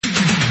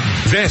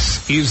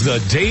This is the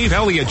Dave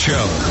Elliott Show.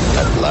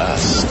 At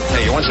last.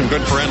 Hey, you want some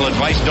good parental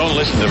advice? Don't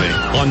listen to me.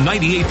 On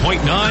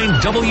 98.9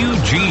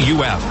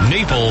 WGUF,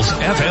 Naples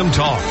FM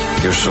Talk.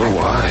 You're so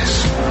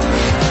wise.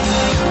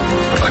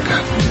 Like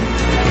a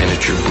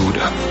miniature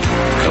Buddha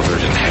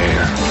covered in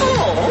hair.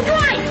 Oh,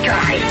 right,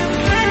 guys.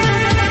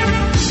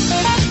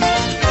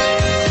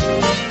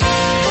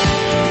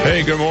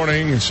 Hey, good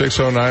morning.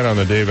 6:09 on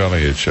the Dave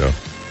Elliott Show.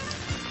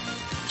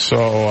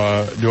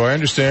 So, do I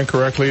understand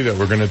correctly that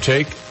we're going to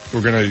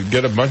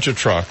get a bunch of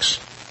trucks.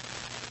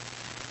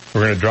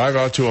 We're going to drive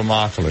out to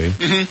Immokalee.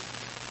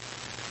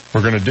 Mm-hmm.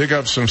 We're going to dig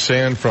up some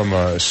sand from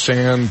a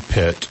sand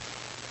pit,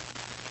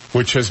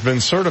 which has been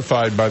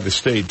certified by the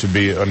state to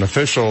be an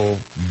official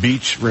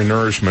beach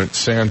renourishment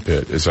sand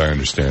pit, as I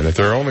understand it.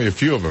 There are only a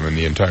few of them in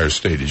the entire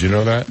state. Did you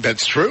know that?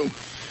 That's true.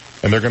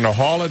 And they're going to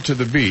haul it to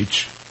the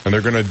beach, and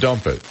they're going to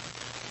dump it.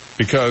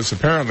 Because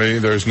apparently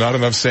there's not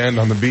enough sand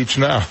on the beach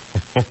now.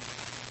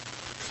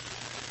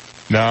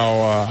 Now,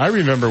 I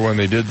remember when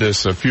they did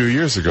this a few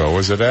years ago.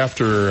 Was it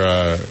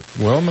after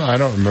Wilma? I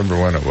don't remember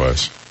when it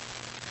was.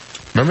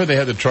 Remember they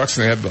had the trucks,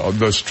 and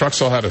those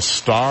trucks all had a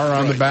star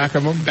on the back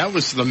of them? That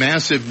was the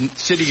massive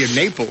City of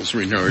Naples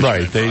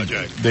renourishment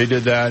project. They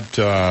did that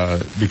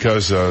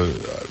because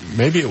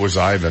maybe it was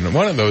Ivan,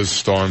 one of those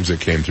storms that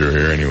came through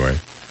here anyway.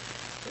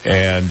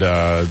 And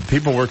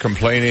people were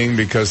complaining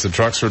because the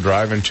trucks were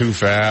driving too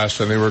fast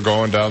and they were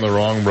going down the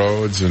wrong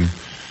roads. And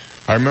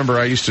I remember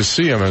I used to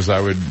see them as I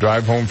would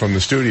drive home from the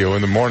studio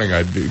in the morning.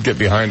 I'd get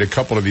behind a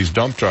couple of these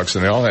dump trucks,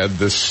 and they all had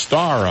this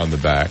star on the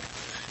back,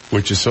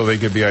 which is so they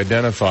could be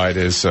identified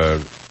as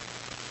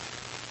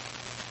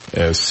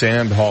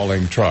sand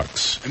hauling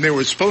trucks. And they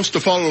were supposed to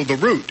follow the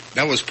route.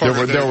 That was part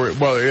of it.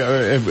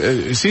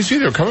 It seems to me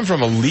they were coming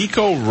from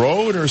Alico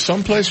Road or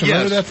someplace.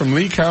 Remember that from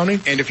Lee County?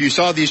 And if you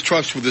saw these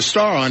trucks with a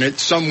star on it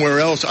somewhere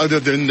else other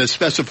than the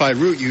specified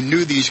route, you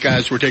knew these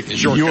guys were taking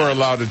shortcuts. You were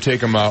allowed to take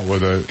them out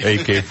with a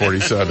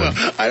AK-47.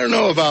 Well, I don't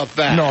know about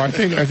that. No, I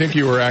think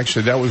you were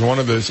actually. That was one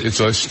of those. It's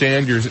a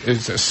sand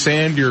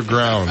your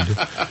ground.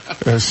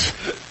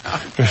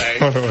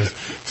 Okay.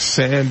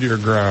 Sand your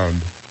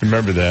ground.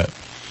 Remember that.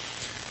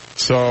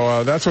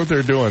 So that's what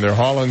they're doing. They're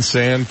hauling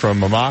sand from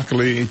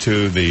Immokalee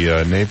to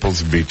the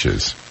Naples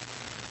beaches.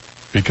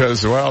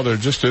 Because, well, there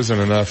just isn't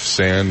enough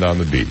sand on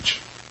the beach.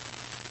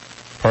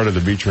 Part of the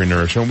beach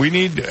renourishment.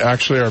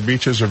 Our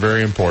beaches are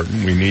very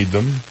important. We need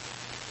them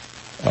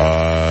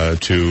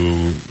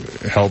to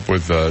help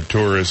with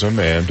tourism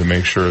and to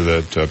make sure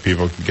that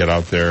people can get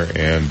out there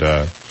and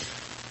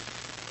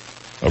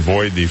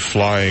avoid the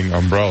flying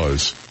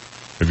umbrellas.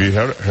 Have you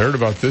heard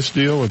about this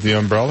deal with the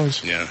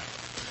umbrellas? Yeah.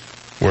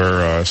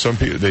 Where some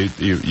people,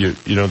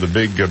 the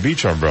big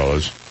beach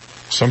umbrellas,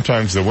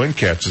 sometimes the wind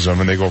catches them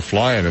and they go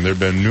flying, and there have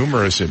been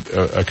numerous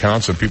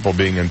accounts of people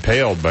being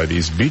impaled by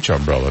these beach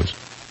umbrellas.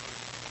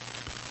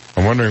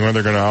 I'm wondering when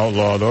they're going to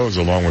outlaw those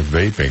along with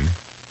vaping.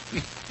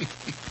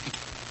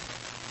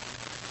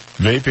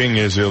 Vaping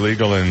is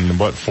illegal in,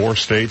 4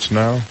 states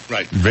now?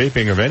 Right.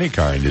 Vaping of any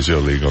kind is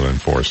illegal in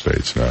 4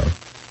 states now.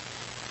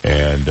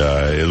 And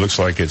it looks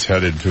like it's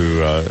headed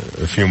to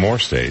a few more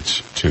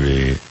states to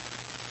be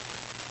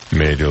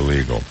made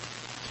illegal.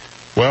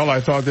 Well, I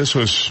thought this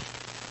was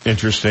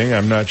interesting.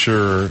 I'm not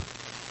sure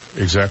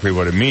exactly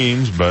what it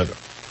means, but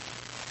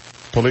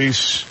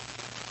police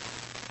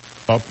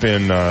up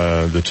in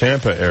the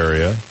Tampa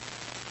area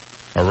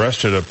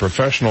arrested a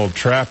professional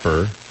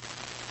trapper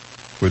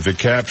with the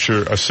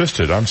capture,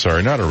 assisted a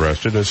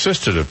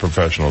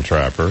professional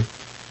trapper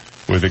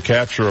with the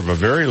capture of a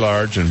very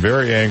large and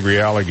very angry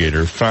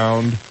alligator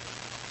found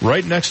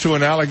right next to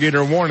an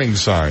alligator warning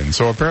sign.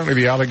 So apparently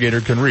the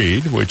alligator can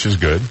read, which is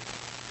good.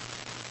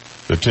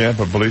 The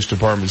Tampa Police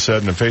Department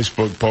said in a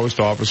Facebook post,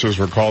 officers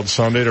were called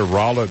Sunday to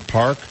Rowlett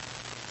Park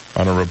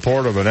on a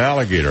report of an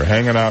alligator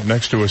hanging out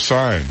next to a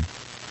sign.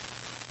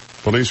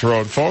 Police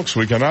wrote, "Folks,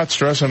 we cannot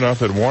stress enough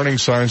that warning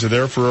signs are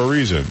there for a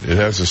reason. It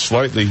has a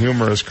slightly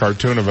humorous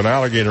cartoon of an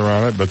alligator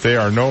on it, but they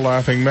are no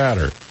laughing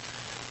matter.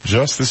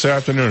 Just this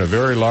afternoon, a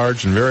very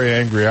large and very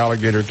angry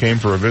alligator came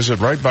for a visit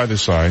right by the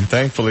sign.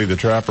 Thankfully, the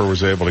trapper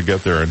was able to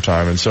get there in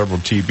time, and several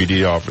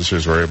TPD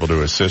officers were able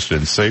to assist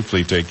in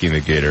safely taking the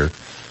gator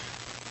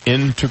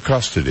into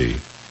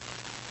custody,"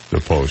 the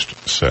Post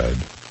said.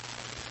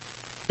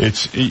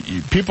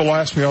 People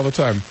ask me all the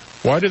time,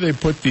 why do they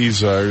put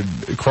these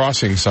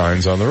crossing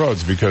signs on the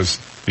roads? Because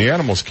the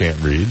animals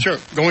can't read. Sure.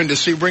 Going to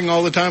Sebring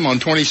all the time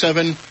on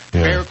 27,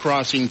 bear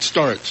crossing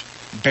starts,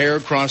 bear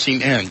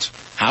crossing ends.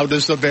 How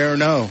does the bear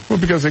know? Well,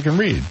 because they can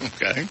read.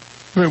 Okay.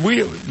 I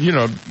mean,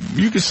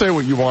 you can say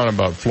what you want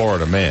about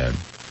Florida man,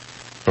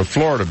 but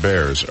Florida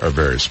bears are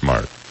very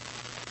smart.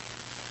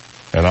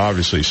 And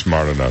obviously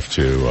smart enough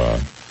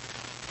to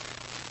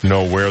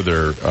know where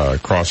their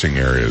crossing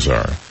areas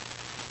are.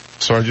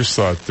 So I just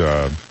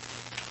thought,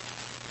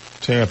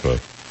 Tampa.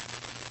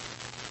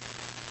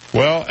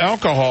 Well,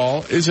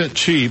 alcohol isn't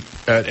cheap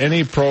at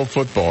any pro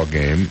football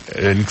game,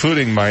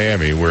 including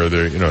Miami, where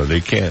they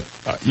can't.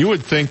 You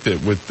would think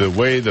that with the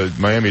way the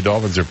Miami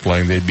Dolphins are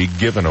playing, they'd be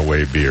giving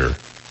away beer,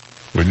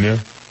 wouldn't you?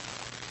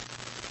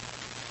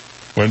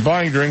 When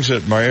buying drinks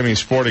at Miami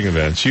sporting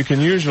events, you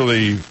can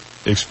usually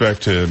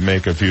expect to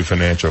make a few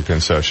financial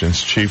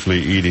concessions,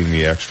 chiefly eating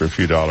the extra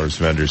few dollars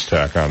vendors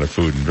tack on to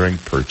food and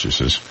drink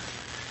purchases.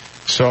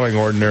 Selling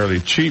ordinarily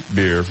cheap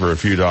beer for a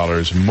few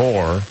dollars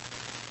more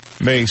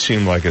may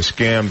seem like a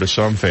scam to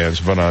some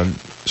fans, but on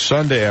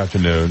Sunday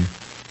afternoon,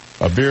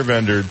 a beer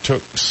vendor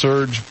took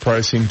surge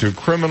pricing to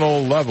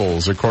criminal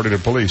levels, according to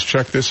police.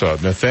 Check this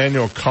out.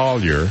 Nathaniel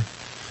Collier,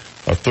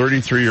 a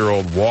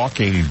 33-year-old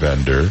walking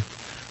vendor,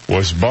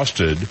 was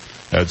busted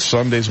at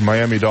Sunday's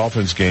Miami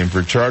Dolphins game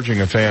for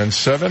charging a fan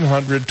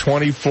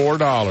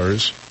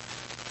 $724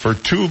 for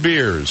 2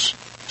 beers.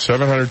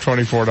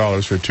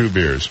 $724 for 2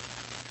 beers.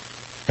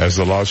 As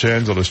the Los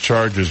Angeles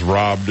Chargers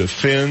robbed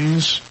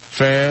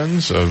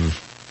fans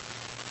of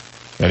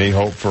any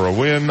hope for a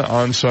win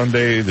on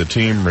Sunday, the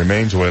team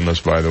remains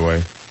winless, by the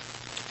way,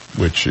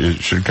 which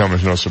should come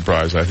as no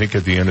surprise. I think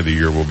at the end of the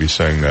year we'll be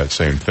saying that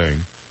same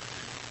thing.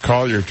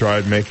 Collier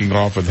tried making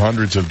off with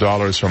hundreds of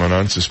dollars from an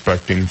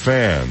unsuspecting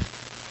fan.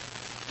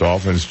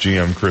 Dolphins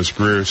GM Chris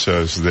Greer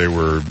says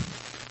they're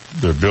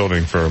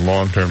building for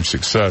long-term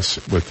success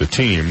with the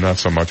team, not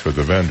so much with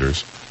the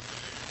vendors.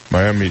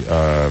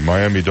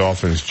 Miami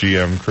Dolphins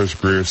GM Chris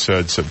Greer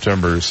said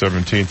September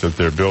 17th that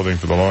they're building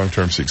for the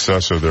long-term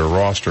success of their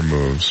roster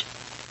moves.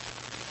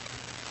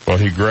 Well,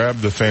 he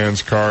grabbed the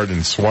fan's card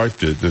and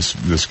swiped it,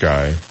 this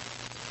guy,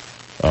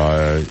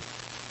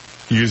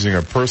 using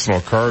a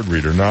personal card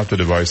reader, not the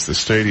device the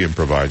stadium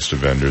provides to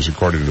vendors,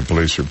 according to the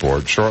police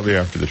report. Shortly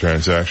after the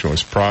transaction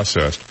was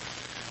processed,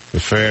 the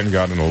fan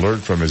got an alert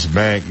from his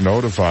bank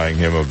notifying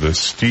him of the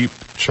steep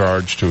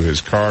charge to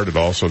his card. It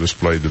also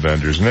displayed the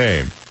vendor's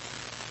name.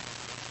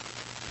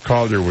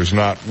 Collier was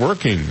not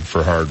working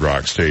for Hard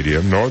Rock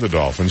Stadium nor the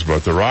Dolphins,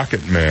 but the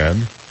Rocket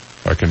Man,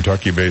 a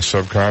Kentucky-based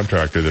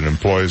subcontractor that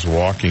employs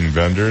walking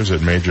vendors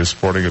at major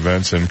sporting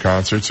events and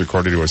concerts,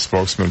 according to a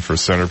spokesman for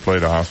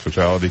Centerplate, a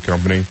hospitality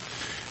company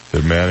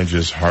that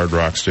manages Hard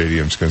Rock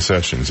Stadium's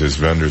concessions. His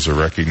vendors are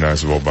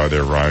recognizable by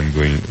their lime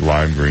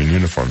green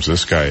uniforms.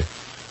 This guy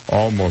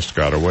almost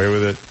got away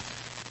with it.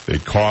 They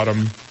caught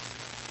him.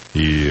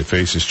 He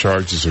faces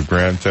charges of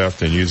grand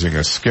theft and using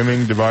a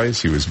skimming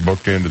device. He was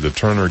booked into the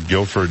Turner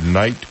Guilford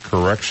Knight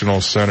Correctional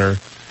Center,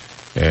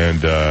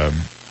 and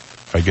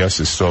I guess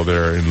is still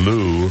there in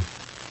lieu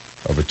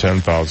of a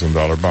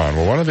 $10,000 bond.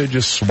 Well, why don't they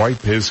just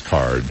swipe his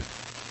card,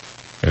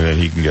 and then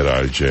he can get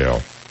out of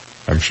jail?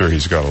 I'm sure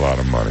he's got a lot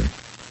of money.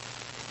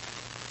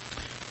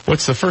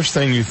 What's the first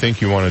thing you think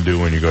you want to do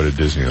when you go to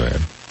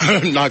Disneyland?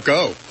 Not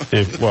go.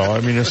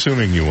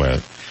 Assuming you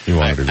went. You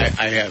wanted to go.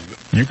 I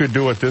have. You could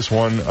do what this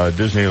one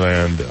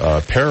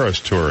Disneyland Paris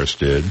tourist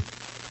did.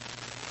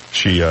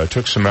 She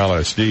took some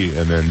LSD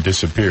and then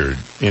disappeared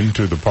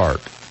into the park.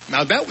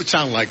 Now that would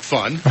sound like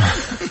fun.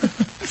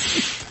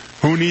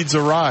 Who needs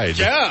a ride?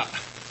 Yeah.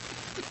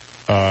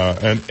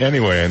 And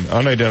anyway, an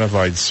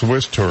unidentified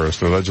Swiss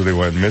tourist allegedly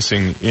went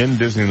missing in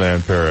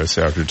Disneyland Paris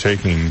after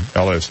taking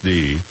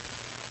LSD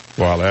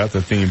while at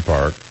the theme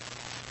park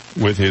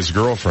with his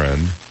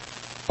girlfriend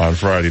on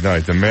Friday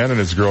night. The man and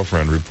his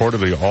girlfriend,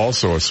 reportedly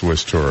also a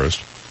Swiss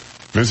tourist,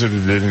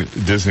 visited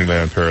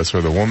Disneyland Paris,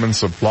 where the woman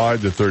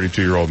supplied the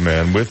 32-year-old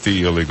man with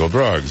the illegal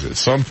drugs. At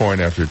some point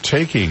after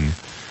taking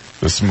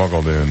the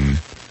smuggled-in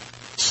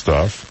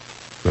stuff,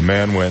 the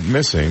man went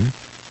missing.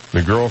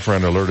 The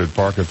girlfriend alerted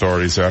park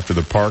authorities after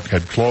the park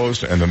had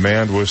closed, and the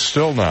man was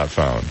still not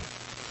found.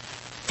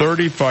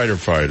 30 fighter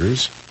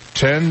fighters,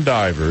 10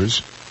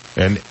 divers,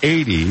 and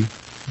 80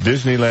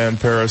 Disneyland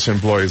Paris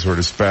employees were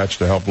dispatched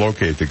to help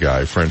locate the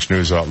guy. French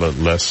news outlet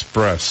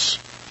L'Express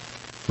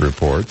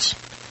reports.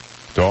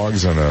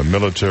 Dogs and a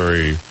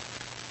military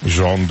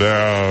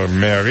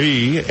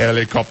gendarmerie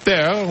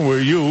helicopter were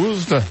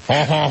used. I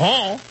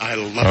love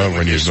it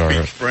when you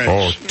speak French.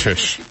 Oh,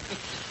 tish.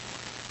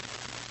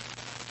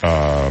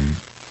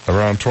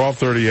 Around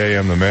 12:30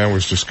 a.m., the man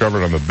was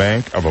discovered on the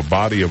bank of a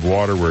body of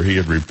water where he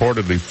had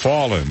reportedly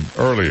fallen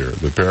earlier.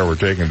 The pair were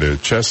taken to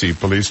Chessy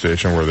Police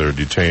Station, where they were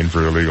detained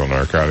for illegal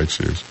narcotics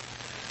use.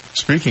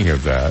 Speaking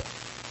of that,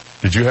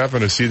 did you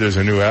happen to see there's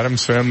a new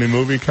Addams Family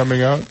movie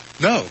coming out?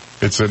 No.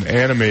 It's an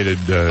animated,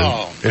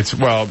 but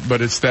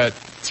it's that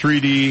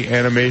 3D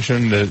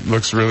animation that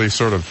looks really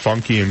sort of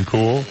funky and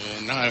cool.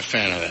 Not a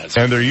fan of that.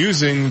 And they're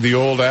using the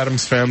old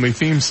Addams Family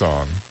theme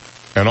song.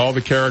 And all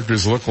the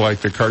characters look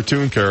like the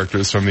cartoon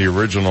characters from the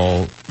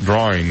original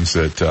drawings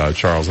that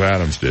Charles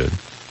Addams did.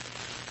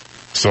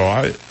 So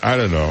I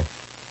don't know.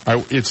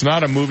 It's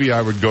not a movie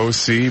I would go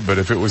see, but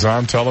if it was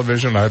on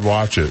television, I'd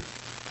watch it.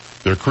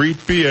 They're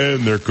creepy and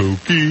they're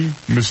kooky,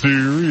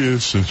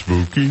 mysterious and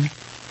spooky.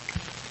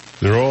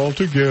 They're all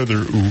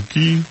together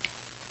ooky.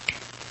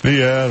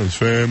 The Addams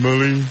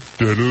Family.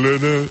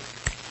 Da-da-da-da.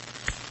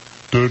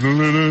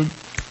 Da-da-da-da.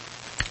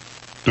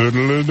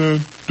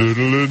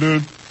 Da-da-da-da.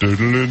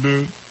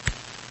 Da-da-da-da.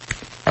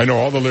 I know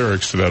all the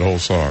lyrics to that whole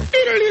song.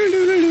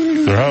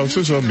 Their house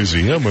is a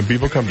museum. When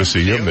people come to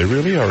see them, they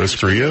really are a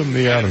scream.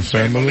 The Addams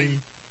Family.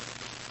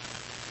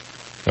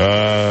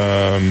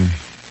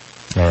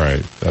 All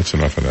right, that's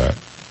enough of that.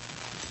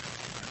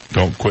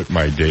 Don't quit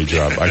my day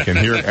job. I can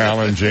hear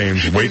Alan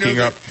James waking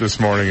up this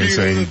morning and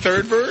saying... the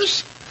third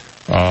verse?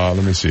 Let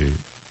me see.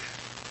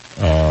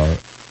 You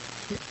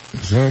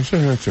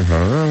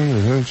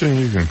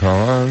can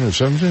call on or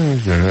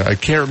something. I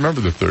can't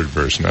remember the third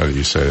verse now that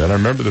you say that. I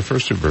remember the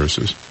first two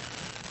verses.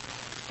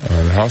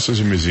 The house is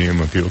a museum.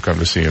 When people come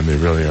to see him, they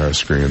really are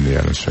screaming the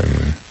Adams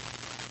Family.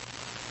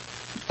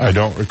 I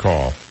don't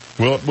recall.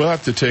 We'll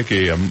have to take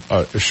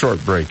a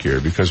short break here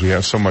because we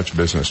have so much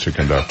business to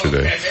conduct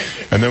today.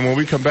 And then when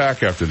we come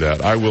back after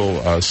that, I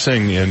will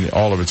sing in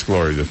all of its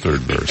glory the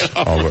third verse.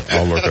 I'll look it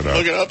up.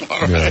 Look it up?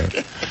 All right.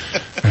 Yeah.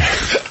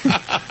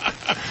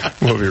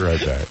 We'll be right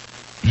back.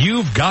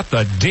 You've got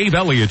the Dave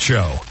Elliott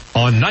Show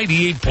on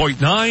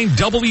 98.9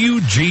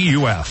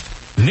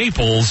 WGUF,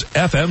 Naples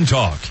FM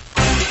Talk.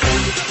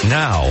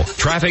 Now,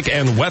 traffic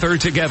and weather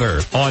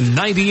together on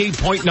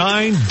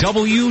 98.9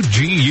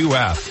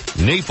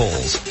 WGUF,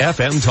 Naples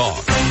FM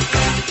Talk.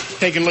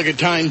 Taking a look at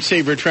time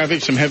saver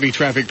traffic, some heavy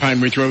traffic,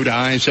 Pine Ridge Road,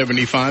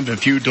 I-75, a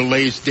few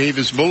delays,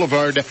 Davis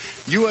Boulevard,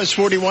 US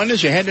 41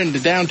 as you head into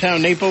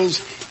downtown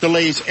Naples,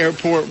 delays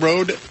Airport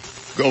Road,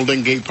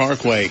 Golden Gate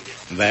Parkway.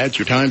 That's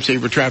your time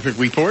saver traffic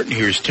report.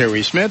 Here's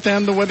Terry Smith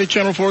and the Weather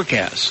Channel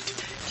forecast.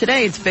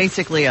 Today it's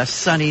basically a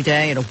sunny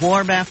day and a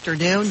warm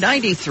afternoon,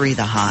 93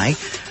 the high.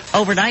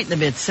 Overnight in the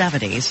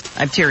mid-70s.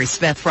 I'm Terry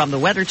Smith from the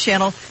Weather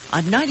Channel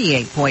on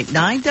 98.9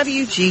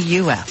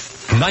 WGUF.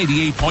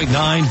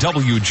 98.9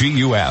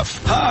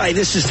 WGUF. Hi,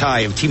 this is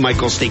Ty of T.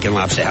 Michael's Steak and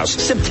Lobster House.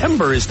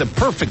 September is the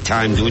perfect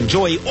time to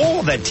enjoy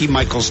all that T.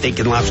 Michael's Steak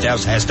and Lobster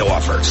House has to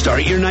offer.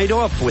 Start your night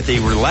off with a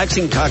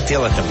relaxing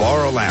cocktail at the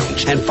bar or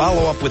lounge and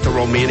follow up with a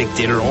romantic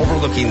dinner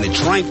overlooking the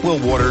tranquil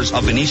waters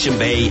of Venetian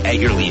Bay at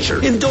your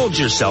leisure. Indulge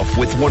yourself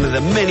with one of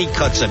the many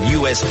cuts of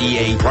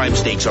USDA prime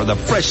steaks or the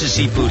freshest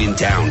seafood in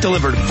town.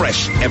 Delivered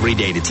fresh every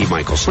day to T.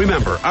 Michael's.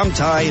 Remember, I'm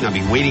Ty and I'll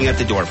be waiting at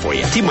the door for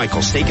you. T.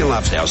 Michael's Steak and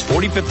Lobster House,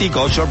 4050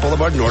 Gulf Shore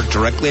Boulevard North,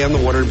 directly on the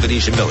water in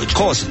Venetian Village.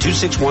 Call us at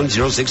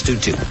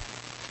 261-0622.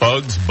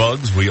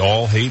 Bugs, we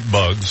all hate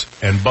bugs,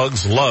 and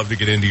bugs love to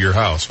get into your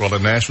house. Well,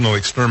 at National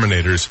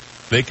Exterminators,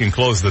 they can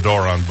close the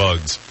door on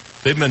bugs.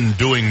 They've been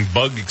doing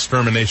bug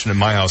extermination in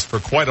my house for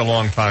quite a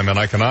long time, and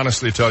I can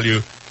honestly tell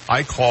you,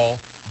 I call,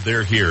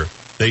 they're here.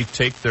 They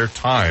take their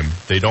time.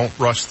 They don't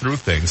rush through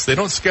things. They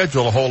don't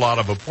schedule a whole lot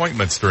of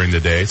appointments during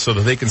the day so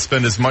that they can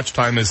spend as much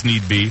time as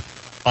need be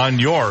on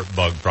your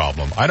bug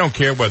problem. I don't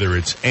care whether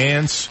it's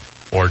ants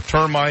or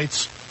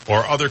termites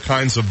or other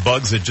kinds of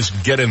bugs that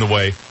just get in the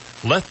way.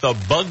 Let the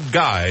bug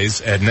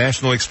guys at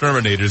National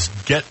Exterminators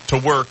get to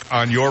work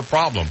on your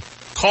problem.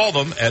 Call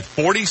them at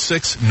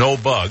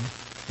 46NO-BUG.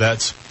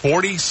 That's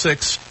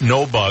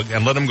 46NO-BUG,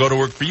 and let them go to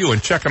work for you.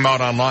 And check them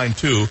out online,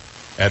 too,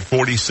 at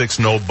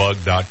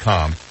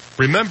 46nobug.com.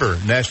 Remember,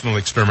 National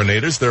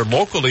Exterminators, they're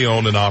locally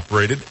owned and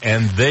operated,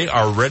 and they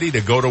are ready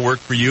to go to work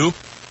for you,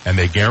 and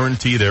they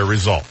guarantee their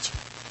results.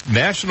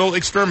 National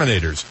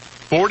Exterminators,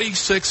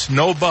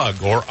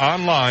 46NO-BUG, or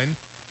online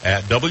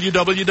at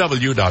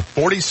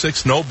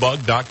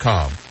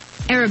www.46nobug.com.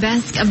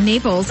 Arabesque of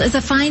Naples is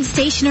a fine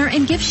stationer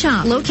and gift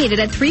shop located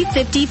at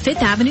 350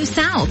 Fifth Avenue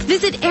South.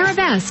 Visit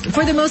Arabesque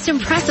for the most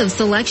impressive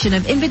selection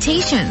of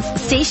invitations,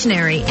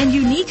 stationery, and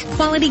unique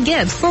quality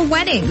gifts for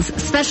weddings,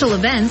 special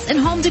events, and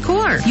home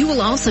decor. You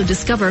will also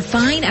discover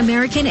fine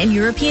American and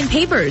European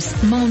papers,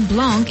 Mont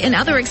Blanc, and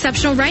other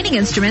exceptional writing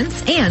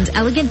instruments, and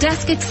elegant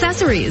desk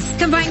accessories.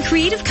 Combine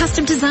creative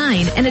custom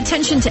design and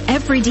attention to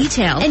every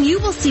detail, and you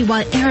will see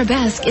why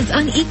Arabesque is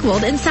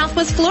unequaled in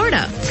Southwest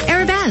Florida.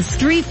 Arabesque,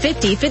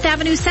 350 Fifth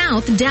Avenue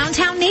South,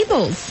 downtown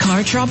Naples.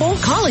 Car trouble?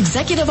 Call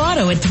Executive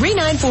Auto at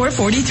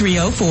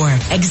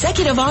 394-4304.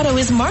 Executive Auto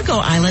is Marco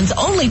Island's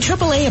only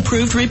AAA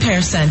approved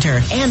repair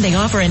center, and they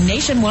offer a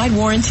nationwide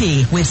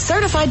warranty. With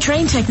certified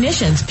trained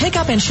technicians,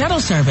 pickup and shuttle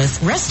service,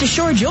 rest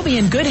assured you'll be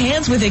in good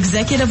hands with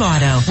Executive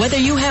Auto. Whether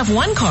you have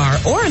one car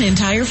or an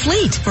entire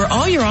fleet, for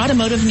all your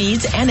automotive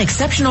needs and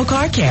exceptional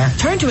car care,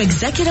 turn to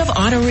Executive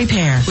Auto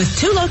Repair with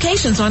 2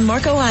 locations on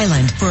Marco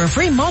Island. For a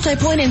free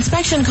multi-point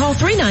inspection, call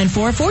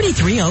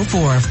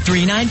 394-4304.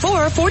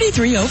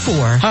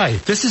 394-4304. Hi,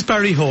 this is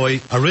Barry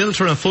Hoy, a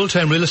realtor and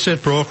full-time real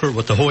estate broker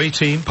with the Hoy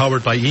team,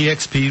 powered by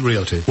EXP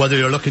Realty. Whether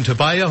you're looking to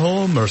buy a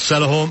home or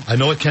sell a home, I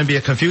know it can be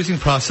a confusing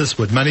process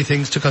with many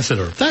things to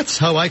consider. That's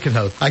how I can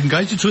help. I can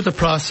guide you through the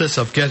process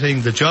of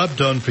getting the job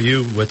done for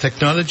you with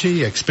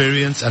technology,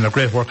 experience, and a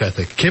great work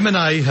ethic. Kim and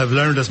I have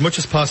learned as much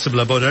as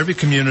possible about every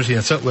community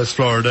in Southwest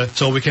Florida,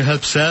 so we can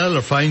help sell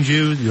or find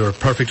you your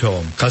perfect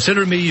home.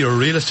 Consider me your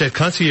real estate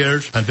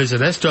concierge and visit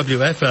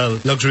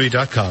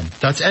swflluxury.com.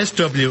 That's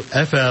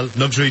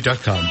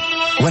swflluxury.com.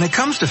 When it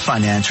comes to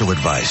financial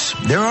advice,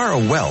 there are a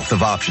wealth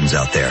of options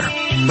out there.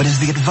 But is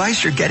the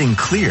advice you're getting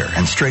clear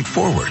and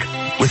straightforward?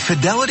 With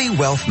Fidelity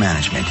Wealth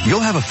Management, you'll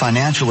have a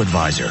financial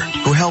advisor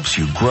who helps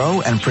you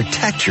grow and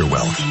protect your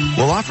wealth.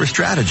 We'll offer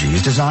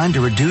strategies designed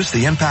to reduce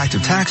the impact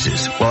of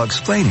taxes while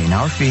explaining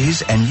our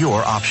fees and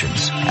your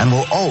options. And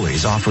we'll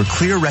always offer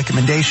clear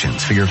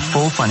recommendations for your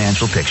full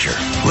financial picture.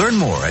 Learn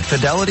more at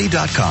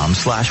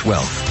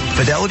fidelity.com/wealth.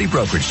 Fidelity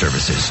Brokerage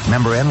Services.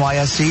 Member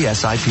NYSE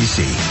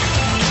SIPC.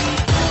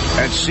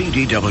 At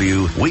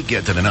CDW, we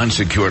get that an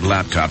unsecured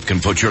laptop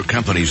can put your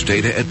company's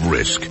data at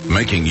risk,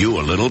 making you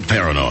a little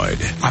paranoid.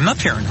 I'm not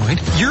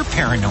paranoid. You're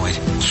paranoid.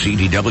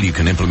 CDW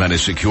can implement a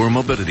secure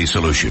mobility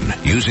solution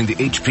using the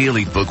HP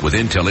EliteBook with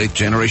Intel 8th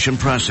generation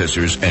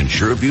processors and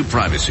SureView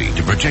privacy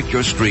to protect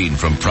your screen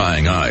from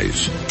prying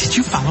eyes. Did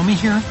you follow me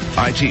here?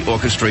 IT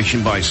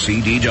orchestration by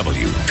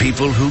CDW.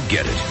 People who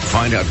get it.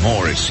 Find out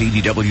more at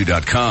cdw.com/HP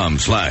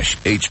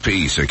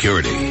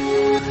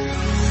security.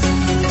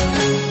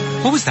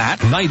 What was that?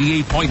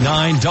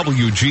 98.9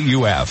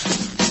 WGUF.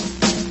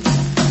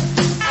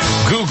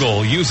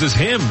 Google uses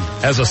him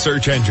as a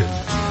search engine.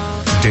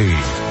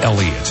 Dave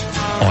Elliott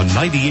on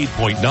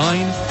 98.9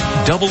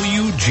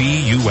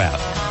 WGUF.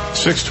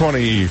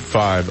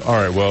 625. All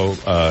right, well,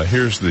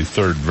 here's the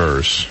third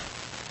verse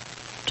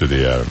to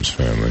the Addams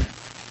Family.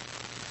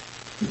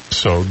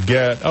 So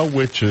get a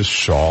witch's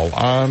shawl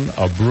on,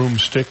 a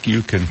broomstick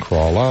you can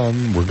crawl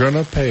on. We're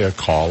gonna pay a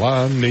call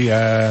on the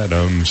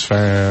Addams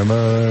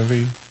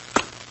Family.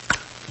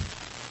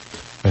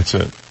 That's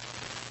it.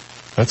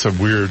 That's a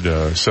weird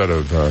set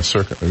of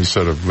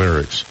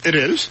lyrics. It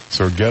is.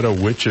 So get a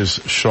witch's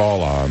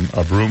shawl on,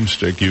 a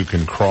broomstick you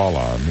can crawl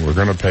on. We're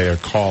going to pay a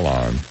call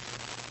on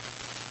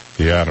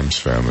the Addams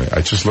Family.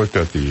 I just looked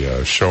at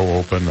the show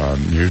open on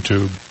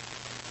YouTube,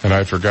 and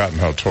I'd forgotten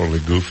how totally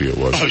goofy it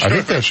was. Oh, sure. I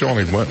think that show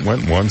only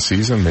went one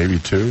season, maybe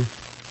two.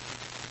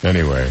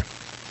 Anyway,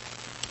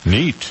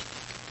 neat,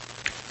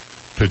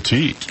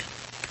 petite,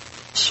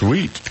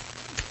 sweet,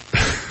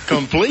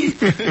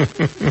 complete.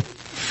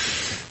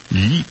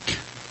 Yeek.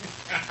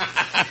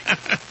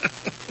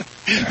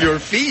 Your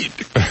feet.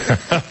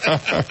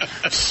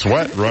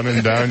 Sweat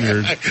running down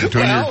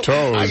between your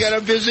toes. I got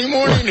a busy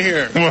morning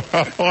here. Well,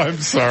 I'm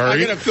sorry. I'm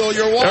going to fill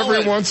your wallet.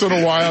 Every once in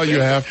a while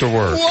you have to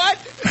work. What?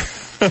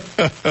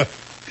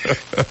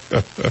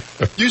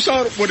 You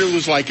saw what it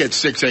was like at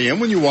 6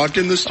 a.m. when you walked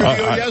in the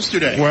studio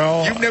yesterday.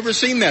 Well, you've never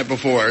seen that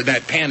before,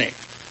 that panic.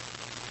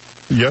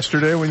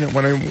 Yesterday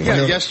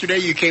yesterday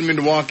you came in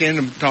to walk in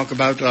and talk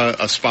about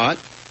a spot.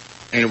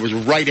 And it was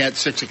right at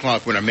 6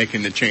 o'clock when I'm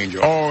making the changeover.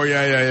 Oh, yeah.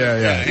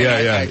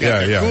 I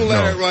got the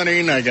cooler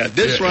running. I got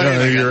this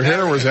running. Your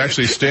hair was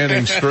actually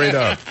standing straight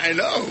up. I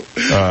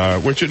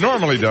know. Which it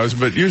normally does,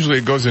 but usually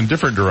it goes in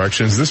different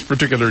directions. This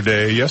particular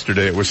day,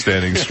 yesterday, it was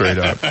standing straight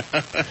up.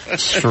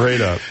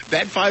 Straight up.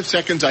 That 5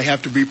 seconds, I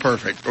have to be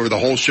perfect, or the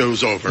whole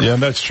show's over. Yeah,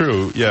 that's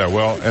true. Yeah,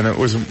 well, and it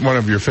was one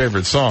of your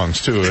favorite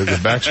songs, too, the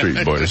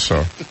Backstreet Boys,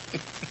 so...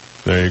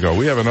 There you go.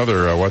 We have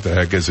another What the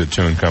Heck Is It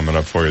tune coming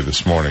up for you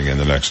this morning in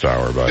the next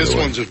hour, by the way. This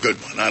one's a good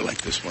one. I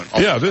like this one.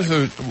 Yeah, this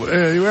is,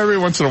 every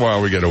once in a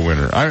while we get a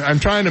winner. I'm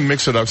trying to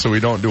mix it up so we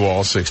don't do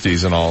all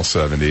 60s and all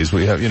 70s.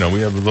 We have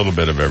a little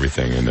bit of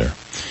everything in there.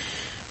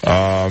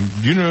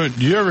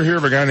 Do you ever hear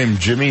of a guy named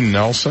Jimmy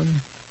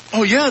Nelson?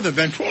 Oh, yeah, the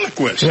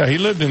ventriloquist. Yeah, he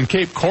lived in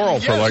Cape Coral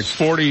for like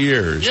 40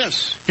 years.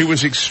 Yes. He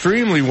was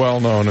extremely well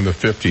known in the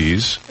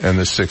 50s and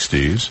the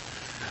 60s.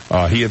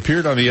 He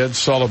appeared on the Ed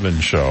Sullivan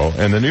Show,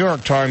 and the New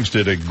York Times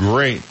did a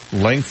great,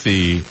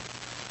 lengthy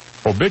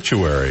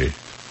obituary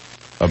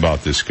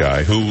about this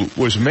guy, who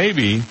was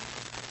maybe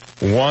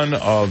one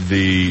of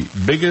the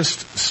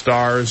biggest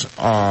stars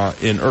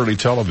in early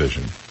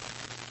television.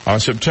 On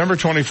September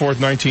 24th,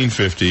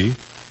 1950,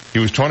 he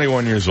was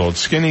 21 years old,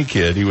 skinny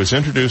kid. He was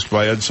introduced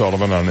by Ed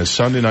Sullivan on his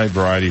Sunday night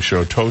variety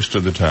show, Toast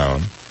of the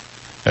Town,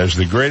 as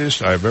the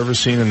greatest I've ever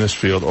seen in this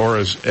field, or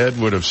as Ed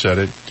would have said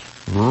it,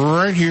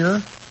 right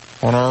here,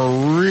 on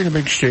our really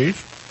big stage,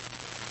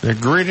 the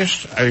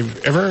greatest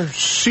I've ever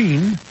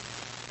seen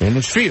in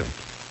this field.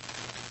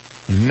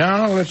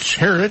 Now let's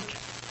hear it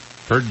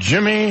for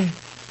Jimmy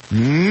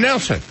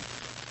Nelson.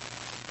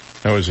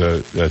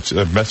 That's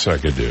the best I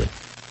could do.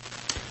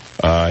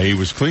 He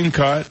was clean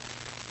cut,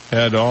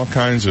 had all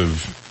kinds of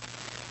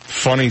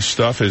funny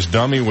stuff. His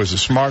dummy was a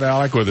smart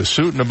aleck with a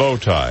suit and a bow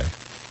tie.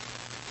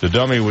 The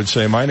dummy would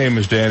say, "My name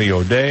is Danny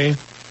O'Day.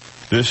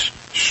 This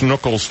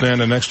schnookle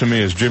standing next to me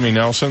is Jimmy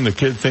Nelson. The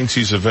kid thinks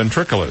he's a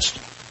ventriloquist."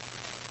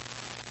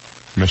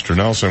 Mr.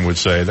 Nelson would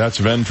say, "That's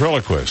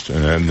ventriloquist."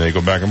 And then they go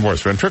back and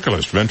forth.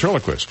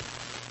 Ventriloquist.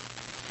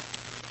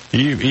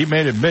 He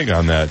made it big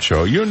on that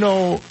show. You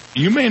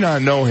may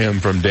not know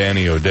him from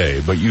Danny O'Day,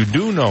 but you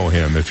do know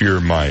him, if you're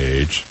my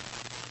age,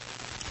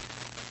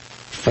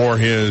 for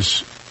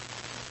his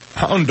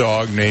hound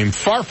dog named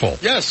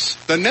Farfel. Yes,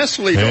 the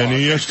Nestle dog.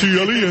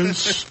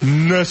 N-E-S-T-L-E-S.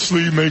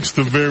 Nestle makes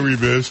the very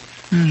best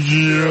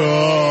chocolate.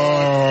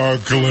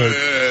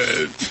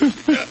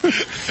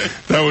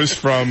 That was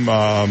from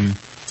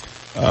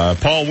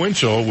Paul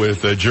Winchell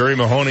with Jerry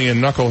Mahoney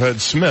and Knucklehead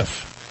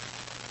Smith.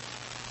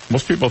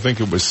 Most people think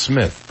it was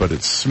Smith, but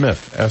it's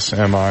Smith,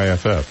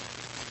 S-M-I-F-F.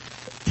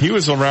 He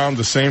was around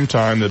the same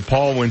time that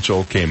Paul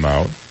Winchell came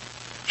out,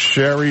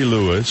 Sherry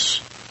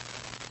Lewis,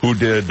 who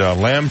did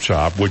Lamb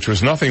Chop, which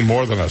was nothing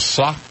more than a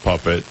sock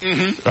puppet,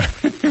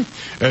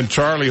 and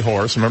Charlie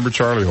Horse. Remember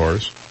Charlie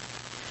Horse?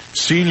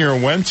 Senior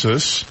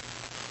Wences.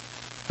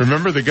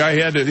 Remember the guy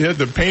he had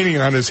the painting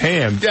on his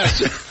hand? Yes.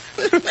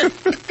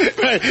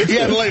 He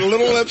had like a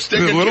little lipstick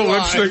and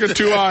and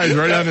two eyes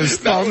right on his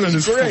thumb. That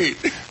was great.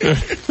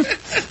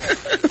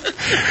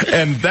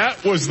 And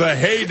that was the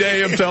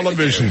heyday of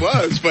television. It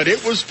was, but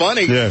it was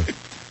funny. Yeah.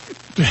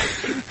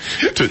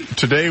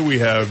 Today we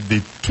have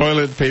the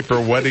toilet paper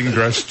wedding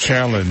dress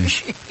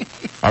challenge.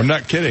 I'm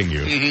not kidding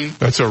you. Mm-hmm.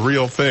 That's a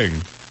real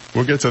thing.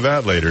 We'll get to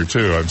that later,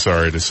 too, I'm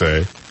sorry to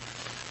say.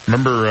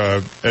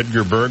 Remember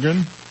Edgar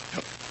Bergen?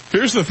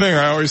 Here's the thing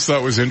I always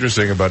thought was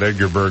interesting about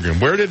Edgar Bergen.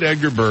 Where did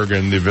Edgar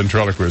Bergen, the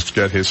ventriloquist,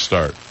 get his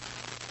start?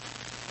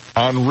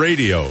 On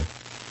radio.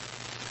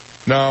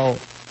 Now,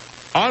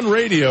 on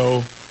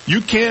radio,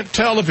 you can't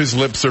tell if his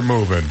lips are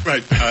moving.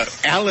 Right.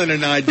 Alan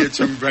and I did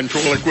some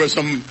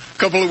ventriloquism a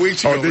couple of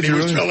weeks ago when he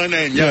was filling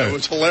in. Yeah, it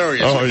was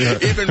hilarious. Oh, yeah.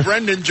 Even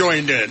Brendan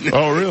joined in.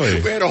 Oh,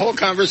 really? We had a whole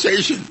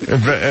conversation.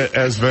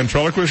 As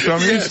ventriloquist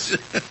dummies?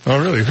 Yes.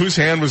 Oh, really? Whose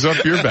hand was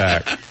up your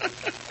back?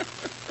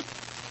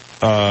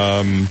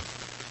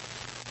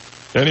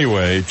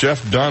 Anyway,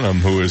 Jeff Dunham,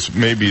 who is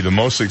maybe the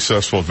most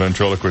successful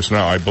ventriloquist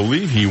now, I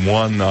believe he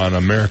won on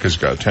America's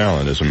Got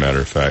Talent, as a matter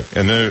of fact.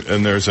 And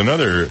there's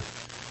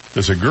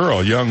a girl,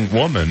 a young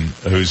woman,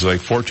 who's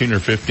like 14 or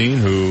 15,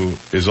 who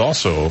is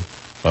also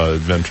a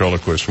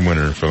ventriloquist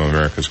winner from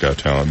America's Got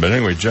Talent. But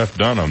anyway, Jeff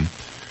Dunham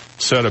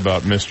said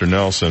about Mr.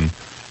 Nelson,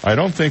 I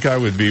don't think I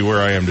would be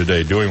where I am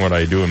today doing what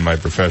I do in my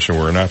profession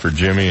were it not for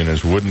Jimmy and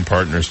his wooden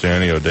partners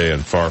Danny O'Day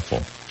and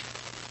Farfel.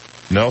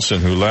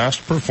 Nelson, who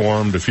last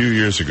performed a few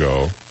years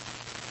ago,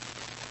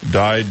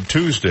 died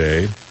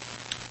Tuesday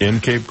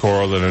in Cape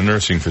Coral at a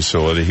nursing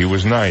facility. He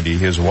was 90.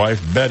 His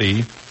wife,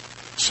 Betty,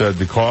 said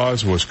the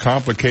cause was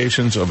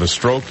complications of a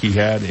stroke he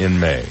had in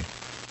May.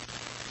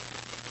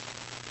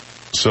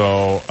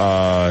 So,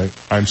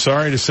 I'm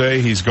sorry to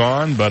say he's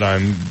gone, but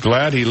I'm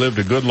glad he lived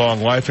a good long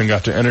life and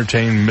got to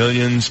entertain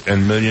millions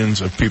and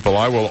millions of people.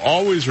 I will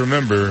always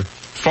remember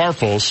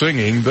Farfel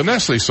singing the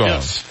Nestle song.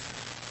 Yes.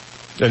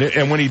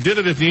 And when he did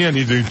it at the end,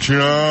 he'd do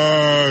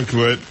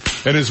chocolate,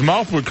 and his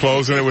mouth would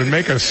close, and it would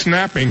make a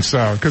snapping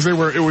sound, because it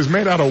was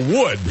made out of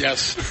wood.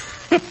 Yes.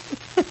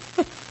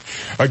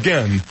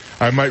 Again,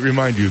 I might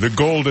remind you, the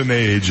golden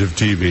age of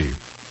TV.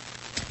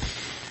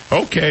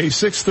 Okay,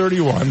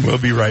 6:31, we'll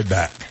be right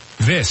back.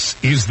 This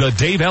is the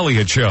Dave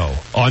Elliott Show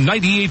on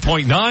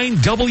 98.9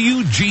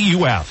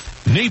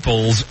 WGUF,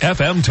 Naples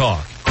FM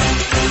Talk.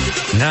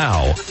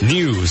 Now,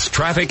 news,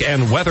 traffic,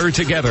 and weather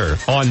together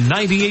on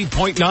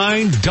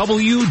 98.9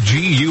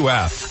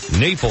 WGUF,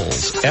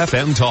 Naples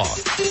FM Talk.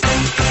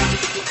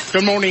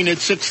 Good morning.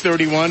 It's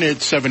 6:31.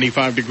 It's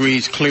 75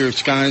 degrees, clear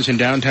skies in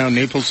downtown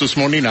Naples this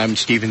morning. I'm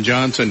Stephen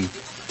Johnson.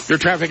 Your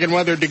traffic and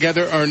weather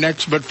together are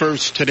next, but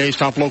first, today's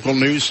top local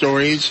news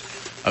stories.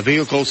 A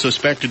vehicle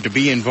suspected to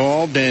be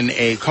involved in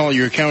a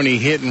Collier County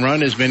hit and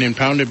run has been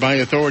impounded by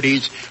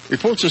authorities.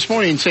 Reports this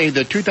morning say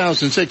the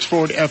 2006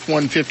 Ford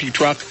F-150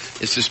 truck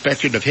is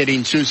suspected of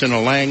hitting Susan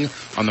Alang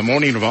on the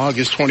morning of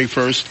August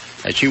 21st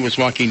as she was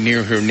walking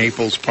near her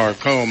Naples Park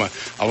home.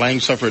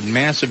 Alang suffered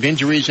massive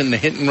injuries in the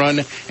hit and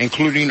run,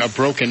 including a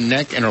broken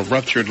neck and a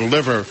ruptured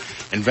liver.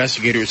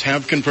 Investigators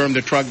have confirmed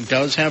the truck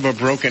does have a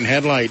broken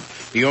headlight.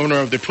 The owner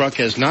of the truck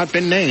has not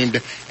been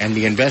named, and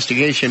the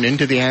investigation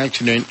into the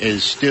accident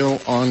is still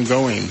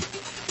ongoing.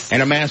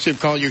 And a massive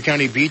Collier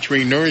County beach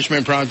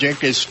renourishment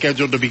project is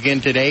scheduled to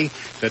begin today.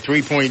 The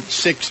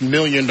 $3.6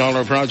 million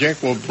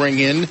project will bring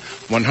in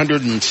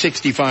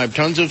 165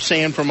 tons of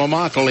sand from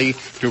Immokalee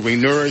to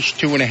renourish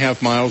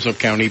 2.5 miles of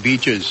county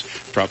beaches.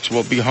 Trucks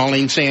will be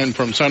hauling sand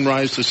from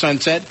sunrise to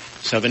sunset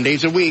 7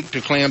 days a week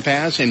to Clam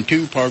Pass and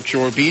 2 Park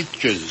Shore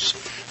beaches.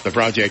 The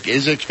project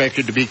is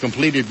expected to be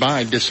completed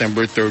by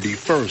December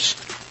 31st.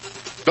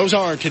 Those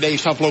are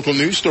today's top local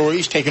news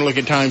stories. Taking a look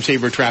at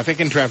time-saver traffic,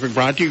 and traffic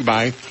brought to you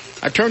by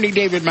Attorney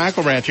David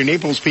McElrath, your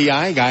Naples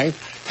PI guy.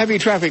 Heavy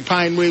traffic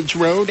Pine Ridge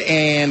Road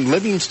and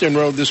Livingston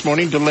Road this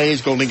morning.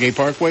 Delays Golden Gate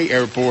Parkway,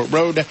 Airport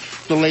Road.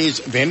 Delays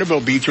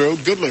Vanderbilt Beach Road,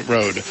 Goodlet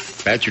Road.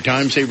 That's your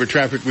time-saver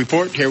traffic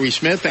report. Terry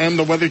Smith and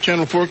the Weather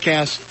Channel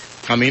forecast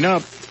coming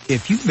up.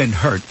 If you've been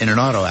hurt in an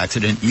auto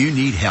accident, you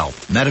need help,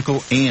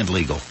 medical and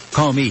legal.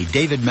 Call me,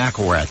 David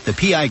McElrath, the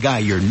PI guy,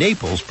 your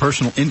Naples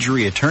personal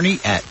injury attorney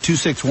at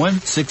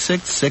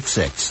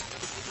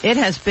 261-6666. It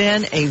has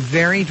been a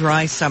very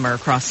dry summer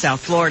across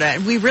South Florida,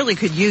 and we really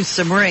could use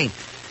some rain.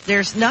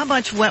 There's not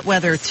much wet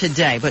weather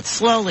today, but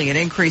slowly an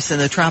increase in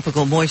the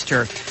tropical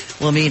moisture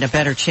will mean a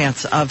better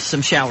chance of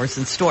some showers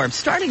and storms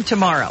starting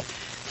tomorrow.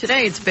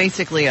 Today it's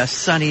basically a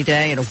sunny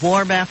day and a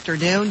warm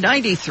afternoon,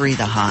 93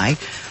 the high.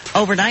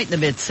 Overnight in the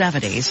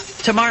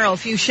mid-70s. Tomorrow, a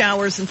few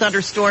showers and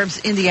thunderstorms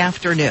in the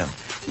afternoon.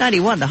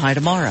 91 the high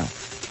tomorrow.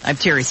 I'm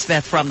Terry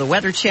Smith from the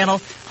Weather Channel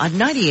on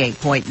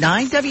 98.9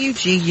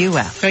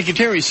 WGUF. Thank you,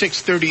 Terry.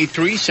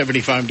 6:33,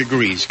 75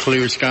 degrees.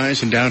 Clear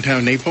skies in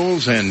downtown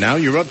Naples. And now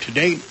you're up to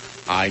date.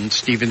 I'm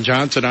Stephen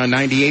Johnson on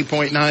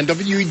 98.9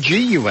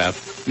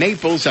 WGUF,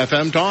 Naples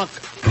FM Talk.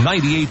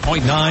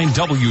 98.9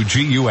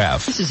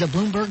 WGUF. This is a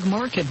Bloomberg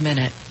Market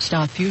Minute.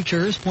 Stock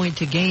futures point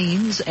to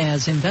gains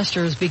as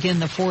investors begin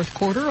the fourth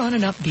quarter on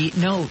an upbeat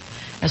note.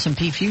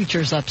 S&P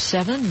futures up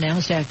 7,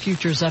 NASDAQ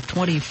futures up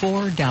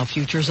 24, Dow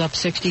futures up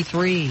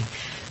 63.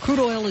 Crude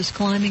oil is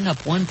climbing up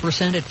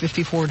 1% at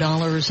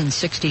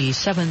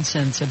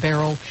 $54.67 a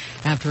barrel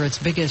after its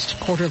biggest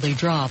quarterly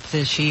drop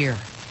this year.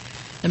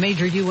 The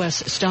major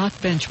U.S. stock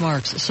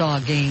benchmarks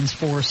saw gains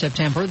for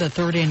September. The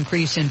third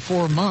increase in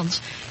 4 months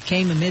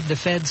came amid the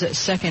Fed's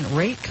second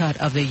rate cut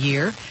of the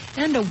year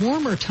and a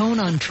warmer tone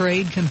on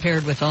trade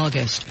compared with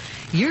August.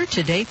 Year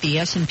to date, the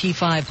S&P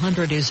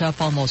 500 is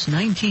up almost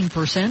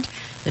 19%,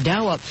 the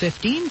Dow up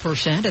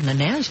 15%, and the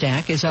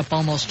NASDAQ is up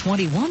almost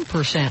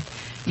 21%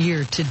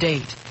 year to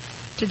date.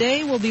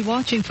 Today, we'll be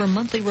watching for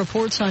monthly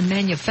reports on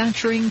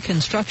manufacturing,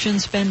 construction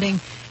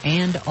spending,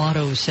 and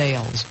auto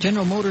sales.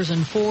 General Motors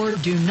and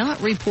Ford do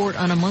not report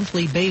on a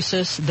monthly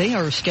basis. They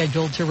are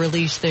scheduled to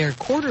release their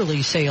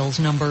quarterly sales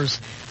numbers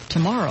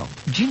tomorrow.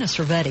 Gina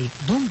Cervetti,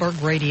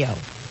 Bloomberg Radio.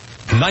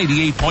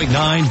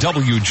 98.9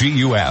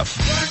 WGUF.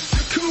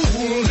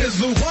 Cool is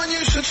the one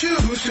you should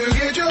choose to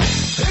get your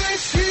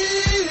AC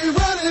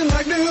running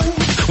like new.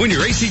 When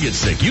your AC gets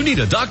sick, you need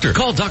a doctor.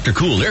 Call Dr.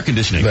 Cool Air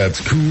Conditioning.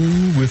 That's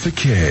cool with a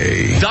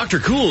K. Dr.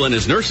 Cool and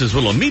his nurses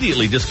will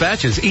immediately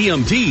dispatch his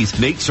EMTs,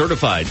 NATE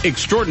certified,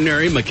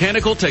 extraordinary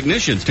mechanical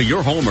technicians to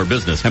your home or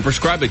business and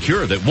prescribe a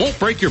cure that won't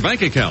break your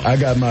bank account. I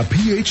got my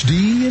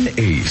PhD in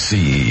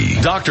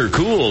AC. Dr.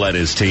 Cool and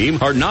his team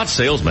are not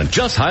salesmen,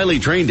 just highly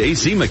trained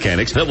AC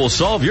mechanics that will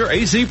solve your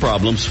AC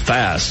problems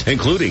fast,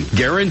 including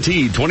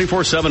guaranteed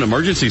 24/7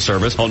 emergency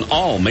service on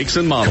all makes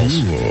and models.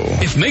 Cool.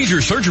 If major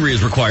surgery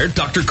is required,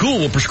 Dr. Cool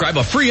will prescribe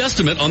a free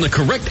estimate on the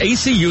correct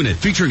AC unit,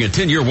 featuring a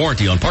 10-year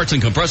warranty on parts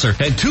and compressor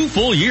and 2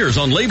 full years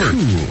on labor.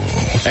 Cool.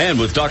 And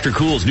with Dr.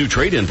 Cool's new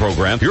trade-in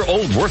program, your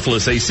old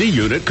worthless AC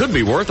unit could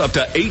be worth up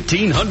to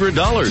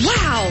 $1,800.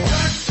 Wow!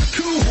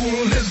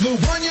 Cool is the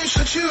one you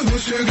should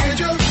choose to get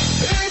your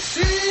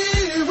AC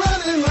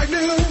running like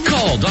new.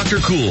 Call Dr.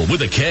 Cool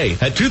with a K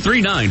at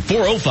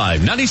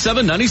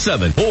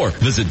 239-405-9797 or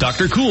visit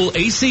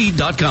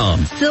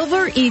drcoolac.com.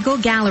 Silver Eagle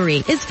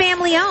Gallery is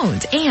family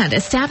owned and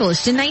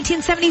established in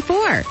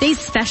 1974. They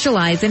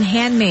specialize in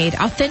handmade,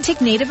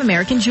 authentic Native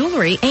American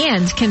jewelry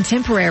and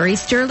contemporary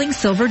sterling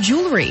silver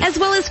jewelry, as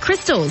well as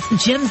crystals,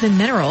 gems, and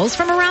minerals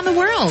from around the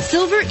world.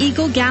 Silver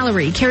Eagle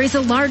Gallery carries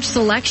a large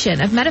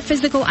selection of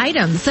metaphysical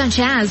items such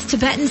as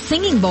Tibetan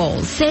singing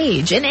bowls,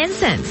 sage, and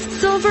incense.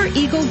 Silver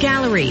Eagle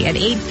Gallery at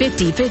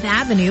 850 5th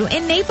Avenue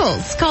in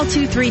Naples. Call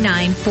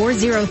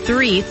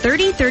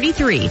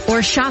 239-403-3033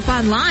 or shop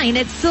online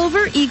at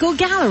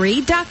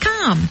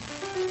silvereaglegallery.com.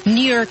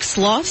 New York's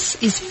loss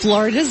is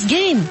Florida's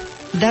gain.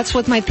 That's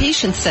what my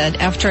patient said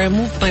after I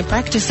moved my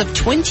practice of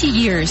 20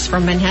 years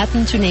from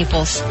Manhattan to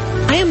Naples.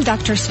 I am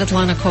Dr.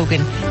 Svetlana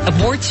Kogan, a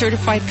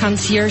board-certified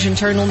concierge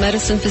internal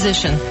medicine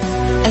physician.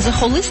 As a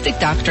holistic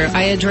doctor,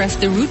 I address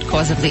the root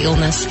cause of the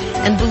illness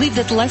and believe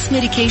that less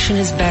medication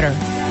is better.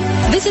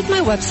 Visit my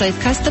website,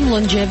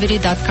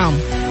 customlongevity.com.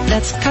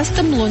 That's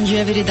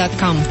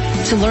customlongevity.com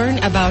to learn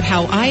about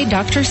how I,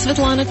 Dr.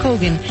 Svetlana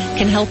Kogan,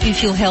 can help you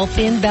feel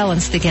healthy and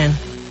balanced again.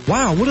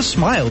 Wow, what a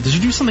smile. Did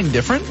you do something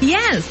different?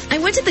 Yes, I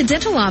went to the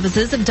dental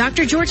offices of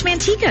Dr. George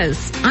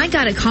Mantikas. I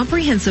got a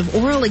comprehensive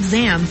oral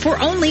exam for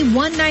only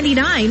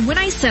 $1.99 when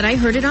I said I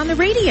heard it on the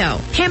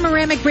radio.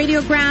 Panoramic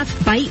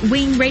radiograph, bite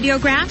wing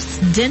radiographs,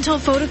 dental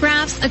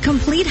photographs, a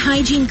complete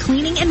hygiene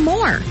cleaning, and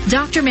more.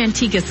 Dr.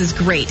 Mantikas is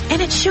great,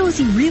 and it shows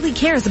he really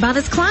cares about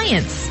his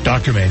clients.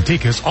 Dr.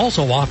 Mantikas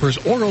also offers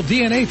oral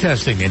DNA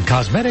testing and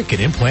cosmetic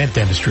and implant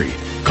dentistry.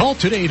 Call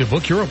today to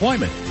book your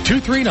appointment.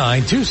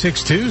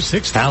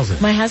 239-262-6000.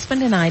 My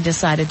husband and I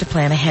decided to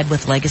plan ahead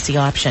with Legacy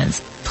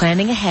Options.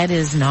 Planning ahead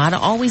is not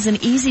always an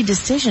easy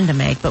decision to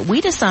make, but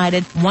we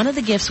decided one of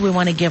the gifts we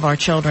want to give our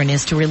children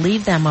is to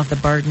relieve them of the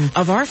burden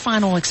of our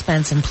final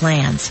expense and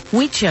plans.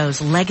 We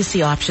chose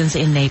Legacy Options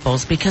in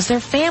Naples because they're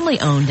family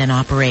owned and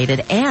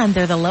operated, and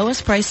they're the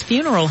lowest priced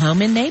funeral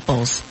home in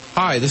Naples.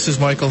 Hi, this is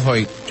Michael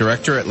Hoyt,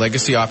 Director at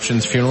Legacy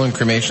Options Funeral and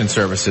Cremation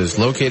Services,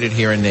 located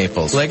here in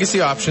Naples.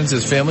 Legacy Options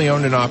is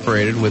family-owned and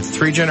operated with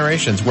 3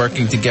 generations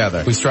working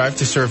together. We strive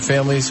to serve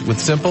families with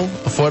simple,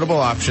 affordable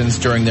options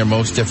during their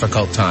most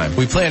difficult time.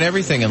 We plan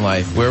everything in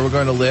life, where we're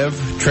going to live,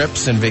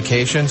 trips and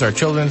vacations, our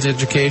children's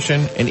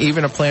education, and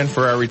even a plan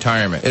for our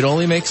retirement. It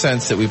only makes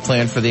sense that we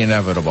plan for the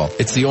inevitable.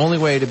 It's the only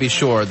way to be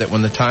sure that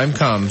when the time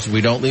comes,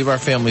 we don't leave our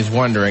families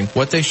wondering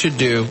what they should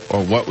do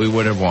or what we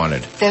would have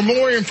wanted. For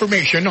more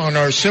information on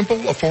our simple,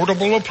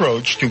 affordable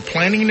approach to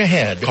planning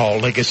ahead, call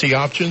Legacy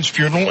Options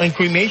Funeral and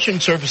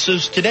Cremation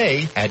Services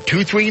today at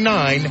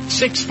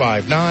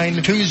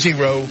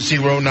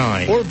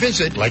 239-659-2009 or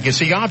visit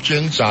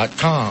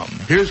legacyoptions.com.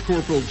 Here's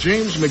Corporal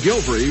James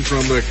McGilvery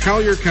from the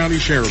Collier County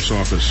Sheriff's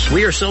Office.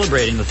 We are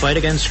celebrating the fight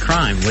against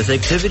crime with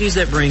activities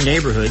that bring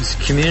neighborhoods,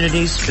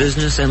 communities,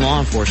 business, and law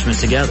enforcement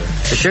together.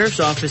 The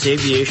Sheriff's Office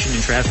Aviation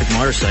and Traffic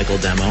Motorcycle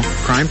Demo,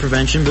 Crime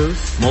Prevention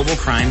Booth, Mobile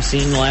Crime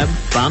Scene Lab,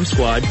 Bomb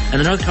Squad,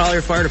 and the North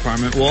Collier Fire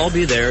Department will all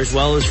be there, as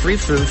well as free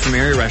food from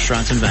area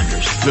restaurants and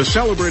vendors. The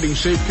Celebrating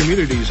Safe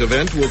Communities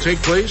event will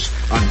take place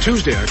on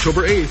Tuesday,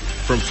 October 8th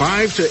from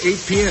 5 to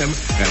 8 p.m.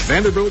 at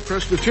Vanderbilt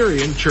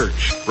Presbyterian Church.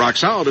 Church. Rock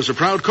Solid is a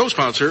proud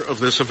co-sponsor of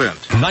this event.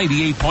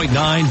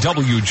 98.9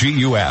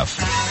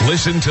 WGUF.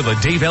 Listen to the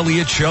Dave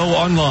Elliott Show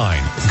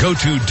online. Go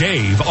to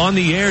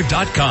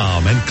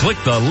DaveOnTheAir.com and click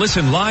the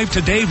Listen Live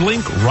to Dave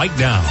link right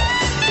now.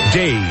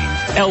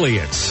 Dave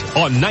Elliott's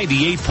on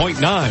 98.9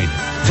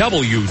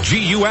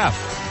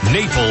 WGUF.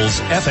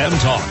 Naples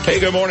FM Talk. Hey,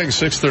 good morning,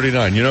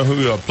 6:39. You know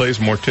who plays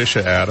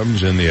Morticia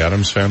Addams in the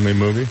Addams Family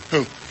movie?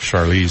 Who?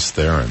 Charlize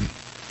Theron.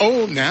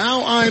 Oh,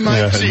 now I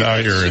might see. Now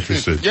you're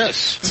interested.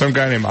 Yes. Some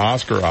guy named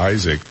Oscar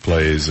Isaac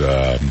plays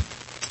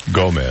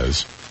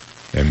Gomez.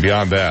 And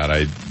beyond that,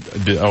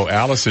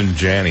 Allison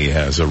Janney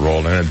has a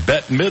role in it.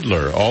 Bette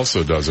Midler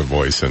also does a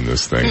voice in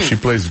this thing. She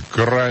plays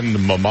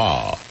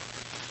Grandmama.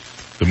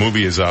 The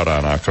movie is out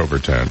on October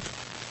 10th.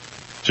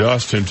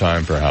 Just in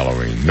time for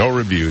Halloween. No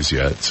reviews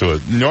yet. So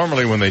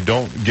normally when they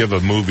don't give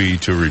a movie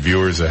to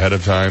reviewers ahead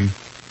of time,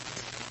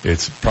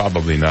 it's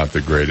probably not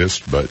the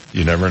greatest, but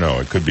you never know.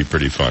 It could be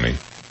pretty funny.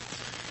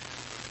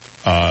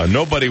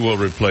 Nobody will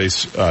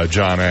replace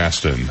John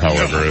Astin,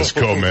 however, as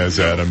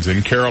Gomez Addams,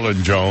 and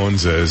Carolyn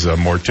Jones as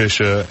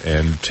Morticia,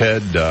 and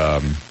Ted,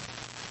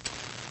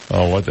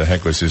 what the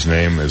heck was his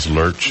name, as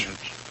Lurch.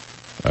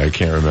 I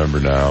can't remember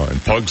now.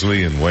 And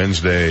Pugsley and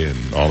Wednesday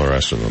and all the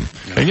rest of them.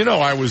 And you know,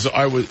 I was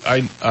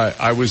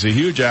a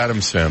huge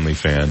Addams Family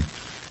fan.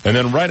 And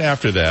then right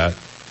after that,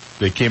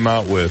 they came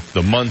out with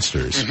The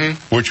Munsters,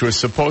 which was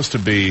supposed to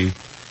be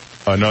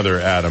another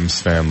Addams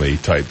Family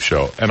type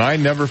show. And I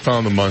never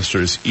found The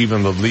Munsters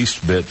even the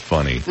least bit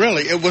funny.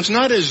 Really? It was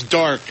not as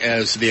dark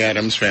as the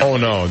Addams Family. Oh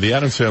no, the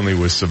Addams Family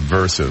was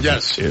subversive.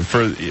 Yes.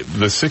 For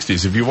the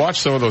 60s, if you watch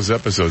some of those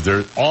episodes,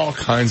 there are all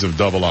kinds of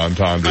double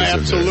entendres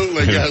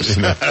Absolutely, in there.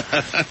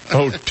 yes.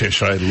 Oh,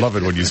 Tish, I love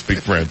it when you speak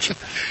French. And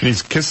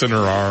he's kissing her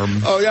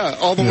arm. Oh yeah,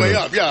 all the way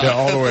up, yeah. Yeah,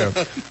 all the way up.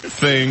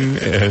 Thing,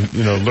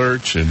 and,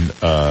 Lurch, and,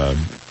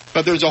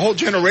 but there's a whole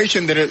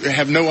generation that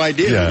have no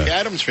idea who the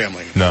Addams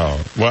Family. No.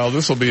 Well,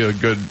 this will be a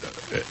good,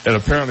 and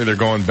apparently they're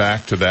going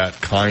back to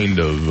that kind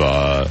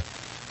of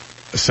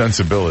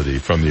sensibility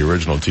from the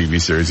original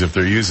TV series if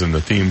they're using the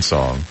theme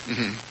song.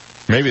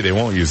 Maybe they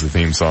won't use the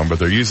theme song, but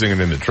they're using it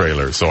in the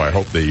trailer, so I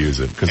hope they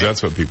use it, because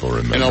that's what people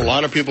remember. And a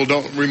lot of people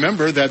don't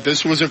remember that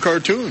this was a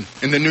cartoon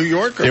in the New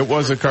Yorker. It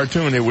was a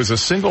cartoon. It was a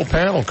single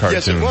panel cartoon,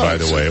 yes, it was. By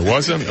the way. It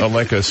wasn't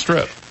like a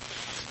strip.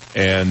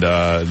 And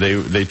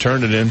they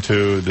turned it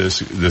into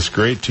this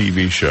great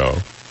TV show,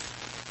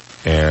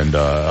 and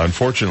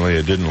unfortunately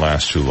it didn't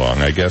last too long.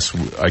 I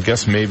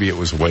guess maybe it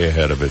was way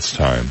ahead of its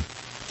time.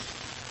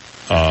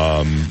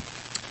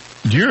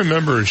 Do you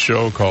remember a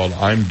show called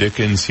I'm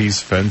Dickens,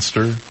 He's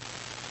Fenster?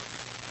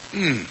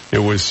 It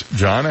was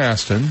John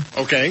Astin,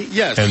 okay,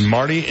 yes, and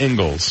Marty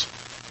Ingalls,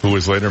 who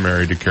was later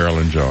married to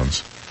Carolyn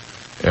Jones,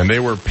 and they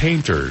were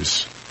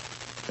painters,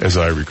 as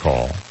I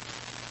recall.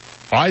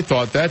 I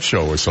thought that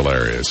show was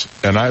hilarious,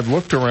 and I've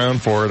looked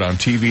around for it on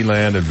TV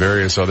Land and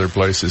various other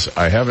places.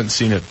 I haven't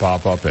seen it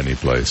pop up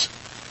anyplace.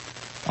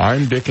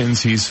 I'm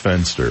Dickens, He's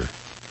Fenster.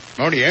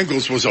 Marty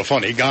Ingalls was a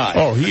funny guy.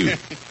 Oh,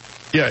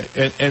 yeah,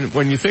 and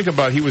when you think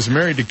about it, he was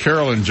married to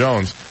Carolyn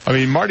Jones. I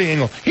mean, Marty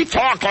Ingalls, he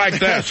talked like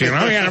this,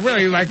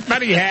 really like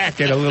Buddy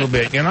Hackett a little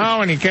bit,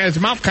 and his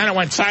mouth kind of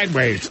went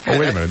sideways. Oh,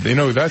 wait a minute, you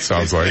know who that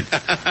sounds like?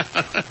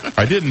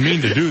 I didn't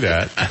mean to do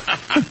that.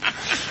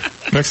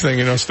 Next thing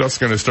you know, stuff's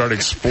going to start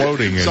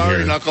exploding in here.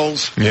 Sorry,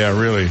 Knuckles. Yeah,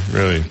 really.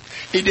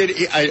 He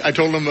did. I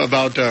told him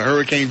about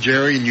Hurricane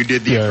Jerry, and you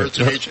did the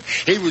impersonation.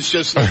 He was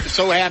just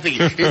so happy.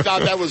 He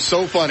thought that was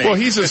so funny. Well,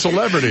 he's a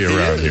celebrity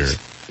around here.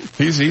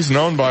 He's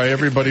known by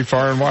everybody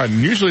far and wide.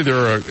 And usually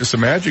there are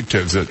some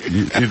adjectives that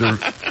either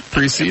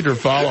precede or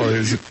follow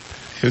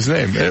his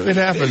name. It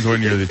happens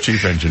when you're the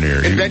chief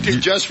engineer. Invented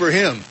just for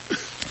him.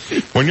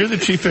 When you're the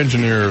chief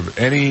engineer of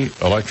any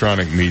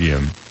electronic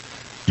medium,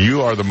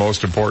 you are the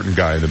most important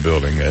guy in the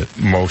building at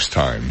most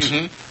times,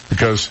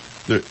 because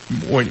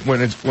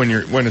when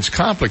it's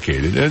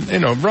complicated,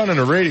 and running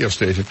a radio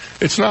station,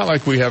 it's not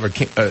like we have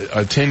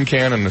a tin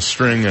can and a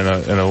string and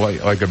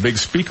a big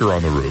speaker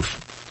on the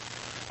roof.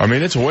 I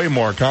mean, it's way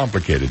more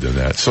complicated than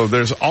that. So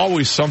there's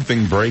always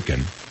something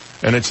breaking,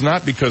 and it's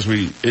not because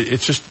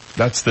it's just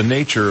that's the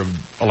nature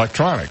of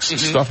electronics.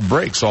 Stuff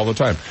breaks all the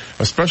time,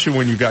 especially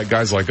when you got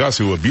guys like us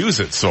who abuse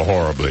it so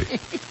horribly.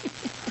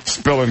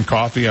 Spilling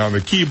coffee on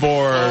the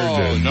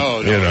keyboard.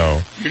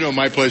 No.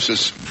 My place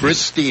is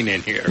pristine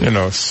in here.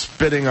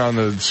 Spitting on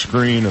the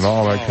screen and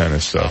all that kind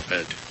of stuff. Stop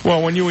it.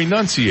 Well, when you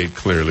enunciate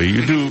clearly,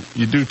 you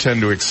do tend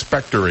to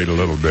expectorate a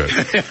little bit.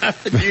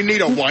 Do you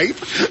need a wipe?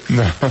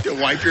 No. To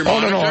wipe your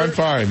monitor? Oh, no, I'm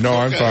fine. No,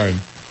 I'm fine.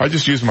 I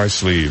just use my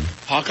sleeve.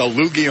 Hock a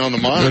loogie on the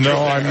monitor.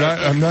 No,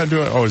 I'm not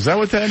doing. Oh, is that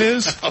what that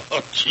is? Oh,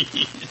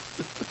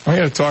 jeez. I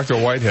got to talk to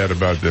Whitehead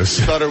about this.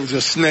 You thought it was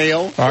a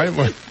snail?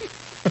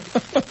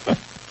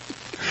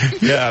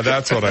 Yeah,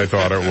 that's what I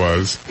thought it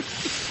was.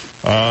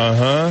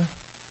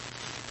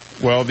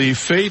 Well, the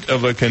fate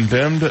of a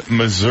condemned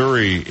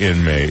Missouri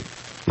inmate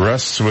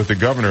rests with the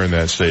governor in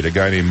that state, a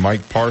guy named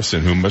Mike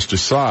Parson, who must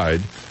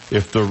decide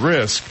if the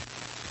risk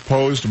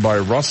posed by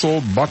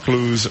Russell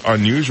Bucklew's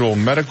unusual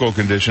medical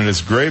condition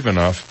is grave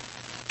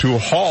enough to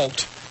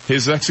halt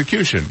his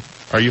execution.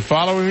 Are you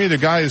following me? The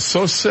guy is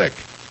so sick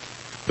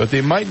that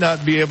they might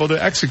not be able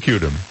to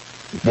execute him.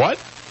 What?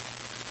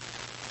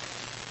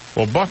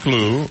 Well, Buck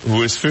Lou,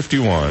 who is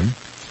 51,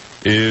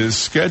 is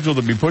scheduled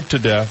to be put to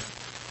death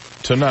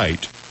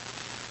tonight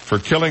for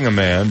killing a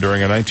man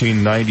during a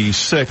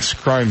 1996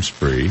 crime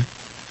spree.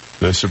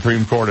 The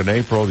Supreme Court in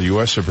April, the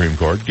U.S. Supreme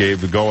Court,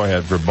 gave the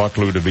go-ahead for Buck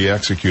Lou to be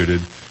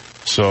executed,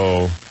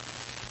 so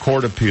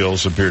court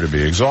appeals appear to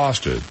be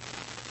exhausted.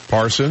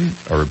 Parson,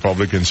 a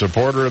Republican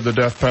supporter of the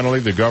death penalty,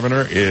 the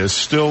governor, is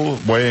still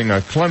weighing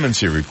a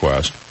clemency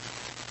request,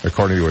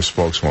 according to a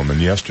spokeswoman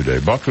yesterday.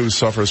 Buck Lou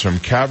suffers from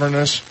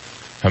cavernous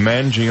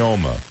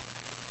hemangioma.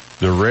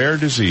 The rare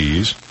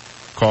disease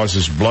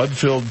causes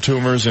blood-filled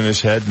tumors in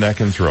his head, neck,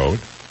 and throat.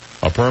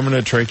 A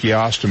permanent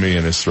tracheostomy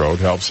in his throat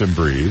helps him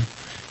breathe.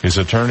 His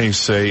attorneys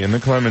say in the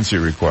clemency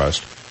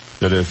request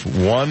that if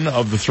one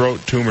of the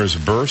throat tumors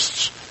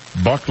bursts,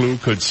 Buck Lou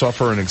could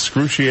suffer an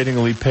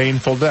excruciatingly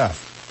painful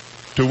death.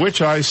 To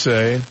which I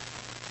say,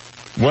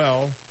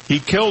 well, he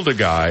killed a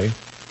guy.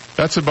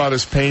 That's about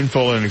as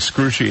painful and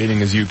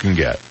excruciating as you can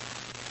get.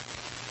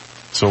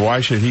 So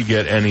why should he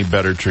get any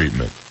better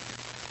treatment?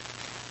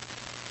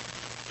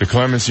 The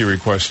clemency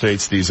request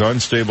states these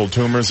unstable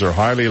tumors are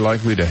highly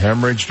likely to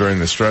hemorrhage during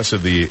the stress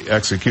of the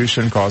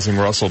execution, causing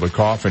Russell to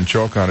cough and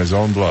choke on his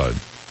own blood.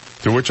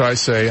 To which I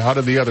say, how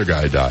did the other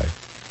guy die?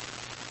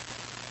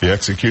 The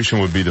execution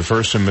would be the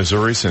first in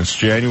Missouri since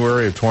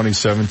January of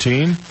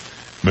 2017.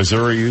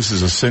 Missouri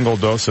uses a single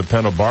dose of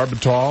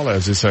pentobarbital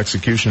as its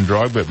execution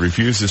drug, but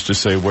refuses to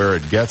say where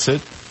it gets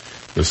it.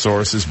 The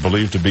source is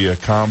believed to be a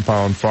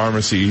compound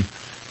pharmacy,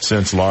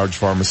 since large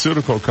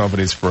pharmaceutical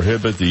companies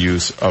prohibit the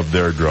use of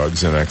their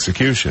drugs in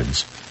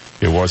executions.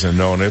 It wasn't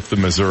known if the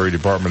Missouri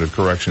Department of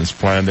Corrections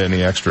planned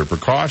any extra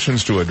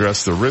precautions to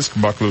address the risk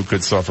Buck Lou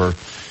could suffer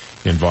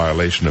in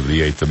violation of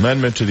the 8th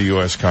Amendment to the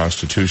U.S.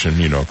 Constitution,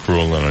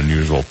 cruel and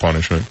unusual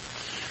punishment.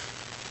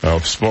 A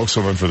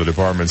spokeswoman for the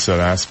department said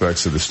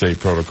aspects of the state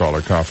protocol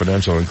are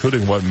confidential,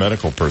 including what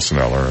medical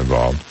personnel are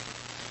involved.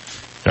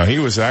 Now, he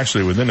was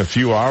actually within a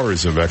few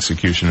hours of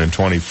execution in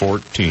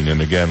 2014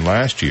 and again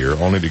last year,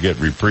 only to get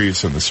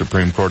reprieves from the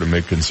Supreme Court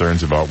amid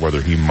concerns about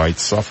whether he might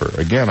suffer.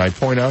 Again, I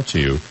point out to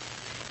you,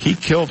 he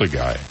killed a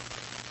guy.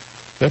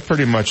 That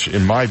pretty much,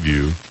 in my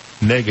view,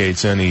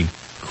 negates any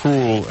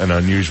cruel and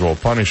unusual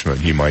punishment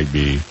he might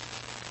be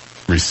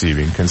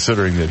receiving,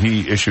 considering that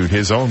he issued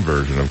his own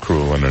version of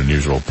cruel and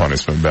unusual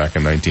punishment back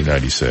in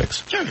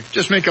 1996. Sure,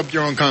 just make up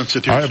your own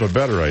constitution. I have a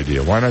better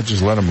idea. Why not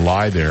just let him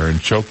lie there and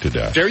choke to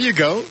death? There you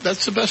go.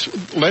 That's the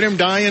best. Let him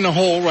die in a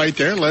hole right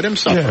there. Let him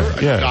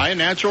suffer. Yeah. Die a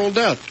natural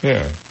death.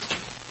 Yeah.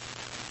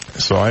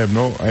 So I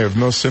have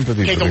no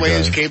sympathy Take for the guy. away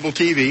his cable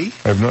TV.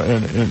 I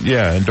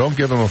have and don't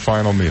give him a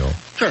final meal.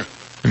 Sure.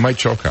 He might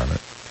choke on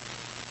it.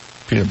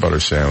 Peanut butter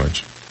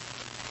sandwich.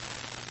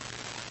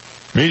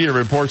 Media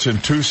reports in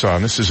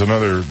Tucson, this is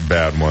another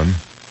bad one.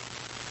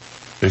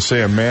 They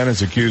say a man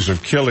is accused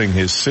of killing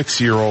his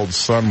 6-year-old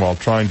son while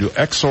trying to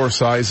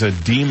exorcise a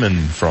demon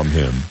from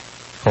him,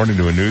 according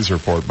to a news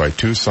report by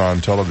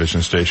Tucson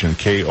television station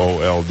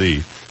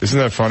KOLD. Isn't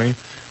that funny?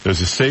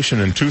 There's a station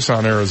in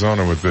Tucson,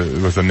 Arizona with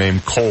the name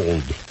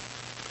Cold.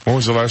 When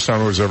was the last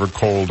time it was ever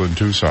cold in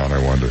Tucson,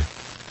 I wonder?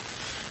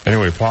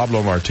 Anyway,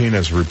 Pablo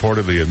Martinez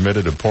reportedly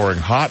admitted to pouring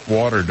hot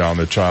water down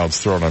the child's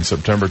throat on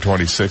September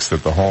 26th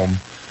at the home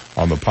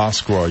on the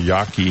Pascua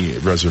Yaqui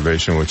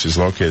Reservation, which is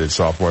located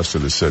southwest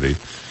of the city.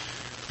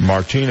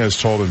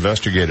 Martinez told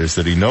investigators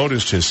that he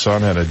noticed his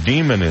son had a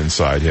demon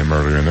inside him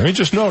earlier in the day. He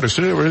just noticed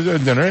it.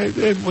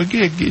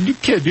 You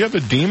kid, do you have a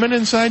demon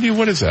inside you?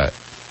 What is that?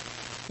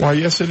 Why,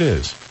 yes, it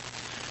is.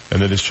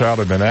 And that his child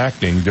had been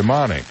acting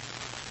demonic.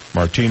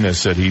 Martinez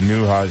said he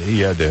knew how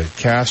he had to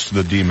cast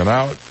the demon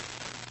out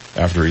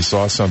after he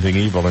saw something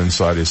evil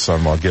inside his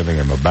son while giving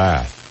him a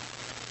bath.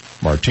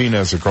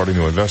 Martinez, according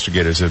to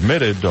investigators,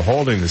 admitted to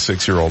holding the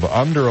 6-year-old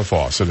under a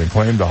faucet and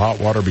claimed the hot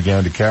water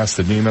began to cast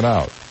the demon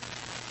out.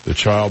 The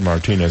child,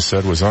 Martinez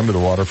said, was under the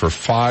water for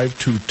 5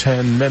 to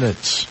 10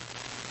 minutes.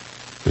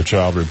 The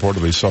child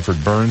reportedly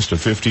suffered burns to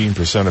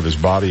 15% of his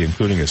body,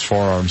 including his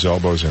forearms,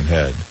 elbows, and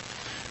head.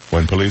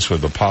 When police with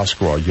the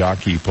Pascua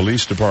Yaqui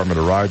Police Department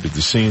arrived at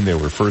the scene, they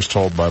were first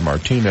told by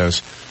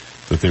Martinez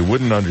that they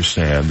wouldn't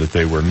understand, that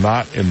they were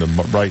not in the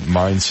right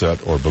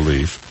mindset or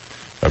belief.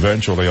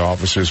 Eventually,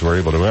 officers were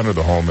able to enter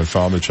the home and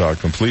found the child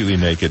completely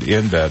naked,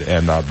 in bed,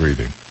 and not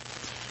breathing.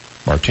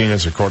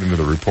 Martinez, according to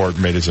the report,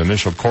 made his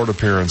initial court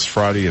appearance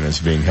Friday and is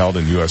being held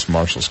in U.S.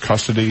 Marshals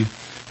custody.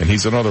 And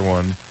he's another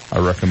one. I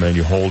recommend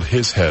you hold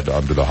his head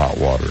under the hot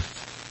water.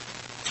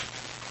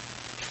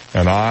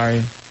 An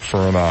eye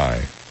for an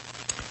eye.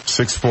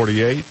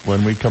 6:48.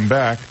 When we come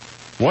back,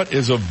 what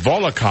is a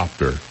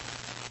volocopter?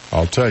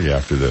 I'll tell you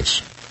after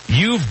this.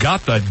 You've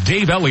got the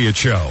Dave Elliott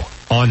Show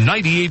on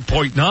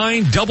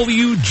 98.9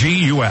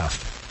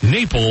 WGUF,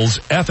 Naples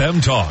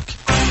FM Talk.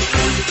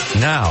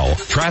 Now,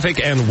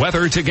 traffic and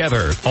weather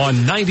together on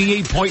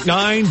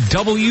 98.9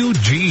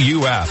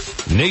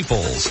 WGUF,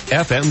 Naples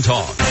FM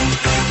Talk.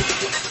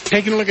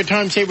 Taking a look at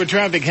time-saver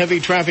traffic, heavy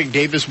traffic,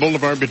 Davis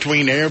Boulevard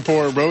between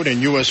Airport Road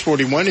and US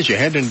 41 as you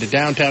head into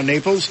downtown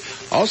Naples.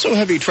 Also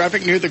heavy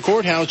traffic near the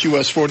courthouse,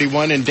 US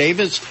 41 in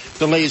Davis.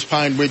 Delays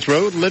Pine Ridge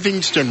Road,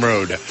 Livingston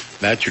Road.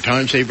 That's your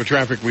time-saver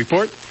traffic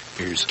report.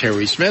 Here's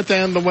Terry Smith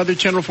and the Weather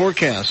Channel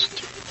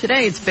forecast.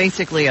 Today it's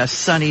basically a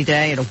sunny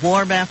day and a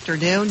warm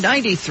afternoon,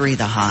 93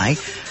 the high.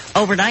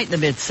 Overnight in the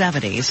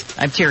mid-70s.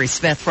 I'm Terry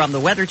Smith from the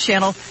Weather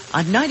Channel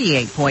on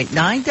 98.9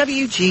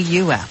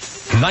 WGUF.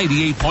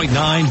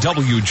 98.9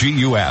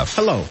 WGUF.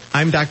 Hello,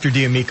 I'm Dr.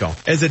 D'Amico.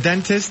 As a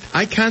dentist,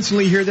 I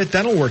constantly hear that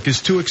dental work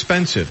is too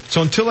expensive.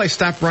 So until I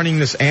stop running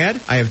this ad,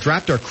 I have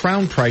dropped our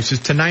crown prices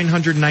to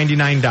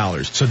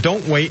 $999. So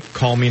don't wait,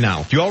 call me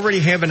now. Do you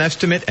already have an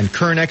estimate and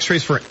current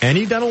x-rays for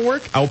any dental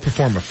work? I will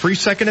perform a free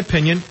second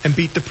opinion and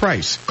beat the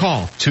price.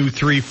 Call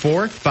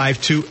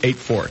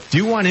 234-5284. Do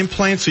you want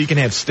implants so you can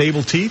have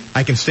stable teeth?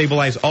 I can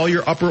stabilize all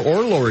your upper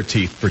or lower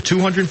teeth for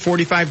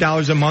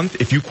 $245 a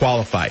month if you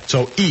qualify.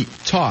 So eat,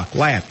 talk,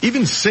 laugh,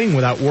 even sing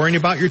without worrying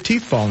about your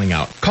teeth falling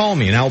out. Call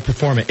me and I will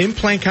perform an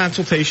implant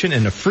consultation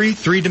and a free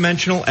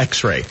 3-dimensional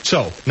x-ray.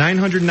 So,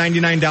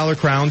 $999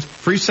 crowns,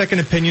 free second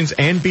opinions,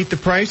 and beat the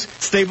price,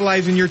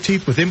 stabilizing your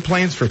teeth with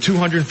implants for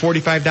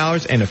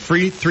 $245 and a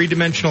free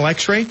 3-dimensional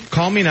x-ray.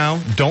 Call me now.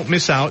 Don't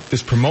miss out.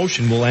 This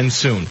promotion will end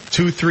soon.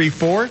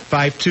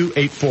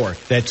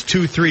 234-5284. That's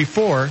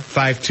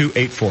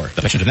 234-5284.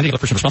 The patient and any other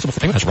person responsible for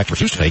payment has a right to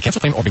refuse to pay, cancel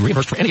claim, or be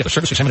reimbursed for any other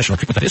service, examination, or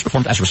treatment that is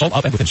performed as a result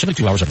of and within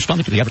 72 hours of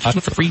responding to the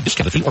advertisement for the free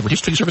discounted fee or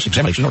reduced fee service,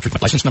 examination, or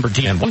treatment. License number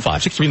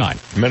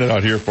DN15639. A minute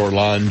out here for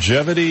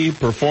Longevity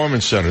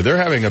Performance Center. They're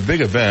having a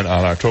big event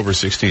on October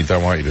 16th I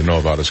want you to know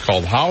about. It's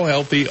called How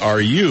Healthy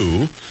Are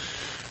You? A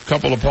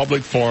couple of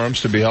public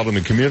forums to be held in the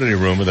community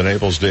room of the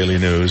Naples Daily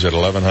News at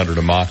 1100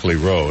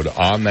 Immokalee Road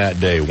on that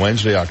day,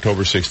 Wednesday,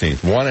 October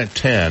 16th. One at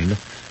 10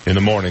 in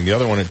the morning, the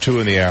other one at 2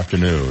 in the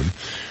afternoon.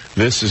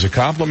 This is a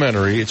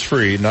complimentary, it's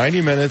free,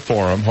 90-minute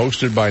forum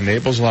hosted by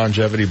Naples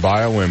Longevity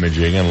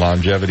Bioimaging and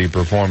Longevity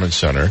Performance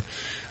Center.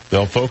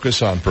 They'll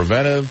focus on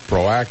preventive,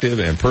 proactive,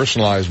 and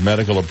personalized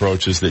medical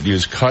approaches that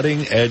use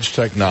cutting-edge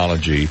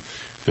technology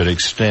that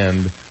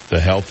extend the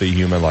healthy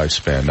human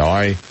lifespan. Now,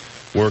 I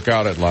work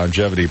out at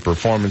Longevity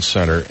Performance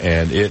Center,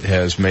 and it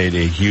has made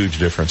a huge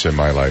difference in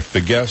my life. The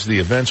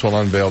events will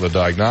unveil the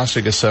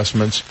diagnostic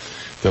assessments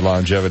that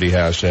Longevity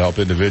has to help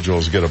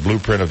individuals get a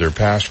blueprint of their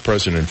past,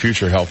 present, and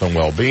future health and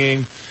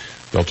well-being.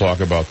 They'll talk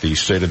about the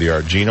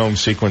state-of-the-art genome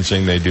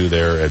sequencing they do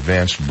there,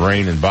 advanced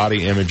brain and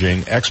body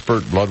imaging,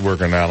 expert blood work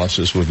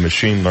analysis with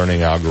machine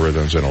learning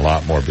algorithms, and a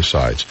lot more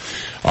besides.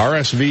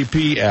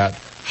 RSVP at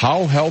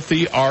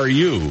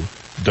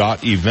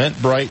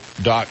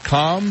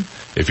howhealthyareyu.eventbrite.com.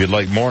 If you'd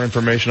like more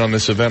information on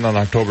this event on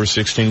October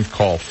 16th,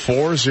 call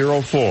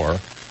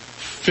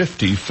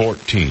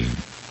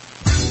 404-5014.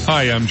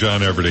 Hi, I'm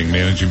John Everding,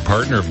 managing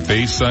partner of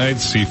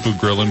Bayside Seafood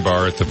Grill and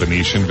Bar at the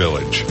Venetian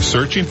Village.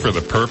 Searching for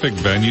the perfect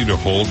venue to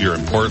hold your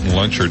important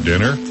lunch or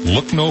dinner?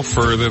 Look no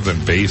further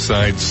than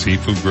Bayside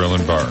Seafood Grill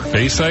and Bar.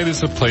 Bayside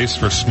is a place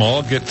for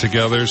small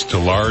get-togethers to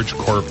large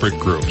corporate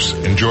groups.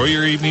 Enjoy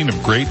your evening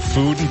of great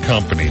food and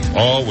company,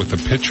 all with a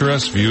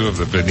picturesque view of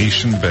the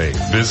Venetian Bay.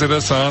 Visit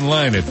us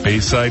online at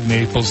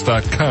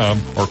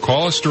BaysideNaples.com or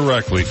call us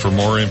directly for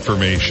more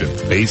information.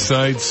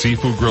 Bayside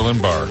Seafood Grill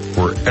and Bar,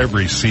 where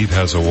every seat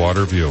has a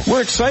water view.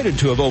 We're excited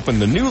to have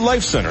opened the new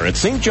Life Center at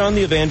St. John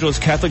the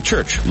Evangelist Catholic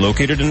Church,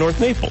 located in North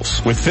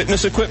Naples. With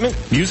fitness equipment,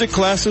 music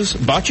classes,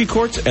 bocce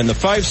courts, and the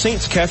Five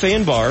Saints Cafe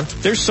and Bar,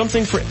 there's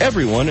something for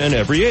everyone and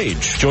every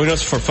age. Join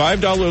us for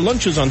 $5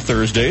 lunches on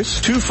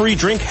Thursdays, 2 free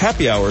drink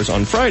happy hours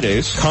on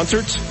Fridays,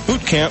 concerts,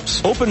 boot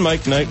camps, open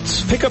mic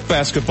nights, pickup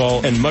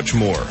basketball, and much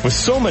more. With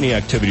so many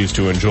activities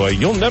to enjoy,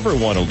 you'll never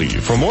want to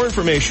leave. For more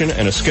information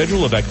and a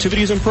schedule of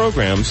activities and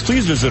programs,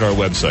 please visit our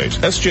website,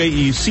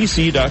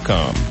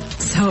 sjecc.com.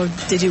 So,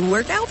 did you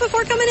work out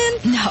before coming in?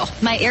 No,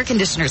 my air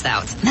conditioner's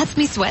out. That's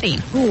me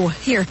sweating. Ooh,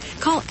 here,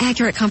 call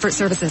Accurate Comfort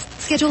Services.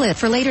 Schedule it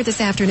for later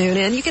this afternoon,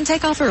 and you can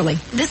take off early.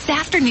 This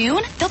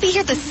afternoon? They'll be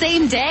here the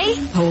same day?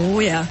 Oh,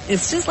 yeah.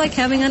 It's just like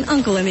having an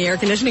uncle in the air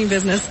conditioning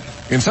business.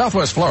 In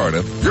Southwest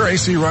Florida, your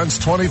AC runs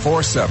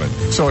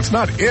 24/7. So it's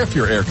not if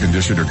your air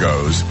conditioner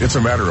goes, it's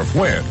a matter of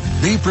when.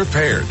 Be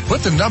prepared.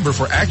 Put the number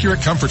for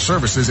Accurate Comfort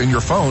Services in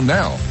your phone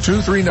now.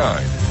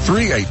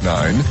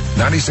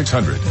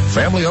 239-389-9600.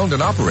 Family owned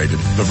and operated,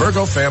 the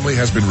Virgo family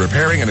has been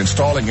repairing and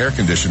installing air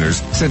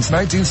conditioners since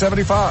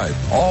 1975,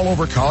 all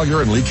over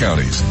Collier and Lee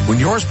counties. When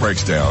yours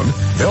breaks down,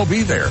 they'll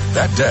be there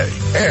that day.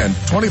 And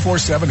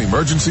 24/7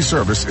 emergency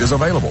service is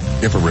available.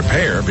 If a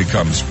repair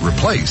becomes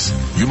replace,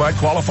 you might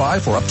qualify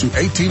for up to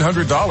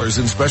 $1,800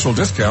 in special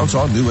discounts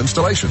on new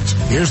installations.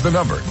 Here's the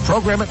number.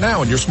 Program it now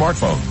on your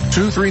smartphone.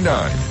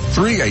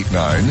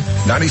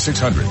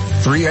 239-389-9600.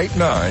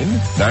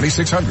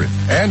 389-9600.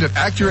 And at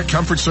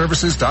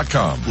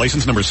AccurateComfortServices.com.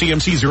 License number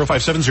CMC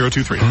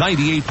 057023.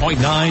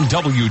 98.9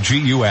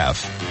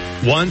 WGUF.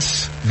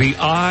 Once, the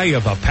eye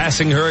of a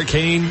passing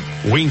hurricane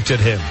winked at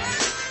him.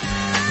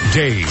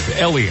 Dave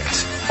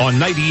Elliott on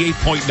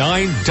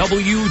 98.9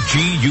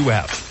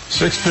 WGUF.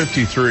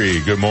 6:53.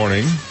 Good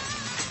morning.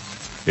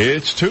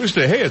 It's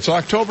Tuesday. Hey, it's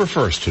October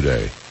 1st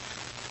today.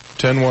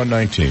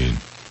 10/1/19.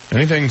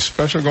 Anything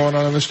special going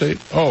on in the state?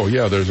 Oh,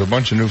 yeah, there's a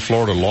bunch of new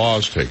Florida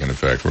laws taking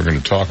effect. We're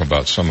going to talk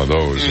about some of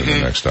those in the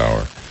next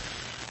hour.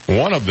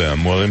 One of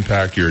them will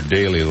impact your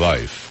daily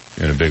life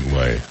in a big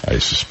way, I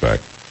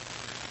suspect.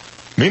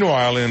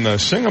 Meanwhile, in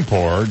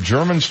Singapore,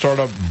 German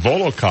startup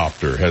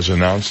Volocopter has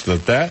announced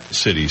that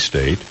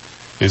city-state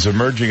is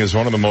emerging as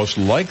one of the most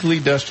likely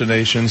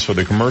destinations for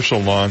the commercial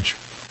launch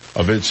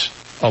of its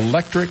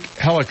electric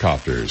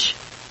helicopters,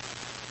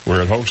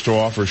 where it hopes to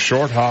offer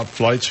short-hop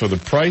flights for the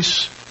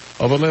price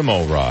of a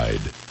limo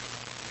ride.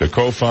 The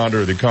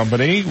co-founder of the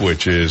company,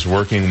 which is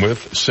working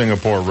with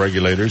Singapore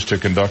regulators to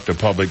conduct a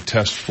public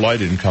test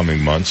flight in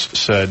coming months,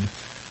 said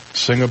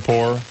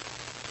Singapore,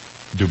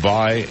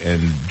 Dubai,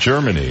 and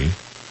Germany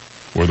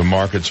were the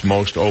markets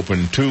most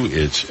open to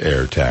its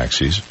air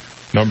taxis.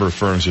 A number of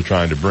firms are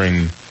trying to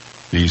bring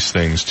these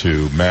things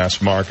to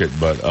mass market,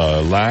 but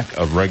a lack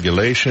of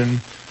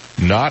regulation,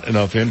 not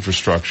enough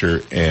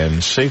infrastructure,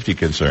 and safety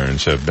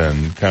concerns have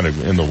been kind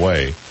of in the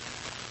way.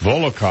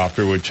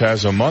 Volocopter, which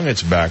has among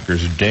its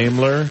backers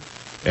Daimler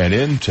and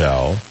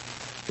Intel,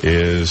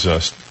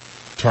 is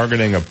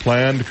targeting a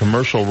planned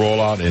commercial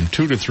rollout in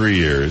 2 to 3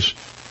 years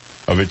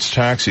of its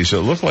taxis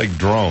that look like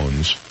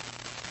drones.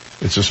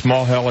 It's a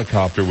small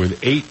helicopter with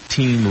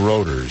 18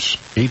 rotors.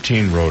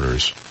 18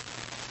 rotors.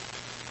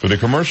 For the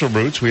commercial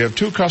routes, we have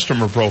 2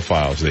 customer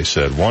profiles, they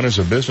said. One is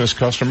a business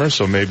customer,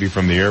 so maybe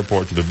from the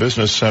airport to the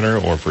business center,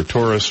 or for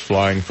tourists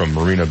flying from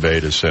Marina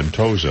Bay to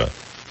Sentosa.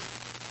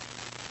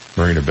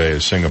 Marina Bay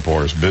is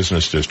Singapore's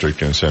business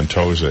district, and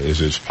Sentosa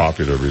is its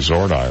popular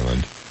resort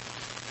island.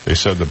 They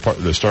said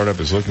the startup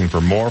is looking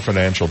for more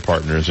financial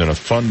partners in a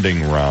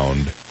funding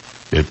round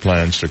it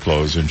plans to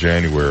close in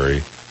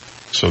January.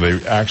 So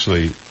they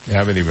actually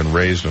haven't even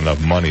raised enough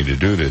money to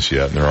do this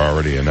yet, and they're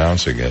already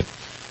announcing it.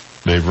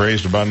 They've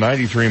raised about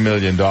 $93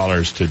 million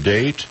to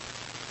date.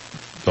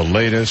 The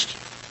latest,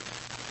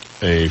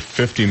 a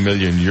 50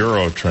 million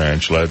euro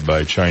tranche led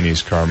by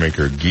Chinese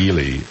carmaker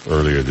Geely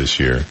earlier this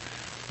year.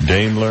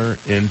 Daimler,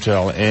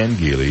 Intel, and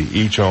Geely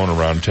each own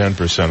around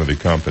 10% of the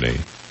company.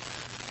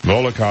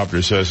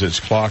 Volocopter says it's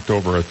clocked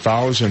over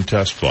 1,000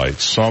 test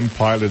flights, some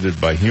piloted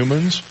by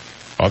humans,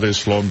 others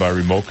flown by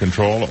remote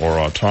control or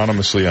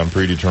autonomously on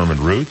predetermined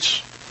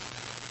routes.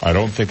 I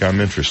don't think I'm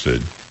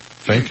interested.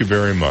 Thank you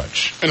very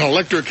much. An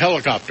electric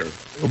helicopter.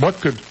 What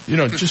could,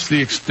 just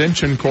the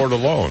extension cord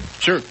alone.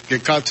 Sure.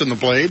 Get caught in the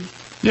blade.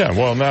 Yeah,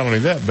 well, not only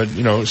that, but,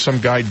 some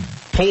guy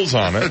pulls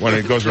on it when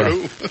it goes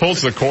around,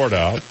 pulls the cord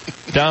out,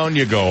 down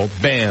you go,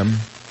 bam.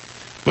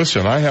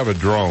 Listen, I have a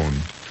drone.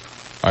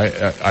 I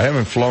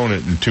haven't flown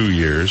it in 2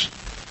 years.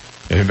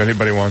 And if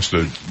anybody wants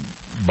to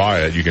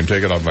buy it, you can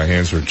take it off my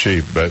hands for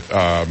cheap. But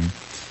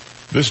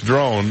this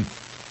drone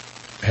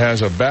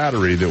has a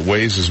battery that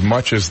weighs as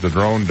much as the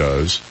drone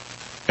does,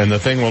 and the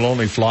thing will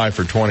only fly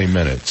for 20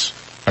 minutes.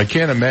 I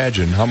can't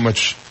imagine how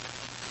much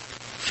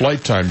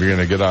flight time you're going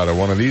to get out of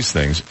one of these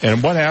things.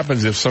 And what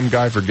happens if some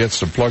guy forgets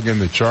to plug in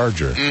the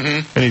charger,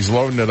 and he's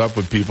loading it up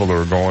with people who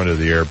are going to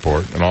the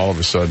airport, and all of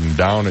a sudden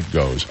down it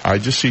goes? I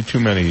just see too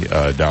many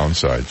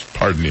downsides.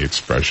 Pardon the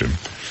expression.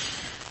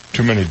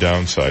 Too many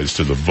downsides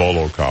to the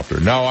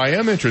Volocopter. Now, I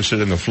am interested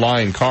in the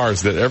flying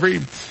cars that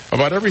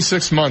about every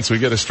 6 months we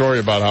get a story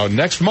about how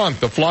next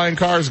month the flying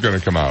car is going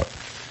to come out.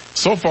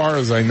 So far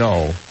as I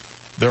know,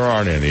 there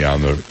aren't any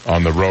on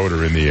the road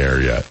or in the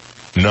air yet.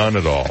 None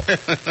at all.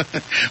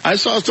 I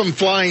saw some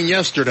flying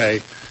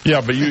yesterday.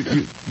 Yeah, but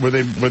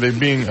were they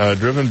being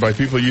driven by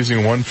people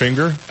using one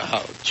finger?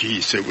 Oh,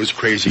 geez, it was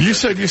crazy. You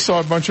said you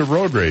saw a bunch of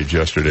road rage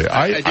yesterday.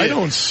 I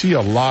don't see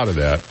a lot of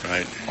that.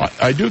 Right.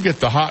 I do get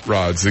the hot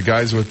rods, the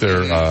guys with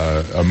their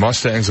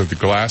Mustangs with the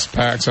glass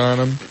packs on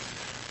them,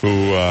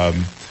 who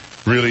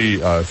really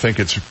think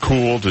it's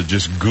cool to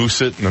just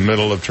goose it in the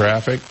middle of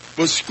traffic.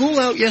 Was school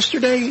out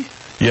yesterday?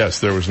 Yes,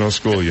 there was no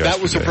school yesterday.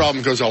 That was a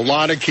problem because a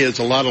lot of kids,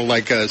 a lot of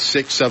 6th,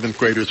 7th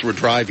graders were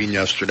driving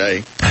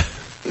yesterday.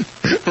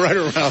 Right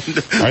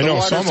around. I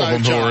know some of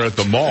them who were at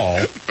the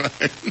mall,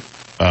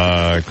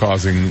 right.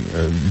 Causing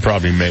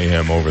probably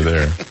mayhem over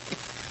there.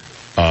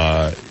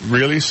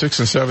 Really, 6th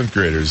and 7th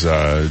graders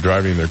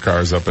driving their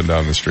cars up and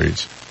down the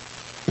streets.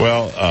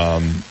 Well,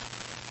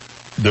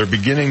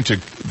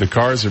 the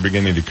cars are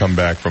beginning to come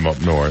back from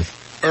up north.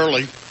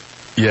 Early.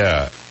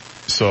 Yeah,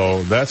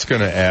 so that's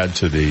going to add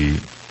to the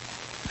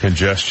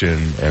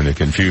congestion and the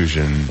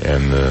confusion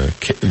and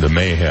the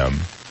mayhem.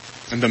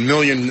 And the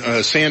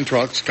million sand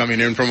trucks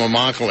coming in from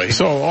Immokalee.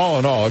 So all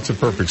in all, it's a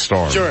perfect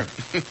storm. Sure.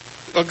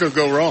 What could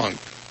go wrong?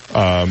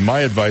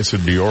 My advice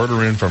would be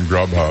order in from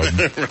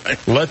Grubhub.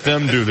 Right. Let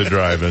them do the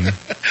driving.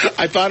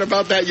 I thought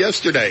about that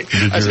yesterday.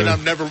 I said,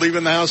 I'm never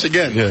leaving the house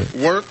again. Yeah.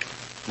 Work,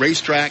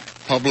 racetrack,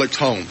 Publix,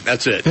 home.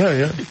 That's it.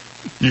 Yeah.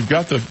 You've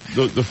got the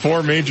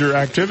 4 major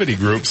activity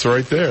groups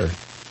right there.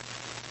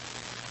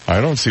 I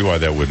don't see why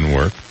that wouldn't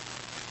work.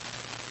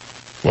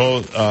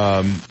 Well,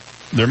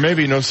 there may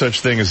be no such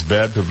thing as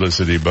bad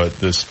publicity, but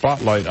the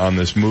spotlight on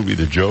this movie,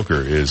 The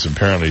Joker, is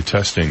apparently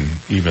testing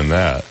even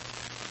that.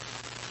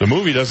 The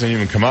movie doesn't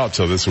even come out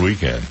till this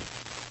weekend.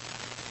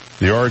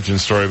 The origin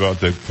story about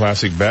the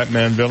classic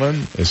Batman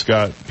villain has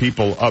got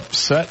people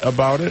upset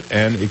about it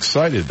and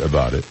excited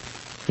about it.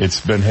 It's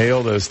been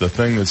hailed as the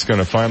thing that's going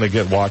to finally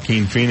get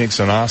Joaquin Phoenix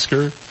an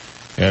Oscar,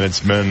 and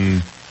it's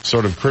been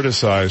sort of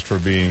criticized for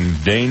being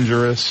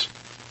dangerous,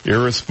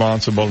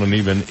 irresponsible, and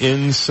even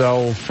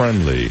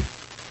incel-friendly.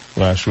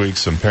 Last week,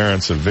 some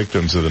parents of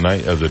victims of the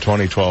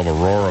 2012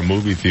 Aurora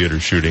movie theater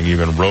shooting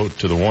even wrote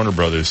to the Warner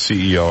Brothers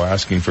CEO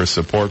asking for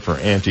support for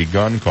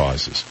anti-gun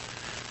causes.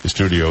 The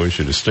studio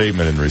issued a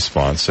statement in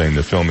response saying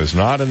the film is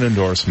not an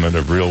endorsement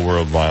of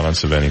real-world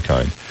violence of any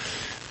kind.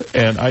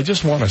 And I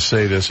just want to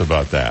say this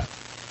about that.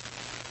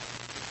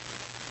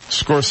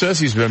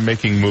 Scorsese's been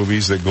making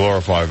movies that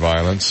glorify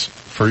violence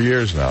for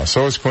years now.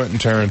 So has Quentin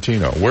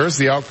Tarantino. Where's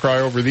the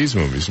outcry over these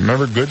movies?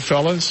 Remember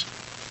Goodfellas?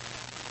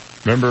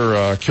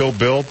 Remember Kill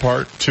Bill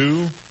Part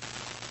 2?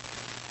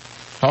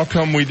 How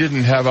come we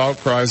didn't have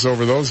outcries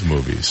over those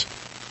movies?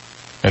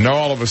 And now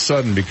all of a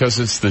sudden, because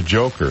it's the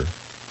Joker,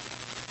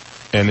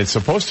 and it's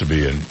supposed to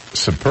be a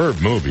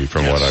superb movie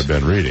from what I've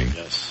been reading.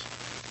 Yes.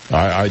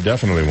 I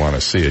definitely want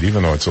to see it,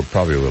 even though it's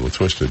probably a little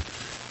twisted.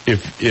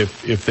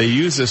 If they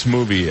use this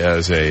movie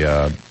as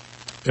some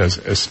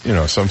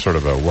sort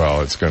of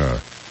it's going to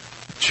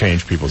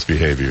change people's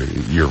behavior,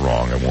 you're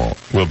wrong. It won't.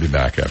 We'll be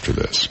back after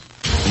this.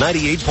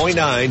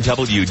 98.9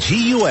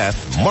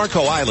 WGUF,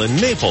 Marco Island,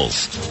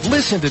 Naples.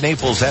 Listen to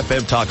Naples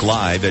FM Talk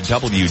live at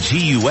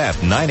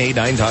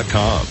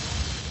WGUF989.com.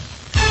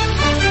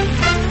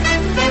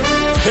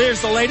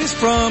 Here's the latest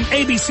from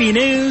ABC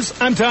News.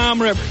 I'm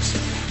Tom Rivers.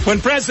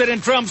 When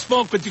President Trump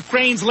spoke with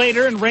Ukraine's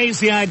leader and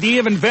raised the idea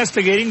of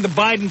investigating the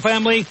Biden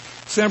family,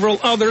 several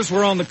others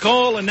were on the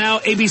call, and now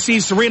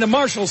ABC's Serena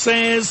Marshall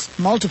says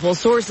multiple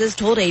sources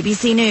told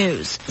ABC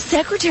News.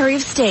 Secretary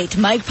of State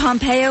Mike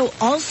Pompeo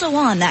also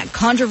on that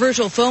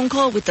controversial phone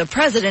call with the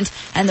president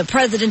and the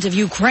president of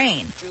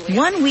Ukraine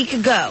 1 week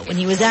ago when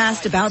he was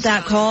asked about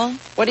that call.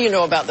 What do you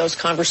know about those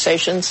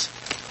conversations?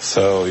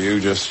 So you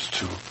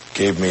just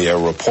gave me a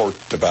report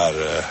about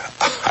a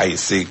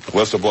high-seek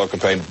whistleblower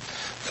campaign,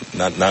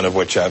 none of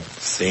which I've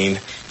seen.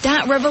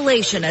 That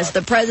revelation as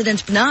the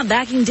president not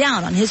backing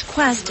down on his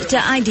quest to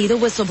ID the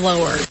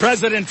whistleblower.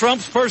 President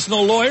Trump's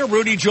personal lawyer,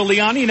 Rudy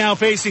Giuliani, now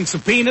facing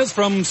subpoenas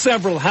from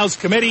several House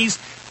committees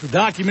for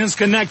documents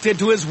connected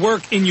to his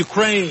work in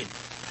Ukraine.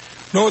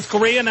 North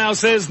Korea now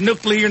says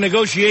nuclear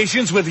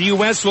negotiations with the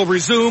U.S. will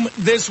resume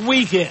this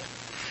weekend.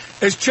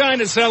 As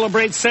China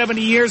celebrates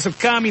 70 years of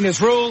communist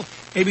rule,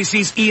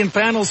 ABC's Ian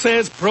Pannell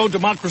says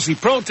pro-democracy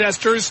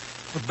protesters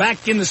are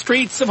back in the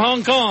streets of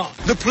Hong Kong.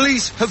 The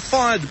police have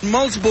fired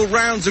multiple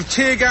rounds of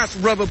tear gas,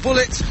 rubber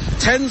bullets.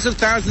 Tens of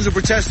thousands of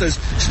protesters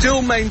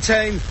still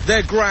maintain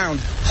their ground,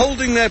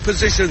 holding their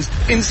positions,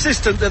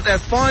 insistent that their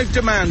 5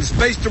 demands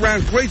based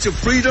around greater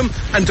freedom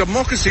and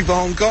democracy for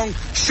Hong Kong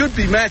should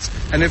be met,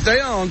 and if they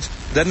aren't,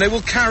 then they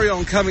will carry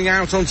on coming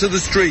out onto the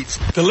streets.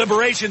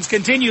 Deliberations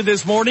continue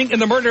this morning in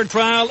the murder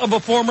trial of a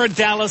former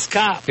Dallas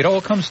cop. It all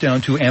comes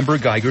down to Amber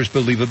Geiger's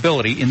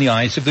believability in the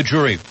eyes of the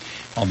jury.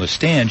 On the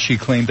stand, she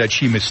claimed that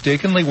she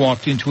mistakenly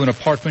walked into an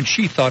apartment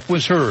she thought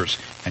was hers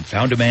and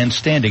found a man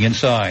standing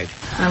inside.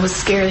 I was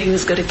scared he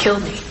was going to kill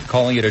me.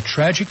 Calling it a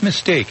tragic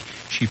mistake,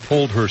 she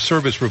pulled her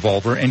service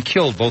revolver and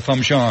killed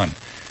Botham Jean.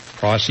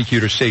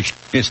 Prosecutors say she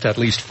missed at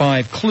least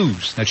 5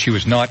 clues that she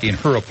was not in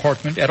her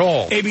apartment at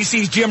all.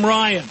 ABC's Jim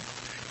Ryan.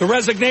 The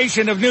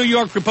resignation of New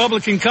York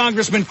Republican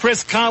Congressman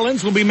Chris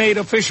Collins will be made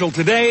official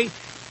today.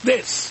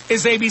 This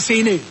is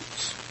ABC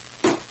News.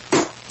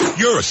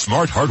 You're a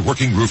smart,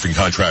 hard-working roofing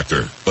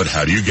contractor, but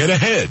how do you get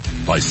ahead?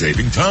 By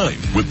saving time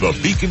with the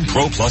Beacon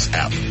Pro Plus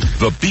app.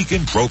 The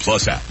Beacon Pro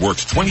Plus app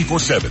works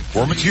 24/7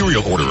 for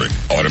material ordering,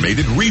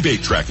 automated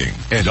rebate tracking,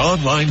 and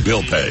online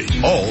bill pay,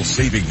 all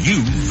saving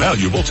you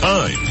valuable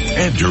time.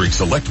 And during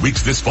select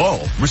weeks this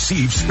fall,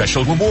 receive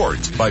special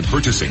rewards by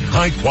purchasing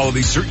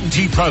high-quality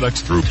CertainTeed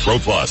products through Pro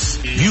Plus.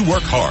 You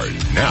work hard.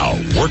 Now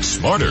work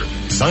smarter.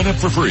 Sign up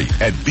for free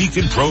at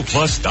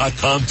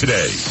beaconproplus.com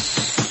today.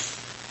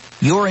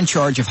 You're in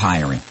charge of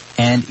hiring,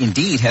 and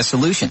Indeed has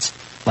solutions,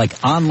 like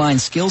online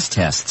skills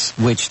tests,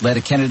 which let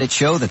a candidate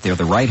show that they're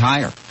the right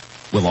hire.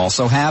 We'll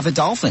also have a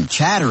dolphin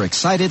chatter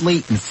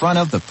excitedly in front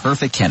of the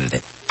perfect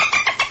candidate.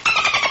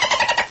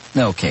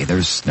 Okay,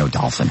 there's no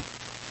dolphin.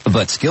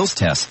 But skills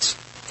tests,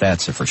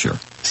 that's a for sure.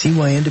 See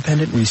why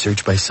independent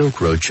research by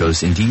Silk Road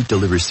shows Indeed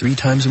delivers 3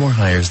 times more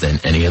hires than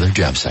any other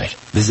job site.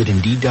 Visit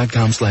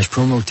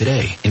Indeed.com/promo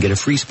today and get a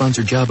free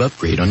sponsored job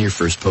upgrade on your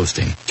first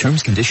posting.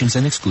 Terms, conditions,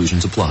 and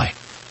exclusions apply.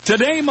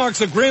 Today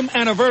marks a grim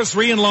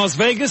anniversary in Las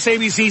Vegas.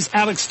 ABC's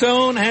Alex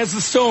Stone has the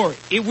story.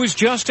 It was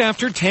just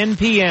after 10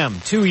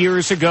 p.m. 2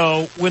 years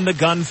ago when the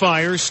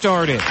gunfire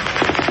started. Get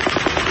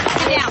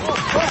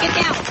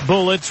down.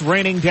 Bullets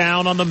raining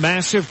down on the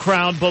massive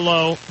crowd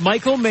below.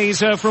 Michael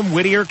Meza from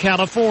Whittier,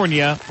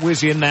 California,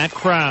 was in that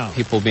crowd.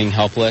 People being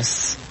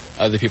helpless,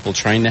 other people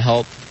trying to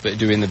help, but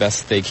doing the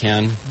best they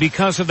can.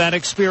 Because of that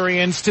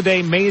experience,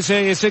 today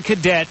Meza is a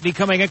cadet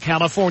becoming a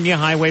California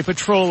Highway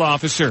Patrol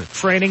officer,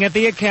 training at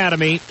the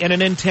academy in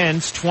an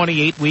intense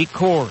 28-week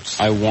course.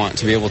 I want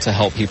to be able to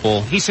help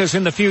people. He says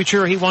in the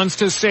future he wants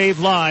to save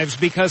lives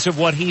because of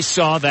what he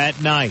saw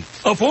that night.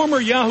 A former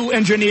Yahoo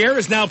engineer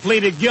has now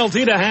pleaded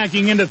guilty to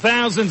hacking into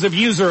thousands of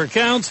user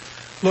accounts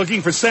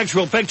looking for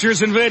sexual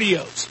pictures and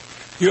videos.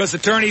 U.S.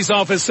 Attorney's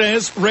Office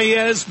says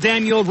Reyes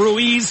Daniel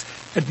Ruiz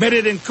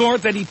admitted in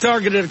court that he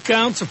targeted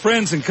accounts of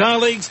friends and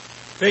colleagues,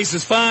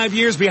 faces 5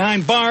 years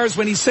behind bars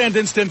when he's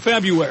sentenced in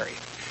February.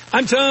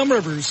 I'm Tom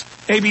Rivers,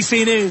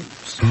 ABC News.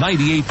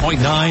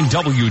 98.9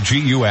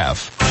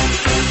 WGUF.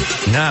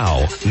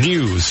 Now,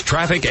 news,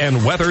 traffic,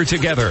 and weather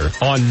together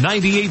on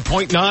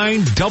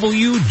 98.9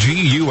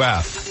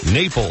 WGUF.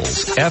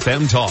 Naples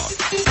FM Talk.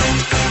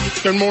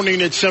 Good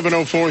morning. It's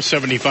 7:04,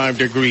 75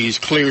 degrees.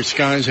 Clear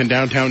skies in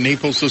downtown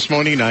Naples this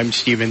morning. I'm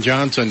Stephen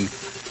Johnson.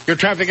 Your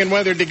traffic and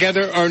weather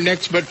together are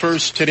next, but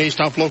first, today's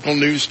top local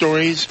news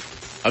stories.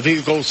 A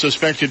vehicle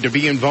suspected to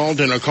be involved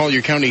in a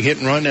Collier County hit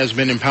and run has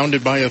been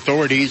impounded by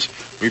authorities.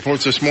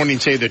 Reports this morning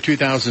say the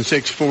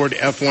 2006 Ford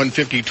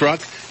F-150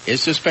 truck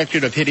is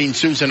suspected of hitting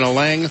Susan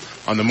Alang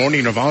on the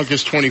morning of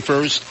August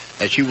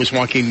 21st as she was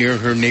walking near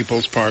her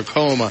Naples Park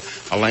home.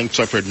 Alang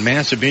suffered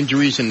massive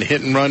injuries in the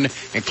hit and run,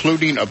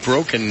 including a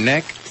broken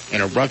neck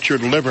and a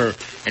ruptured liver.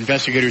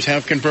 Investigators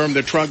have confirmed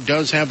the truck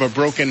does have a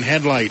broken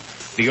headlight.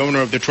 The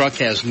owner of the truck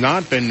has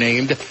not been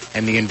named,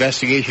 and the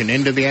investigation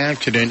into the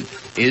accident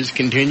is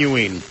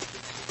continuing.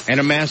 And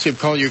a massive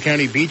Collier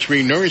County beach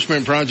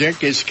renourishment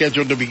project is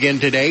scheduled to begin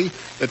today.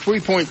 The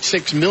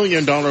 $3.6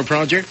 million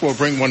project will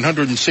bring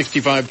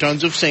 165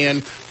 tons of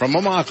sand from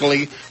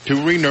Immokalee to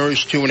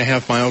renourish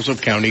 2.5 miles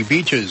of county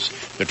beaches.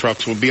 The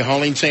trucks will be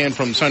hauling sand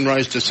from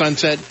sunrise to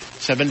sunset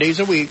 7 days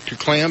a week to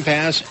Clam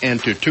Pass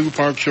and to 2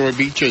 Park Shore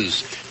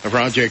beaches. The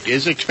project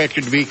is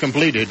expected to be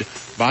completed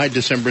by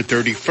December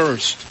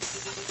 31st.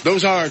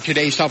 Those are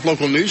today's top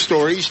local news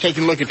stories.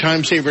 Taking a look at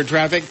time-saver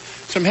traffic.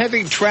 Some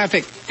heavy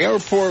traffic.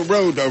 Airport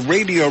Road,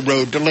 Radio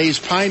Road, delays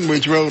Pine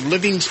Ridge Road,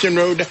 Livingston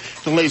Road,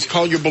 delays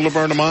Collier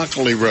Boulevard,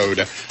 Immokalee Road.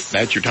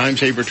 That's your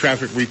time-saver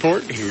traffic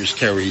report. Here's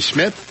Terry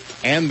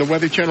Smith and the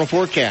Weather Channel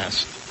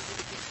forecast.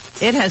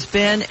 It has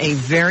been a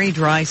very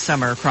dry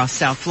summer across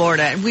South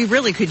Florida, and we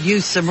really could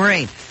use some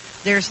rain.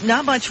 There's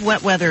not much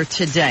wet weather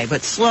today,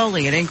 but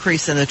slowly an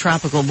increase in the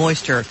tropical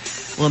moisture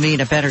will mean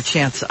a better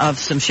chance of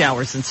some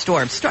showers and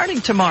storms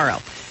starting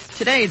tomorrow.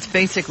 Today it's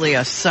basically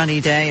a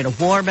sunny day and a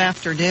warm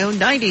afternoon,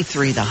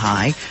 93 the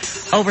high,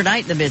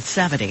 overnight in the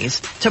mid-70s.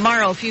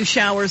 Tomorrow a few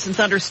showers and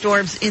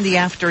thunderstorms in the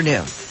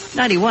afternoon,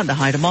 91 the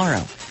high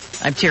tomorrow.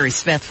 I'm Terry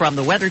Smith from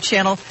the Weather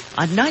Channel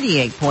on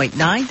 98.9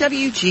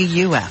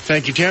 WGUF.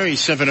 Thank you, Terry.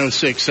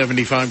 7:06,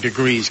 75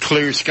 degrees.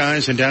 Clear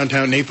skies in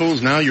downtown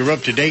Naples. Now you're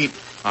up to date.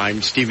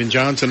 I'm Stephen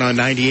Johnson on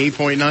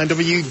 98.9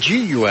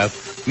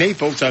 WGUF,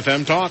 Naples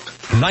FM Talk.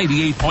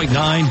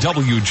 98.9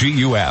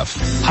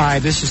 WGUF. Hi,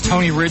 this is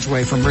Tony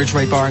Ridgway from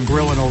Ridgway Bar and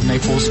Grill in Old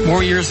Naples.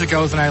 More years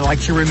ago than I like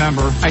to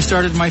remember, I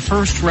started my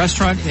first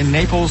restaurant in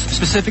Naples,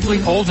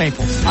 specifically Old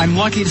Naples. I'm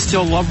lucky to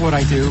still love what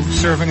I do,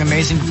 serving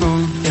amazing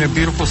food in a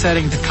beautiful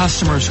setting to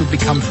customers who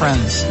become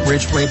friends.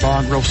 Ridgway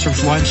Bar and Grill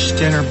serves lunch,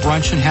 dinner,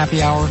 brunch, and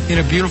happy hour in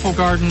a beautiful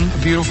garden, a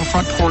beautiful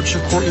front porch,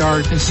 a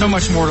courtyard, and so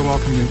much more to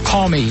welcome you.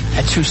 Call me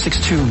at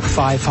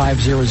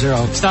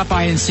 262-5500. Stop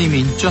by and see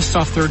me just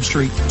off 3rd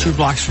Street, 2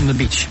 blocks from the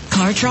beach.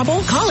 Car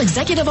trouble? Call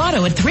Executive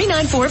Auto at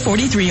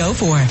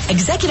 394-4304.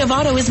 Executive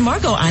Auto is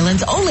Marco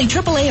Island's only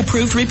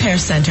AAA-approved repair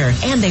center,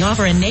 and they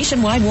offer a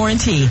nationwide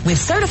warranty. With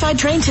certified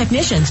trained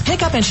technicians,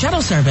 pickup and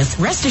shuttle service,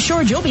 rest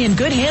assured you'll be in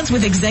good hands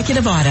with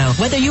Executive Auto.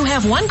 Whether you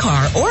have one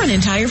car or an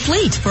entire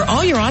fleet, for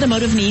all your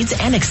automotive needs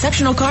and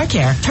exceptional car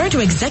care, turn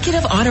to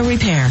Executive Auto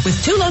Repair with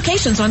 2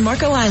 locations on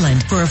Marco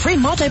Island. For a free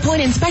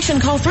multi-point inspection,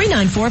 call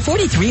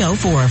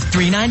 394-4304.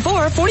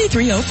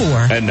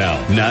 394-4304. And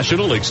now,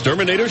 National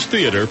Exterminators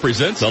Theater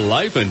presents The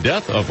Life and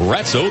Death of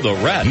Ratso the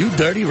Rat. You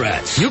dirty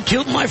rats. You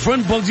killed my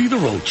friend Bugsy the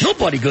Roach.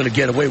 Nobody gonna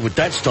get away with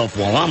that stuff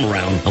while I'm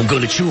around. I'm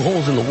gonna chew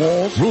holes in the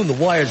walls, ruin the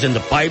wires in the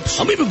pipes.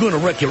 I'm even gonna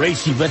wreck your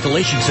AC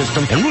ventilation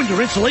system and ruin your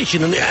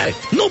insulation in the attic.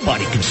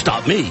 Nobody can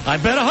stop me. I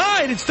better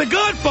hide. It's the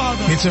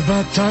Godfather. It's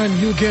about time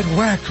you get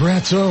whacked,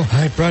 Ratso.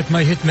 I brought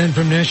my hitmen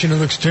from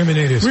National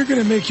Exterminators. We're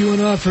gonna make you an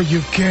offer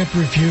you can't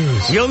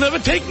refuse. You'll never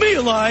take me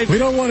alive. We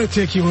don't want to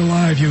take you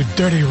alive, you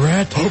dirty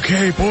rat.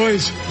 Okay,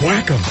 boys,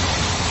 whack 'em.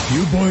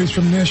 You boys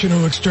from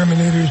National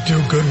Exterminators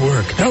do good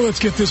work. Now let's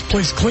get this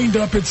place cleaned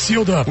up and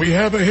sealed up. We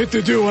have a hit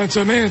to do on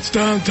some ants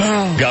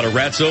downtown. Got a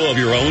Ratso of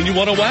your own you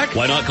want to whack?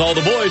 Why not call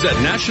the boys at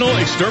National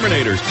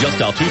Exterminators? Just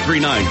dial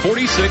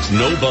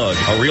 239-46-NO-BUG.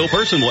 A real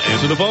person will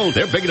answer the phone.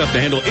 They're big enough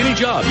to handle any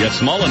job, yet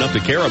small enough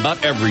to care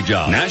about every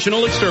job.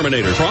 National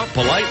Exterminators. Prompt,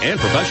 polite, and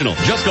professional.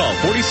 Just call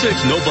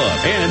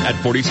 46-NO-BUG and at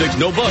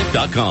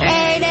 46nobug.com.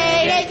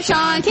 888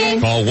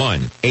 888-SEAN-KING. Call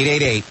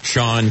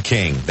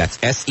 1-888-SEAN-KING. That's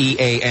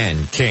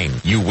SEAN King.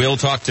 You will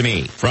talk to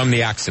me from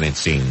the accident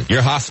scene.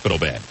 Your hospital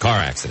bed, car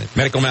accident,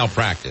 medical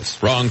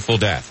malpractice, wrongful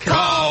death.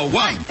 Call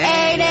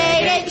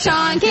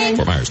 1-888-SEAN-KING.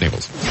 Fort Myers,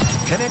 Naples.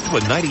 Connect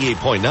with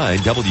 98.9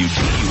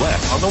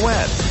 WGUF on the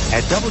web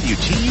at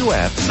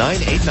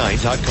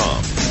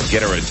WGUF989.com.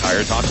 Get our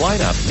entire talk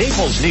lineup,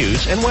 Naples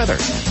news and weather.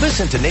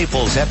 Listen to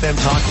Naples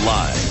FM Talk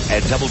live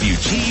at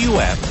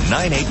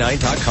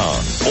WGUF989.com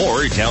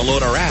or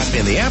download our app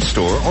in the App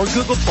Store or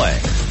Google Play.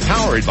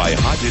 Powered by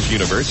Hodges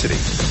University.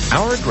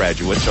 Our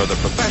graduates are the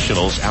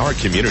professionals our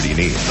community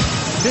needs.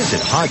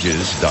 Visit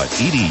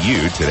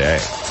hodges.edu today.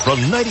 From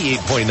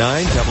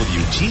 98.9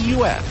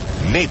 WGUF,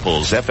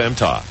 Naples FM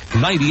Talk.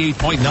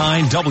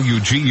 98.9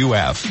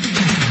 WGUF.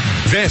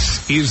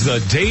 This is the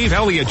Dave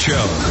Elliott Show.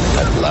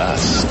 At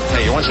last.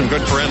 Hey, you want some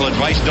good parental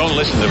advice? Don't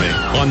listen to me.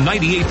 On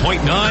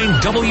 98.9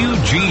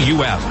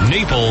 WGUF,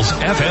 Naples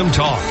FM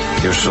Talk.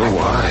 You're so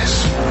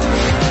wise.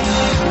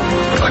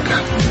 Like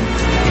a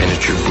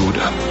miniature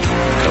Buddha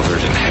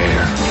covered in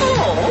hair.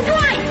 Oh,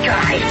 right,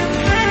 guys.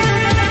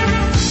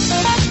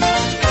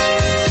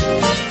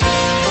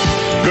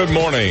 Good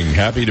morning.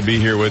 Happy to be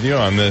here with you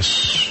on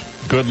this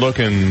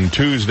good-looking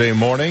Tuesday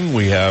morning.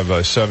 We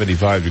have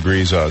 75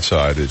 degrees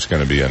outside. It's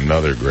going to be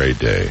another great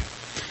day.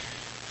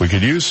 We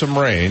could use some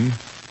rain,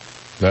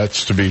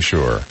 that's to be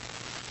sure.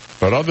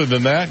 But other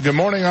than that, good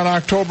morning on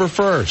October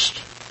 1st.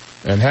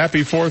 And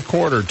happy fourth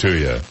quarter to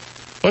you.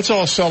 Let's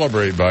all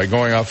celebrate by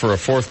going out for a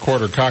fourth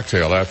quarter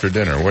cocktail after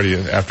dinner.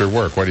 After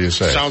work, what do you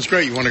say? Sounds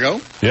great. You want to go?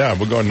 Yeah,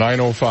 we'll go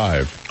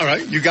 9:05. All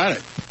right, you got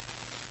it.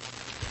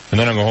 And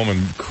then I'll go home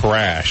and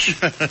crash.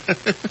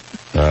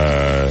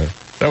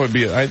 That would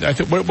be, I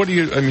think, what do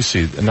you, let me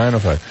see,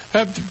 9:05.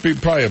 Have to be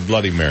probably a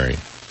Bloody Mary.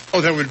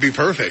 Oh, that would be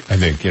perfect. I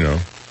think, Do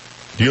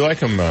you like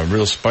them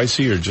real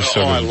spicy or just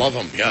sort of? I love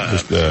them. Yeah,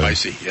 just,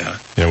 spicy. Yeah.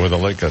 Yeah, with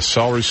like a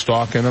celery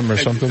stalk in them or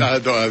something.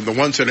 The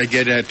ones that I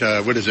get at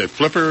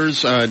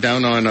Flippers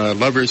down on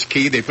Lover's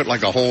Key. They put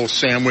like a whole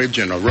sandwich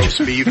and a roast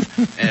beef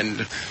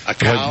and a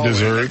cow, like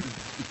dessert,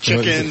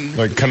 chicken,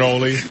 like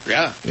cannoli.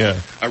 Yeah.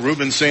 A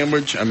Reuben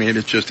sandwich. I mean,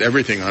 it's just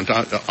everything on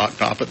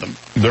top of them.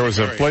 There was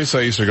a place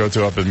I used to go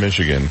to up in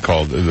Michigan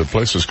the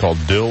place was called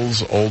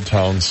Dill's Old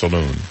Town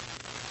Saloon.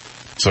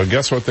 So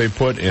guess what they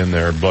put in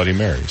their Bloody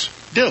Marys?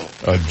 Dill.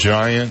 A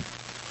giant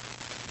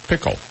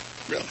pickle.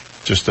 Really?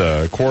 Just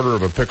a quarter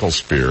of a pickle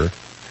spear.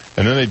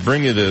 And then they'd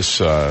bring you this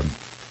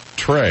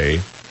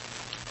tray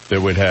that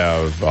would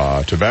have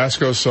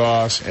Tabasco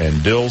sauce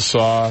and dill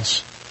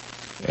sauce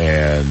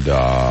and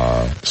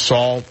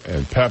salt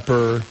and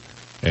pepper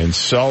and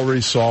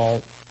celery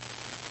salt.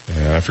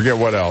 And I forget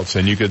what else.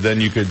 And you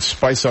could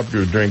spice up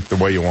your drink the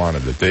way you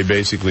wanted it. They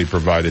basically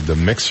provided the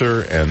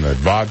mixer and the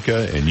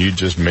vodka, and you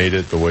just made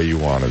it the way you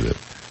wanted it.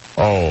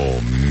 Oh,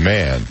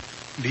 man.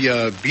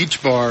 The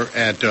beach bar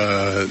at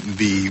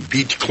the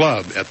beach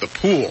club at the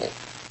pool,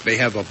 they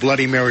have a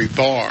Bloody Mary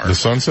bar. The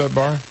Sunset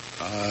Bar?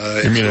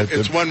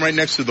 It's one right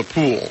next to the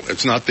pool.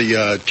 It's not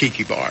the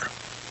tiki bar.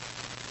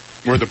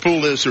 Where the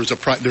pool is, there's a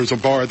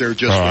bar there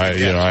just.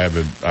 I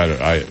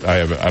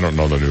don't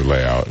know the new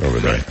layout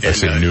over there. Right. I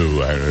say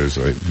new. It was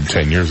like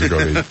 10 years ago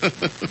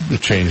they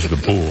changed the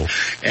pool.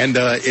 And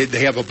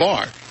they have a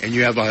bar, and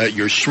you have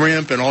your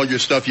shrimp and all your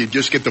stuff. You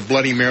just get the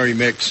Bloody Mary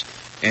mix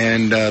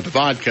and the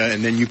vodka,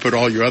 and then you put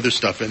all your other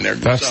stuff in there.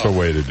 That's the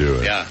way to do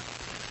it. Yeah.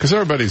 Because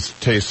everybody's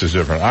taste is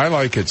different. I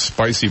like it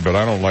spicy, but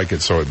I don't like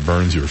it so it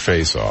burns your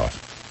face off.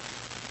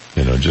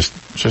 Just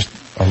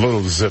a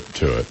little zip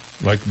to it,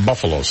 like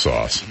buffalo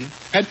sauce. Mm-hmm.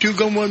 Had two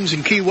good ones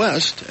in Key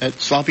West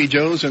at Sloppy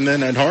Joe's and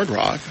then at Hard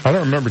Rock. I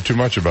don't remember too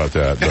much about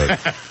that, but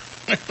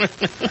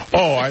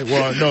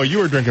no, you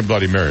were drinking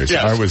Bloody Marys.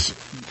 Yes.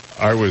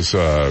 I was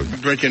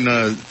drinking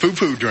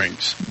foo-foo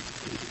drinks.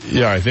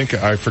 Yeah, I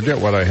forget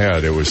what I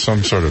had. It was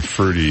some sort of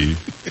fruity.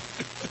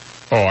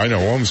 Oh, I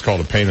know. One was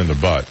called a pain in the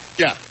butt.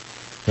 Yeah.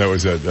 That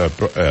was at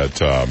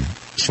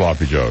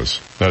Sloppy Joe's.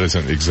 That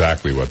isn't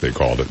exactly what they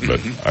called it, but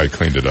I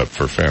cleaned it up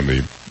for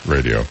family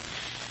radio.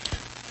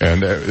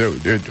 And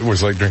it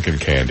was like drinking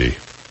candy.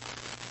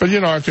 But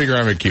I figure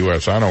I'm at Key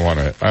West. I don't want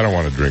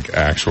to drink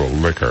actual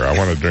liquor. I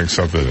want to drink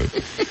something that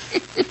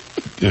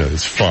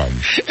it's fun.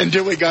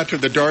 Until we got to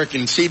the dark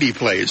and seedy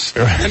place,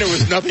 and it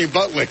was nothing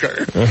but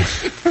liquor.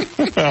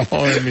 Well,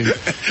 I mean,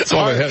 it's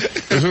all they had.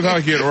 This is how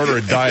you could order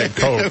a Diet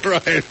Coke.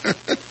 Right.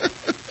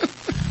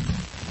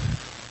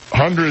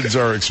 Hundreds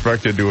are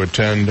expected to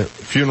attend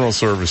funeral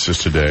services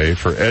today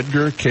for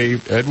Edward K.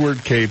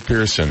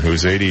 Pearson,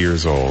 who's 80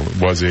 years old,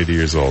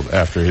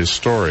 after his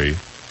story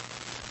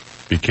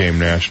became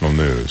national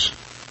news.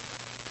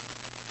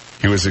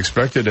 He was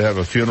expected to have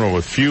a funeral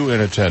with few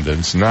in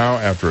attendance. Now,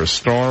 after a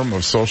storm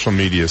of social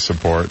media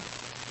support,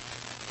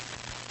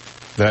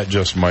 that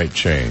just might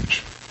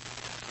change.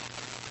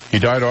 He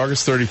died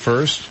August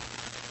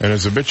 31st, and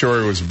his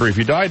obituary was brief.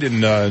 He died in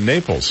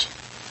Naples.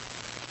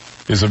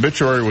 His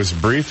obituary was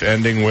brief,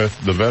 ending with,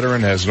 "The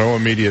veteran has no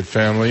immediate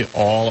family.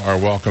 All are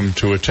welcome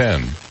to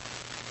attend."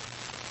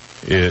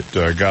 It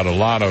got a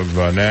lot of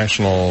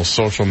national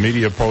social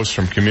media posts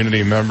from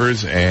community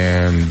members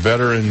and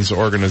veterans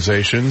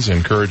organizations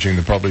encouraging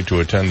the public to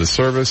attend the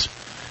service,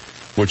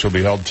 which will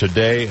be held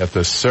today at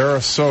the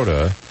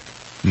Sarasota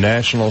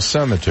National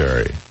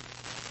Cemetery.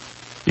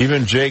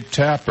 Even Jake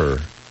Tapper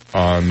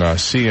on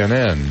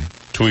CNN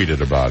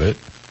tweeted about it.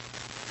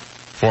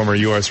 Former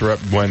U.S. Rep.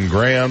 Gwen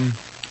Graham,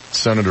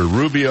 Senator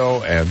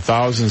Rubio, and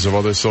thousands of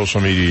other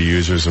social media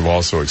users have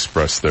also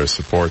expressed their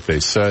support. They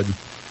said,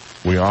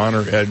 "We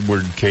honor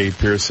Edward K.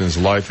 Pearson's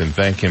life and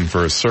thank him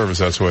for his service."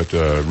 That's what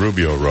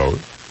Rubio wrote.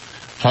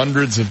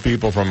 Hundreds of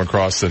people from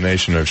across the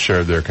nation have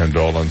shared their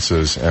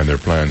condolences and their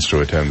plans to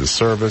attend the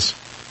service.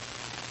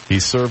 He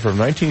served from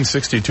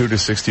 1962 to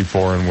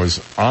 64 and was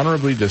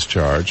honorably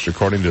discharged,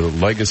 according to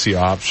Legacy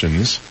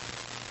Options,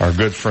 our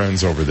good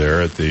friends over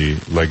there at the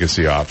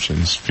Legacy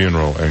Options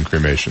Funeral and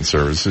Cremation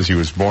Services. He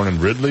was born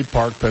in Ridley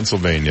Park,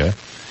 Pennsylvania,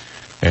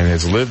 and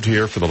has lived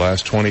here for the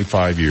last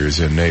 25 years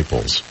in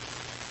Naples.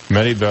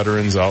 Many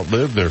veterans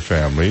outlive their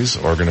families.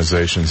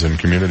 Organizations and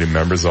community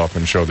members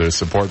often show their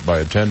support by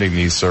attending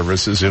these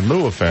services in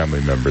lieu of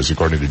family members,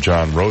 according to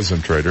John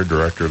Rosentrader,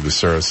 director of the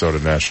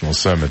Sarasota National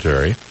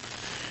Cemetery.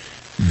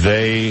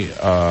 They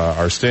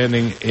are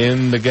standing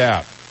in the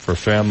gap for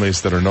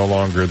families that are no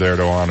longer there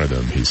to honor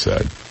them, he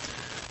said.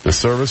 The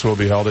service will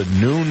be held at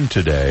noon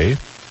today.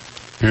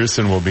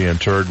 Pearson will be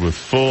interred with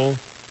full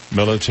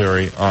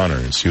military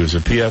honors. He was a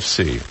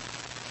PFC.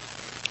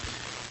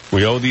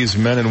 We owe these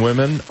men and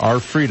women our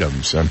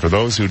freedoms, and for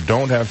those who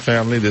don't have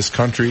family, this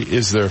country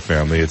is their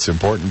family. It's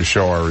important to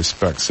show our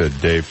respect,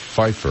 said Dave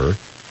Pfeiffer,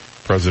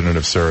 president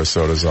of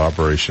Sarasota's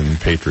Operation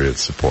Patriot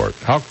Support.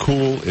 How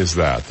cool is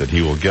that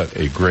he will get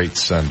a great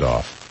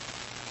send-off?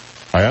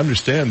 I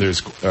understand there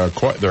are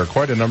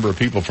quite a number of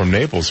people from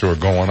Naples who are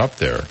going up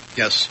there.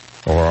 Yes.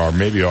 Or are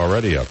maybe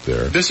already up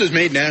there. This has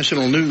made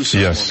national news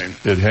this morning.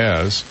 Yes, it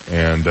has,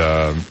 and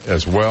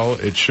as well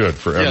it should.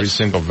 For every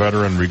single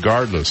veteran,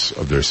 regardless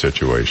of their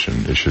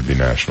situation, it should be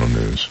national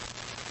news.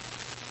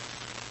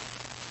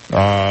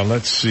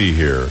 Let's see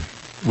here.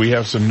 We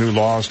have some new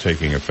laws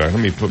taking effect.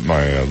 Let me put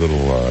my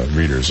little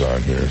readers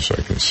on here so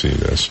I can see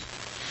this.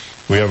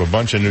 We have a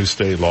bunch of new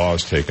state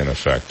laws taking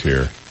effect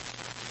here.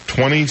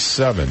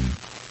 27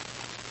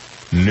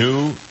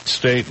 new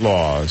state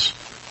laws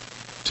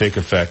take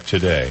effect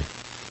today.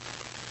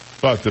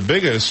 But the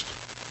biggest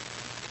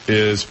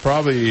is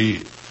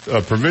probably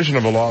a provision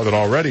of a law that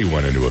already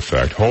went into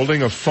effect,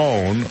 holding a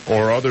phone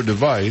or other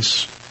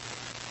device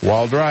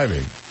while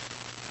driving.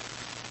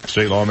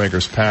 State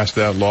lawmakers passed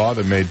that law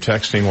that made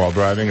texting while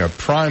driving a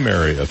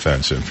primary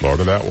offense in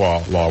Florida. That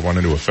law went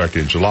into effect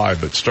in July,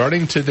 but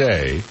starting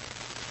today,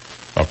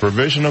 a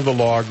provision of the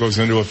law goes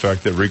into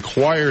effect that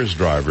requires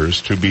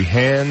drivers to be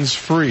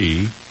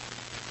hands-free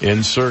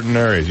in certain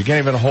areas. You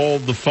can't even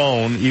hold the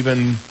phone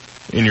even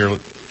in your,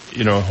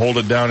 hold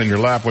it down in your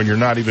lap when you're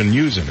not even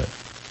using it.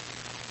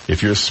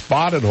 If you're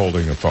spotted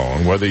holding a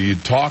phone, whether you're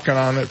talking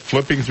on it,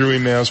 flipping through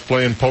emails,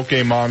 playing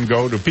Pokemon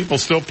Go, do people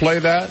still play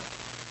that?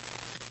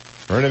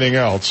 Or anything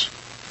else,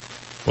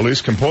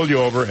 police can pull you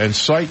over and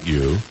cite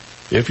you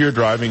if you're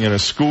driving in a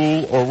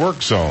school or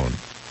work zone.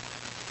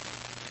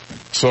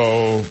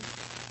 So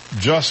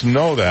just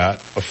know that,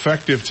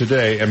 effective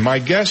today, and my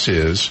guess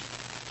is,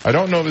 I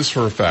don't know this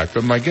for a fact,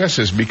 but my guess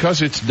is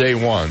because it's day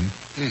one,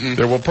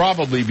 there will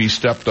probably be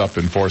stepped up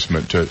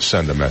enforcement to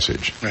send a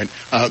message. Right.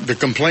 The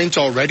complaints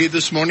already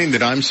this morning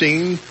that I'm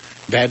seeing,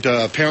 that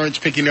parents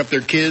picking up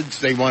their kids,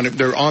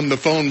 they're on the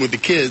phone with the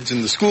kids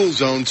in the school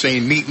zone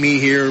saying, meet me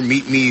here,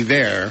 meet me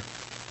there.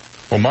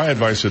 Well, my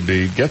advice would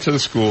be get to the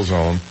school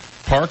zone,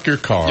 park your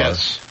car,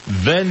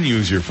 then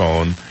use your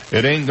phone.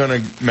 It ain't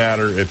going to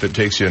matter if it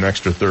takes you an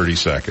extra 30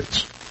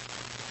 seconds.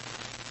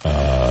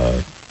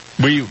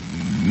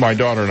 My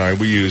daughter and I,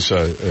 we use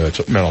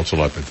mental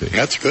telepathy.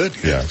 That's good.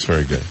 Yeah, it's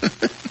very good.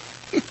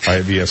 I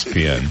have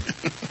ESPN.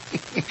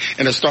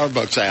 And a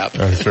Starbucks app.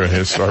 That's right,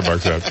 a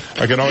Starbucks app.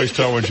 I can always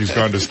tell when she's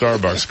gone to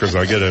Starbucks because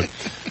I get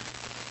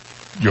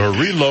your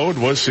reload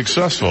was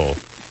successful.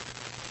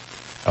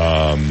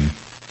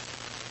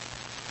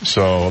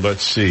 So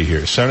let's see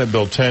here. Senate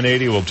Bill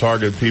 1080 will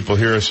target people.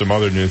 Here are some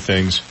other new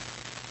things.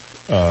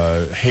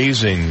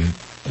 Hazing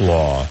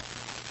law.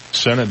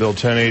 Senate Bill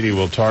 1080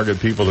 will target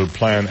people who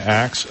plan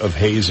acts of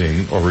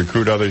hazing or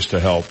recruit others to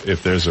help.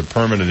 If there's a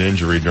permanent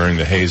injury during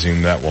the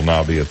hazing, that will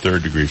now be a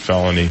third-degree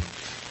felony.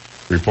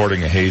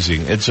 Reporting a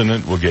hazing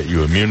incident will get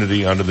you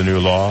immunity under the new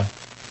law.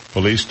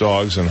 Police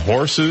dogs and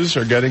horses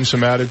are getting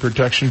some added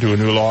protection to a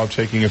new law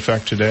taking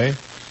effect today.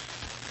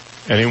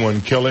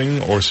 Anyone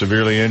killing or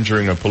severely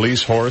injuring a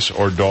police horse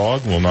or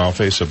dog will now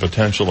face a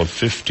potential of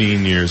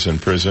 15 years in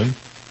prison.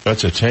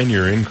 That's a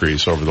 10-year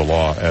increase over the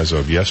law as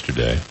of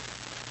yesterday.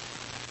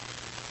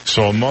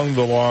 So among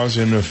the laws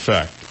in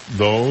effect,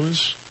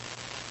 those,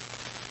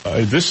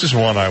 this is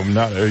one I'm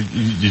not,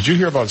 did you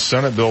hear about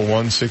Senate Bill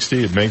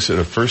 160? It makes it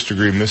a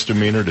first-degree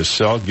misdemeanor to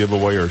sell, give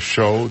away, or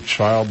show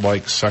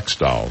childlike sex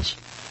dolls.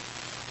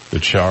 The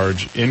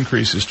charge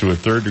increases to a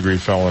third-degree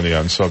felony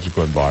on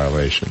subsequent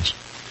violations.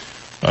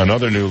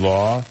 Another new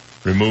law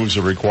removes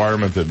a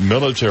requirement that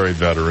military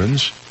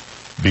veterans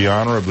be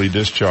honorably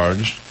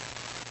discharged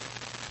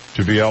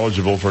to be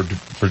eligible for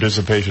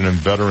participation in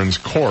veterans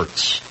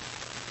courts.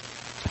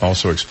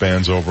 Also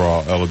expands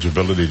overall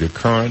eligibility to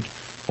current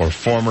or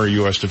former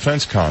U.S.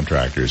 defense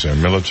contractors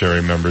and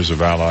military members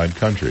of allied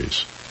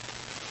countries.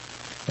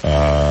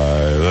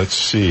 Let's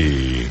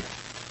see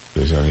if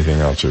there's anything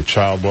else here.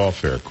 Child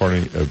welfare,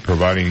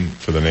 providing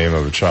for the name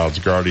of a child's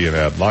guardian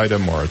ad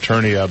litem or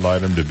attorney ad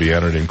litem to be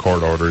entered in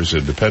court orders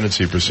and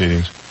dependency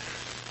proceedings.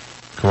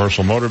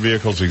 Commercial motor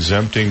vehicles,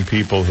 exempting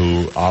people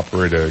who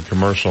operate a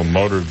commercial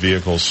motor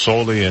vehicle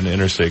solely in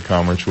interstate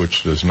commerce,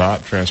 which does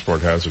not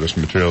transport hazardous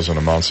materials in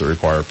amounts that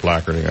require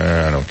placarding.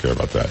 I don't care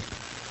about that.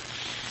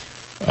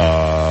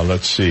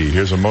 Let's see.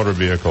 Here's a motor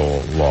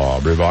vehicle law.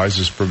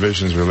 Revises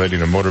provisions relating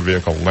to motor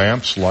vehicle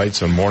lamps,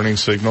 lights, and warning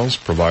signals.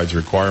 Provides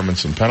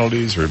requirements and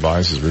penalties.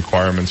 Revises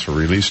requirements for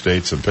release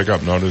dates and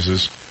pickup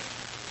notices.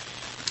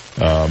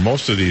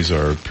 Most of these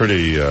are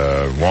pretty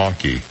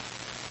wonky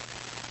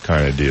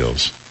kind of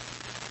deals.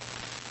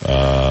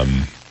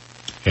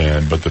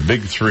 But the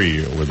big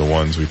three were the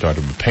ones we talked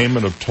about.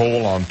 Payment of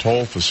toll on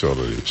toll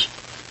facilities.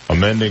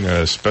 Amending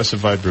a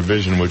specified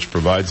provision which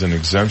provides an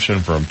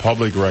exemption from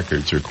public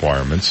records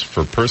requirements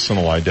for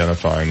personal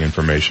identifying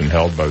information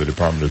held by the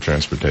Department of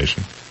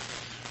Transportation.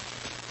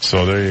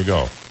 So there you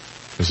go.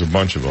 There's a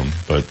bunch of them.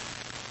 But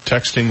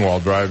texting while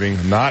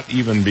driving, not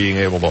even being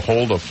able to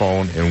hold a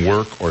phone in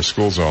work or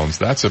school zones,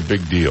 that's a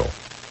big deal.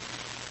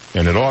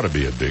 And it ought to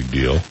be a big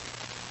deal.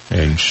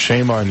 And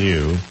shame on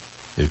you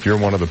if you're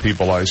one of the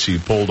people I see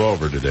pulled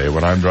over today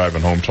when I'm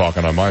driving home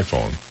talking on my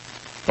phone.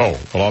 Oh,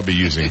 well, I'll be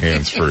using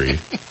hands-free.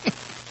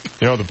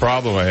 You know, the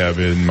problem I have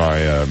in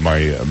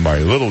my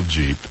little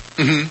Jeep,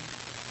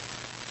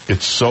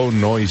 it's so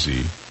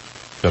noisy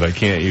that I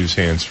can't use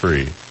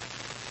hands-free.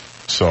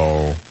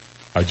 So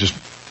I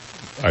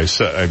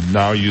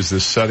now use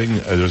this setting.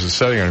 There's a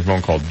setting on your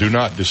phone called Do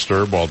Not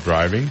Disturb while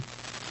driving.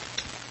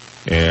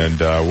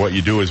 And what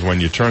you do is when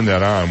you turn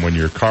that on, when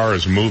your car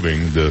is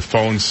moving, the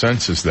phone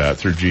senses that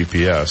through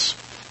GPS,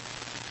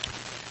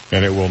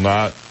 and it will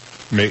not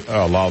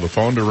allow the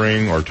phone to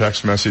ring or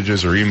text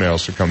messages or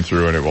emails to come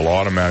through, and it will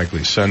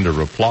automatically send a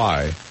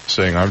reply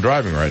saying, I'm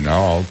driving right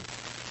now.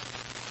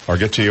 I'll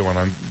get to you when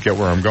I get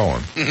where I'm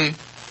going.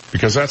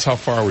 Because that's how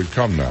far we've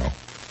come now.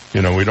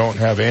 You know, we don't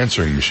have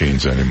answering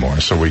machines anymore,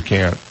 so we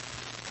can't.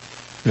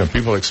 You know,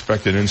 people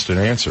expect an instant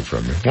answer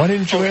from you. Why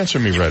didn't you answer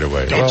me right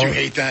away? Don't you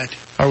hate that?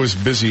 I was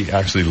busy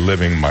actually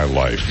living my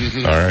life.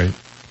 All right?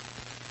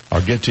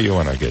 I'll get to you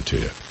when I get to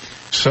you.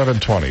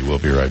 7:20, we'll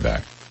be right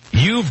back.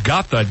 You've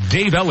got the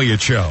Dave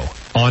Elliott Show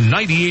on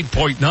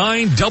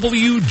 98.9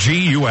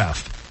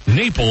 WGUF,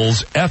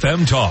 Naples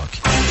FM Talk.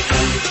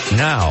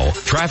 Now,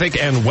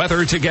 traffic and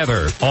weather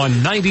together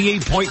on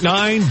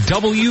 98.9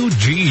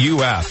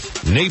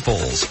 WGUF,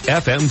 Naples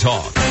FM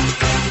Talk.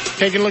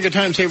 Taking a look at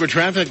time-saver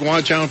traffic.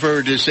 Watch out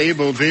for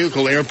disabled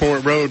vehicle,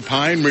 Airport Road,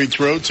 Pine Ridge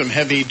Road, some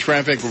heavy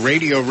traffic,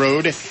 Radio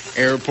Road,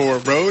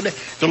 Airport Road.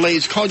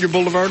 Delays, Collier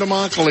Boulevard,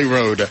 Immokalee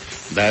Road.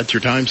 That's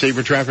your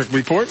time-saver traffic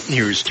report.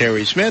 Here's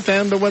Terry Smith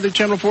and the Weather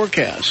Channel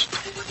forecast.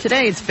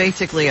 Today it's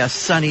basically a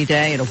sunny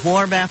day and a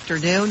warm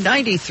afternoon,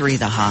 93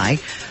 the high.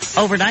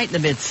 Overnight in the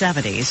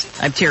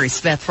mid-70s. I'm Terry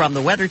Smith from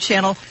the Weather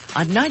Channel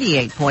on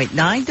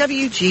 98.9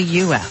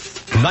 WGUF.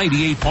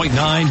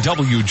 98.9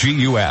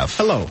 WGUF.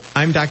 Hello,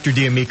 I'm Dr.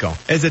 D'Amico.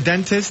 As a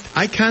dentist,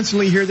 I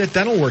constantly hear that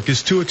dental work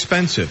is too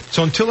expensive.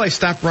 So until I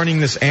stop running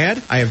this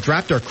ad, I have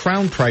dropped our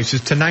crown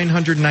prices to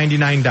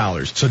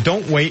 $999. So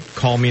don't wait,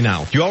 call me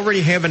now. Do you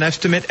already have an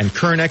estimate and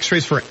current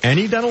x-rays for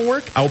any dental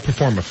work? I will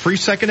perform a free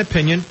second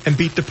opinion and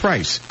beat the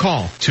price.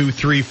 Call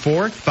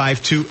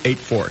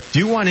 234-5284. Do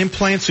you want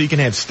implants so you can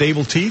have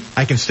stable teeth?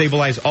 I can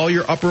stabilize all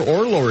your upper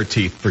or lower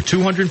teeth for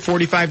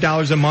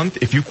 $245 a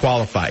month if you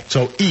qualify.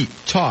 So eat,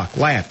 talk,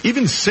 laugh,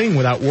 even sing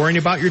without worrying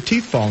about your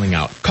teeth falling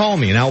out. Call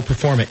me and I will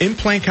perform an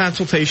implant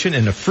consultation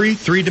and a free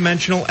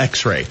 3-dimensional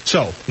x-ray.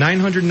 So,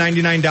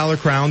 $999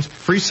 crowns,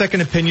 free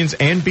second opinions,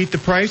 and beat the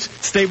price,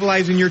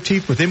 stabilizing your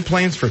teeth with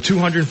implants for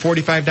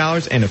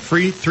 $245 and a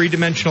free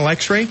 3-dimensional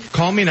x-ray.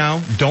 Call me now.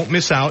 Don't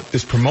miss out.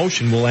 This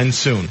promotion will end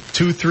soon.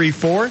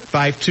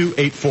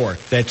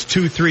 234-5284. That's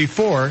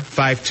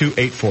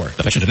 234-5284.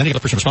 The mention of any other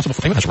person responsible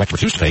for payment has a right to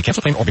refuse to pay,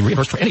 cancel payment, or be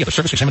reimbursed for any other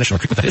service, examination, or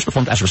treatment that is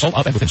performed as a result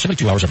of and within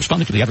 72 hours of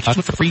responding to the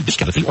advertisement for the free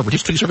discounted fee or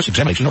reduced fee service,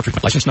 examination, or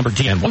treatment. License number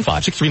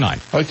DN15639.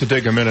 I'd like to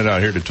take a minute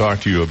out here to talk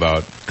to you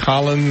about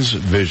Collins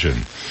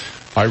Vision.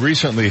 I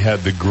recently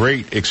had the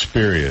great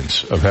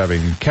experience of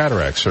having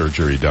cataract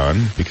surgery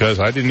done because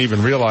I didn't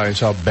even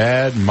realize how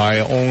bad my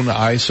own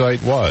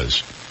eyesight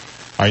was.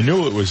 I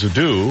knew it was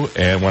due,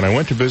 and when I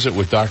went to visit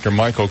with Dr.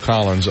 Michael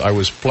Collins, I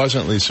was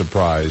pleasantly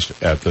surprised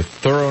at the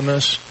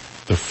thoroughness,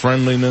 the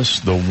friendliness,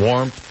 the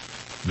warmth,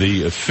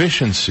 the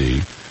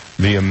efficiency,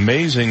 the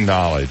amazing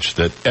knowledge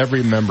that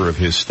every member of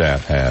his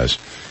staff has.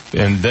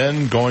 And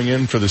then going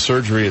in for the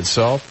surgery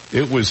itself,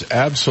 it was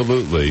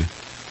absolutely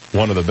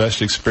one of the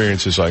best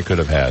experiences I could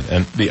have had.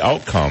 And the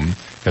outcome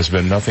has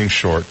been nothing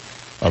short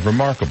of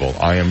Remarkable.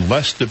 I am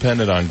less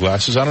dependent on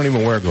glasses. I don't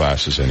even wear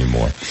glasses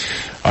anymore.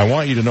 I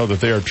want you to know that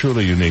they are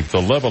truly unique.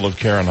 The level of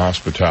care and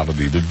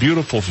hospitality, the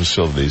beautiful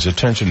facilities,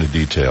 attention to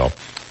detail,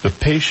 the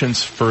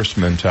patient's first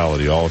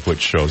mentality, all of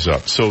which shows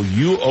up. So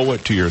you owe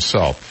it to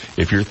yourself.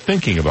 If you're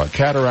thinking about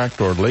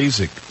cataract or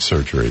LASIK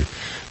surgery,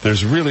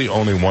 there's really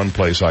only one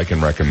place I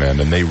can recommend,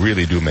 and they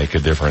really do make a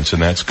difference,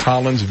 and that's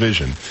Collins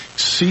Vision.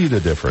 See the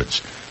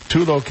difference.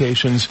 2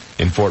 locations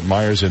in Fort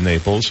Myers and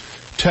Naples.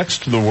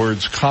 Text the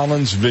words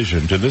Collins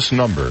Vision to this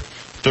number,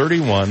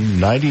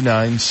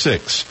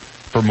 31996,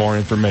 for more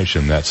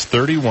information. That's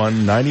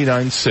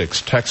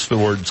 31996. Text the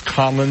words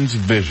Collins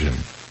Vision.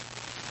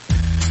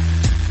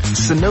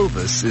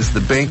 Synovus is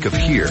the bank of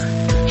here.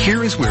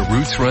 Here is where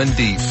roots run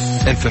deep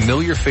and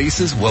familiar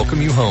faces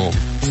welcome you home.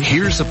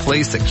 Here's a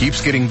place that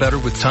keeps getting better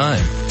with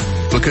time,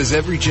 because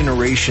every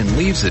generation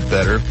leaves it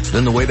better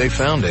than the way they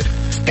found it.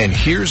 And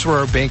here's where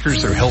our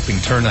bankers are helping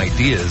turn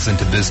ideas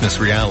into business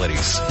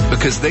realities,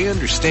 because they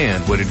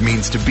understand what it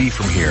means to be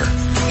from here.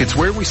 It's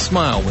where we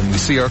smile when we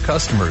see our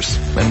customers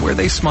and where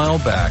they smile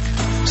back.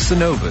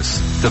 Synovus,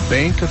 the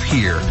bank of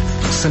here.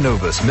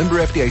 Synovus,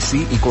 member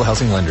FDIC, equal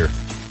housing lender.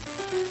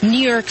 New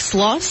York's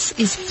loss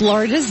is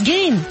Florida's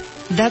gain.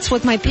 That's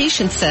what my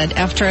patient said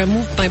after I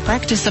moved my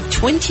practice of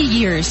 20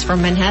 years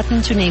from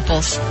Manhattan to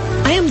Naples.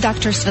 I am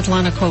Dr.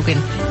 Svetlana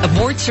Kogan, a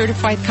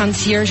board-certified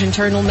concierge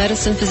internal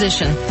medicine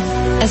physician.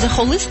 As a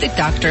holistic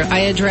doctor, I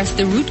address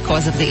the root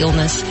cause of the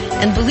illness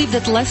and believe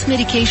that less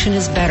medication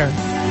is better.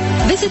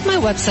 Visit my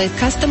website,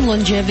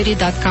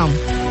 customlongevity.com.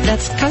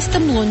 That's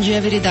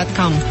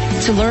customlongevity.com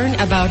to learn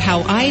about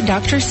how I,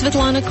 Dr.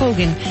 Svetlana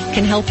Kogan,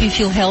 can help you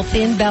feel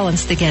healthy and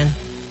balanced again.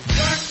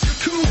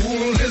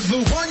 Cool is the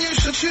one you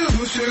should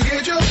choose to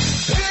get your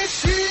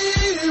AC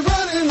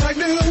running like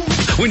new.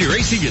 When your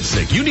AC gets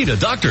sick, you need a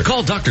doctor.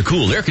 Call Dr.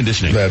 Cool Air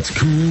Conditioning. That's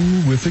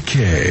cool with a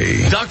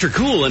K. Dr.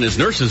 Cool and his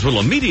nurses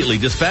will immediately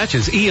dispatch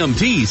his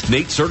EMTs,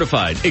 NATE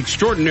certified,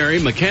 extraordinary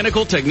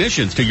mechanical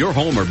technicians to your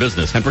home or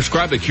business and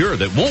prescribe a cure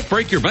that won't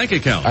break your bank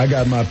account. I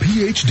got my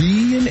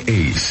PhD in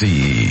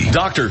AC.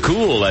 Dr.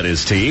 Cool and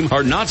his team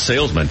are not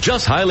salesmen,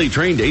 just highly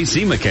trained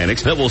AC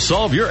mechanics that will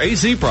solve your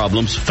AC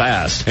problems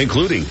fast,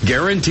 including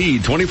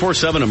guaranteed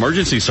 24/7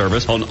 emergency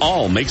service on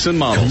all makes and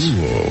models.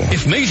 Cool.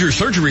 If major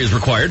surgery is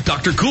required,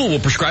 Dr. Cool will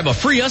prescribe a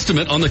free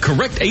estimate on the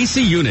correct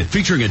AC unit,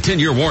 featuring a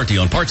 10-year warranty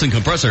on parts and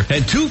compressor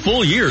and 2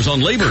 full years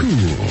on labor.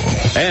 Cool.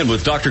 And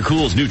with Dr.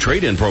 Cool's new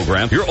trade-in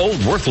program, your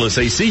old worthless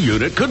AC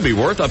unit could be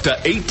worth up to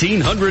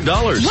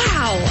 $1,800.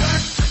 Wow!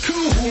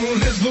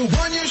 Cool is the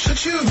one you should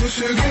choose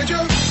to get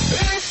your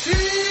AC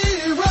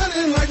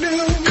running like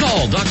new.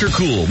 Call Dr.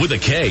 Cool with a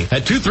K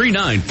at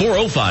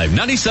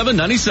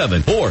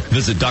 239-405-9797 or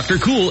visit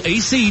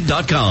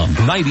drcoolac.com.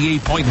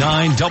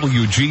 98.9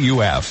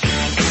 WGUF.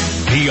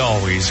 He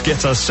always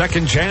gets a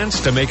second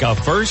chance to make a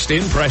first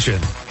impression.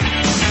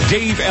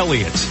 Dave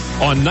Elliott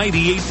on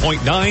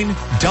 98.9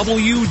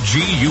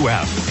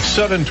 WGUF.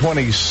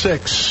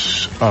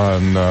 7:26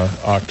 on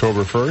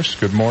October 1st.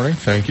 Good morning.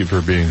 Thank you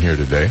for being here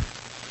today.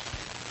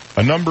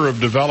 A number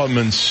of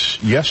developments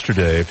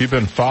yesterday. If you've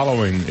been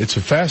following, it's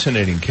a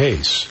fascinating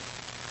case.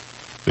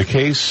 The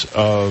case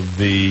of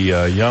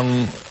the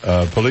young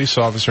police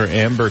officer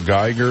Amber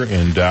Geiger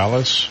in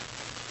Dallas,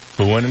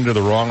 who went into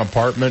the wrong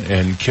apartment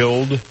and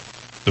killed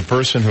the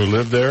person who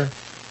lived there.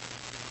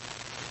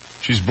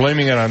 She's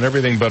blaming it on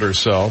everything but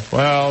herself.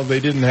 Well, they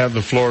didn't have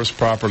the floors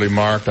properly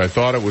marked. I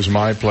thought it was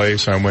my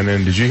place. I went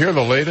in. Did you hear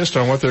the latest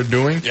on what they're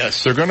doing?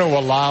 Yes. They're going to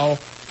allow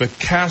the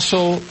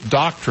Castle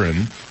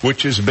Doctrine,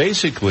 which is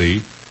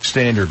basically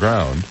stand your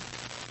ground,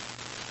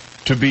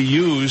 to be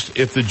used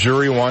if the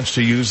jury wants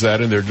to use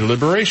that in their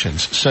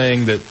deliberations,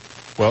 saying that,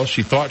 well,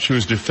 she thought she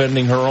was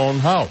defending her own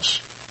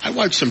house. I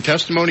watched some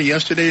testimony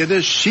yesterday of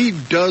this. She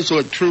does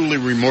look truly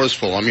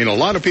remorseful. I mean, a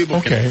lot of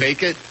people can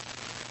fake it.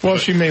 Well,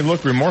 she may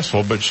look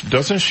remorseful, but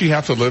doesn't she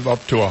have to live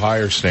up to a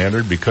higher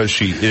standard because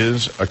she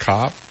is a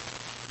cop?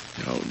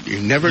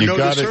 You never know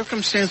the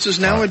circumstances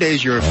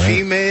nowadays. You're a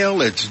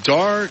female. It's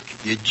dark.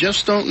 You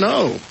just don't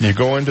know. You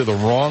go into the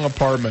wrong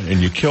apartment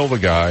and you kill the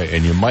guy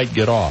and you might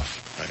get off.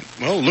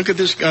 Well, look at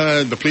this,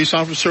 the police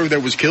officer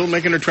that was killed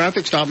making a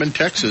traffic stop in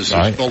Texas.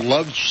 His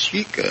beloved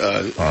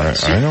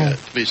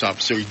police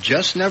officer. You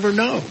just never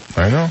know.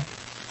 I know.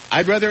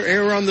 I'd rather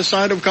err on the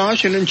side of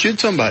caution and shoot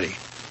somebody.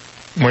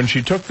 When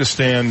she took the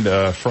stand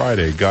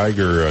Friday,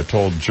 Geiger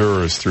told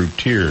jurors through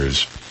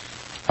tears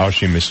how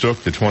she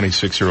mistook the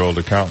 26-year-old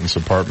accountant's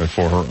apartment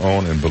for her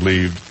own and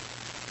believed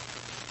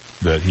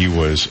that he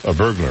was a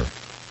burglar.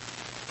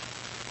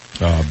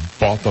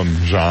 Botham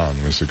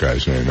Jean was the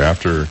guy's name.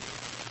 After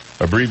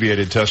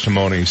abbreviated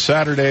testimony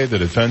Saturday, the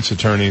defense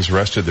attorneys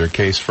rested their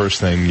case first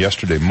thing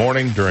yesterday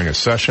morning during a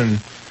session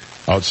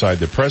outside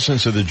the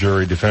presence of the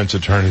jury. Defense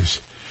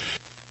attorneys,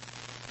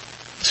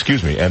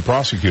 and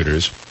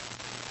prosecutors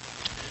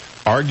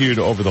argued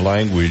over the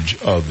language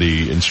of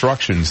the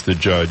instructions the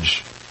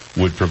judge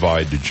would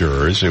provide to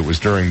jurors. It was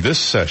during this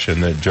session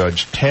that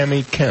Judge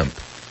Tammy Kemp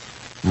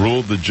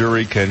ruled the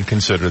jury can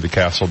consider the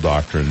Castle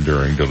Doctrine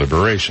during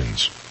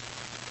deliberations.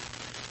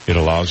 It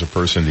allows a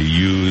person to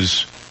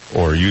use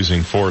or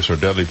using force or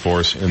deadly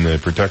force in the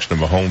protection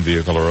of a home,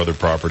 vehicle, or other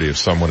property if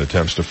someone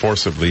attempts to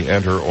forcibly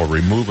enter or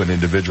remove an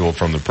individual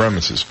from the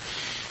premises.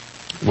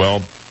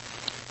 Well,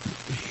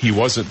 he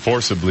wasn't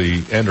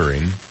forcibly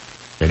entering,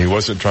 and he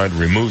wasn't trying to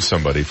remove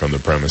somebody from the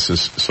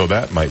premises, so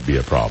that might be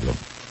a problem.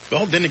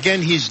 Well, then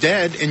again, he's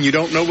dead, and you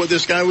don't know what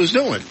this guy was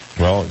doing.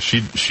 Well,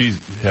 she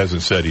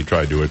hasn't said he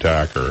tried to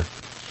attack her.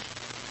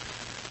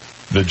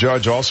 The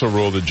judge also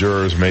ruled that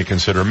jurors may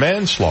consider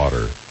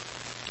manslaughter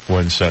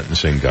when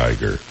sentencing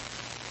Geiger,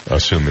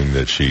 assuming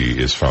that she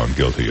is found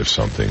guilty of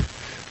something.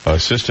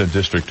 Assistant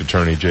District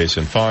Attorney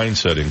Jason Fine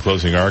said in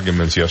closing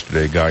arguments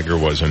yesterday Geiger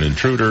was an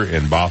intruder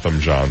in Botham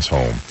Jean's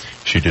home.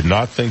 She did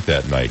not think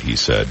that night, he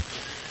said.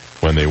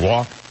 When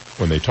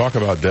they talk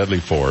about deadly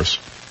force,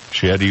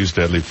 she had to use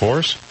deadly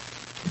force?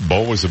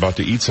 Bo was about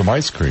to eat some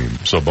ice cream,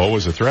 so Bo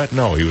was a threat?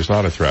 No, he was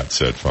not a threat,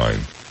 said Fine.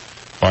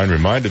 Fine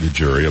reminded the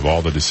jury of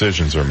all the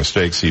decisions or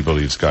mistakes he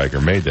believes Geiger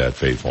made that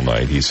fateful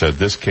night. He said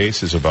this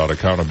case is about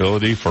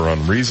accountability for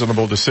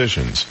unreasonable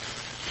decisions.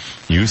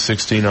 You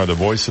 16 are the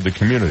voice of the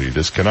community.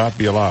 This cannot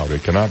be allowed.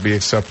 It cannot be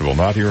acceptable.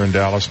 Not here in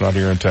Dallas, not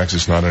here in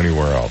Texas, not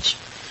anywhere else.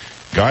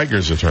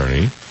 Geiger's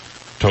attorney,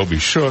 Toby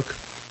Shook,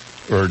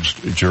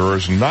 urged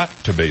jurors not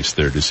to base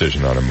their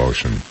decision on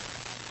emotion.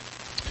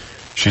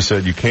 She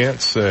said, you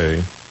can't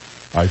say,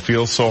 I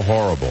feel so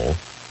horrible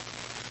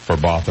for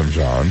Botham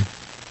Jean.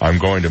 I'm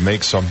going to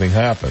make something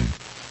happen.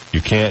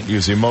 You can't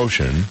use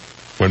emotion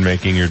when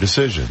making your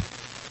decision.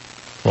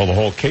 Well, the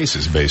whole case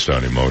is based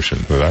on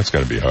emotion. Well, that's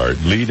going to be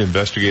hard. Lead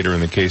investigator in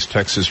the case,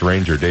 Texas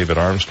Ranger David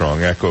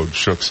Armstrong, echoed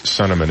Shook's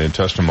sentiment in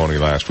testimony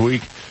last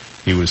week.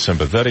 He was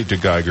sympathetic to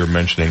Geiger,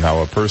 mentioning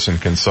how a person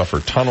can suffer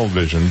tunnel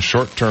vision,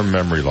 short-term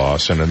memory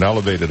loss, and an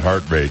elevated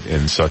heart rate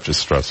in such a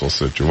stressful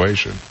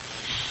situation.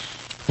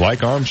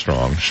 Like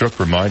Armstrong, Shook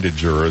reminded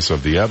jurors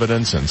of the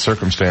evidence and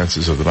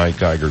circumstances of the night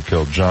Geiger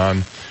killed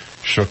John.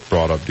 Shook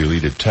brought up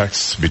deleted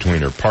texts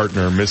between her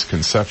partner,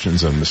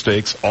 misconceptions and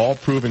mistakes, all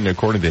proving,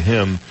 according to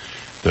him,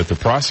 that the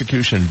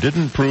prosecution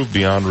didn't prove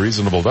beyond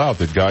reasonable doubt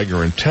that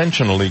Geiger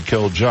intentionally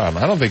killed John.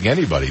 I don't think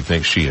anybody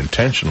thinks she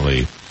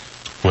intentionally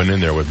went in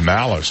there with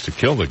malice to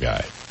kill the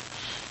guy.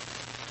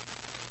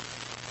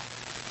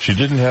 She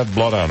didn't have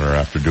blood on her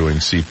after doing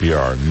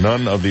CPR.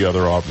 None of the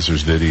other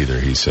officers did either,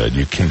 he said.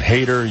 You can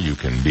hate her, you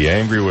can be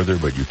angry with her,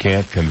 but you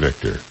can't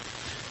convict her.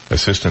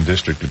 Assistant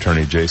District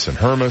Attorney Jason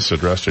Hermas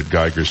addressed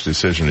Geiger's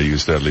decision to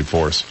use deadly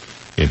force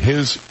in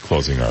his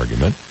closing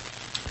argument.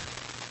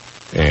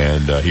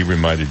 And he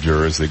reminded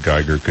jurors that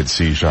Geiger could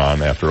see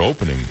Jean after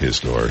opening his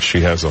door.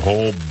 She has a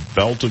whole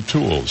belt of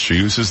tools. She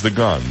uses the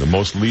gun, the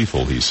most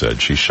lethal, he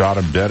said. She shot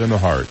him dead in the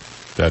heart.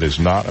 That is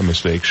not a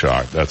mistake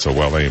shot. That's a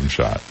well-aimed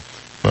shot.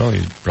 Well,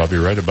 he's probably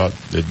right about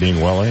it being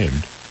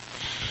well-aimed.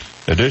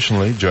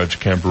 Additionally, Judge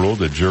Kemp ruled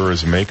that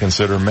jurors may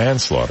consider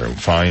manslaughter.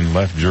 Fine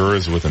left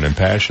jurors with an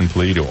impassioned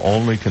plea to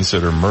only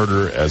consider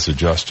murder as a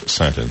just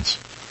sentence.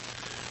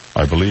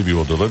 I believe you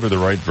will deliver the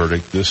right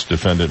verdict. This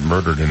defendant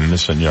murdered an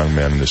innocent young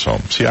man in his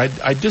home. See,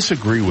 I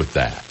disagree with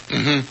that.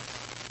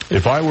 Mm-hmm.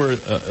 If I were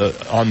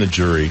on the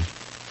jury,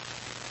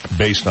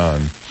 based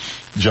on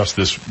just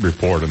this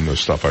report and the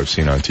stuff I've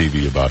seen on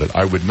TV about it,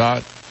 I would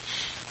not.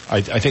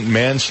 I think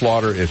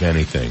manslaughter, if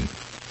anything,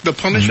 the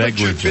punishment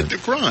should fit the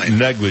crime.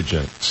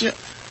 Negligence, yeah.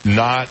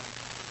 Not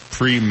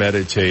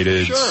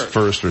premeditated, sure.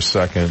 First or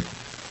second.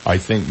 I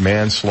think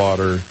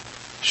manslaughter.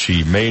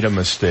 She made a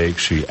mistake.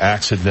 She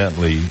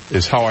accidentally,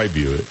 is how I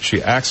view it.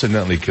 She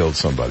accidentally killed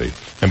somebody.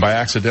 And by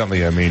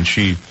accidentally, I mean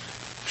she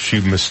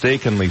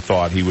mistakenly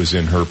thought he was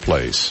in her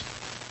place.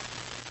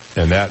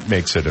 And that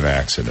makes it an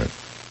accident.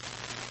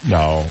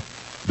 Now,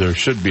 there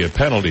should be a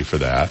penalty for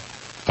that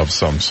of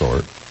some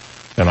sort.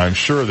 And I'm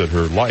sure that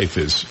her life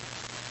is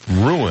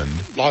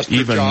ruined. Lost her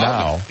even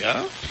job.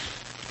 now.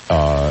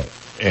 Yeah.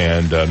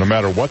 And no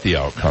matter what the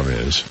outcome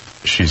is,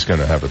 she's going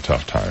to have a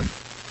tough time.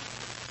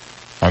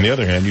 On the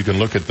other hand, you can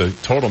look at the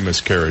total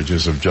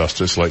miscarriages of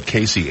justice like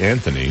Casey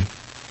Anthony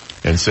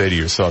and say to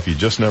yourself, you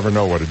just never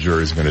know what a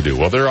jury's going to do.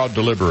 Well, they're out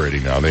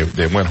deliberating now.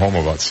 They went home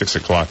about 6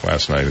 o'clock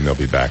last night and they'll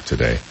be back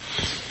today.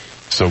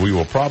 So we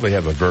will probably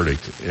have a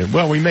verdict.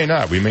 Well, we may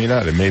not.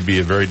 It may be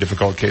a very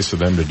difficult case for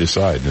them to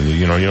decide. And,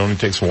 it only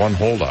takes one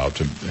holdout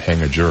to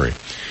hang a jury.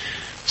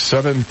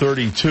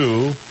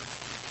 7:32.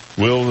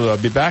 We'll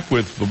be back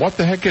with What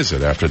the Heck Is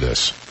It after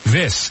this.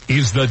 This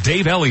is the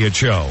Dave Elliott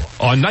Show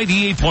on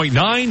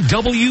 98.9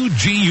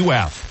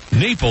 WGUF,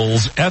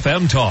 Naples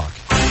FM Talk.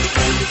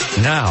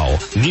 Now,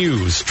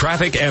 news,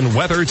 traffic, and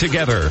weather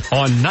together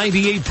on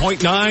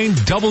 98.9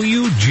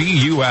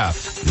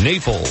 WGUF,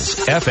 Naples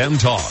FM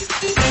Talk.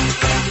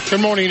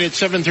 Good morning. At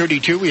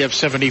 7:32, we have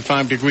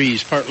 75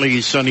 degrees,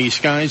 partly sunny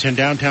skies in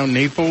downtown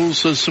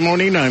Naples this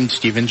morning. I'm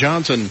Stephen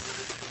Johnson.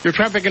 Your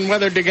traffic and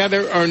weather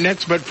together are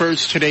next, but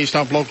first, today's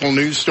top local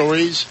news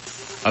stories.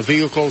 A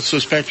vehicle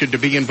suspected to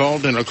be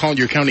involved in a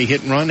Collier County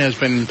hit and run has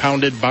been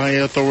impounded by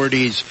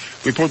authorities.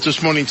 Reports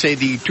this morning say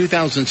the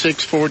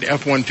 2006 Ford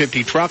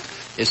F-150 truck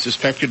is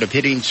suspected of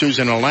hitting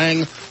Susan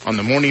Alang on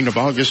the morning of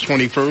August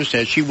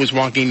 21st as she was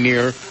walking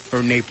near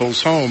her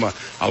Naples home.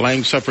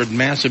 Alang suffered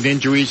massive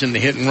injuries in the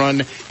hit and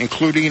run,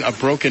 including a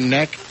broken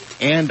neck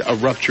and a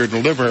ruptured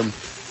liver.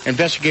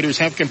 Investigators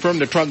have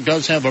confirmed the truck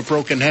does have a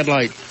broken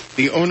headlight.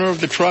 The owner of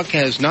the truck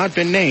has not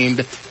been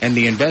named, and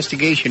the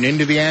investigation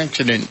into the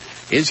accident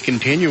is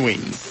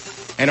continuing.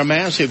 And a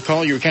massive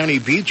Collier County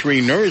beach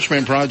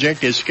renourishment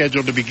project is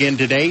scheduled to begin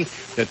today.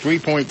 The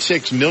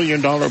 $3.6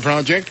 million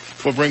project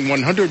will bring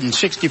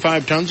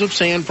 165 tons of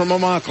sand from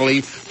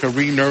Immokalee to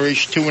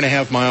renourish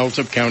 2.5 miles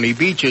of county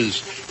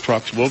beaches.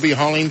 Trucks will be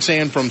hauling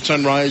sand from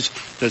sunrise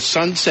to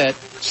sunset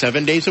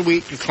 7 days a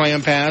week to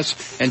Clam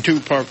Pass and 2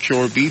 Park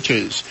Shore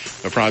beaches.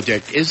 The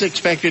project is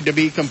expected to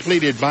be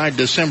completed by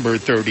December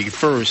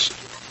 31st.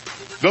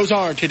 Those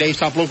are today's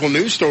top local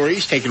news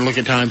stories. Taking a look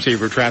at time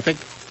saver traffic.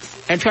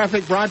 And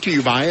traffic brought to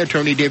you by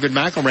Attorney David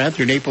McElrath,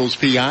 your Naples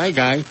PI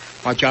guy.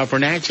 Watch out for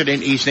an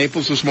accident. East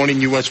Naples this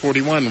morning, US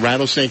 41,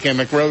 Rattlesnake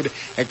Hammock Road.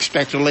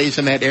 Expect delays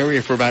in that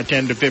area for about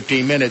 10 to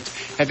 15 minutes.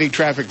 Heavy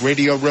traffic,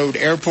 Radio Road,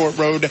 Airport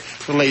Road,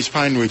 delays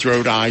Pine Ridge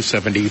Road,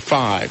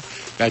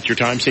 I-75. That's your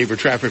time saver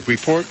traffic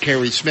report.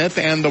 Terry Smith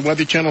and the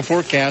Weather Channel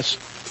forecast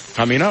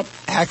coming up.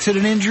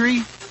 Accident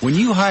injury? When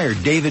you hire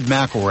David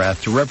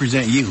McElrath to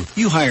represent you,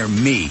 you hire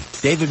me,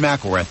 David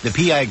McElrath, the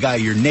PI guy,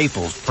 your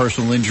Naples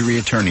personal injury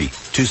attorney.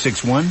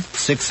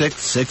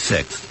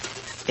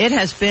 261-6666. It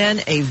has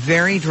been a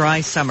very dry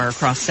summer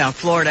across South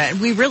Florida,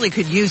 and we really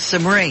could use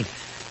some rain.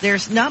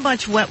 There's not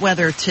much wet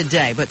weather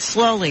today, but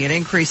slowly an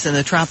increase in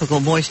the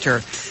tropical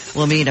moisture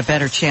will mean a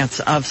better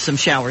chance of some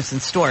showers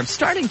and storms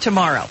starting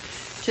tomorrow.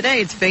 Today,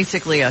 it's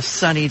basically a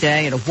sunny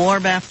day and a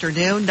warm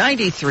afternoon,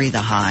 93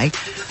 the high.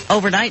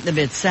 Overnight in the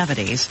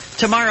mid-70s.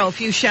 Tomorrow, a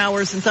few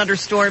showers and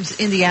thunderstorms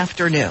in the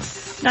afternoon,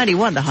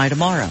 91 the high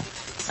tomorrow.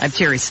 I'm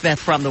Terry Smith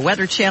from the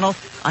Weather Channel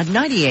on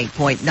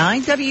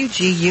 98.9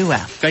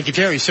 WGUF. Thank you,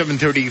 Terry.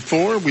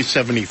 734 with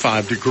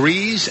 75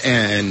 degrees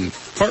and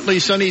partly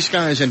sunny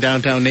skies in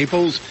downtown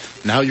Naples.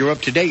 Now you're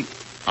up to date.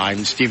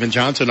 I'm Stephen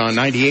Johnson on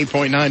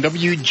 98.9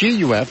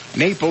 WGUF,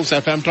 Naples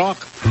FM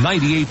Talk.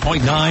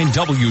 98.9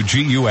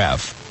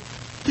 WGUF.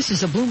 This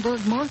is a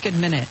Bloomberg Market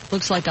Minute.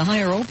 Looks like a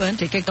higher open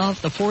to kick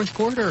off the fourth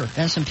quarter.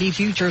 S&P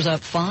futures up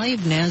 5,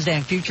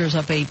 NASDAQ futures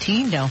up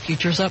 18, Dow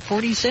futures up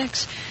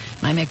 46.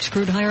 NYMEX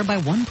crude higher by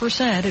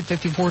 1% at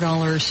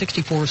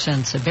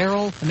 $54.64 a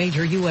barrel. The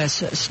major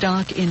U.S.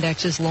 stock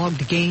indexes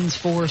logged gains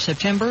for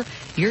September.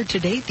 Year to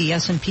date, the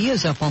S&P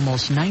is up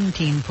almost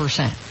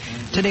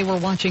 19%. Today we're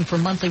watching for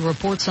monthly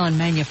reports on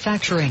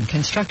manufacturing,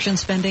 construction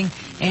spending,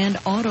 and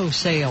auto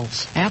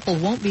sales. Apple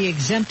won't be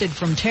exempted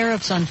from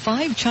tariffs on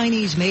 5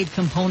 Chinese-made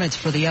components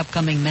for the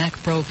upcoming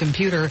Mac Pro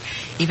computer,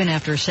 even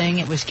after saying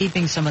it was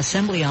keeping some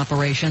assembly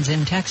operations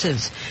in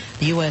Texas.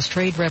 The U.S.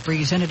 Trade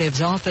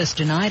Representative's office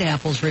denied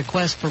Apple's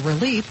request for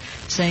relief,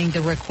 saying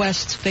the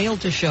requests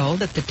failed to show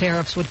that the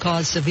tariffs would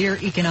cause severe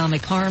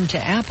economic harm to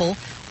Apple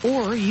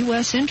or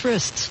U.S.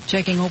 interests.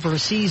 Checking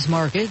overseas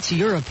markets,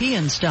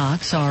 European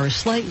stocks are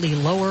slightly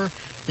lower.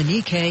 The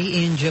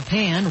Nikkei in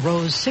Japan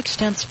rose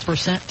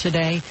 0.6%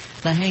 today.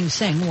 The Hang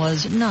Seng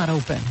was not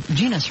open.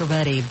 Gina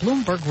Cervetti,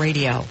 Bloomberg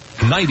Radio.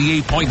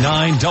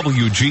 98.9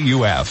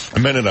 WGUF. A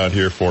minute out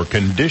here for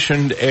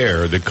conditioned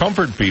air, the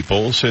comfort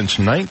people since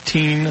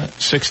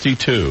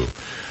 1962.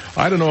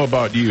 I don't know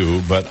about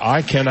you, but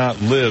I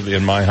cannot live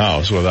in my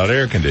house without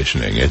air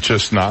conditioning. It's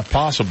just not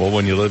possible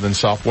when you live in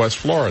Southwest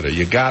Florida.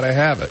 You gotta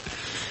have it.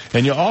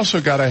 And you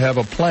also gotta have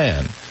a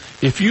plan.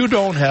 If you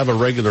don't have a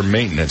regular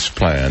maintenance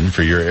plan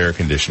for your air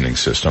conditioning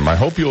system, I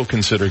hope you'll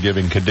consider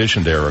giving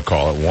Conditioned Air a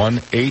call at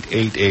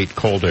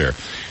 1-888-COLD-AIR.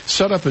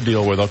 Set up a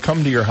deal where they'll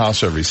come to your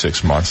house every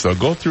 6 months. They'll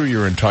go through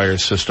your entire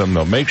system.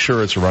 They'll make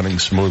sure it's running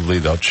smoothly.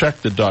 They'll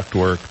check the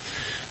ductwork.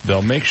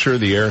 They'll make sure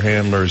the air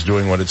handler is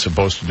doing what it's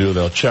supposed to do.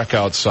 They'll check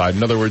outside.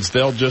 In other words,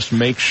 they'll just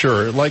make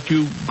sure, like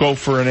you go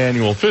for an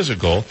annual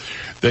physical,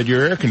 that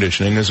your air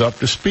conditioning is up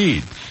to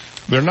speed.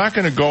 They're not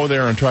going to go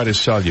there and try to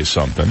sell you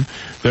something.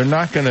 They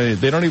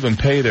don't even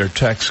pay their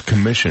techs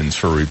commissions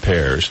for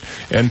repairs.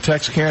 And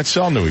techs can't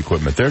sell new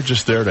equipment. They're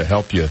just there to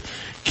help you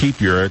keep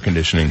your air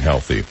conditioning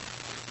healthy.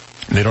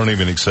 They don't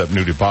even accept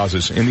new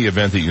deposits. In the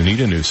event that you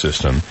need a new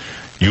system,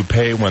 you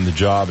pay when the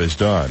job is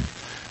done.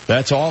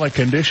 That's all at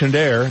Conditioned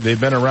Air. They've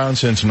been around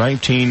since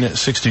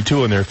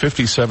 1962 in their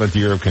 57th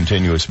year of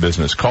continuous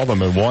business. Call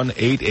them at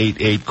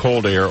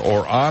 1-888-COLD-AIR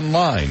or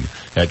online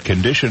at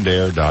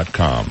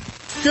conditionedair.com.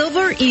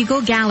 Silver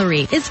Eagle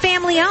Gallery is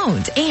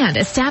family-owned and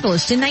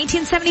established in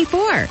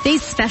 1974. They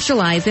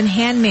specialize in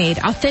handmade,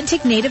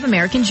 authentic Native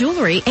American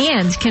jewelry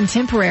and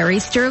contemporary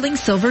sterling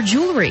silver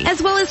jewelry,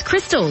 as well as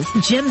crystals,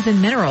 gems,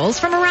 and minerals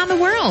from around the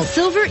world.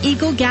 Silver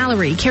Eagle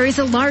Gallery carries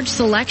a large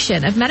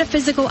selection of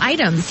metaphysical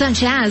items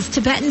such as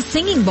Tibetan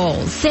singing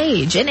bowls,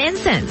 sage, and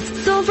incense.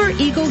 Silver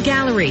Eagle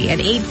Gallery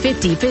at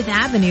 850 Fifth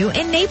Avenue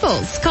in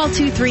Naples. Call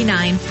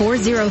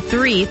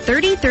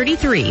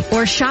 239-403-3033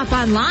 or shop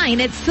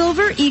online at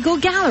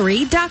silvereaglegallery.com.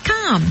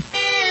 GoGallery.com.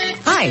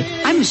 Hi,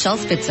 I'm Michelle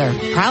Spitzer,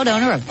 proud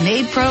owner of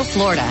MaidPro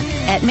Florida.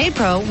 At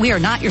MaidPro, we are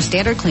not your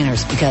standard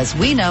cleaners because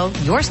we know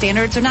your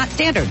standards are not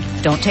standard.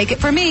 Don't take it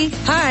from me.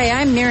 Hi,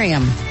 I'm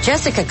Miriam.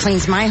 Jessica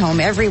cleans my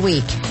home every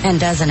week and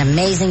does an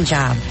amazing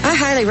job. I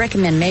highly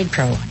recommend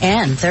MaidPro,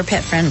 and they're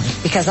pet friendly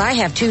because I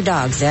have 2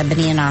 dogs,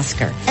 Ebony and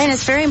Oscar. And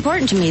it's very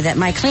important to me that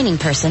my cleaning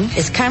person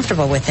is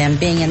comfortable with them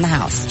being in the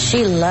house.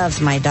 She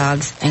loves my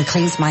dogs and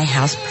cleans my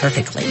house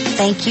perfectly.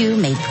 Thank you,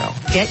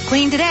 MaidPro. Get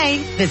clean today.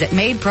 Visit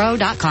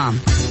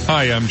MaidPro.com.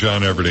 Hi, I'm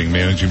John Everding,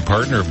 managing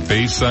partner of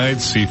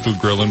Bayside Seafood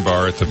Grill and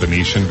Bar at the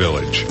Venetian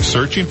Village.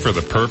 Searching for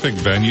the perfect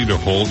venue to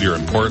hold your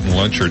important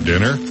lunch or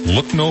dinner?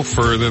 Look no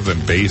further than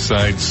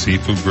Bayside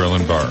Seafood Grill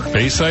and Bar.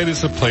 Bayside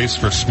is a place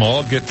for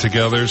small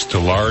get-togethers to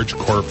large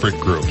corporate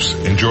groups.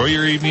 Enjoy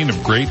your evening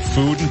of great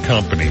food and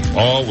company,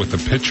 all with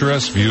a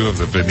picturesque view of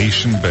the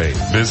Venetian Bay.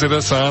 Visit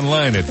us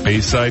online at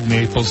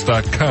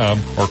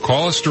BaysideNaples.com or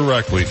call us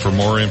directly for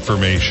more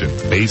information.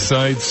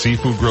 Bayside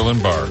Seafood Grill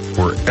and Bar,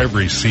 where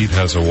every seat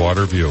has a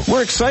water view.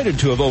 We're excited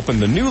to have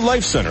opened the new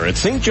Life Center at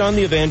St. John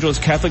the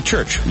Evangelist Catholic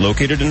Church,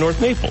 located in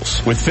North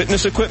Naples. With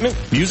fitness equipment,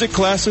 music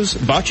classes,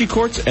 bocce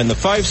courts, and the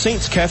Five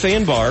Saints Cafe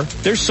and Bar,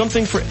 there's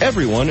something for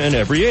everyone and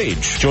every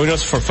age. Join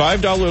us for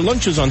 $5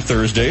 lunches on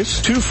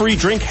Thursdays, 2 free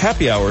drink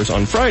happy hours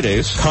on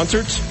Fridays,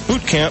 concerts,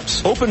 boot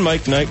camps, open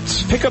mic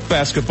nights, pickup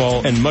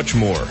basketball, and much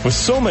more. With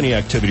so many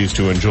activities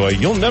to enjoy,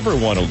 you'll never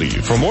want to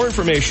leave. For more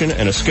information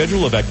and a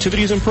schedule of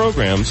activities and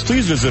programs,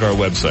 please visit our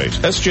website,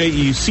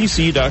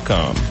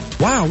 sjecc.com.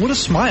 Wow, what a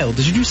smile.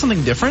 Did you do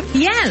something different?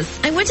 Yes,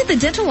 I went to the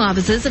dental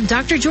offices of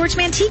Dr. George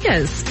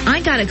Mantikas.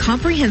 I got a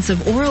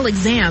comprehensive oral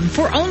exam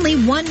for only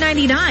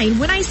 $1.99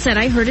 when I said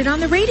I heard it on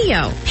the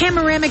radio.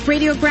 Panoramic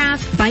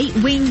radiograph, bite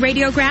wing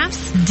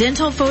radiographs,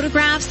 dental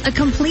photographs, a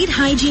complete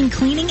hygiene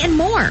cleaning, and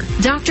more.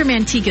 Dr.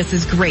 Mantikas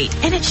is great,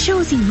 and it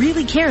shows he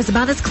really cares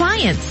about his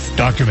clients.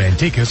 Dr.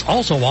 Mantikas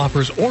also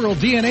offers oral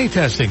DNA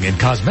testing and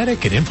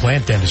cosmetic and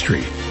implant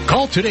dentistry.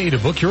 Call today to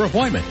book your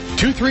appointment.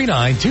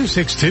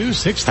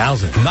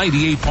 239-262-6000.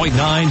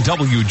 98.9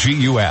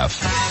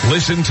 WGUF.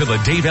 Listen to the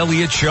Dave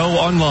Elliott Show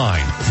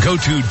online. Go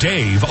to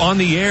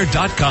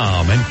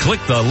DaveOnTheAir.com and click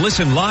the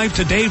Listen Live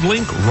to Dave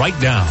link right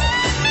now.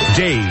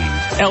 Dave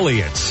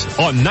Elliott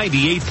on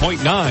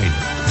 98.9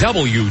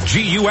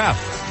 WGUF.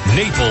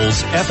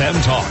 Naples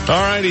FM Talk.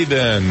 All righty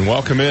then.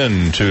 Welcome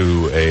in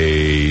to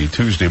a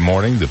Tuesday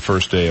morning, the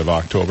first day of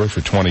October for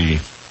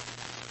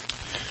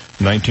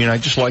 2019. I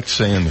just like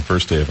saying the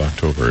first day of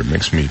October. It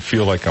makes me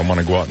feel like I want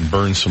to go out and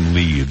burn some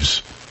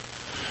leaves.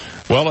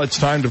 Well, it's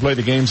time to play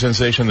the game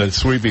sensation that's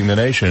sweeping the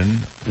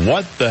nation.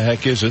 What the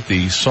heck is it?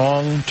 The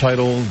song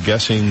title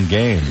guessing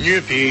game.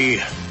 Yippee.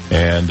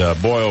 And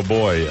boy, oh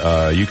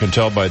boy, you can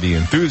tell by the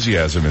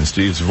enthusiasm in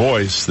Steve's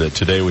voice that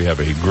today we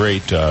have a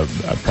great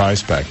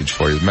prize package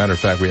for you. As a matter of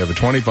fact, we have a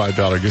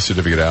 $25 gift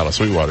certificate to Alice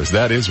Sweetwater's.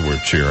 That is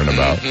worth cheering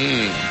about.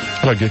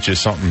 That'll get you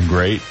something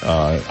great.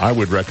 I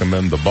would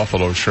recommend the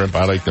buffalo shrimp.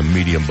 I like the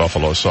medium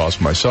buffalo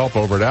sauce myself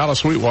over at Alice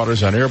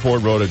Sweetwater's on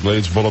Airport Road at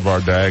Glades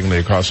Boulevard, diagonally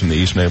across from the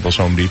East Naples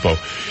Home Depot.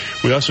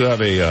 We also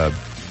have a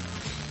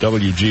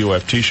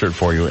WGOF t-shirt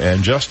for you.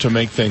 And just to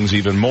make things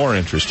even more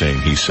interesting,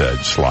 he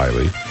said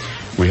slyly,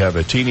 we have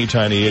a teeny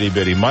tiny itty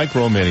bitty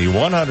micro mini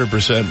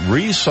 100%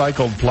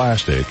 recycled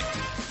plastic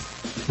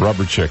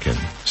rubber chicken.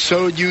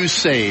 So you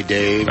say,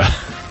 Dave.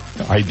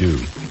 I do.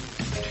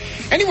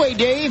 Anyway,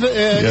 Dave,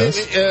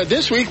 yes?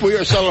 This week we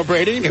are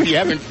celebrating, if you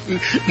haven't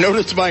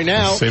noticed by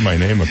now. Say my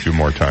name a few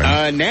more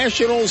times.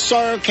 National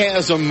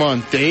Sarcasm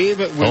Month, Dave,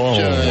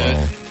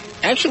 which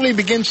actually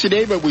begins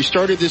today, but we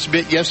started this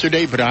bit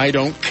yesterday, but I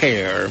don't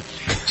care.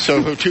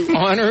 So to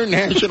honor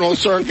National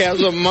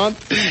Sarcasm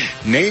Month,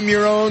 name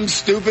your own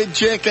stupid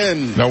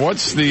chicken. Now,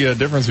 what's the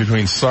difference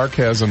between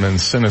sarcasm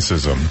and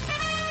cynicism?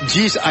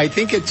 Geez, I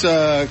think it's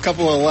a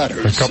couple of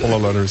letters. A couple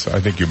of letters? I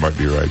think you might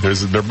be right.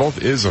 They're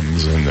both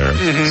isms in there,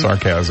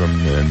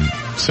 sarcasm and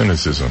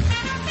cynicism.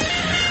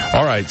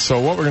 All right, so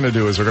what we're going to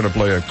do is we're going to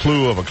play a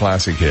clue of a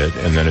classic hit,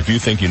 and then if you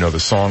think you know the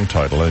song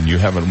title and you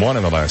haven't won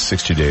in the last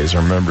 60 days, or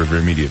a member of your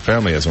immediate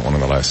family hasn't won in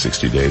the last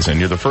 60 days,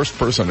 and you're the first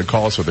person to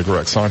call us with the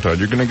correct song title,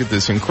 you're going to get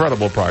this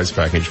incredible prize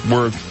package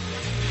worth,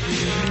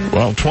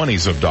 well,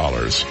 $20s of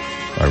dollars,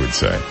 I would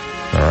say.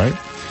 All right?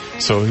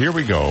 So here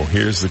we go.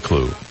 Here's the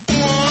clue.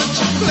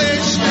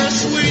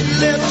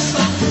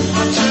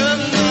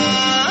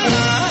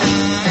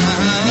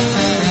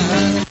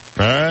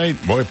 All right,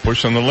 boy,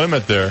 pushing the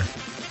limit there.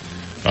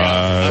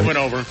 I went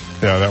over.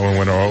 Yeah, that one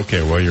went over.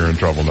 Okay, well, you're in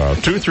trouble now.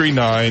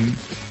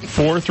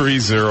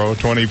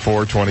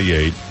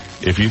 239-430-2428.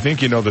 If you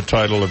think you know the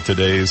title of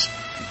today's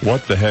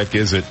What the Heck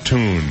Is It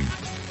tune,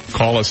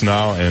 call us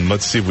now and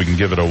let's see if we can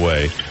give it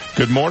away.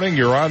 Good morning,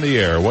 you're on the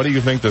air. What do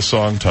you think the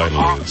song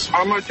title is?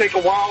 I'm going to take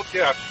a wild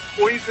guess.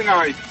 Poison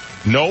Ivy.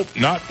 Nope,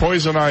 not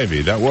Poison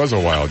Ivy. That was a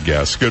wild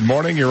guess. Good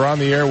morning, you're on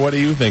the air. What do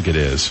you think it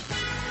is?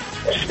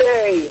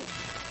 Stay.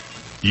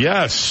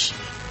 Yes,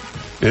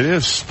 it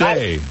is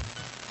Stay.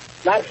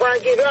 Not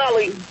Frankie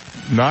Valli.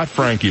 Not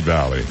Frankie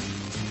Valli.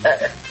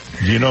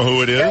 Do you know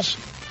who it is?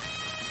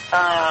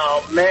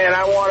 Oh, man,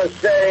 I want to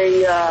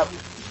say,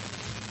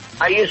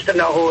 I used to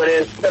know who it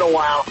is. It's been a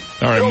while.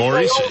 All right,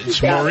 Maurice.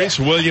 It's Maurice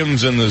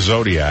Williams and the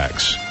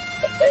Zodiacs.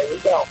 There you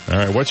go. All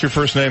right, what's your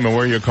first name and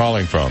where are you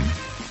calling from?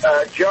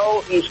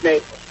 Joe, East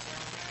Naples.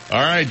 All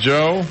right,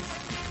 Joe.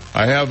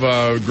 I have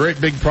a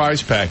great big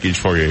prize package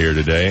for you here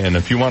today, and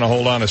if you want to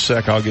hold on a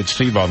sec, I'll get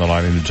Steve on the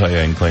line and tell you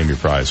and claim your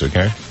prize,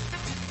 okay?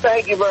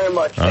 Thank you very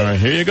much. All right,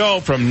 here you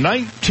go from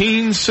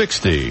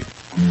 1960.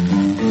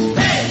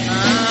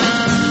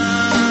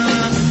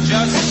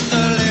 Just a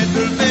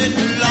little bit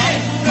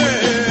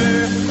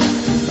longer.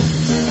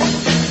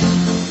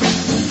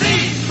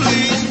 Please,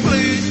 please,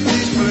 please,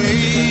 please,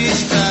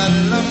 please, tell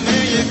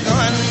me you're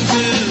going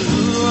to.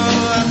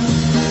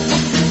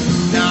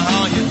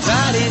 Now your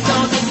daddy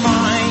don't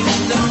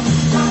mind,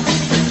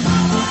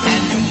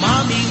 and your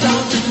mommy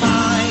don't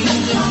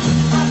mind.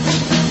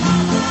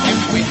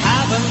 If we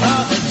have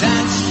another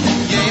dance,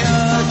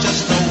 yeah,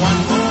 just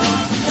one more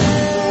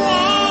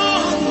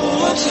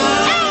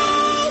time.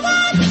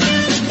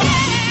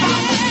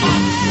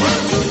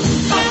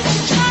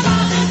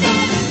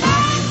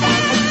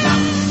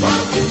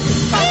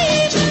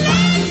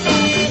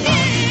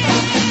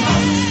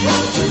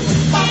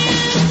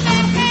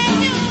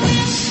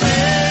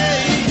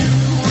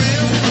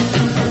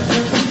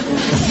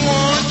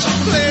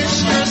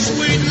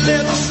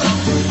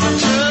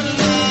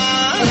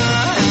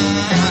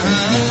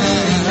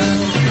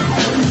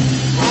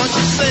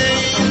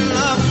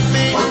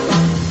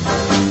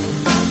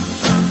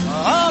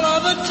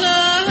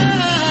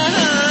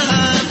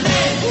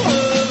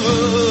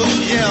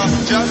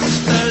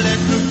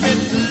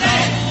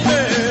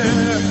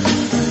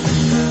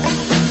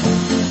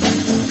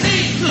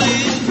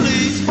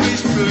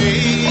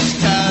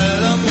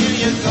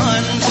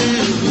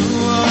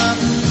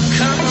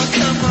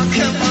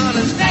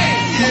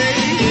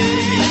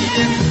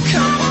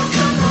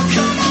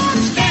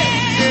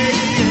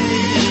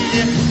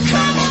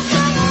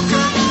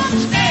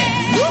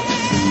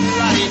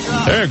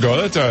 There you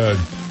go. That's a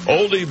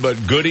oldie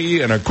but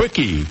goodie and a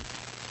quickie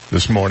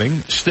this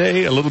morning.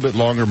 Stay a little bit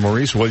longer,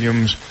 Maurice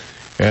Williams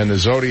and the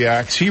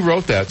Zodiacs. He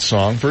wrote that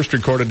song, first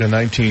recorded in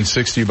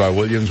 1960 by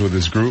Williams with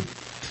his group.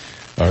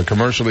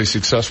 Commercially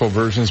successful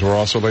versions were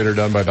also later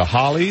done by the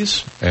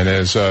Hollies, and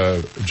as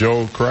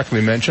Joe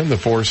correctly mentioned, the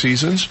Four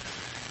Seasons,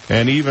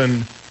 and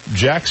even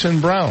Jackson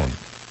Browne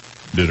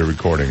did a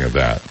recording of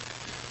that.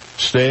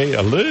 Stay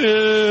a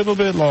little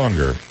bit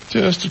longer,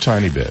 just a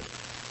tiny bit.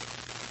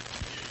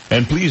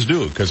 And please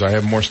do, because I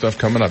have more stuff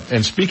coming up.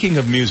 And speaking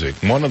of music,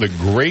 one of the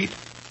great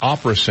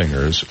opera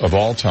singers of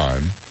all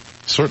time,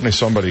 certainly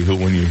somebody who,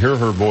 when you hear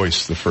her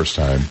voice the first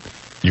time,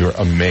 you're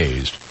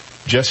amazed.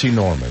 Jessie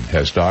Norman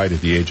has died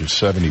at the age of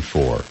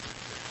 74.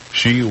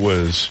 She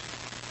was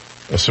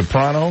a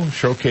soprano,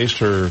 showcased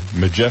her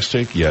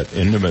majestic yet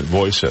intimate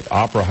voice at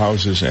opera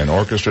houses and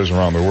orchestras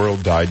around the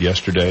world, died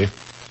yesterday.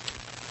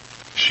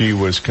 She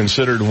was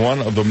considered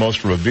one of the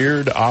most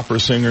revered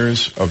opera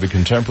singers of the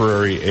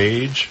contemporary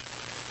age.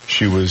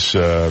 She was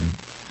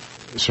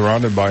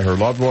surrounded by her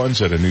loved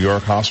ones at a New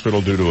York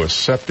hospital due to a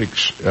septic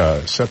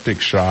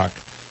shock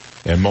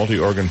and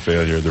multi-organ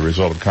failure, the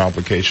result of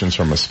complications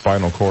from a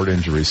spinal cord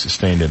injury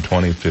sustained in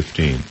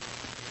 2015.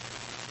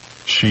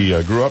 She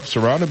grew up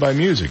surrounded by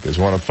music as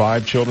one of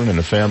 5 children in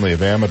a family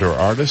of amateur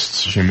artists.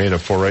 She made a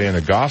foray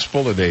into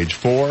gospel at age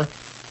 4,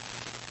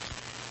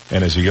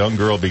 and as a young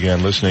girl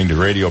began listening to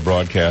radio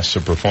broadcasts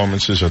of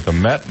performances at the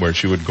Met, where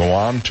she would go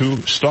on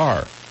to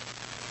star.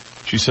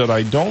 She said,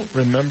 "I don't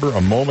remember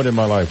a moment in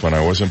my life when I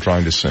wasn't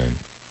trying to sing."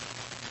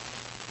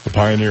 The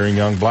pioneering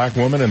young black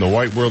woman in the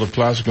white world of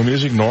classical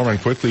music, Norman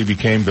quickly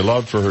became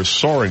beloved for her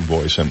soaring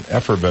voice and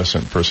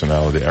effervescent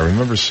personality. I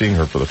remember seeing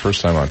her for the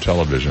first time on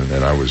television,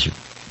 and I'm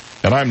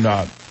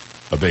not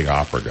a big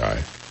opera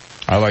guy.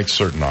 I like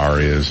certain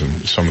arias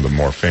and some of the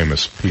more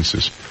famous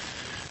pieces,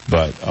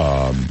 but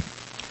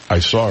I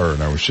saw her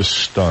and I was just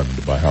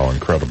stunned by how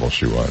incredible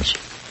she was.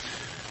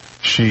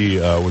 She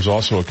was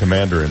also a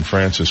commander in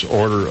France's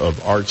Order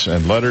of Arts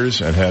and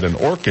Letters and had an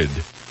orchid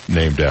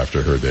named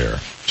after her there.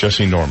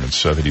 Jessie Norman,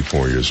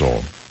 74 years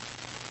old.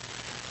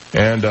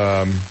 And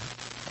I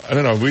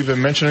don't know, we've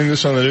been mentioning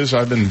this on the news.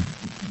 I've been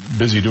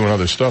busy doing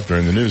other stuff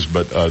during the news,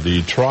 but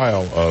the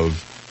trial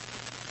of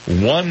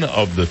one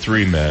of the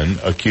 3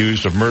 men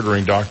accused of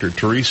murdering Dr.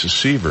 Teresa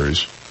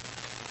Sievers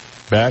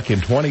back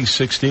in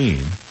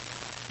 2016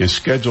 is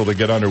scheduled to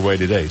get underway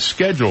today.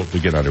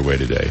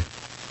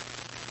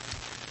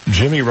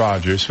 Jimmy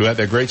Rogers, who had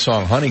that great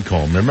song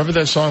Honeycomb. Remember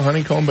that song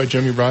Honeycomb by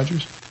Jimmy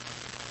Rogers?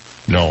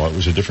 No, it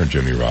was a different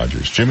Jimmy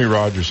Rogers. Jimmy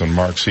Rogers and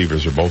Mark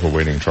Sievers are both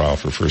awaiting trial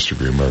for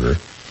first-degree murder.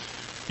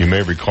 You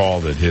may recall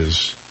that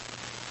his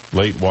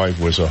late wife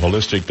was a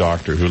holistic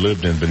doctor who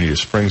lived in Bonita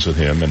Springs with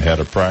him and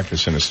had a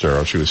practice in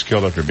Estero. She was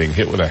killed after being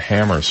hit with a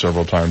hammer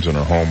several times in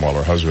her home while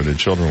her husband and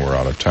children were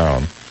out of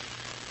town.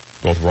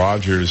 Both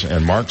Rogers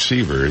and Mark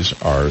Sievers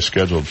are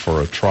scheduled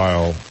for a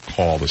trial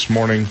call this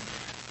morning,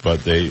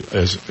 but they,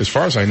 as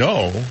far as I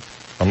know,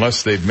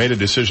 unless they've made a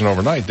decision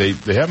overnight. They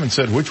haven't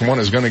said which one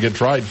is going to get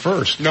tried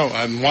first. No,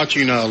 I'm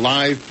watching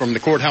live from the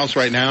courthouse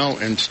right now,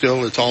 and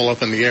still it's all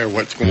up in the air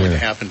what's going to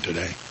happen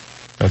today.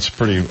 That's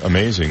pretty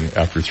amazing.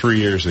 After 3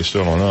 years, they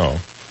still don't know.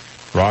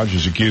 Raj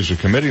is accused of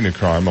committing the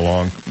crime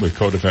along with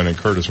co-defendant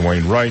Curtis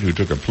Wayne Wright, who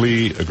took a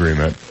plea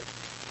agreement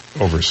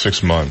over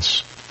 6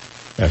 months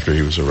after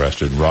he was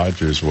arrested.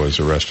 Rogers was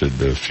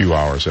arrested a few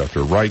hours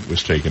after Wright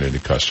was taken into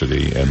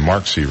custody, and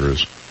Mark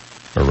Sievers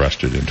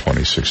arrested in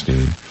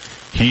 2016.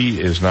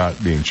 He is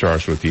not being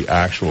charged with the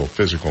actual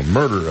physical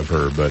murder of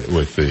her, but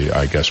with the,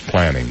 I guess,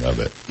 planning of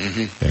it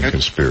and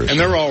conspiracy. And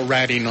they're all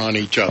ratting on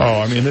each other.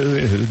 Oh, I mean,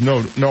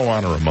 no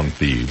honor among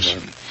thieves.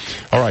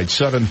 All right,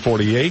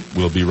 7:48.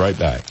 We'll be right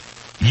back.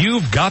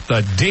 You've got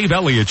the Dave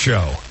Elliott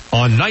Show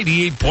on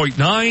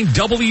 98.9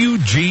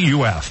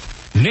 WGUF,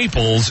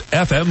 Naples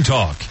FM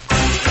Talk.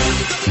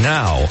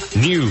 Now,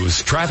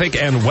 news, traffic,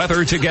 and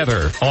weather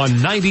together on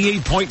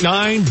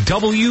 98.9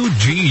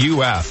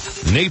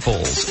 WGUF,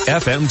 Naples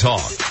FM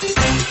Talk.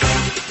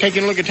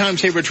 Taking a look at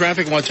time-saver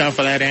traffic. Watch out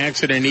for that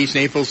accident in East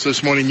Naples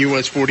this morning.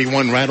 US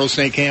 41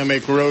 Rattlesnake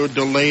Hammock Road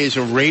delays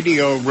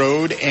Radio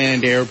Road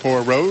and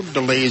Airport Road.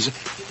 Delays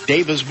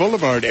Davis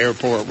Boulevard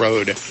Airport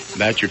Road.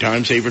 That's your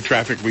time-saver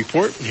traffic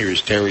report.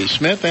 Here's Terry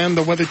Smith and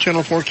the Weather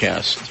Channel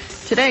forecast.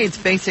 Today it's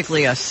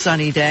basically a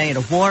sunny day and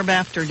a warm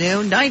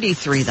afternoon,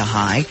 93 the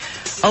high.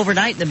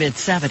 Overnight in the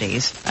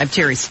mid-70s. I'm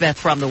Terry Smith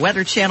from the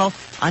Weather Channel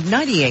on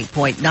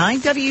 98.9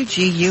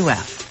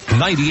 WGUF.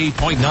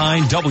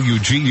 98.9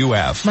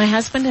 WGUF. My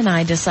husband and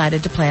I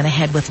decided to plan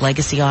ahead with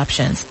Legacy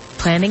Options.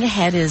 Planning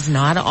ahead is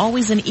not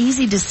always an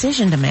easy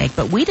decision to make,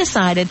 but we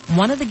decided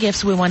one of the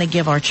gifts we want to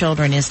give our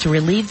children is to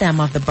relieve them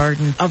of the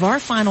burden of our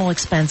final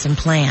expense and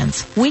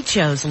plans. We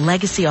chose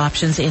Legacy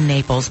Options in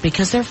Naples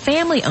because they're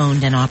family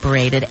owned and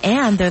operated,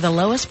 and they're the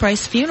lowest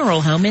priced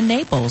funeral home in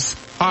Naples.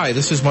 Hi,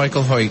 this is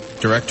Michael Hoyt,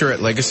 Director at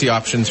Legacy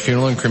Options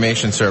Funeral and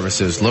Cremation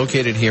Services,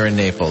 located here in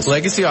Naples.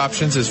 Legacy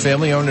Options is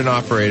family-owned and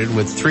operated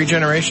with 3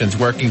 generations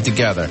working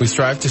together. We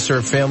strive to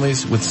serve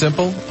families with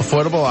simple,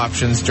 affordable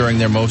options during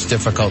their most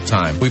difficult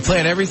time. We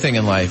plan everything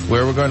in life,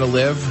 where we're going to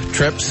live,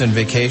 trips and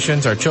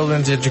vacations, our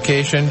children's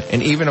education,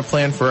 and even a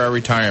plan for our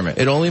retirement.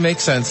 It only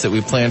makes sense that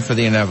we plan for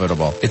the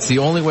inevitable. It's the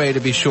only way to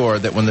be sure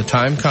that when the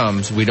time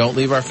comes, we don't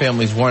leave our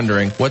families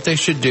wondering what they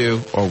should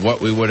do or what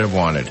we would have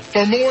wanted.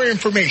 For more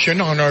information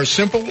on our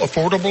simple,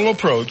 affordable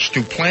approach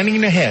to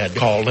planning ahead,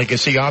 call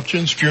Legacy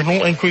Options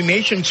Funeral and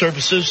Cremation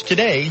Services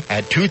today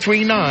at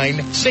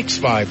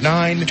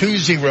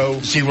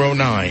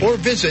 239-659-2009 or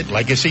visit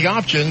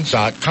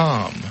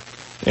legacyoptions.com.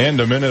 And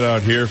a minute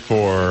out here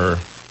for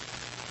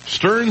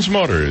Stearns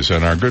Motors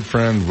and our good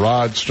friend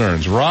Rod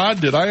Stearns.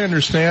 Rod, did I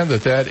understand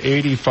that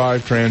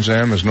 85 Trans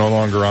Am is no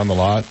longer on the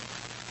lot?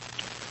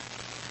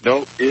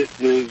 No, it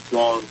is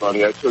gone,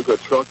 buddy. I took a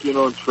truck in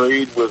on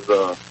trade with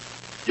a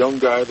young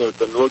guy that's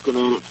been looking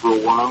at it for a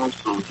while,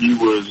 so he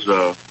was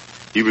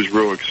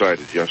real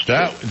excited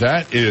yesterday.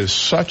 That is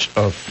such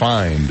a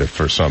find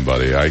for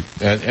somebody.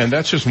 And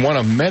that's just one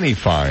of many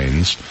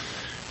finds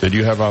that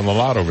you have on the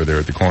lot over there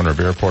at the corner of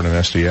Airport and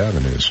SD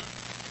Avenues.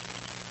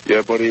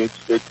 Yeah, buddy,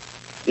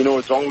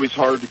 it's always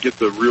hard to get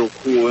the real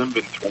cool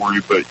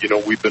inventory, but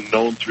we've been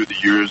known through the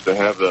years to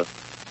have the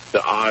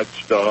odd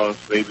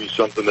stuff, maybe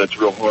something that's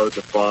real hard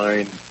to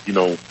find,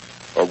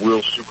 a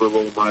real super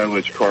low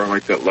mileage car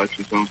like that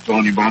Lexus I was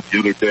telling you about the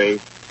other day.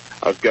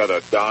 I've got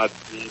a Dodge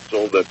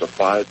Diesel that's a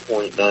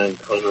 5.9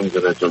 tons,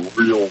 and it's a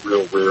real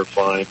rare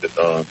find,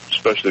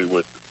 especially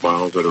with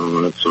miles that are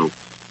on it. So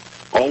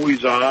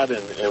always odd,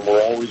 and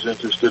we're always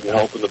interested in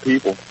helping the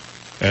people.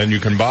 And you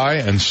can buy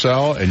and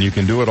sell, and you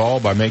can do it all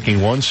by making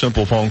one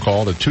simple phone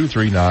call to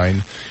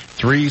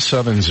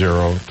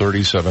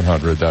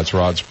 239-370-3700. That's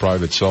Rod's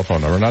private cell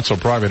phone number. Not so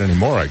private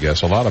anymore, I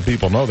guess. A lot of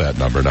people know that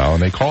number now,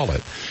 and they call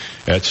it.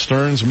 At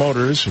Stearns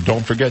Motors.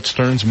 Don't forget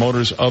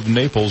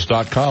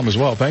StearnsMotorsofNaples.com as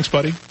well. Thanks,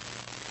 buddy.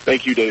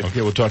 Thank you, Dave.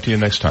 Okay, we'll talk to you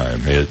next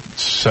time.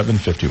 It's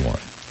 7:51.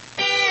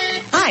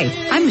 Hi,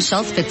 I'm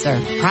Michelle Spitzer,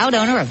 proud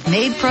owner of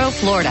Made Pro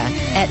Florida.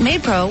 At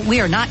Made Pro,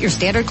 we are not your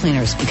standard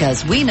cleaners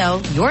because we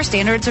know your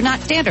standards are not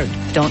standard.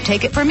 Don't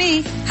take it from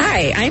me.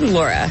 Hi, I'm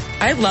Laura.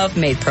 I love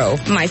Made Pro.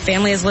 My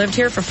family has lived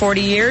here for 40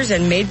 years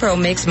and Made Pro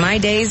makes my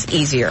days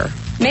easier.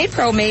 Made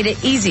Pro made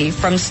it easy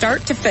from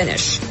start to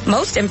finish.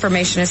 Most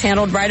information is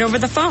handled right over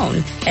the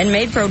phone, and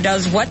Made Pro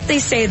does what they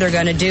say they're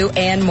going to do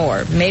and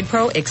more. Made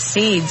Pro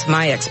exceeds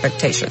my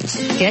expectations.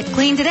 Get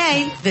clean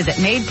today. Visit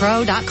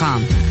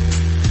MadePro.com.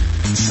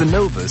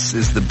 Synovus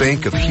is the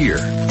bank of here.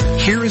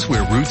 Here is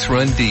where roots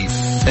run deep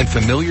and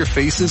familiar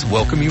faces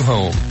welcome you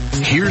home.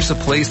 Here's a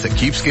place that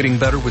keeps getting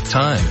better with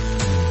time,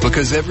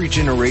 because every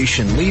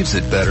generation leaves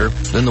it better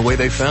than the way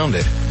they found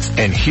it.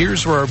 And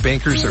here's where our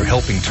bankers are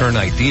helping turn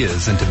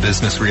ideas into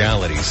business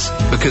realities,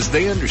 because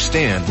they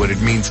understand what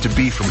it means to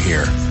be from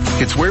here.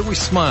 It's where we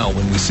smile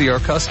when we see our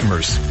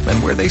customers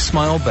and where they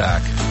smile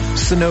back.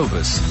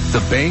 Synovus, the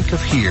bank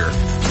of here.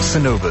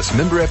 Synovus,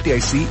 member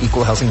FDIC,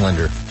 equal housing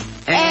lender.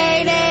 Hey!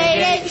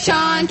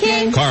 888-SEAN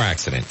King. Car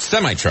accident,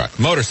 semi-truck,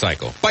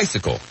 motorcycle,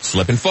 bicycle,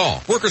 slip and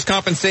fall, workers'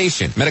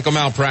 compensation, medical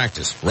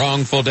malpractice,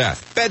 wrongful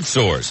death, bed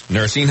sores,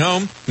 nursing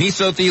home,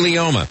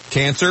 mesothelioma,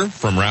 cancer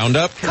from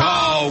Roundup.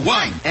 Call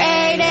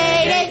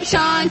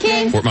 1-888-SEAN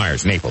King. Fort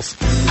Myers, Naples.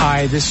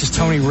 Hi, this is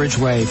Tony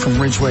Ridgway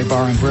from Ridgway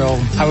Bar and Grill.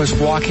 I was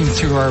walking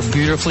through our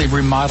beautifully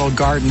remodeled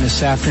garden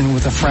this afternoon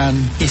with a friend.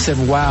 He said,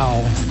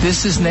 wow,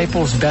 this is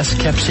Naples' best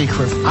kept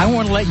secret. I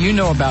want to let you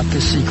know about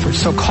this secret,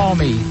 so call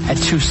me at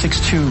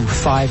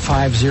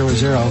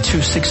 262-5500,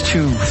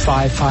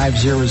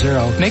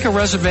 262-5500. Make a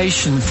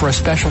reservation for a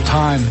special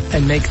time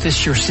and make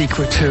this your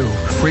secret too.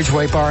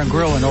 Ridgway Bar and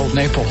Grill in Old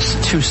Naples,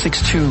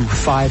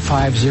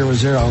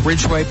 262-5500.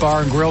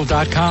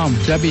 RidgwayBarandGrill.com,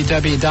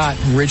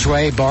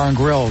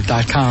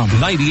 www.RidgwayBarandGrill.com.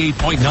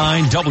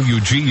 98.9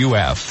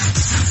 WGUF.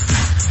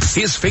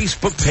 His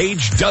Facebook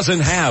page doesn't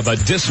have a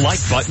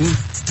dislike button.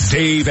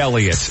 Dave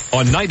Elliott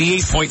on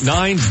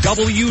 98.9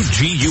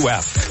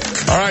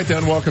 WGUF. All right,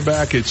 then, welcome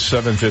back. It's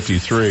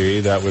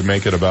 7:53. That would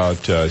make it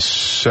about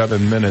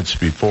 7 minutes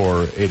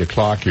before 8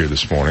 o'clock here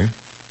this morning.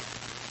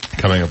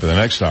 Coming up in the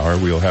next hour,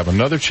 we'll have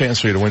another chance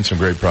for you to win some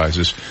great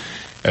prizes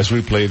as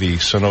we play the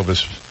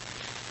Synovus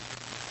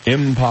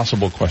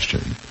Impossible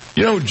Question.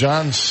 You know who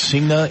John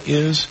Cena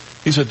is?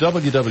 He's a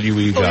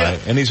WWE guy,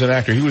 and he's an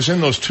actor. He was in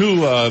those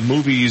two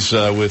movies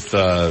with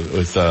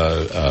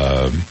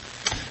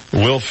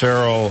Will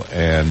Ferrell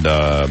and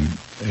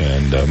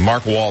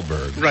Mark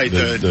Wahlberg. Right.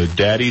 The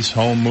Daddy's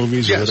Home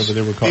movies, yes. Or whatever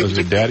they were called. Is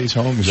it Daddy's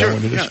Home? Is that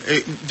what it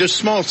is? Yeah. Just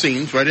small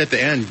scenes right at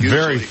the end. Usually.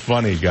 Very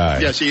funny guy.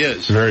 Yes, he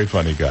is. Very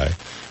funny guy.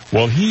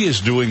 Well, he is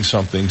doing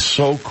something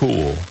so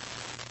cool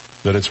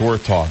that it's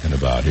worth talking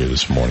about here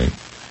this morning.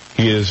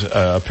 He is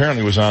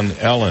apparently was on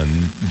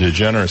Ellen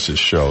DeGeneres'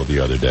 show the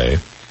other day,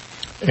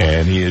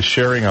 and he is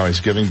sharing how he's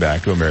giving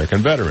back to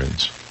American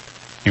veterans.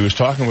 He was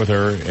talking with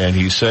her, and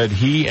he said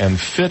he and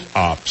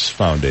FitOps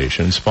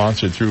Foundation,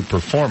 sponsored through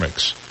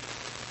Performix,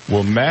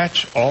 will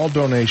match all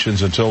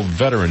donations until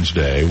Veterans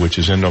Day, which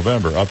is in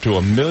November, up to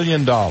 $1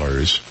 million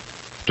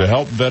to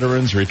help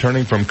veterans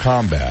returning from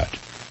combat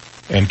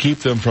and keep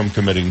them from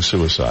committing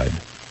suicide.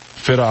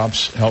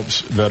 FitOps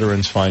helps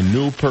veterans find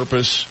new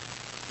purpose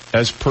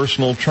as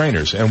personal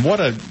trainers. And what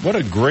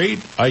a great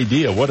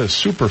idea. What a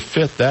super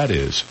fit that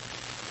is.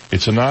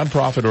 It's a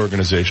nonprofit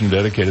organization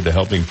dedicated to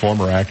helping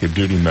former active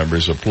duty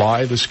members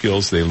apply the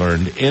skills they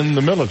learned in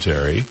the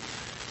military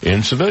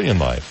in civilian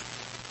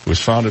life. It was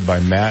founded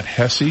by Matt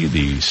Hesse,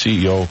 the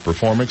CEO of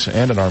Performix,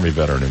 and an Army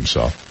veteran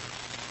himself.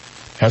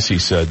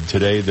 Hesse said,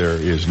 today there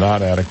is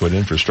not adequate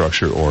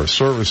infrastructure or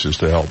services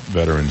to help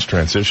veterans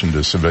transition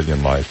to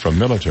civilian life from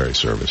military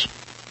service.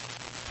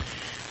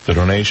 The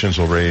donations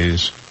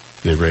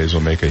they raise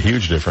will make a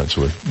huge difference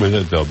with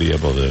it. They'll be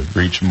able to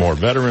reach more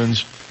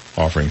veterans,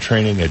 offering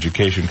training,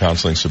 education,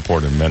 counseling,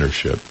 support, and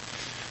mentorship.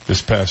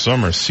 This past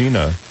summer,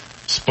 Cena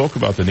spoke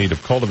about the need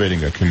of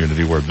cultivating a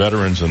community where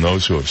veterans and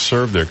those who have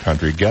served their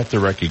country get the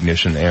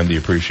recognition and the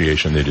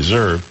appreciation they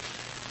deserve.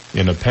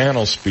 In a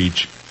panel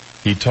speech,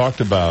 he talked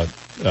about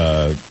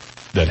that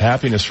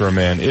happiness for a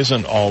man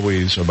isn't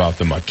always about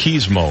the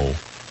machismo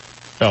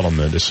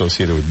element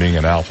associated with being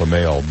an alpha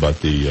male, but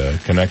the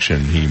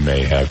connection he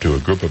may have to a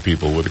group of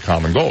people with a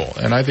common goal.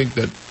 And I think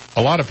that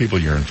a lot of people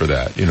yearn for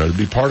that, to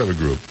be part of a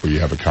group where you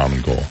have a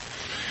common goal.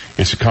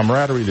 It's a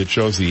camaraderie that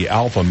shows the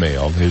alpha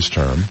male, his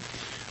term,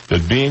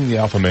 that being the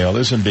alpha male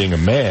isn't being a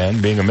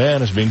man. Being a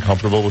man is being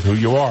comfortable with who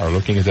you are,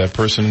 looking at that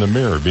person in the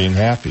mirror, being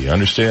happy.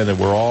 Understand that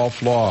we're all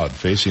flawed,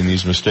 facing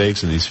these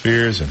mistakes and these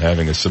fears, and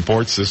having a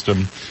support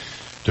system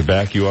to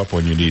back you up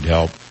when you need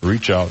help.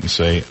 Reach out and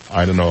say,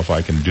 I don't know if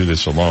I can do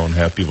this alone.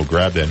 Have people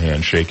grab that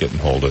hand, shake it, and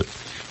hold it.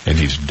 And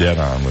he's dead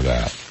on with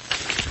that.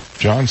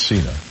 John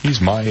Cena. He's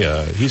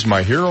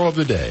my hero of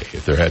the day,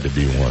 if there had to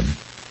be one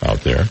out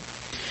there.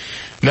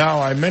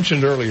 Now, I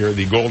mentioned earlier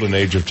the golden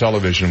age of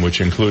television,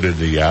 which included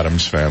the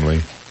Addams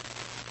Family.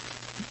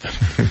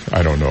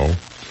 I don't know.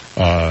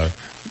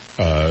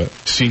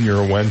 Senior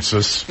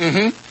Wences.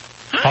 Mm-hmm.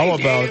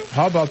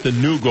 How about the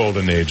new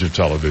golden age of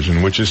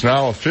television, which is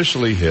now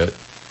officially hit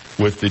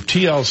with the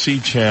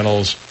TLC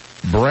channel's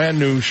brand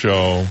new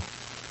show,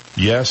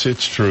 yes,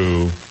 it's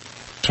true,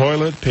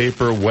 Toilet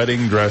Paper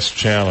Wedding Dress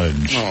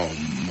Challenge. Oh,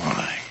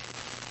 my.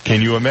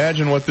 Can you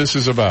imagine what this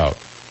is about?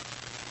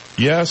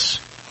 Yes,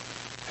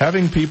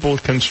 having people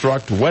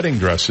construct wedding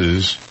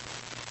dresses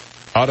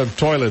out of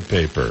toilet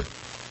paper.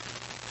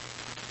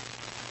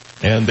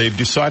 And they've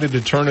decided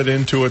to turn it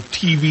into a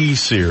TV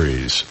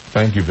series.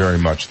 Thank you very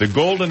much. The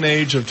golden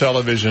age of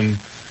television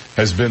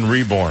has been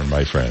reborn,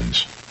 my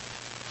friends.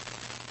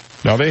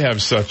 Now, they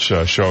have such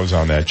shows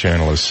on that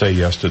channel as Say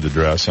Yes to the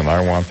Dress and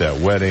I Want That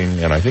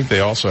Wedding, and I think they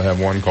also have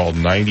one called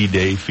 90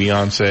 Day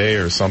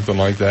Fiancé or something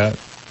like that.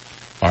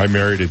 I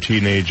Married a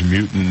Teenage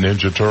Mutant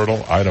Ninja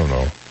Turtle. I don't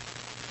know.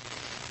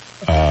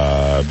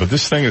 But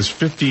this thing is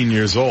 15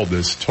 years old,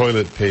 this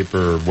Toilet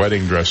Paper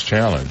Wedding Dress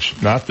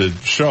Challenge. Not the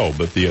show,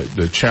 but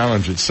the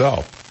challenge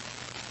itself.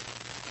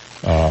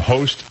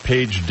 Host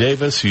Paige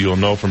Davis, who you'll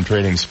know from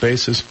Trading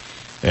Spaces,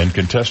 And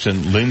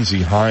contestant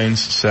Lindsay Hines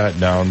sat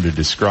down to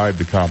describe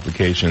the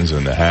complications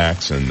and the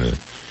hacks and the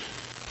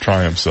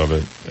triumphs of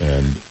it.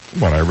 And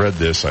when I read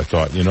this, I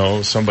thought,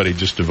 somebody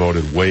just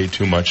devoted way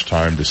too much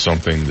time to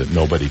something that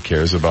nobody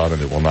cares about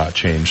and it will not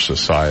change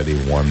society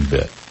one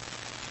bit.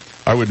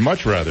 I would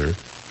much rather,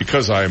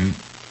 because I'm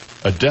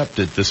adept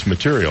at this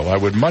material, I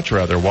would much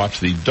rather watch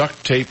the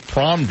duct tape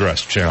prom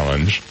dress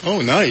challenge.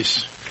 Oh,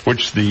 nice.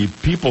 Which the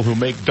people who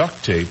make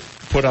duct tape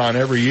put on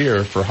every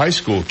year for high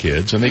school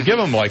kids, and they give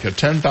them like a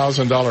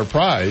 $10,000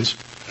 prize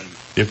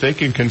if they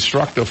can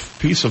construct a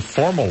piece of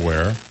formal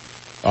wear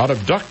out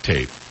of duct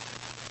tape.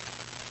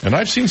 And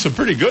I've seen some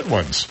pretty good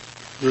ones.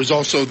 There's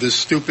also this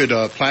stupid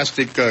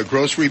plastic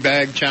grocery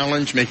bag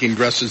challenge, making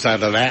dresses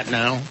out of that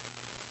now.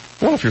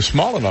 Well, if you're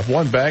small enough,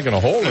 one bag and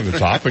a hole in the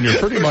top, and you're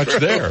pretty much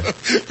there.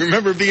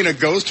 Remember being a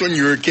ghost when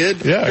you were a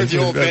kid? Yeah. With the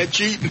old bed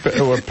sheet?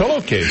 A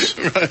pillowcase.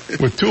 Right.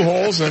 With 2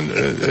 holes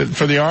and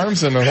for the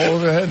arms and a hole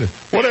in the head.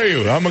 What are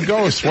you? I'm a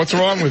ghost. What's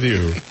wrong with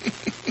you?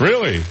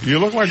 Really? You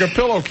look like a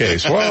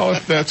pillowcase. Well,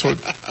 if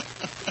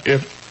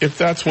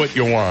that's what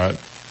you want.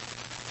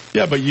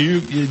 Yeah, but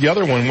the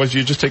other one was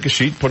you just take a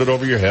sheet, put it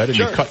over your head, and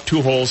you cut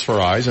 2 holes for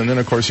eyes, and then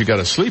of course you got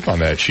to sleep on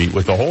that sheet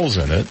with the holes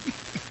in it.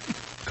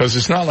 Because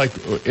it's not like,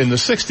 in the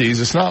 60s,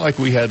 it's not like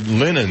we had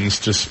linens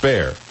to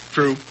spare.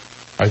 True.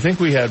 I think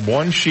we had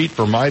 1 sheet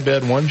for my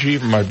bed, 1 sheet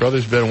for my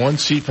brother's bed, 1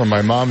 sheet for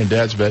my mom and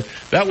dad's bed.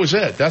 That was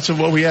it. That's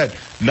what we had.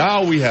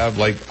 Now we have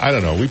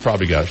we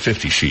probably got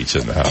 50 sheets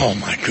in the house. Oh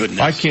my goodness.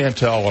 I can't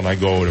tell when I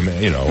go to,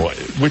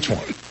 which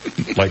one,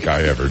 like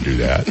I ever do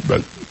that.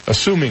 But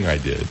assuming I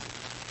did.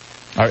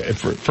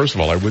 First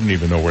of all, I wouldn't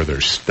even know where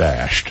they're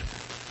stashed.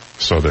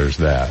 So there's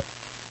that.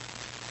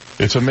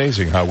 It's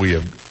amazing how we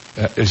have,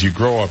 as you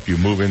grow up, you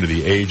move into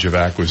the age of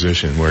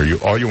acquisition where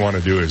all you want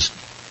to do is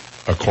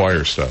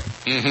acquire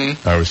stuff.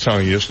 Mm-hmm. I was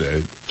telling you yesterday,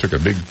 I took a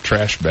big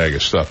trash bag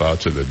of stuff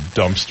out to the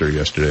dumpster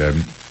yesterday.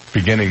 I'm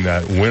beginning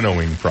that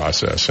winnowing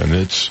process, and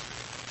it's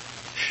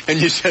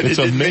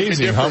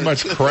amazing how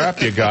much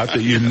crap you got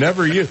that you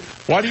never use.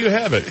 Why do you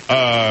have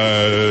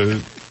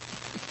it?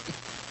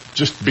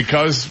 Just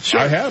because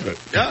I have it.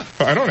 Yeah.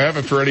 I don't have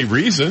it for any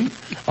reason.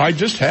 I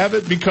just have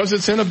it because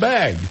it's in a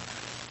bag.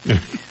 You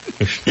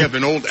have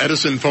an old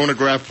Edison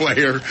phonograph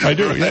player. I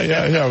do,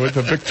 yeah, with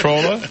a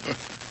Victrola, an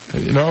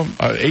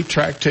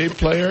 8-track tape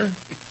player,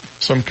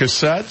 some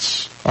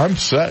cassettes. I'm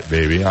set,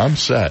 baby. I'm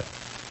set.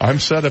 I'm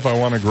set if I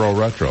want to grow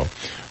retro.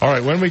 All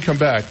right, when we come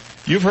back,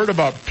 you've heard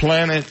about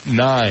Planet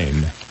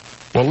 9.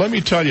 Well, let me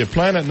tell you,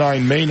 Planet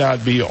 9 may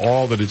not be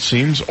all that it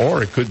seems,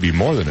 or it could be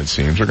more than it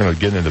seems. We're going to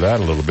get into that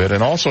a little bit.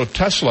 And also,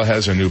 Tesla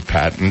has a new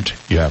patent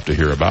you have to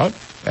hear about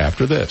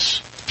after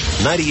this.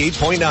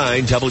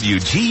 98.9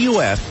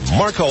 WGUF,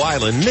 Marco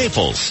Island,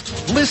 Naples.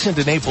 Listen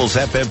to Naples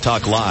FM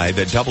Talk live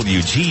at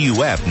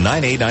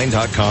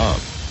WGUF989.com.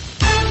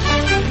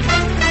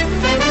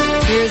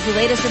 Here's the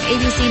latest from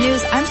ABC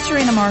News. I'm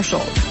Serena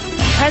Marshall.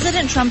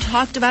 President Trump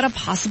talked about a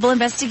possible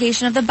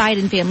investigation of the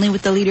Biden family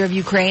with the leader of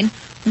Ukraine.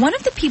 One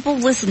of the people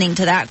listening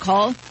to that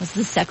call was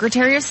the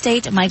Secretary of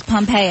State, Mike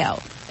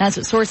Pompeo. That's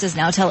what sources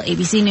now tell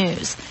ABC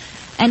News.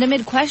 And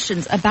amid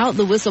questions about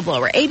the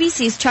whistleblower,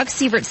 ABC's Chuck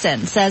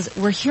Sievertson says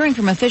we're hearing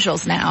from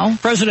officials now.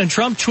 President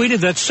Trump tweeted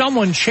that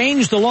someone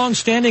changed the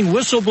long-standing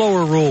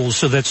whistleblower rules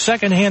so that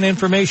secondhand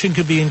information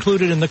could be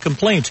included in the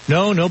complaint.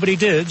 No, nobody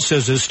did,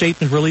 says a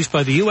statement released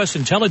by the U.S.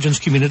 intelligence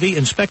community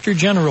Inspector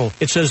General.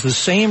 It says the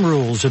same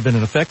rules have been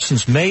in effect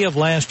since May of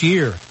last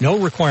year. No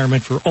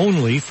requirement for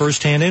only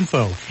first-hand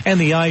info.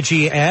 And the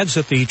IG adds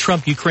that the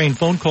Trump-Ukraine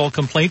phone call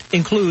complaint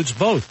includes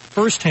both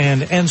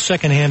first-hand and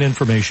second-hand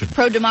information.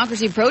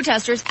 Pro-democracy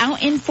protesters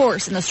out in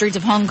force in the streets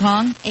of Hong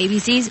Kong.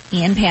 ABC's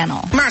Ian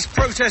Pannell. Mass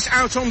protests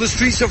out on the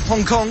streets of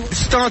Hong Kong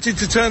started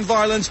to turn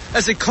violent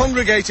as they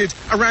congregated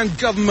around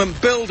government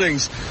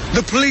buildings.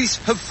 The police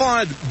have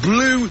fired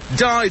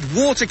blue-dyed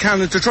water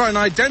cannon to try and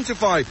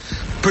identify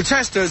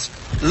protesters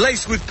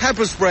laced with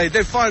pepper spray.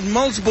 They've fired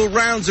multiple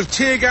rounds of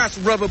tear gas,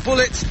 rubber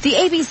bullets. The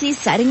ABC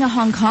citing a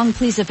Hong Kong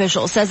police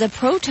official says a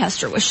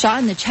protester was shot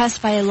in the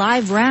chest by a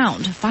live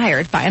round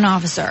fired by an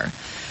officer.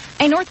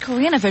 A North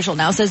Korean official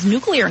now says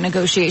nuclear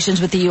negotiations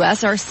with the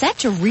U.S. are set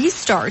to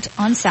restart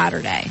on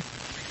Saturday.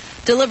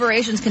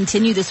 Deliberations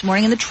continue this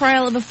morning in the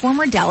trial of a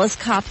former Dallas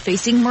cop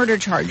facing murder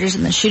charges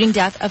in the shooting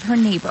death of her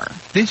neighbor.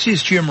 This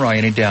is Jim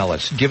Ryan in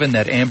Dallas. Given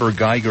that Amber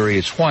Geiger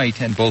is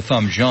white and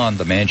Botham Jean,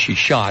 the man she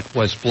shot,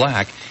 was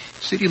black,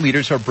 city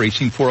leaders are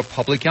bracing for a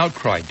public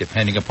outcry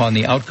depending upon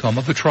the outcome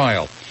of the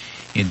trial.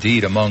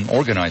 Indeed, among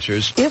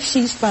organizers, if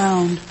she's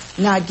found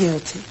not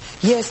guilty,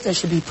 yes, there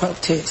should be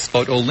protests.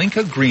 But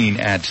Olinka Green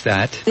adds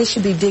that it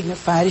should be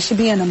dignified. It should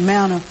be in a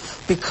manner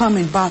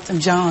becoming Botham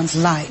Jean's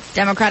life.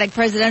 Democratic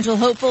presidential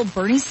hopeful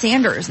Bernie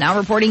Sanders now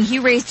reporting he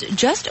raised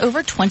just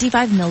over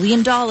 $25 million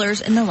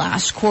in the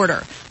last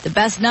quarter, the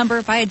best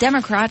number by a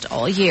Democrat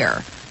all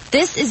year.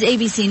 This is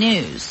ABC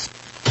News.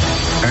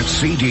 At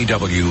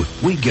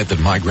CDW, we get that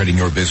migrating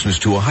your business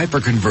to a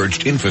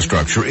hyper-converged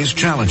infrastructure is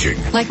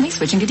challenging. Like me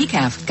switching to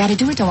decaf. Gotta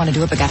do it, don't want to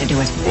do it, but gotta do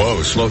it.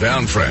 Whoa, slow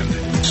down, friend.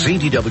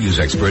 CDW's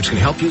experts can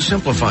help you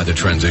simplify the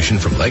transition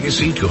from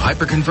legacy to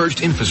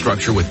hyper-converged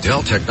infrastructure with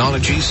Dell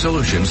Technologies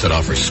solutions that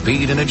offer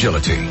speed and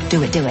agility.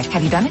 Do it, do it.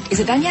 Have you done it? Is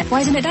it done yet? Why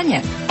isn't it done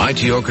yet?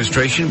 IT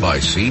orchestration by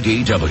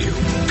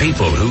CDW.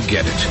 People who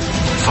get it.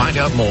 Find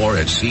out more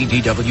at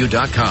cdw.com/Dell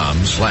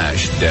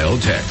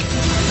Tech.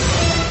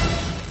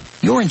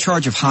 You're in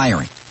charge of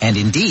hiring, and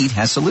Indeed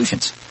has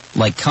solutions.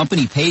 Like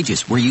Company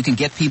Pages, where you can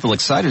get people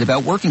excited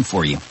about working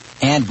for you.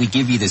 And we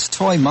give you this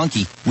toy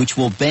monkey, which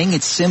will bang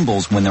its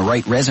cymbals when the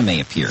right resume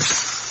appears.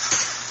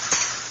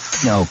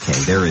 Okay,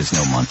 there is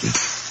no monkey.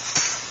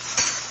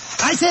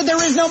 I said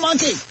there is no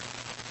monkey!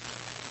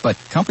 But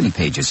Company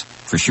Pages,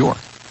 for sure.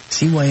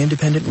 See why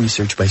independent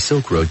research by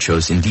Silk Road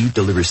shows Indeed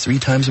delivers 3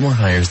 times more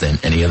hires than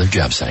any other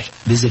job site.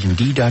 Visit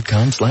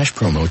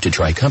Indeed.com/promo to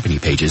try Company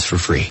Pages for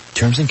free.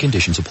 Terms and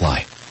conditions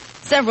apply.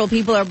 Several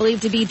people are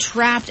believed to be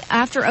trapped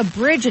after a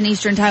bridge in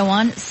eastern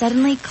Taiwan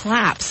suddenly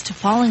collapsed,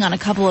 falling on a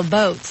couple of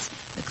boats.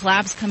 The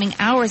collapse coming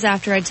hours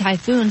after a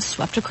typhoon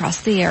swept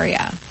across the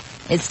area.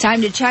 It's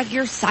time to check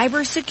your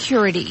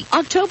cybersecurity.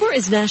 October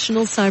is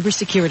National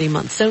Cybersecurity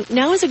Month, so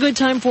now is a good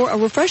time for a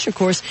refresher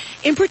course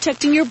in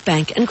protecting your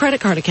bank and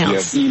credit card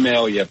accounts. You have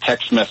email, you have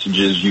text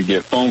messages, you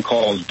get phone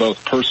calls,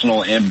 both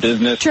personal and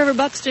business. Trevor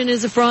Buxton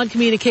is a fraud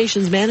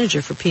communications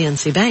manager for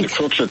PNC Bank. The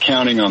crooks are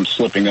counting on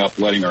slipping up,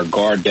 letting our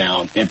guard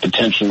down, and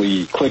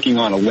potentially clicking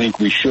on a link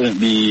we shouldn't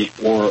be,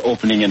 or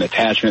opening an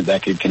attachment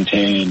that could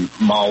contain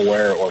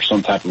malware or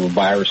some type of a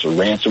virus or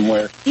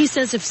ransomware. He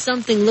says if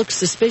something looks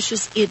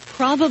suspicious, it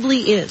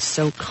probably is,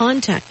 so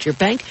contact your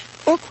bank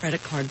or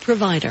credit card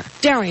provider.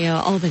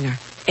 Daria Albinger,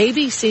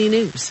 ABC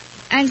News.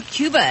 And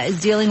Cuba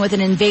is dealing with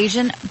an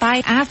invasion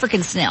by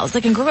African snails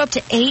that can grow up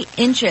to 8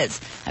 inches,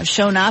 have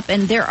shown up,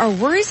 and there are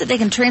worries that they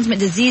can transmit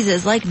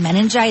diseases like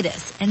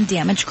meningitis and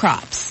damage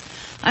crops.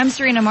 I'm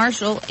Serena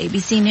Marshall,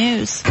 ABC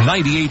News.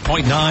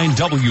 98.9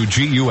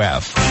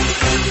 WGUF.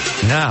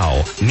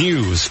 Now,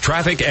 news,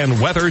 traffic, and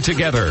weather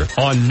together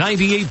on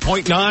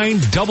 98.9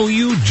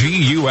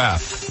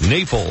 WGUF.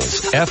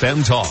 Naples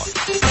FM Talk.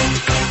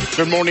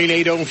 Good morning,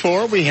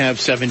 8:04. We have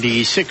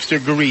 76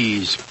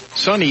 degrees.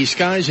 Sunny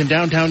skies in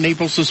downtown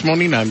Naples this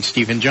morning. I'm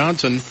Stephen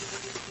Johnson.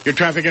 Your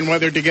traffic and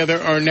weather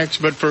together are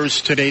next, but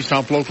first, today's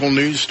top local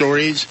news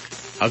stories.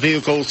 A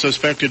vehicle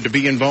suspected to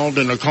be involved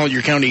in a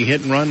Collier County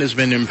hit and run has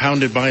been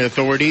impounded by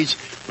authorities.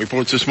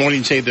 Reports this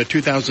morning say the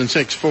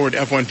 2006 Ford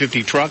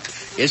F-150 truck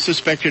is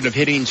suspected of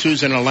hitting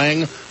Susan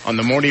Alang on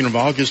the morning of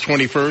August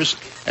 21st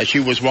as she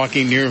was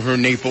walking near her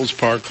Naples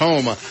Park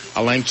home.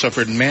 Alang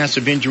suffered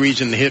massive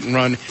injuries in the hit and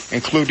run,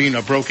 including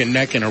a broken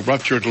neck and a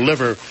ruptured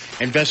liver.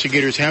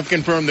 Investigators have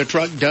confirmed the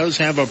truck does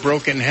have a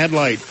broken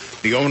headlight.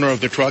 The owner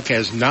of the truck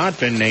has not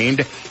been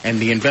named, and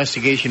the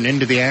investigation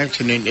into the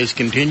accident is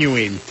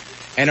continuing.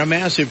 And a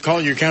massive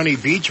Collier County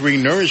beach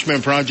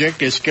renourishment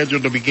project is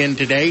scheduled to begin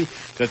today.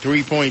 The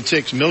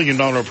 $3.6 million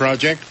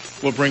project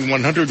will bring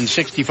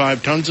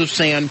 165 tons of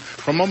sand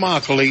from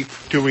Immokalee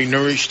to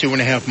renourish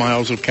 2.5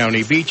 miles of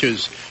county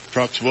beaches.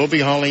 Trucks will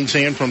be hauling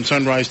sand from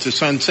sunrise to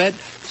sunset,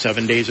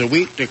 7 days a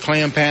week to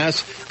Clam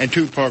Pass and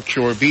 2 Park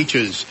Shore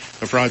beaches.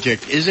 The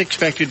project is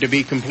expected to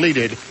be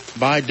completed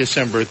by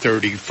December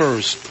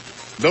 31st.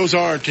 Those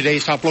are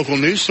today's top local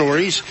news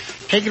stories.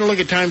 Taking a look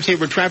at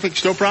time-saver traffic,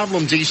 still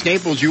problems. East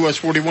Naples, US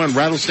 41,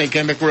 Rattlesnake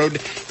Emick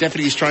Road.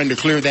 Deputies trying to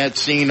clear that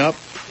scene up.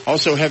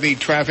 Also heavy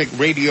traffic,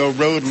 Radio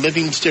Road,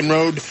 Livingston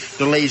Road,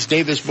 delays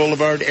Davis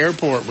Boulevard,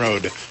 Airport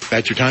Road.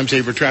 That's your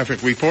time-saver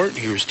traffic report.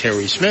 Here's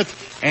Terry Smith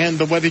and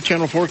the Weather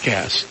Channel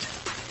forecast.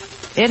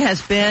 It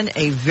has been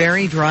a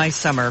very dry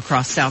summer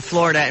across South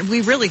Florida, and we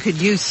really could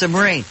use some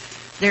rain.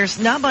 There's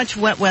not much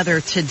wet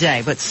weather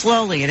today, but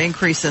slowly an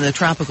increase in the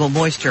tropical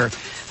moisture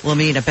will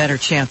mean a better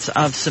chance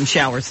of some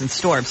showers and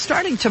storms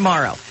starting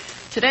tomorrow.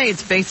 Today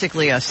it's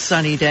basically a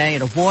sunny day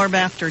and a warm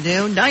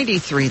afternoon,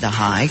 93 the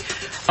high.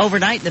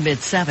 Overnight in the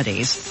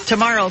mid-70s.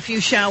 Tomorrow a few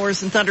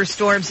showers and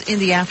thunderstorms in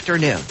the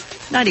afternoon,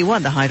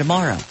 91 the high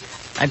tomorrow.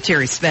 I'm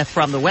Terry Smith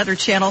from the Weather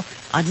Channel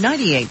on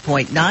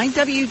 98.9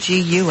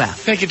 WGUF.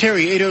 Thank you,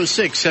 Terry.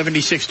 8:06,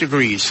 76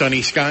 degrees,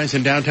 sunny skies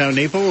in downtown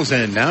Naples,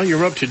 and now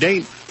you're up to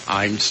date.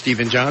 I'm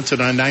Stephen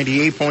Johnson on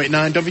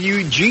 98.9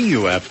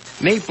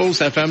 WGUF, Naples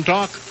FM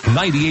Talk.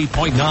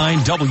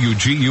 98.9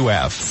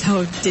 WGUF.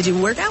 So, did you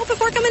work out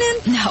before coming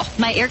in? No,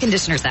 my air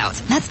conditioner's out.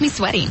 That's me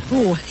sweating.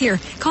 Ooh, here,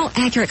 call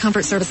Accurate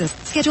Comfort Services.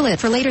 Schedule it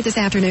for later this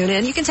afternoon,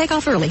 and you can take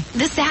off early.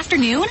 This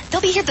afternoon?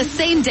 They'll be here the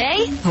same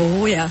day?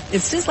 Oh, yeah.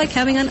 It's just like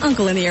having an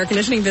uncle in the air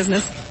conditioning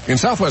business. In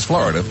Southwest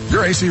Florida,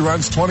 your AC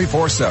runs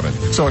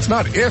 24/7. So it's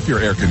not if your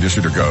air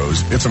conditioner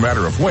goes, it's a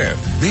matter of when.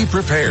 Be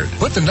prepared.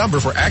 Put the number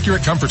for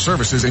Accurate Comfort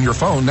Services in in your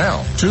phone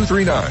now.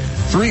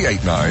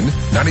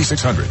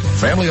 239-389-9600.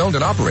 Family owned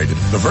and operated,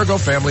 the Virgo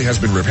family has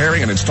been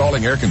repairing and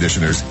installing air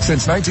conditioners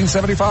since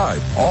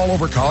 1975, all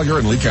over Collier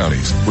and Lee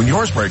counties. When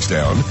yours breaks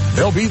down,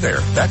 they'll be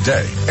there that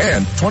day.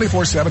 And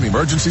 24/7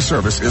 emergency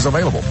service is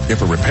available.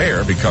 If a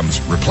repair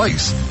becomes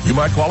replace, you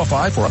might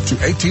qualify for up to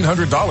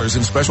 $1,800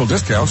 in special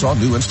discounts on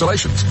new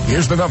installations.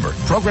 Here's the number.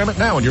 Program it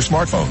now on your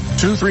smartphone.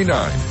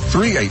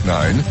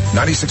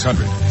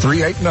 239-389-9600.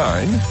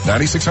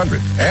 389-9600.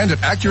 And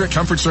at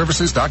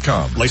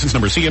AccurateComfortServices.com. License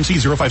number CMC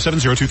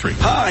 057023.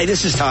 Hi,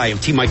 this is Ty of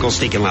T. Michael's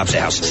Steak and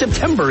Lobster House.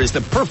 September is the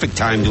perfect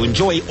time to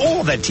enjoy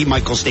all that T.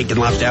 Michael's Steak and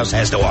Lobster House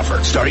has to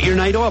offer. Start your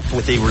night off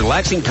with a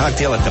relaxing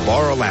cocktail at the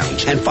bar or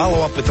lounge and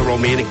follow up with a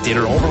romantic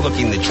dinner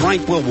overlooking the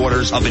tranquil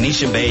waters of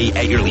Venetian Bay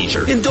at your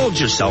leisure.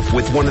 Indulge yourself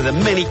with one of the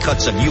many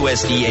cuts of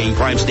USDA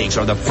prime steaks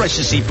or the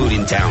freshest seafood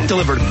in town.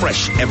 Delivered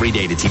fresh every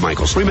day to T.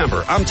 Michael's.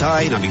 Remember, I'm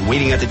Ty and I'll be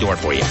waiting at the door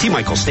for you. T.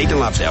 Michael's Steak and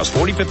Lobster House,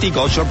 4050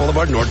 Gulf Shore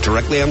Boulevard North,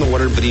 directly on the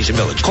water in Venetian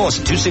Village. Call us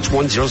at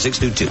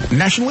 261-0622.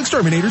 National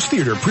Exterminators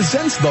Theater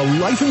presents the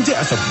life and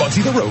death of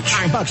Bugsy the Roach.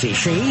 I'm Bugsy,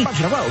 see?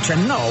 Bugsy the Roach,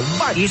 and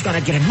nobody's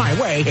gonna get in my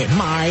way in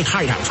my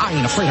hideout. I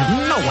ain't afraid of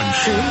no one,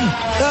 see?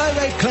 All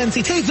right,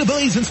 Clancy, take the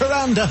boys and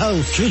surround the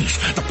house. Jeez,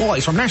 the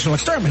boys from National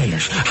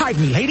Exterminators. Hide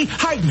me, lady,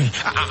 hide me.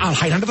 I'll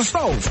hide under the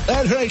stove.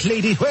 All right,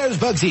 lady, where's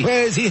Bugsy?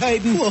 Where's he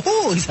hiding?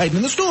 Oh, he's hiding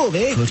in the stove,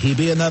 eh? Could he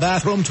be in the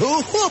bathroom, too?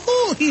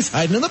 Oh, he's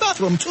hiding in the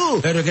bathroom,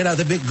 too. Better get out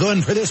the big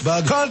gun for this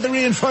bug. Call the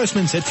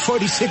reinforcements at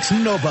 46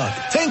 No Bug.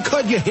 Thank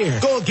God you're here.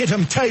 Go get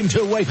him time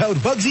to wipe out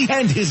Bugsy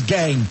and his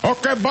gang.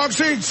 Okay,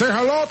 Bugsy, say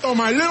hello to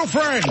my little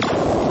friend.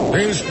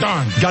 He's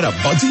done. Got a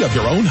Bugsy of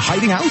your own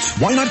hiding out?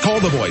 Why not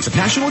call the boys at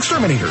National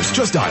Exterminators?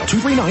 Just dial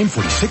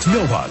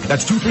 239-46-NO-BUG.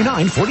 That's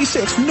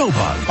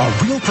 239-46-NO-BUG. A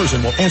real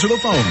person will answer the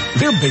phone.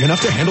 They're big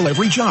enough to handle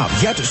every job,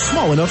 yet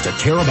small enough to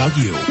care about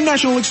you.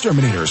 National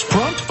Exterminators.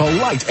 Prompt,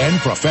 polite, and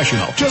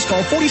professional. Just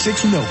call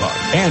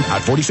 46-NO-BUG and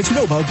at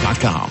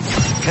 46nobug.com.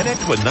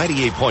 Connect with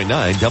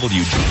 98.9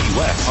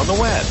 WGUF on the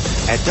web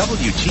at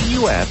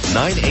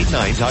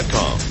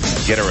WGUF989.com.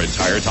 Get our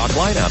entire talk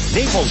lineup,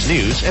 Naples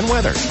news and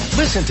weather.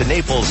 Listen to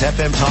Naples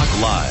FM Talk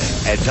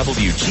live at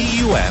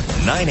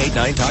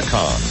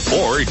WGUF989.com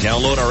or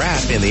download our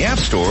app in the App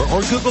Store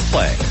or Google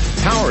Play.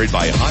 Powered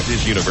by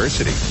Hodges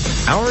University.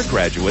 Our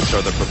graduates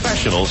are the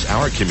professionals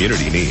our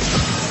community needs.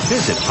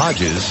 Visit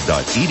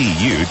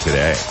Hodges.edu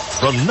today.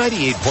 From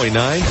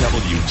 98.9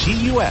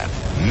 WGUF,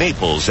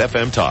 Naples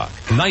FM Talk.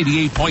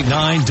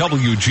 98.9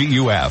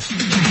 WGUF.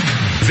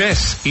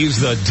 This is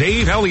the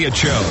Dave Elliott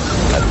Show.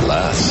 At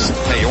last.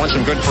 Hey, you want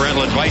some good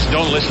parental advice?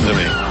 Don't listen to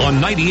me. On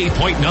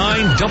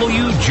 98.9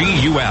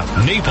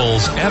 WGUF,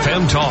 Naples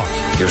FM Talk.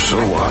 You're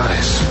so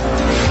wise.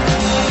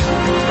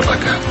 But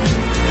like a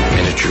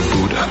miniature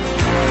Buddha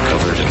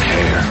covered in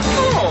hair.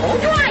 Oh,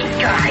 right,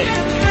 guy.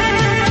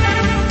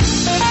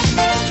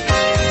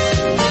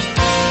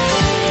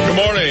 Good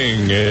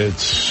morning.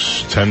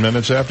 It's 10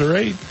 minutes after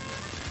 8.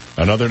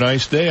 Another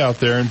nice day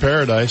out there in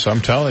paradise. I'm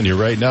telling you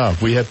right now,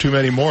 if we have too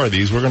many more of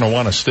these, we're going to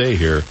want to stay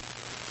here.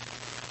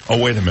 Oh,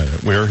 wait a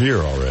minute. We're here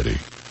already.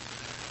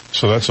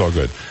 So that's all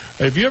good.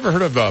 Have you ever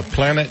heard of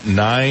Planet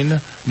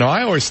 9? No,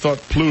 I always thought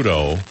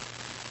Pluto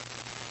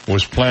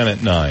was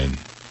Planet 9.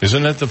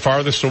 Isn't it the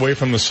farthest away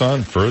from the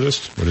sun?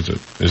 Furthest? What is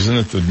it? Isn't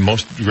it the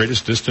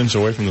greatest distance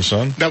away from the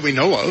sun? That we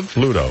know of.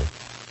 Pluto.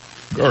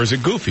 Or is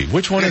it Goofy?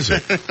 Which one is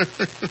it?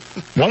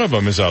 One of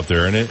them is out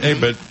there.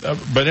 And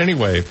but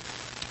anyway,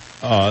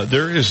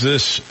 there is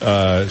this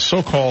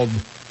so-called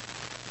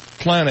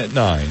Planet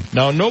 9.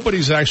 Now,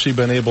 nobody's actually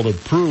been able to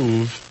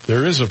prove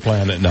there is a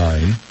Planet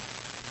 9,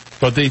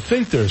 but they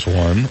think there's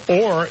one,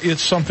 or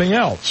it's something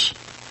else.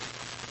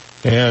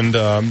 And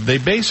they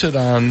base it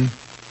on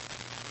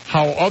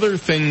how other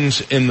things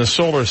in the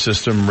solar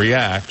system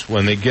react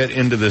when they get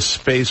into this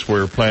space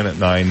where Planet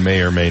 9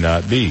 may or may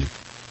not be,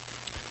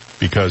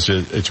 because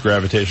its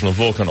gravitational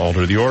pull can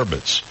alter the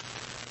orbits.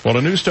 Well,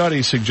 a new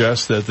study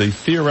suggests that the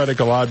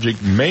theoretical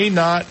object may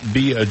not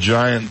be a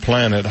giant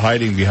planet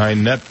hiding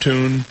behind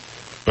Neptune,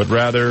 but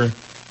rather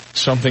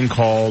something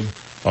called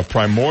a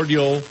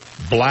primordial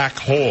black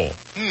hole,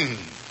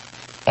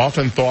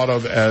 often thought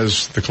of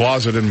as the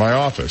closet in my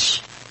office,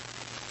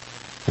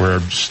 where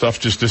stuff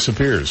just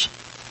disappears.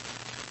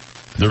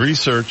 The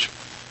research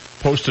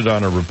posted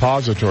on a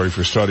repository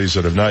for studies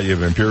that have not yet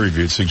been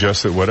peer-reviewed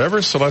suggests that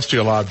whatever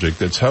celestial object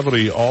that's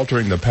heavily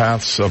altering the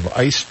paths of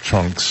ice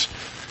chunks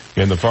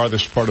in the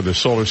farthest part of the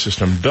solar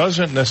system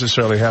doesn't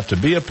necessarily have to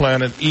be a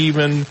planet,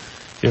 even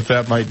if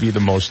that might be the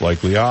most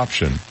likely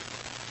option.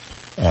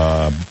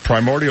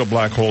 Primordial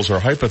black holes are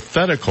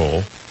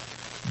hypothetical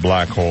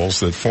black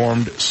holes that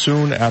formed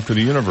soon after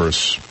the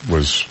universe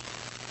was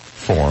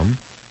formed.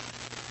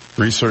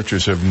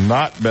 Researchers have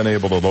not been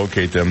able to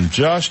locate them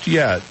just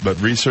yet,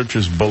 but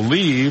researchers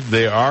believe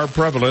they are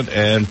prevalent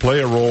and play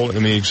a role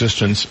in the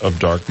existence of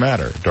dark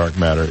matter. Dark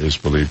matter is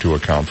believed to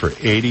account for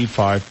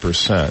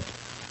 85%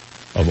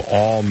 of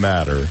all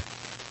matter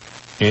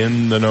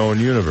in the known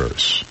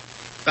universe.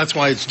 That's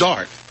why it's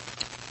dark.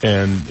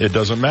 And it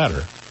doesn't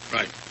matter.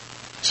 Right.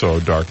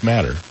 So dark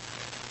matter.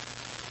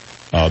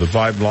 The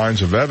 5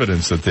 lines of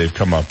evidence that they've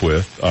come up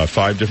with,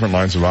 5 different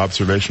lines of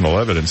observational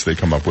evidence they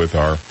come up with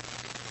are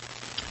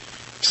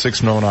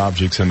 6 known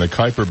objects in the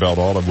Kuiper belt,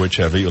 all of which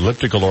have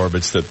elliptical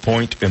orbits that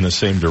point in the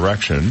same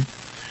direction.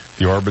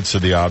 The orbits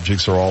of the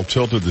objects are all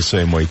tilted the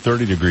same way,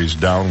 30 degrees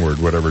downward,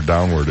 whatever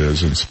downward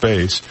is in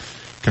space.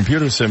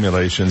 Computer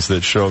simulations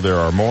that show there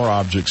are more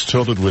objects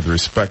tilted with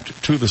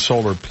respect to the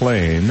solar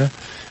plane.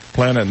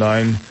 Planet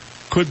 9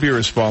 could be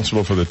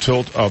responsible for the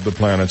tilt of the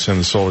planets in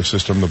the solar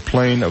system. The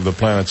plane of the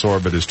planet's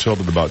orbit is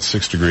tilted about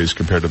 6 degrees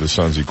compared to the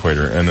sun's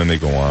equator, and then they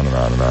go on and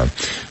on and on.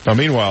 Now,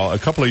 meanwhile, a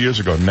couple of years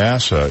ago,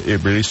 NASA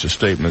released a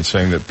statement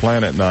saying that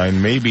Planet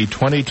 9 may be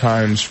 20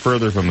 times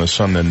further from the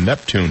sun than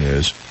Neptune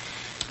is,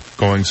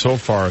 going so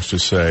far as to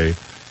say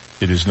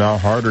it is now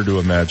harder to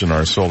imagine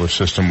our solar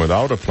system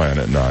without a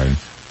Planet 9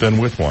 than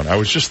with one. I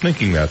was just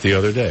thinking that the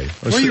other day.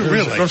 Were you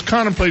really? I was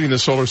contemplating the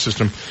solar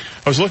system.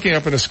 I was looking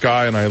up in the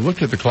sky, and I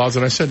looked at the clouds,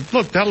 and I said,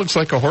 look, that looks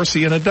like a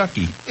horsey and a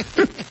ducky.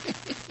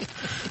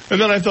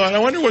 And then I thought, I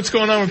wonder what's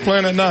going on with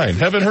Planet 9.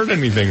 Haven't heard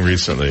anything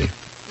recently.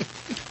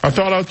 I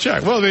thought I'll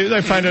check. Well,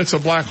 they find out it's a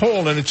black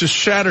hole, and it just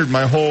shattered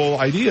my whole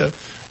idea.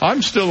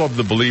 I'm still of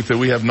the belief that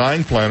we have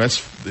 9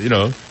 planets. You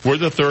know, we're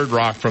the 3rd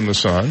rock from the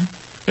sun.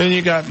 And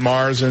you got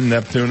Mars and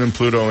Neptune and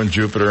Pluto and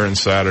Jupiter and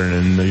Saturn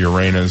and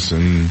Uranus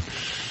and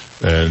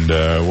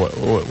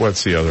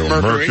what's the other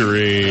one?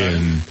 Mercury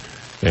and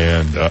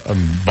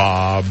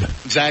Bob.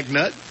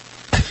 Zagnut.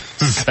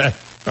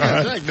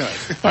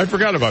 Zagnut. I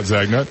forgot about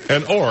Zagnut.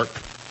 And Orc.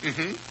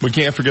 Mm-hmm. We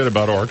can't forget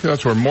about Orc.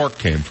 That's where Mork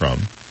came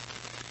from.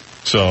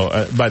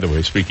 So, by the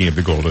way, speaking of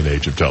the golden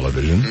age of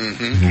television,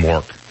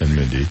 Mork and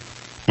Mindy,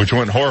 which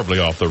went horribly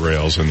off the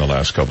rails in the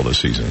last couple of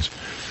seasons.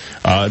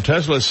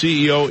 Tesla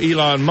CEO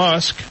Elon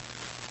Musk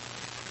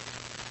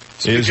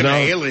Speaking of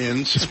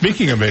aliens.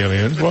 Speaking of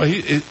aliens, well,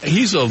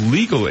 he's a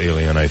legal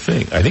alien, I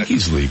think. I think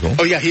he's legal.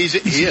 Oh, yeah, he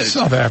is.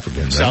 South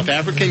African, right? South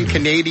African,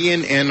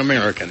 Canadian, and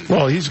American.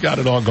 Well, he's got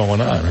it all going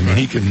on. I mean,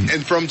 he can...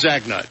 And from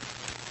Zagnut.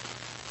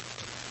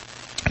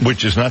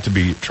 Which is not to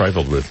be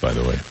trifled with, by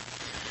the way.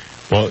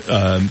 Well,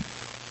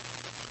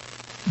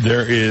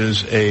 there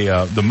is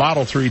the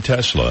Model 3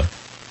 Tesla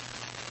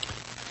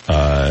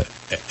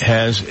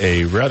has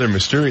a rather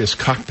mysterious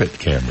cockpit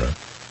camera.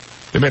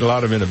 They made a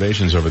lot of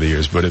innovations over the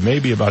years, but it may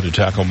be about to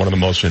tackle one of the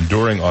most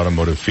enduring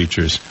automotive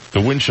features, the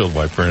windshield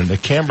wiper, and the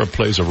camera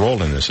plays a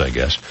role in this, I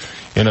guess.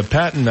 In a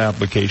patent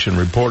application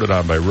reported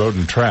on by Road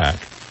and Track,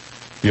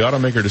 the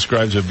automaker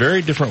describes a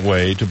very different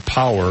way to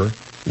power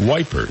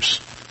wipers.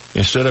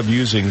 Instead of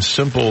using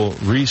simple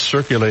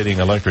recirculating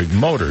electric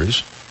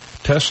motors,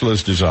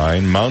 Tesla's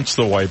design mounts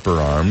the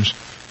wiper arms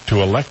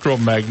to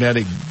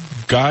electromagnetic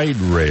guide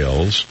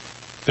rails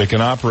that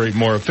can operate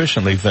more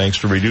efficiently thanks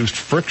to reduced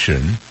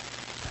friction,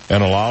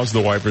 and allows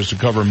the wipers to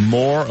cover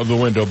more of the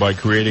window by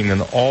creating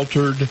an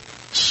altered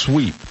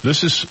sweep.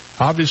 This is,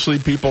 obviously,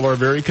 people are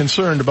very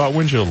concerned about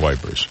windshield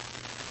wipers.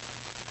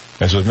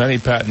 As with many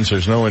patents,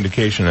 there's no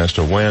indication as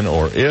to when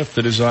or if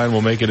the design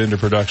will make it into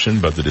production,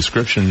 but the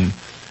description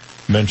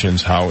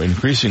mentions how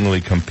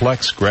increasingly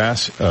complex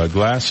glass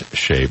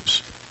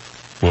shapes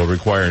will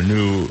require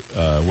new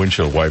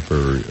windshield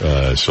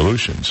wiper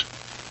solutions.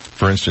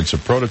 For instance, a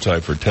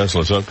prototype for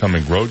Tesla's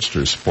upcoming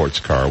Roadster sports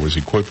car was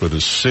equipped with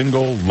a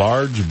single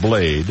large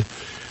blade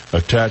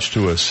attached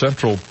to a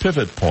central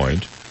pivot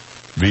point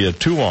via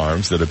 2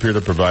 arms that appear to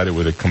provide it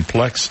with a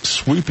complex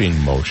sweeping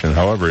motion.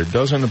 However, it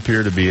doesn't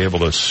appear to be able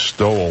to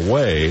stow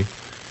away,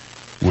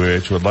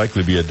 which would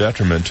likely be a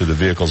detriment to the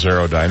vehicle's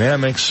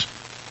aerodynamics,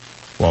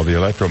 while the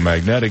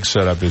electromagnetic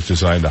setup is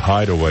designed to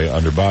hide away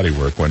under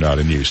bodywork when not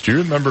in use. Do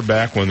you remember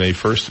back when they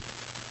first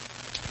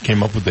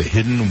came up with the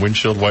hidden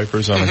windshield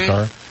wipers on a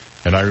car?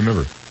 And I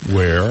remember,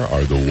 where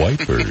are the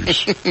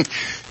wipers?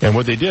 And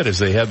what they did is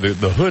they had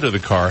the hood of the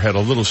car had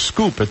a little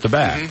scoop at the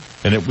back.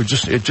 And it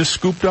just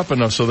scooped up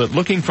enough so that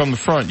looking from the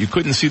front, you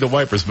couldn't see the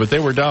wipers, but they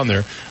were down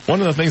there.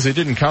 One of the things they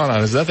didn't count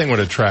on is that thing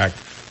would attract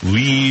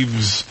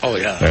leaves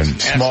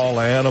and small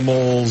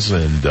animals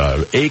and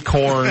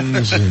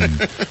acorns and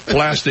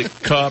plastic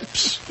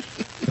cups.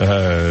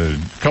 A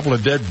couple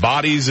of dead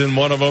bodies in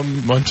one of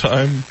them one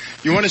time.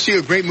 You want to see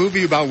a great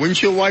movie about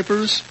windshield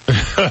wipers?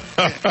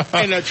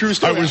 And a true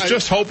story. I was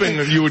just hoping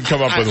that you would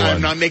come up with one.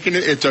 I'm not making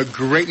it. It's a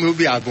great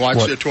movie. I've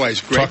watched it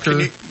twice.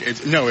 Tucker?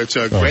 It's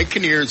a Greg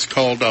Kinnear. It's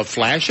called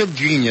Flash of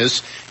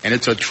Genius, and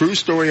it's a true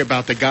story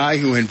about the guy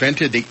who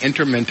invented the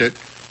intermittent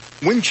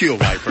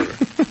windshield wiper.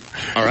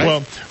 All right. Well,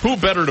 who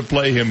better to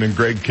play him than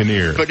Greg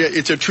Kinnear? But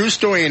it's a true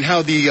story in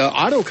how the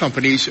auto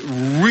companies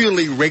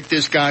really raked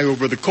this guy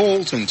over the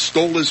coals and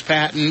stole his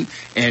patent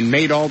and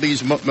made all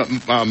these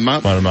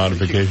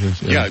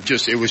modifications. Yeah,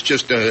 it was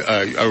just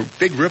a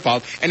big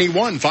ripoff, and he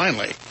won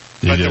finally.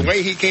 But the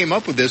way he came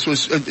up with this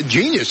was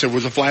genius. It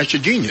was a flash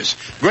of genius.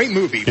 Great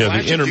movie.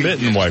 Yeah, the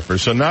intermittent wiper.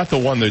 So not the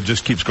one that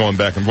just keeps going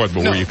back and forth,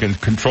 but where you can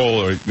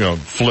control or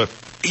flip.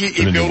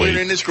 He built it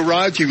in his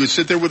garage. He would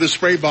sit there with a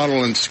spray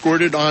bottle and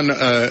squirt it on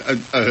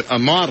a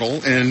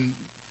model, and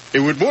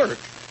it would work.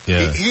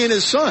 Yeah. He and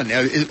his son,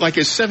 like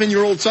his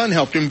 7-year-old son,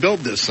 helped him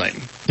build this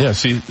thing. Yeah,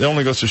 see, it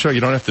only goes to show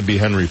you don't have to be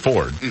Henry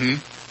Ford.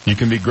 You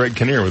can be Greg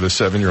Kinnear with a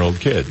 7-year-old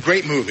kid.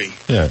 Great movie.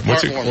 Yeah.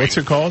 What's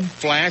it called?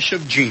 Flash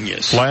of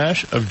Genius.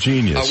 Flash of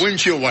Genius. A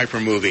windshield wiper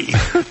movie.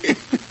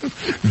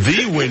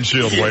 The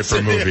windshield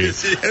wiper movie,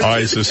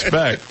 I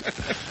suspect.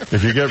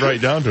 If you get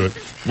right down to it.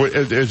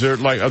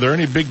 Are there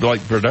any big,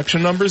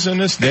 production numbers in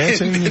this?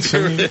 Dancing and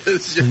singing? There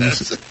is,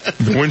 yes.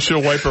 The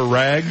windshield wiper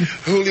rag?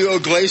 Julio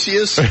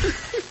Iglesias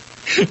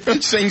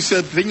sings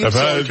the theme I've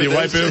song had to the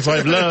wipers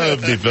I've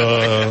loved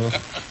before.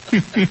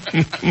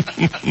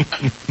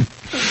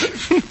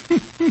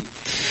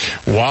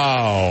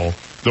 Wow.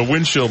 The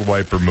windshield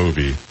wiper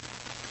movie.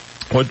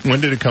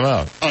 When did it come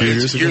out? Oh,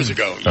 years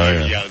ago. Oh,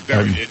 yeah.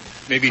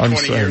 Maybe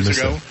 20 years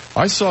ago.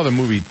 I saw the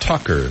movie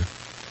Tucker.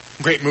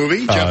 Great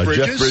movie. Jeff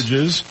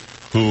Bridges,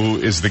 who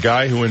is the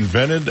guy who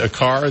invented a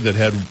car that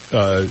had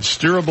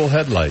steerable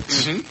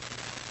headlights. Mm-hmm.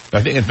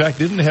 I think, in fact,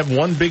 didn't have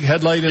one big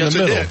headlight in the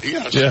middle. It did,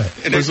 yes. Yeah.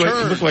 And it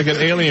looked like an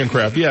alien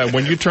craft. Yeah,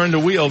 when you turned the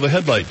wheel, the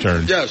headlight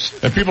turned. Yes.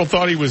 And people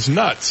thought he was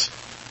nuts.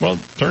 Well,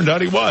 turned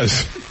out he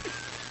was.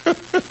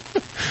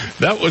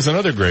 That was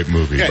another great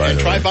movie, by the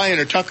way. Try buying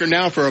a Tucker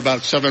now for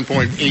about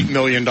 $7.8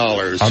 million.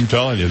 I'm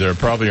telling you, there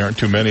probably aren't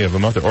too many of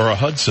them out there. Or a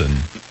Hudson,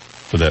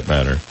 for that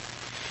matter.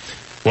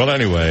 Well,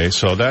 anyway,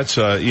 so that's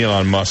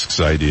Elon Musk's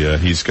idea.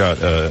 He's got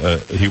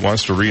he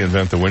wants to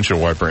reinvent the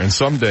windshield wiper, and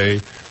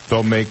someday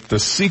they'll make the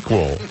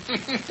sequel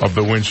of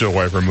the windshield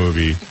wiper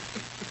movie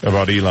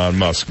about Elon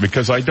Musk,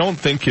 because I don't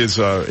think his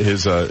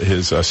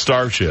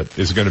Starship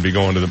is going to be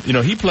going to the.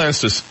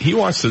 He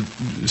wants to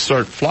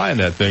start flying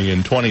that thing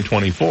in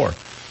 2024,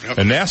 yep.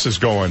 And NASA's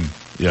going,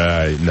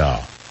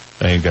 no,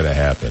 ain't going to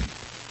happen.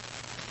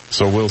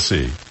 So we'll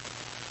see.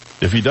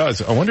 If he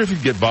does, I wonder if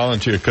he'd get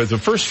volunteer, because the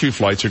first few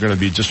flights are going to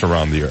be just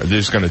around the Earth. They're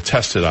just going to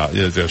test it out.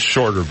 It's a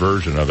shorter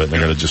version of it, and they're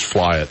going to just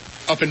fly it.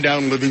 Up and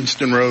down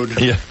Livingston Road.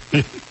 Yeah.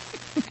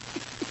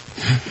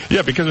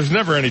 Yeah, because there's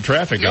never any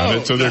traffic on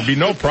it, so there'd be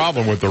no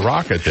problem with the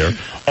rocket there.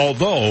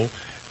 Although,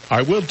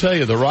 I will tell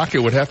you, the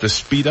rocket would have to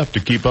speed up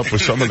to keep up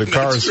with some of the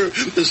cars. That's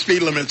true. The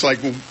speed limit's like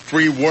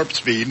 3 warp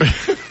speed.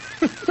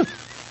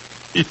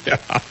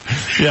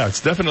 Yeah,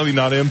 it's definitely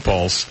not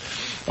impulse.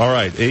 All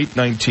right,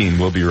 8:19.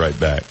 We'll be right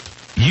back.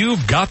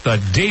 You've got the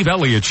Dave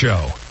Elliott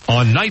Show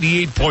on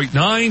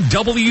 98.9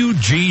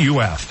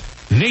 WGUF,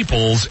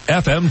 Naples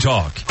FM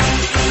Talk.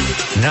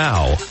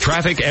 Now,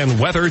 traffic and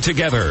weather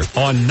together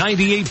on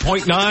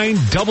 98.9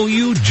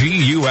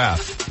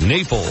 WGUF,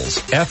 Naples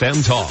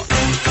FM Talk.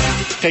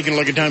 Taking a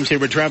look at time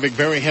saver traffic,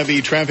 very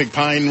heavy traffic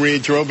Pine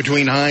Ridge Road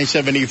between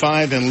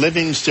I-75 and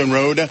Livingston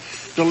Road.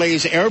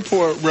 Delays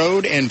Airport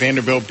Road and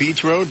Vanderbilt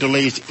Beach Road.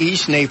 Delays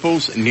East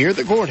Naples near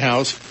the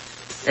courthouse,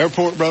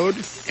 Airport Road,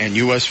 and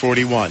US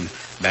 41.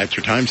 That's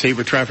your time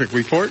saver traffic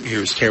report.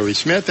 Here's Terry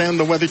Smith and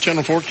the Weather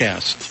Channel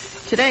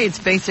forecast. Today it's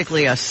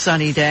basically a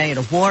sunny day and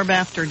a warm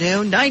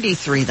afternoon,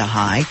 93 the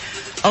high.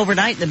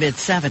 Overnight in the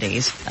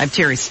mid-70s. I'm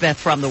Terry Smith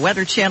from the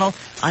Weather Channel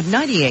on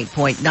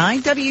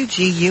 98.9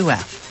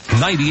 WGUF.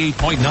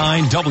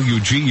 98.9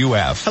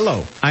 WGUF.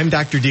 Hello, I'm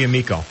Dr.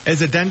 D'Amico.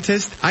 As a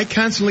dentist, I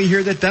constantly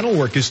hear that dental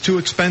work is too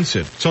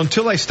expensive. So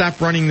until I stop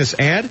running this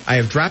ad, I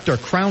have dropped our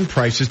crown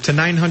prices to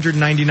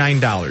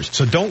 $999.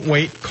 So don't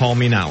wait, call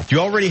me now. Do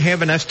you already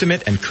have an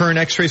estimate and current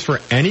x-rays for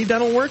any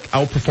dental work? I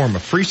will perform a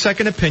free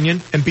second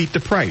opinion and beat the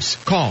price.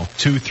 Call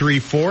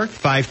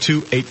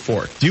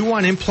 234-5284. Do you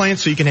want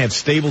implants so you can have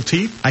stable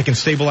teeth? I can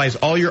stabilize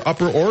all your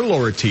upper or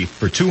lower teeth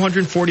for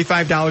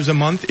 $245 a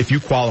month if you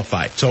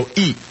qualify. So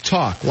eat,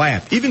 talk,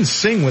 laugh, even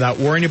sing without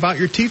worrying about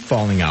your teeth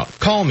falling out.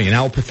 Call me and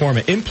I will perform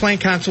an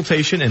implant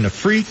consultation and a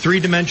free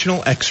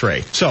 3-dimensional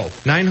x-ray. So,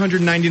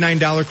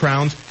 $999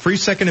 crowns, free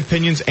second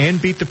opinions,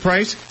 and beat the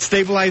price,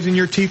 stabilizing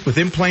your teeth with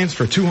implants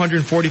for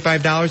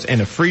 $245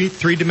 and a free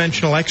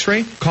 3-dimensional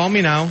x-ray. Call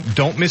me now.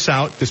 Don't miss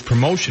out. This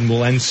promotion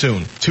will end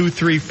soon.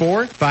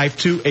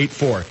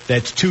 234-5284.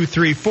 That's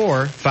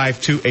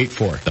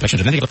 234-5284. The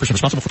patient and any other person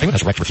responsible for payment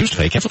has a right to refuse to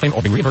pay, cancel payment,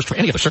 or be reimbursed for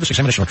any other service,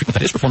 examination, or treatment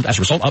that is performed as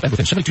a result of and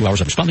within 72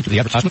 hours of responding to the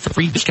advertisement for the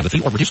free discounted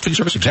fee or reduced fee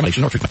service,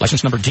 examination, or treatment.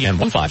 License number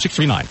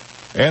DN15639.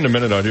 And a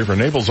minute out here for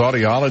Naples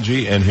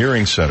Audiology and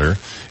Hearing Center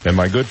and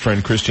my good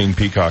friend Christine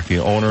Peacock, the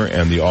owner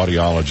and the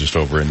audiologist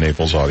over at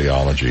Naples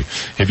Audiology.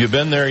 Have you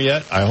been there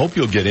yet? I hope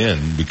you'll get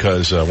in,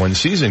 because when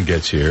season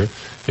gets here,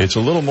 it's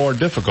a little more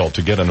difficult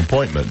to get an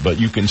appointment, but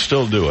you can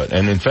still do it.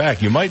 And in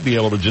fact, you might be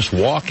able to just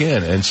walk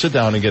in and sit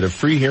down and get a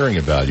free hearing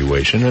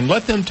evaluation and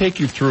let them take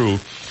you through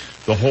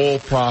the whole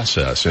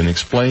process and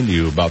explain to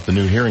you about the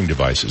new hearing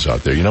devices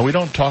out there. You know, we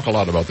don't talk a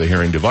lot about the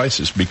hearing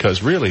devices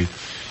because really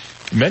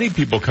many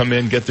people come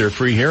in, get their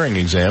free hearing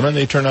exam, and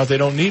they turn out they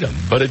don't need them.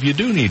 But if you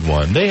do need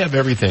one, they have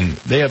everything.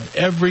 They have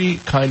every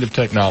kind of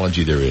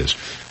technology there is,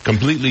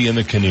 completely in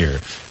the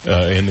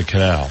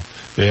canal.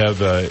 They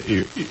have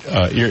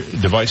ear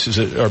devices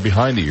that are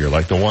behind the ear,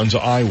 like the ones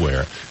I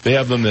wear. They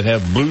have them that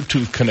have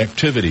Bluetooth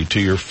connectivity to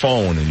your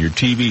phone and your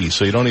TV,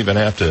 so you don't even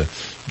have to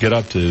get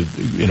up to,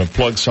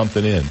 plug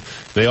something in.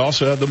 They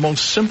also have the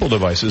most simple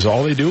devices.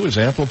 All they do is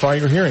amplify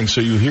your hearing so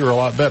you hear a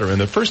lot better.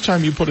 And the first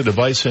time you put a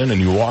device in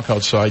and you walk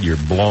outside, you're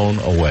blown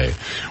away.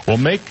 Well,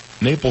 make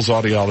Naples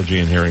Audiology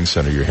and Hearing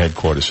Center, your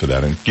headquarters for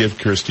that, and give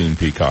Christine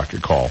Peacock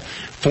a call.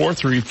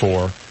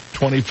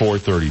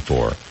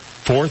 434-2434.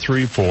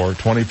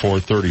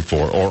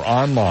 434-2434 or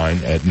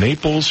online at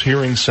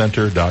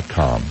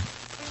napleshearingcenter.com.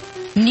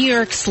 New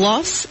York's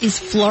loss is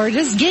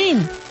Florida's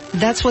gain.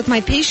 That's what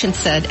my patient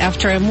said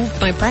after I moved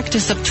my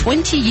practice of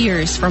 20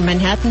 years from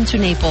Manhattan to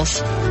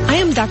Naples. I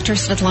am Dr.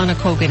 Svetlana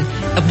Kogan,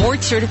 a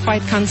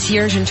board-certified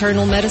concierge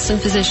internal medicine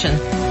physician.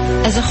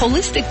 As a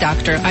holistic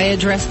doctor, I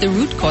address the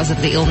root cause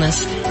of the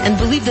illness and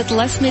believe that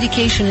less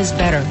medication is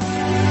better.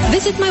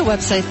 Visit my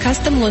website,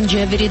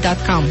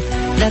 customlongevity.com.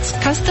 That's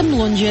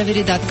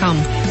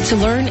customlongevity.com to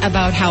learn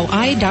about how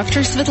I,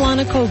 Dr.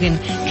 Svetlana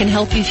Kogan, can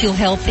help you feel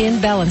healthy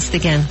and balanced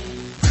again.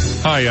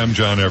 Hi, I'm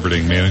John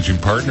Everding, managing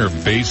partner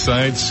of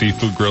Bayside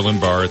Seafood Grill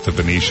and Bar at the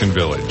Venetian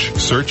Village.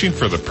 Searching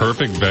for the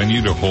perfect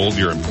venue to hold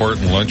your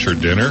important lunch or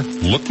dinner?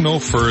 Look no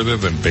further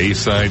than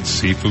Bayside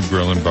Seafood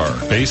Grill and Bar.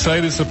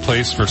 Bayside is a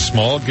place for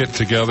small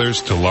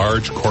get-togethers to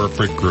large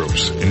corporate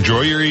groups.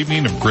 Enjoy your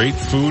evening of great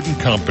food and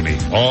company,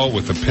 all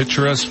with a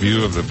picturesque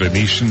view of the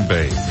Venetian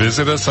Bay.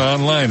 Visit us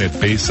online at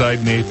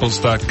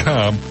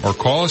BaysideNaples.com or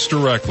call us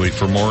directly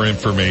for more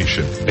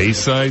information.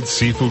 Bayside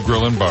Seafood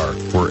Grill and Bar,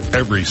 where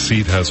every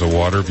seat has a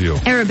water view.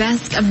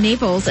 Arabesque of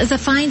Naples is a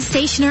fine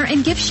stationer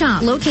and gift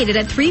shop located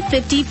at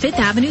 350 Fifth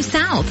Avenue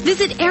South.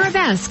 Visit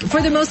Arabesque for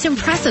the most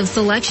impressive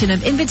selection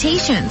of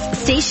invitations,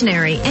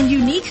 stationery, and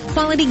unique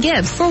quality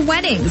gifts for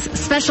weddings,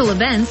 special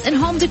events, and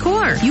home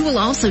decor. You will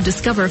also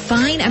discover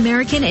fine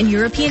American and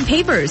European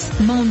papers,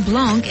 Mont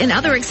Blanc, and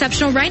other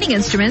exceptional writing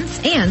instruments,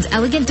 and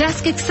elegant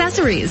desk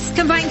accessories.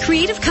 Combine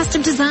creative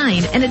custom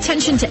design and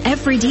attention to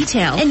every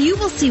detail, and you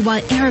will see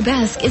why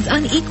Arabesque is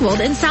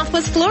unequaled in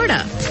Southwest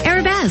Florida.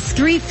 Arabesque,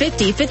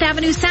 350 Fifth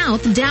Avenue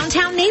South,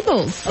 downtown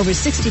Naples. Over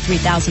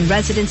 63,000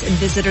 residents and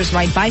visitors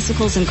ride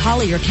bicycles in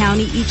Collier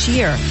County each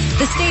year.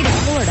 The state of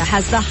Florida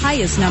has the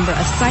highest number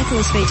of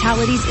cyclist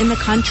fatalities in the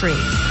country.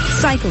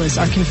 Cyclists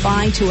are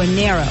confined to a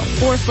narrow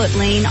 4-foot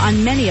lane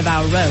on many of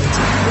our roads,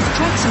 with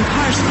trucks and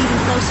cars speeding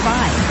close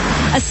by.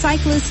 A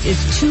cyclist is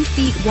 2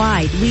 feet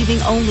wide, leaving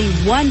only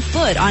 1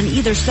 foot on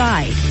either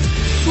side.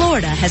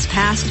 Florida has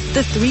passed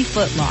the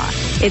 3-foot law.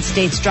 It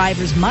states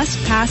drivers must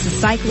pass a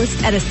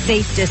cyclist at a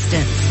safe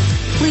distance.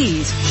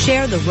 Please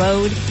share the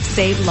road,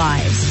 save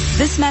lives.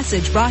 This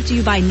message brought to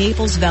you by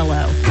Naples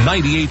Velo.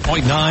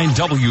 98.9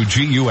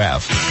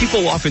 WGUF.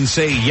 People often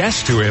say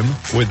yes to him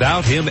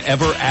without him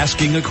ever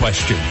asking a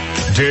question.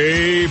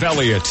 Dave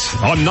Elliott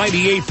on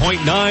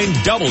 98.9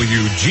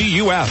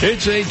 WGUF.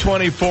 It's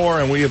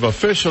 8:24 and we have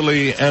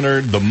officially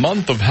entered the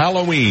month of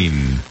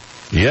Halloween.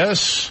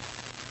 Yes.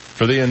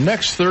 For the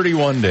next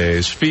 31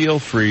 days, feel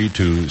free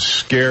to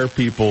scare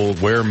people,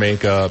 wear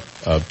makeup,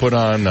 put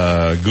on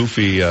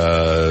goofy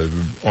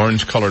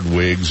orange-colored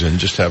wigs, and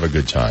just have a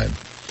good time.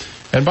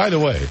 And by the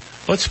way,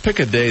 let's pick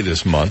a day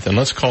this month, and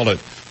let's call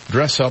it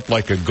Dress Up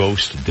Like a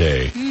Ghost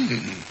Day.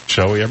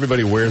 Shall we?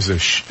 Everybody wears a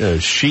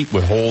sheet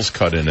with holes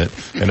cut in it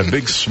and a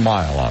big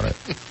smile on it.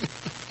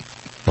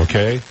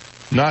 Okay?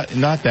 Not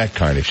that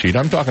kind of sheet.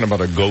 I'm talking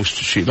about a ghost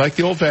sheet, like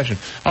the old-fashioned.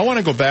 I want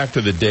to go back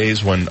to the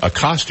days when a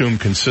costume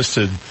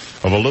consisted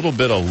of a little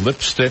bit of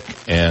lipstick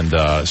and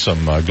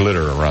some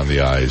glitter around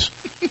the eyes.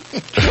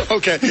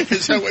 Okay,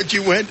 is that what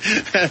you went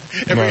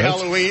every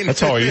Halloween? That's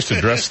how I used to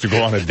dress to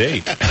go on a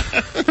date.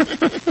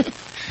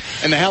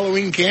 And the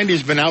Halloween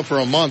candy's been out for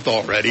a month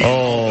already.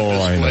 Oh,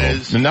 I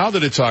know. Now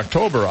that it's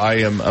October,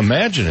 I am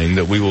imagining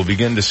that we will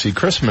begin to see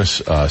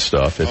Christmas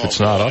stuff if it's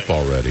not up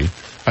already.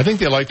 I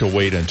think they like to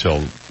wait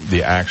until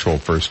the actual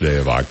first day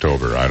of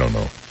October. I don't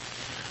know.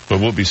 But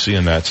we'll be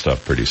seeing that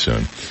stuff pretty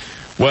soon.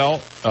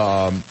 Well,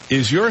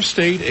 is your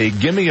state a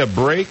gimme a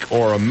break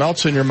or a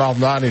melts in your mouth,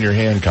 not in your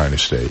hand kind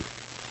of state?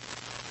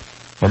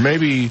 Or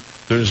maybe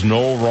there's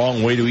no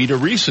wrong way to eat a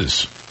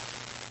Reese's,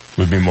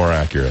 would be more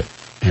accurate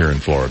here in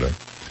Florida.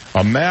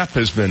 A map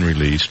has been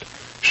released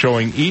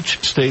showing each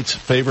state's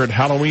favorite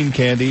Halloween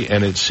candy,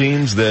 and it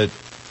seems that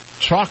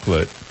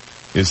chocolate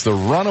is the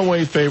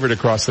runaway favorite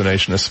across the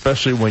nation,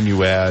 especially when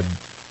you add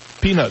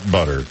peanut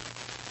butter.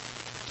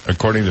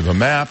 According to the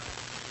map,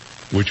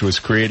 which was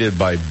created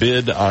by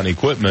Bid on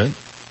Equipment,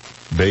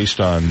 based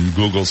on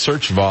Google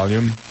search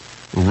volume,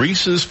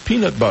 Reese's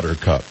Peanut Butter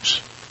Cups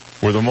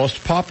were the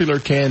most popular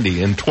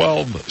candy in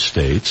 12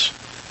 states.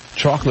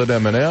 Chocolate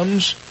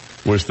M&Ms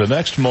was the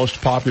next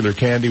most popular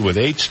candy with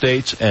 8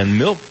 states, and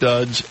Milk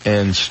Duds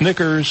and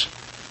Snickers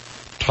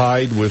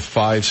tied with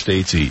 5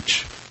 states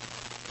each.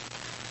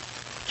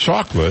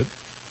 Chocolate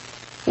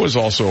was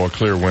also a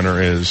clear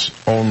winner, as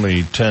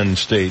only 10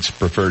 states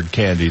preferred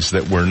candies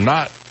that were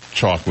not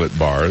chocolate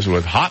bars,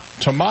 with hot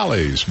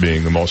tamales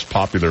being the most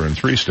popular in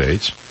 3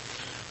 states.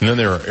 And then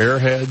there are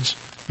Airheads,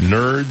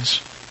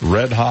 Nerds,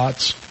 Red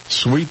Hots,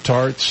 Sweet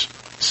Tarts,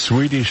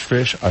 Swedish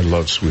Fish. I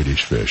love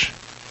Swedish Fish.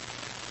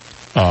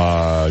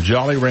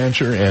 Jolly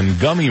Rancher and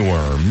Gummy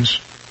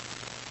Worms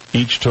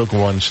each took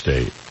 1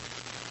 state.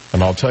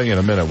 And I'll tell you in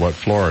a minute what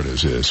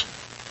Florida's is.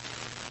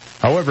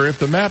 However, if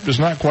the map does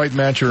not quite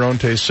match your own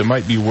tastes, it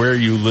might be where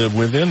you live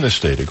within the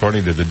state.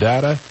 According to the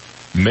data,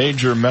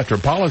 major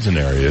metropolitan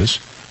areas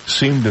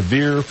seemed to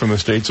veer from the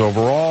state's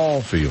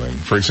overall feeling.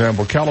 For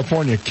example,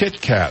 California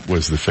Kit Kat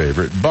was the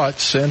favorite, but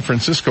San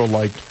Francisco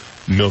liked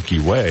Milky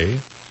Way,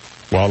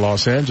 while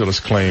Los Angeles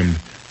claimed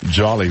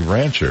Jolly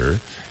Rancher,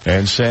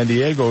 and San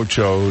Diego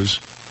chose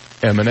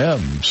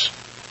M&M's.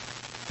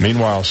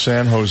 Meanwhile,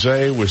 San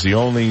Jose was the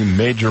only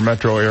major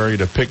metro area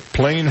to pick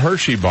plain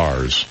Hershey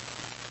bars.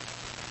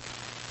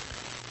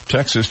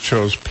 Texas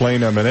chose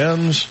plain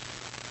M&M's,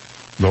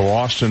 though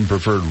Austin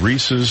preferred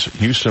Reese's.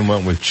 Houston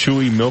went with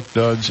chewy Milk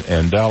Duds,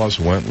 and Dallas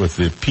went with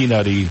the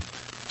peanutty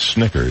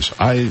Snickers.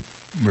 I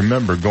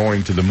remember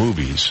going to the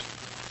movies,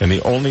 and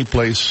the only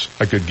place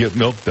I could get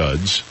Milk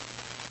Duds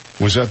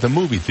was at the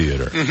movie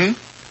theater. Mm-hmm.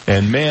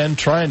 And man,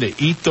 trying to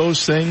eat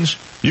those things,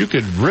 you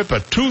could rip a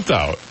tooth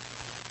out.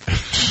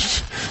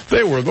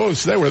 They were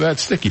that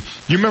sticky.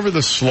 You remember the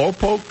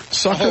Slowpoke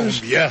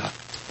suckers? Oh, yeah.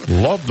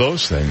 Loved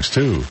those things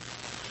too.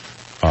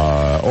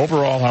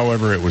 Overall,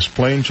 however, it was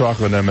plain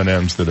chocolate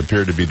M&Ms that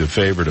appeared to be the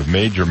favorite of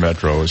major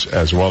metros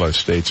as well as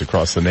states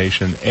across the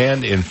nation.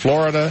 And in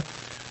Florida,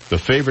 the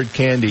favorite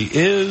candy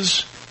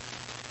is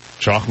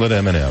chocolate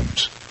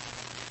M&Ms.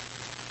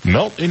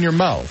 Melt in your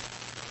mouth,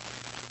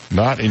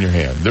 not in your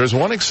hand. There's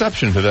one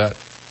exception to that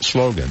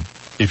slogan.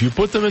 If you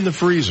put them in the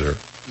freezer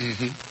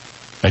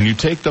and you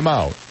take them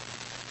out,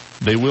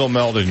 they will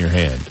melt in your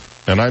hand.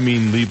 And I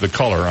mean leave the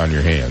color on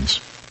your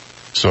hands.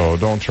 So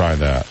don't try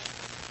that.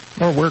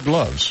 Or wear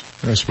gloves.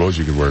 I suppose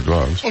you could wear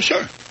gloves. Oh,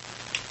 sure.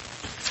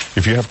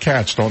 If you have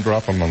cats, don't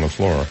drop them on the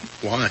floor.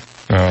 Why?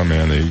 Oh,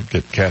 man, they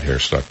get cat hair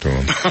stuck to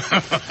them.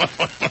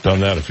 Done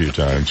that a few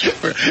times. We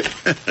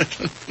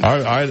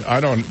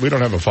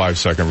don't have a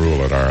 5-second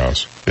rule at our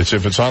house.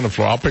 If it's on the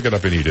floor, I'll pick it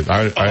up and eat it.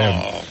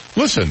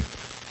 Listen,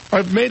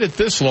 I've made it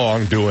this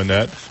long doing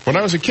that. When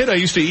I was a kid, I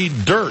used to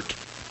eat dirt.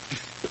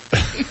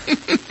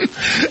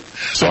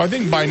 So I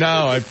think by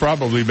now I've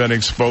probably been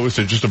exposed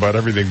to just about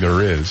everything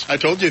there is. I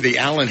told you the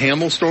Alan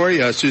Hamill story,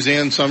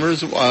 Suzanne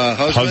Summers'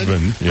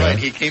 husband. Yeah. Right,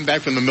 he came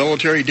back from the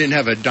military, he didn't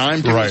have a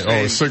dime to his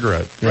name. A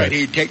cigarette. Right,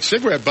 he'd take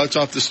cigarette butts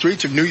off the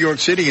streets of New York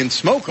City and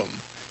smoke them.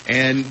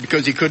 And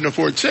because he couldn't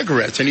afford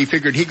cigarettes, and he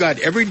figured he got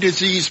every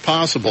disease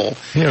possible.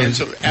 Yeah, and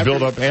so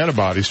build up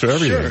antibodies to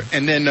everything. Sure.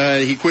 And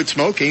then he quit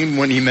smoking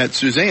when he met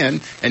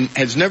Suzanne, and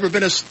has never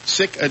been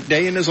sick a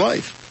day in his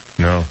life.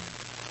 No.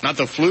 Not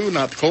the flu,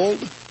 not the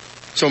cold.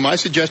 So my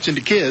suggestion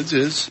to kids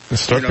is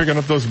start picking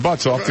up those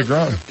butts off the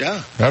ground.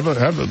 Yeah. Have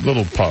a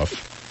little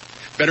puff.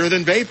 Better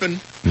than vaping.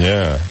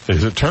 Yeah,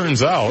 as it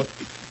turns out.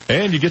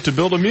 And you get to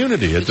build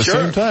immunity at the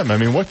same time. I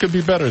mean, what could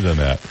be better than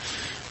that?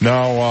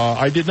 Now,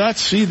 I did not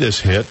see this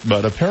hit,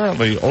 but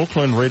apparently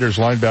Oakland Raiders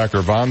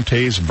linebacker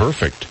Vontaze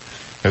Burfict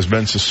has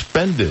been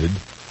suspended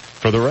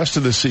for the rest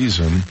of the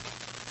season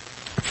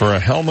for a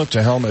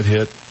helmet-to-helmet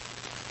hit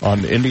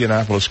on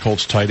Indianapolis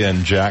Colts tight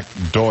end Jack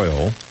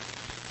Doyle.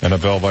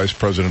 NFL Vice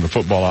President of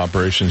Football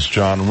Operations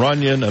John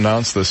Runyon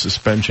announced the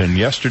suspension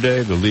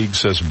yesterday. The league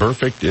says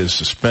Burfict is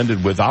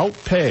suspended without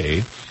pay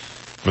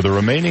for the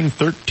remaining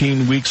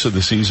 13 weeks of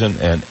the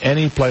season and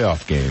any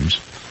playoff games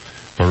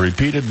for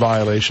repeated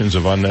violations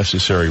of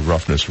unnecessary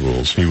roughness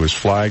rules. He was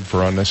flagged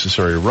for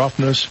unnecessary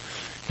roughness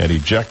and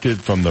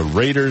ejected from the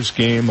Raiders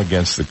game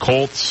against the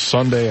Colts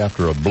Sunday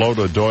after a blow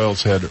to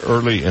Doyle's head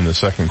early in the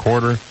second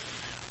quarter.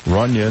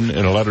 Runyon,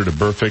 in a letter to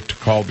Burfict,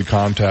 called the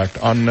contact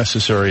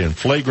unnecessary and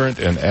flagrant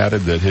and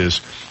added that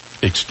his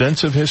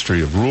extensive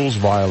history of rules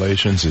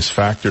violations is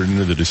factored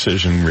into the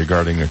decision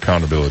regarding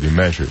accountability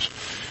measures.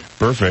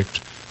 Burfict,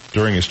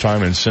 during his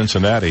time in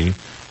Cincinnati,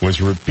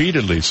 was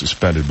repeatedly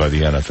suspended by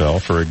the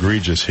NFL for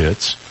egregious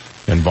hits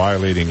and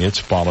violating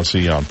its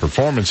policy on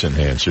performance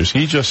enhancers.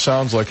 He just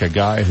sounds like a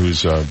guy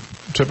who's a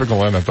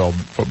typical NFL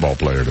football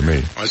player to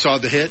me. I saw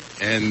the hit,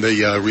 and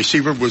the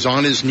receiver was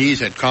on his knees,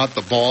 had caught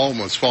the ball, and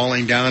was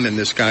falling down, and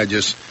this guy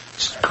just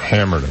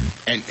hammered him.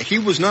 And he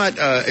was not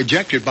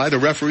ejected by the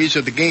referees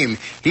of the game.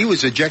 He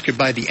was ejected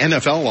by the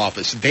NFL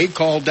office. They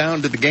called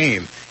down to the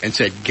game and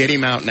said, get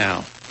him out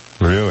now.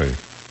 Really?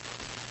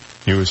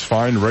 He was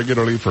fined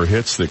regularly for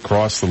hits that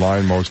crossed the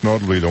line, most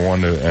notably the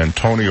one to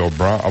Antonio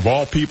Brown. Of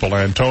all people,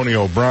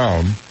 Antonio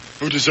Brown.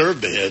 Who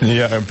deserved the hit.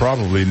 Yeah, and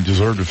probably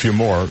deserved a few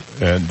more,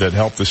 and that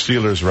helped the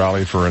Steelers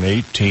rally for an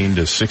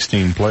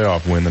 18-16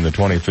 playoff win in the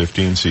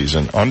 2015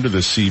 season. Under the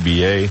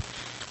CBA,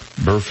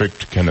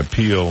 Burfict can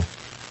appeal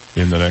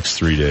in the next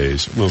 3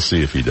 days. We'll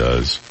see if he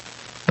does.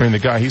 I mean, the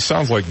guy, he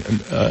sounds like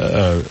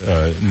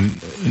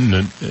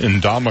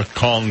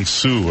Ndamukong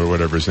Suh or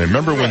whatever his name.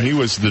 Remember when he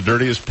was the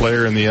dirtiest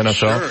player in the NFL?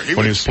 Sure, he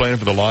was playing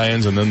for the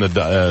Lions and then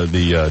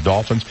the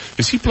Dolphins.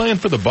 Is he playing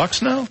for the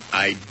Bucs now?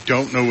 I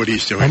don't know what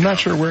he's doing. I'm not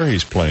sure where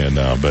he's playing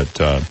now, but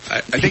I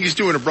think he's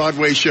doing a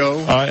Broadway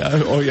show.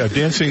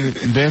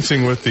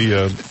 Dancing with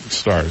the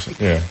Stars.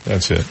 Yeah,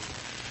 that's it.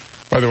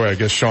 By the way, I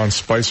guess Sean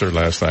Spicer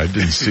last night, I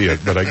didn't see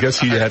it, but I guess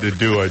he had to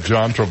do a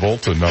John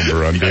Travolta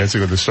number on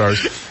Dancing with the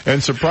Stars.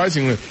 And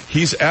surprisingly,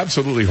 he's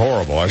absolutely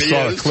horrible. I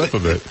saw a clip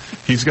of it.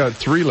 He's got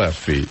 3 left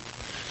feet.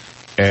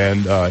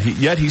 And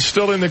yet he's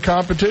still in the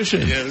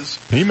competition. He is.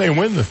 He may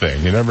win the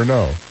thing. You never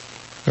know.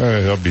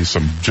 There'll be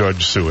some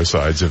judge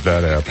suicides if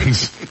that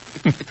happens.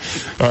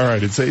 All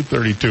right, it's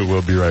 8:32.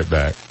 We'll be right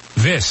back.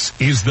 This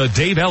is the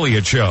Dave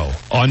Elliott Show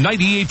on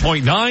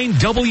 98.9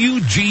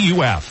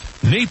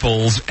 WGUF,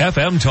 Naples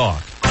FM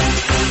Talk.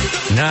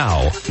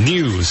 Now,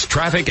 news,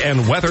 traffic,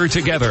 and weather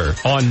together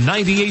on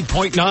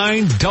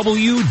 98.9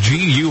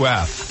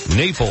 WGUF,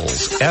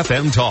 Naples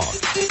FM Talk.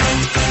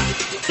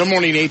 Good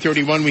morning,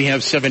 8:31. We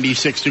have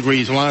 76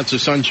 degrees, lots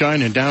of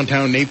sunshine in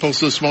downtown Naples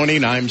this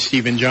morning. I'm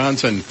Stephen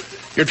Johnson.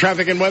 Your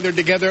traffic and weather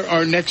together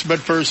are next, but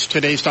first,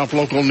 today's top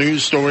local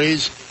news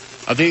stories.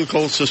 A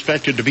vehicle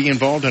suspected to be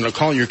involved in a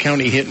Collier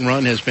County hit and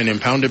run has been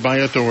impounded by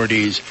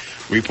authorities.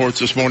 Reports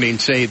this morning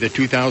say the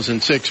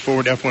 2006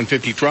 Ford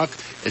F-150 truck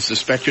is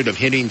suspected of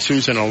hitting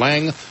Susan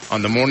Alang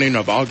on the morning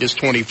of August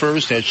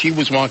 21st as she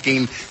was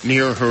walking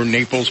near her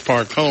Naples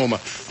Park home.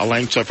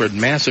 Alang suffered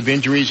massive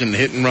injuries in the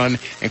hit and run,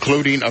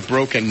 including a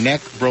broken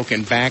neck,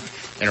 broken back,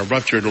 and a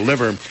ruptured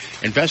liver.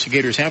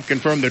 Investigators have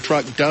confirmed the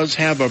truck does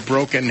have a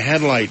broken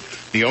headlight.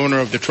 The owner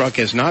of the truck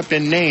has not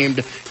been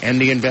named, and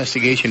the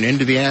investigation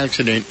into the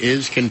accident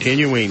is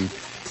continuing.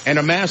 And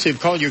a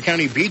massive Collier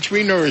County beach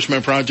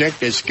renourishment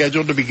project is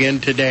scheduled to begin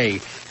today.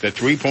 The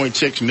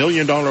 $3.6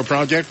 million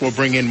project will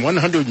bring in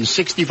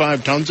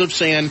 165 tons of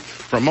sand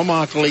from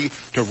Immokalee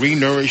to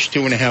renourish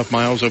 2.5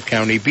 miles of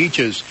county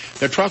beaches.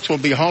 The trucks will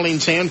be hauling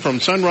sand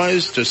from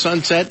sunrise to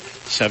sunset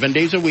 7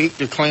 days a week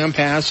to Clam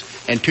Pass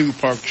and 2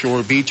 Park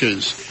Shore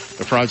beaches.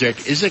 The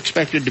project is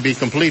expected to be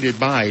completed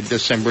by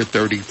December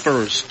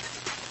 31st.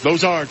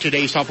 Those are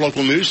today's top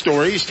local news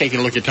stories.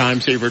 Taking a look at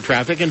time-saver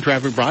traffic, and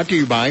traffic brought to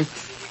you by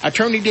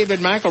Attorney David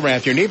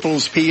McElrath, your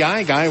Naples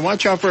PI guy.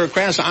 Watch out for a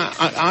crash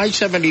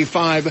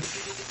I-75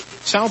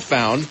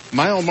 southbound,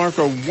 mile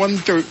marker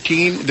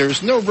 113.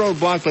 There's no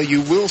roadblock, but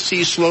you will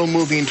see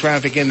slow-moving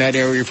traffic in that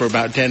area for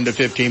about 10 to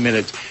 15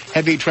 minutes.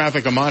 Heavy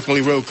traffic on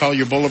Immokalee Road,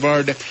 Collier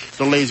Boulevard,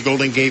 delays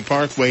Golden Gate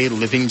Parkway,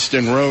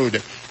 Livingston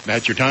Road.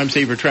 That's your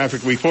time-saver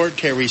traffic report.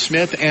 Terry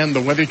Smith and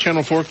the Weather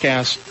Channel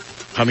forecast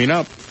coming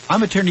up.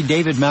 I'm Attorney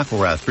David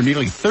McElrath. For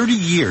nearly 30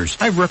 years,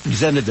 I've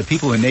represented the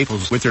people in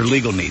Naples with their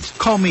legal needs.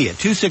 Call me at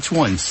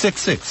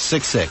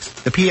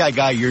 261-6666. The PI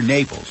Guy, your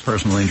Naples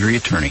personal injury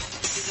attorney.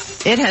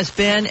 It has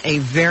been a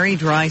very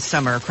dry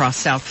summer across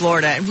South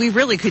Florida, and we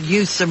really could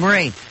use some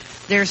rain.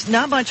 There's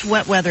not much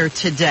wet weather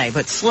today,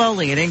 but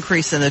slowly an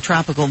increase in the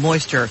tropical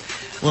moisture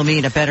will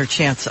mean a better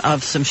chance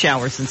of some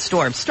showers and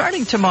storms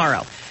starting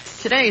tomorrow.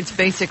 Today it's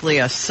basically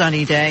a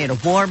sunny day and a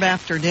warm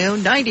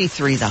afternoon,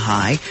 93 the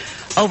high.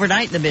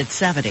 Overnight in the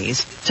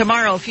mid-70s.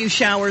 Tomorrow, a few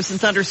showers and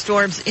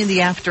thunderstorms in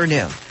the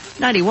afternoon.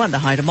 91 the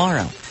high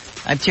tomorrow.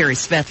 I'm Terry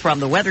Smith from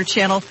the Weather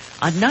Channel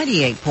on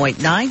 98.9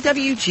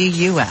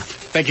 WGUF.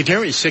 Thank you,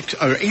 Terry.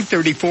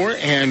 8:34,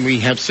 and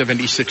we have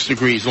 76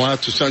 degrees.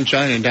 Lots of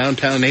sunshine in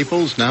downtown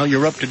Naples. Now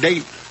you're up to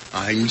date.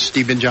 I'm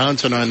Stephen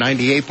Johnson on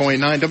 98.9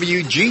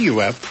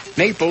 WGUF,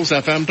 Naples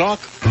FM Talk.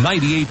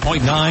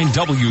 98.9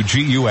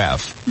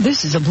 WGUF.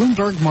 This is a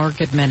Bloomberg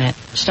Market Minute.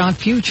 Stock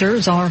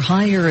futures are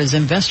higher as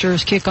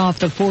investors kick off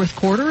the fourth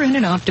quarter in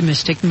an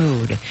optimistic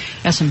mood.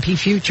 S&P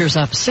futures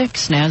up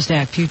 6,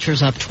 NASDAQ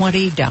futures up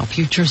 20, Dow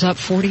futures up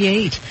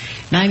 48.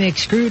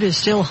 NYMEX crude is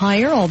still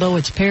higher, although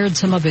it's pared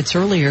some of its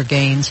earlier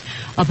gains,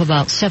 up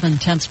about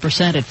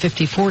 0.7% at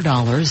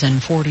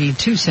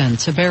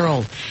 $54.42 a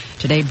barrel.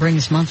 Today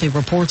brings monthly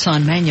reports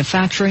on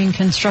manufacturing,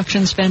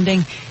 construction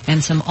spending,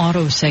 and some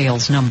auto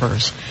sales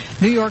numbers.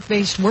 New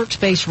York-based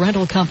workspace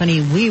rental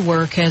company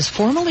WeWork has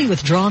formally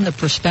withdrawn the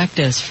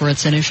prospectus for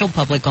its initial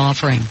public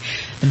offering.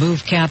 The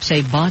move caps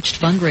a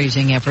botched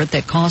fundraising effort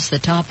that cost the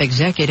top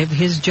executive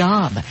his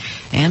job.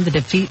 And the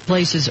defeat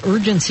places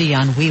urgency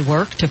on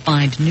WeWork to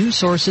find new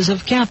sources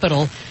of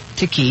capital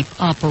to keep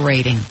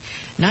operating.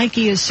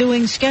 Nike is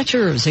suing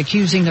Skechers,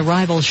 accusing the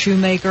rival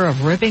shoemaker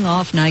of ripping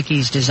off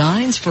Nike's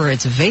designs for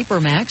its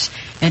VaporMax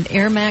and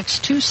Air Max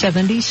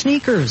 270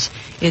 sneakers.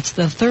 It's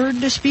the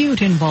third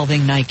dispute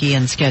involving Nike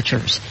and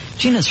Skechers.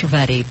 Gina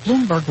Cervetti,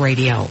 Bloomberg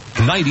Radio.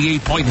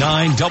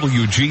 98.9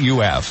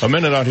 WGUF. A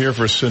minute out here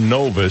for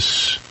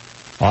Synovus.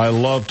 I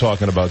love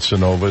talking about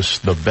Synovus,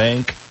 the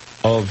bank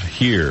of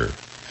here.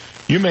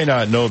 You may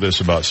not know this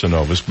about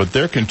Synovus, but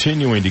they're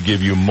continuing to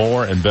give you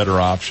more and better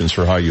options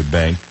for how you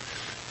bank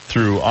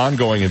through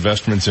ongoing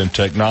investments in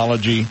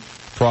technology,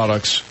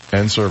 products,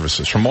 and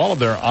services. From all of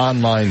their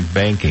online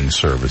banking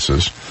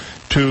services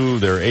to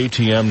their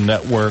ATM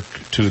network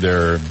to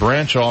their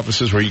branch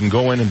offices where you can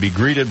go in and be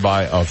greeted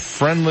by a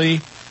friendly,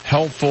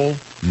 helpful,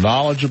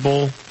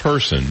 knowledgeable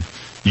person,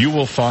 you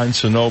will find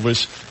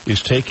Synovus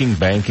is taking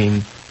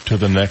banking to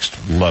the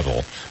next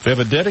level. They have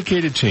a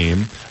dedicated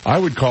team. I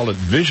would call it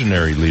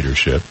visionary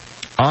leadership,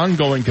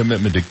 ongoing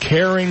commitment to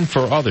caring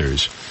for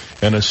others,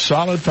 and a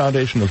solid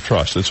foundation of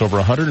trust that's over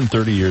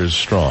 130 years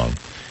strong.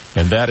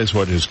 And that is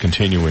what is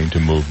continuing to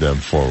move them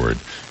forward.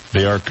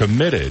 They are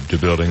committed to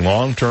building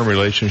long-term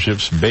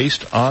relationships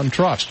based on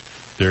trust.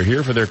 They're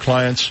here for their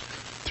clients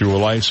through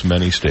life's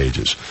many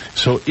stages.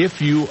 So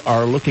if you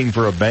are looking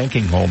for a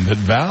banking home that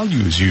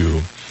values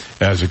you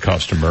as a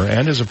customer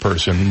and as a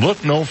person,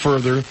 look no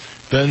further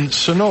than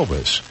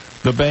Synovus,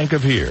 the bank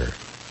of here.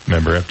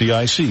 Member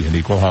FDIC, an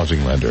equal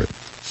housing lender.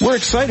 We're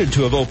excited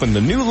to have opened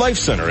the new Life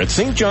Center at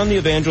St. John the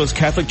Evangelist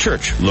Catholic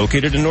Church,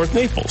 located in North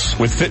Naples.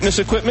 With fitness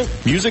equipment,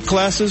 music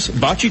classes,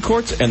 bocce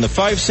courts, and the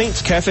Five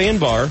Saints Cafe and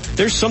Bar,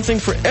 there's something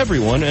for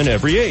everyone and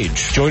every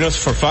age. Join us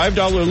for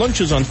 $5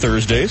 lunches on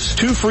Thursdays,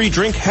 2 free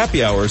drink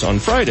happy hours on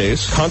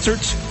Fridays,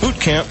 concerts,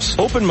 boot camps,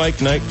 open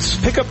mic nights,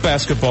 pickup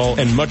basketball,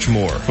 and much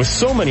more. With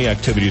so many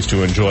activities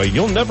to enjoy,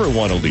 you'll never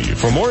want to leave.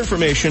 For more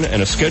information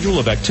and a schedule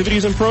of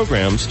activities and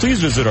programs,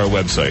 please visit our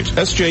website,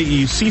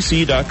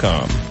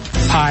 sjecc.com.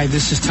 Hi,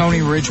 this is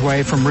Tony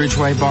Ridgway from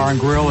Ridgway Bar and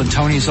Grill and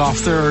Tony's Off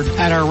 3rd.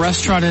 At our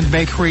restaurant and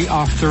bakery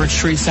off 3rd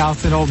Street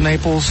South in Old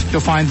Naples,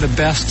 you'll find the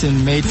best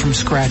in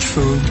made-from-scratch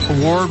food,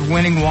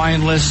 award-winning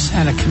wine lists,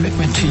 and a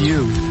commitment to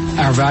you,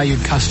 our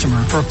valued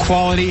customer. For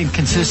quality and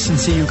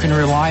consistency, you can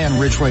rely on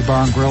Ridgway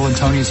Bar and Grill and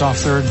Tony's Off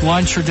 3rd.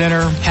 Lunch or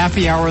dinner,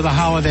 happy hour of the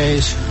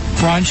holidays,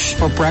 brunch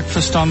or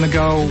breakfast on the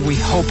go, we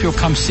hope you'll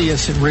come see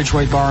us at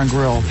Ridgway Bar and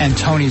Grill and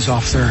Tony's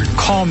Off 3rd.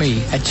 Call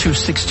me at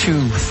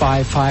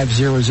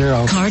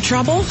 262-5500. Car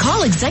trouble?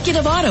 Call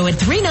Executive Auto at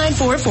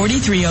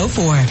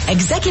 394-4304.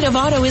 Executive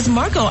Auto is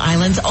Marco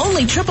Island's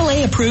only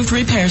AAA approved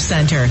repair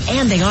center,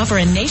 and they offer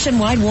a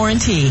nationwide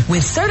warranty.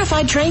 With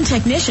certified trained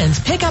technicians,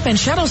 pickup and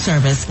shuttle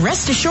service,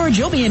 rest assured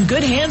you'll be in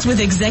good hands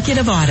with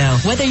Executive Auto.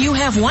 Whether you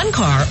have one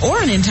car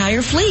or an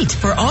entire fleet,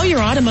 for all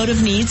your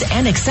automotive needs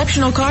and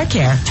exceptional car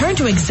care, turn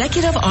to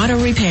Executive Auto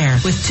Repair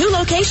with 2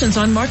 locations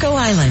on Marco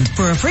Island.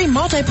 For a free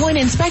multi-point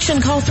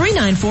inspection, call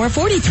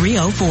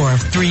 394-4304.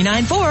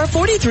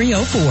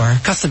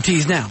 394-4304. Custom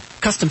tees now.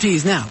 Custom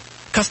tees now.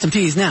 Custom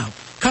tees now.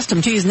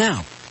 Custom tees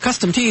now.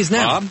 Custom tees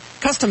now. Bob?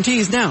 Custom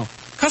tees now.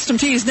 Custom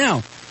tees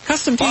now.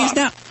 Custom tees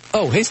now.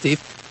 Oh, hey, Steve.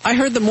 I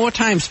heard the more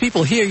times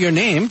people hear your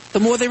name, the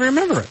more they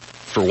remember it.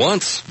 For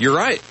once, you're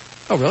right.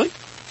 Oh, really?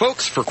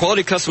 Folks, for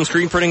quality custom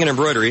screen printing and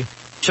embroidery,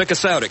 check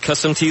us out at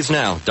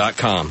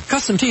CustomTeesNow.com.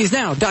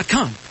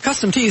 CustomTeesNow.com.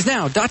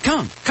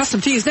 CustomTeesNow.com.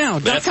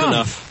 CustomTeesNow.com. That's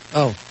enough.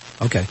 Oh,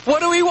 okay. What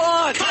do we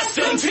want?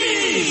 Custom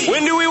tees!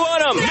 When do we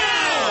want them?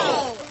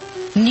 Now!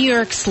 New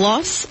York's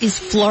loss is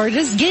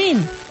Florida's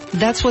gain.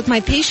 That's what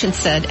my patient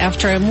said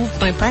after I moved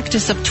my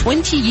practice of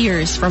 20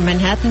 years from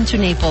Manhattan to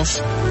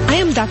Naples. I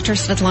am Dr.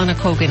 Svetlana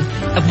Kogan,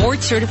 a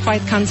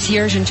board-certified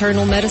concierge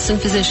internal medicine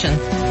physician.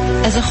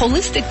 As a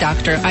holistic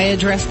doctor, I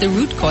address the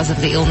root cause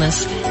of the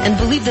illness and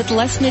believe that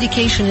less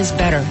medication is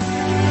better.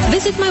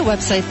 Visit my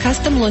website,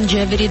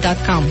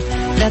 CustomLongevity.com.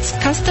 That's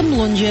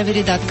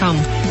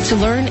CustomLongevity.com to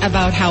learn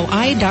about how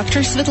I,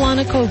 Dr.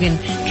 Svetlana Kogan,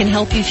 can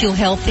help you feel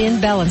healthy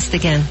and balanced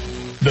again.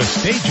 The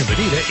Stage of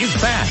Bonita is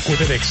back with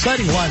an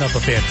exciting lineup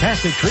of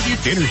fantastic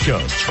tribute dinner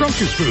shows,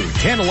 scrumptious food,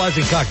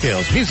 tantalizing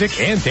cocktails, music,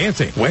 and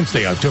dancing.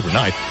 Wednesday, October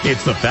 9th,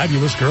 it's the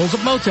Fabulous Girls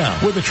of Motown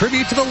with a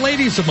tribute to the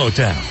ladies of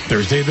Motown.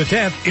 Thursday the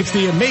 10th, it's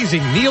the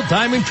amazing Neil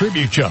Diamond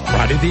Tribute Show.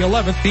 Friday the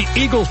 11th, the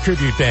Eagles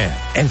Tribute Band.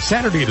 And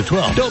Saturday the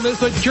 12th, don't miss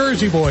the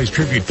Jersey Boys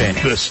Tribute Band.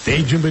 The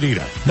Stage in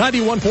Bonita,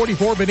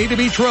 9144 Bonita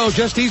Beach Road,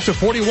 just east of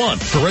 41.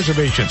 For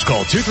reservations,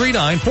 call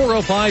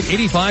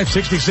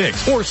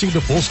 239-405-8566 or see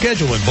the full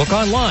schedule and book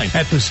online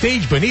at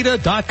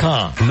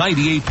thestagebonita.com.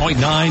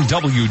 98.9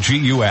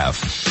 WGUF.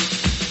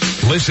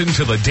 Listen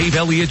to the Dave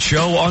Elliott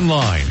Show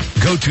online.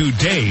 Go to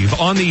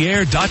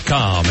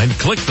DaveOnTheAir.com and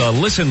click the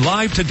Listen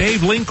Live to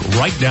Dave link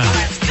right now.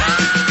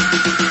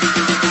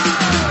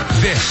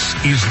 This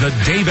is the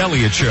Dave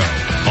Elliott Show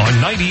on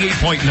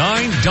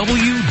 98.9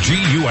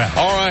 WGUF.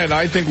 All right,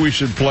 I think we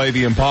should play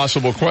the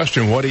impossible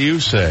question. What do you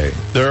say?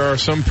 There are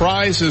some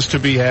prizes to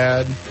be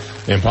had.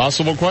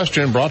 Impossible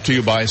question brought to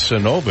you by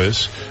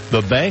Synovus,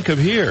 the bank of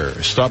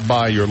here. Stop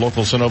by your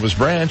local Synovus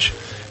branch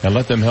and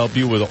let them help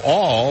you with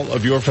all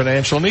of your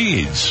financial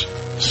needs.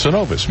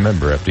 Synovus,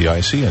 member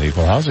FDIC and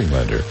equal housing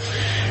lender.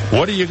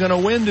 What are you going to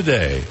win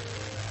today?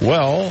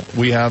 Well,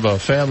 we have a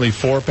family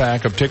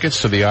 4-pack of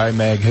tickets to the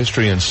IMAG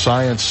History and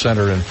Science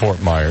Center in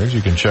Fort Myers.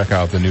 You can check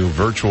out the new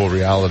virtual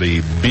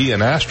reality Be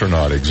an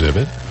Astronaut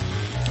exhibit.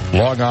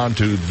 Log on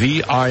to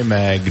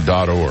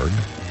theimag.org.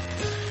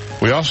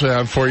 We also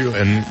have for you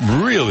a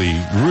really,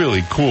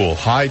 really cool,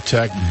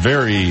 high-tech,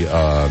 very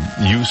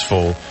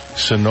useful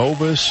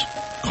Synovus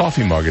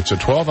coffee mug. It's a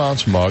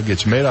 12-ounce mug.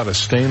 It's made out of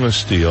stainless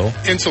steel.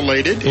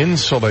 Insulated.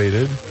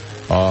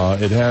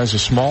 It has a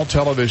small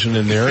television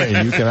in there,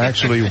 and you can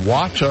actually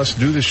watch us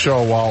do the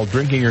show while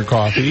drinking your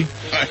coffee.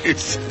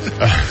 Nice.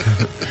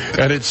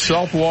 And it's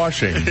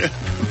self-washing.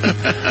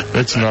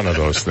 It's none of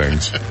those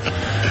things.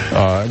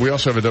 We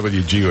also have a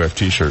WGUF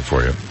T-shirt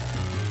for you.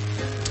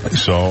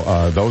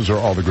 So those are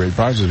all the great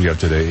prizes we have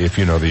today if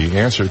you know the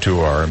answer to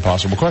our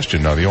impossible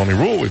question. Now, the only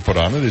rule we put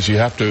on it is you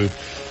have to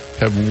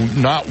have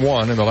not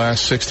won in the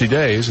last 60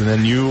 days, and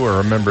then you or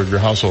a member of your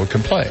household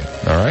can play.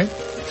 All right?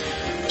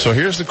 So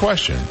here's the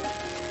question.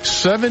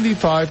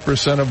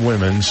 75% of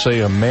women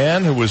say a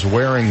man who is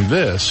wearing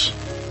this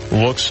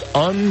looks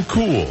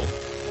uncool.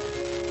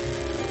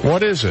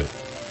 What is it?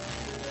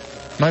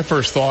 My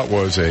first thought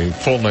was a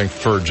full-length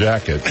fur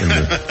jacket.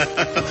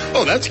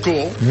 Oh, that's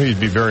cool.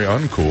 He'd be very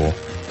uncool.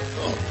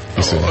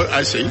 Oh,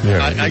 I see.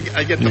 Yeah,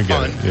 I get the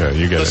fun. Yeah,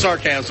 you get the it.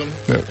 sarcasm.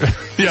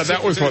 Yeah,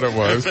 that was what it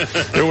was.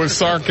 It was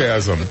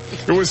sarcasm.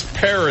 It was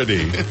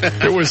parody.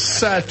 It was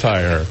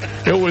satire.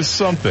 It was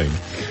something.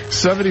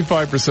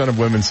 75% of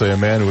women say a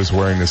man who is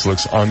wearing this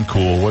looks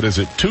uncool. What is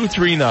it?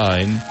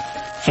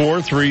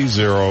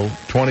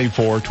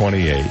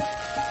 239-430-2428.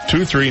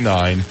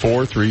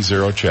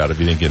 239-430-CHAT if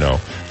you think you know.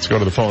 Let's go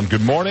to the phone.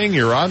 Good morning.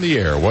 You're on the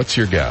air. What's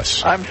your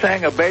guess? I'm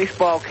saying a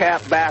baseball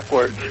cap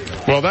backwards.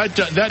 Well, that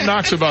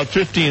knocks about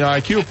 15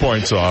 IQ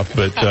points off,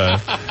 but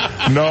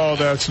no,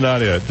 that's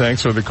not it.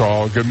 Thanks for the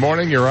call. Good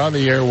morning. You're on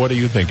the air. What do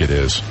you think it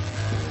is?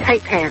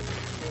 Tight pants.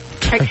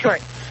 Tight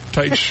shorts.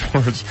 Tight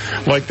shorts,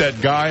 like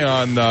that guy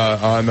on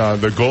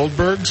the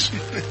Goldbergs.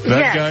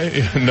 That guy?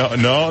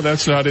 No,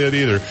 that's not it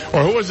either.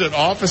 Or who was it?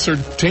 Officer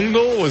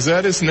Tingle? Was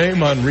that his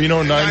name on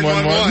Reno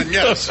 911?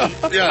 Yes.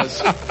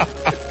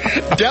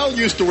 Dell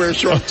used to wear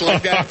shorts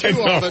like that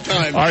too all the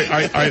time.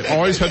 I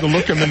always had to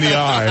look him in the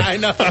eye. I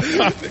know.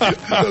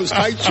 Those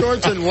tight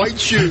shorts and white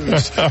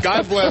shoes.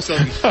 God bless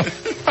them.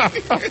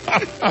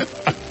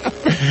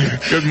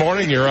 Good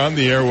morning. You're on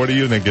the air. What do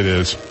you think it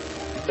is?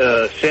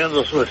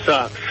 Sandals with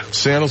socks.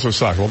 Sandals with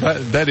socks. Well,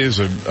 that is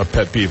a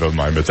pet peeve of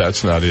mine, but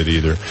that's not it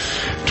either.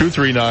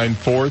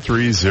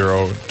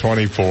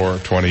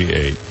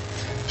 239-430-2428.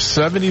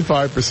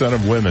 75%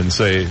 of women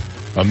say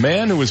a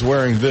man who is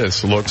wearing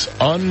this looks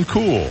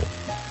uncool.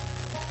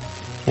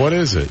 What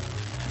is it?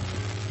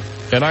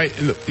 And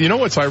you know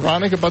what's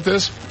ironic about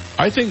this?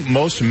 I think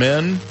most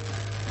men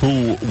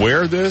who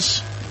wear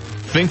this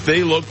think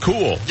they look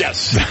cool.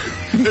 Yes.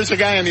 There's a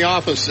guy in the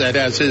office that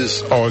has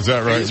his... Oh, is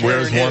that right?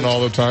 Wears one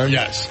all the time?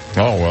 Yes.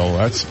 Oh, well,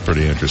 that's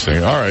pretty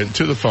interesting. All right,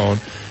 to the phone.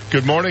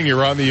 Good morning.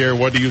 You're on the air.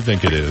 What do you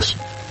think it is?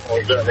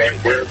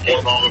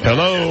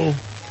 Hello?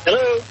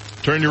 Hello?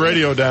 Turn your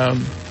radio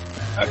down.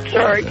 I'm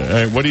sorry.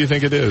 What do you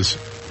think it is?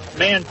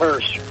 Man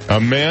purse.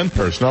 A man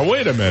purse. Now,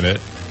 wait a minute.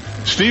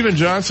 Stephen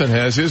Johnson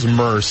has his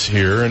Merce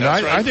here, and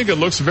I think it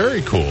looks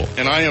very cool.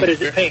 And I am... But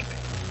is it pink?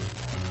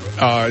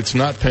 It's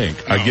not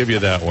pink. No. I give you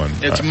that one.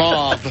 It's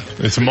mauve.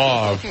 It's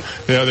mauve.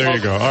 Yeah, there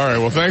you go. All right.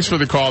 Well, thanks for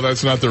the call.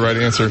 That's not the right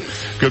answer.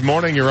 Good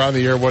morning. You're on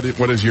the air. What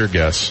is your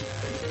guess?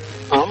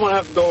 I'm going to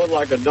have to go with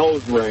like a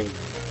nose ring.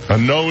 A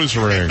nose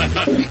ring.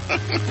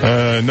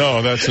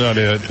 No, that's not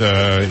it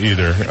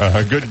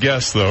either. Good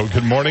guess, though.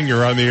 Good morning.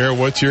 You're on the air.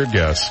 What's your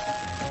guess?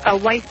 A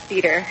wife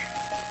beater.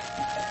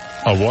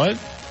 A what?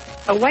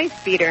 A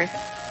wife beater.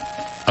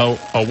 Oh,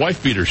 a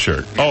wife beater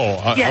shirt.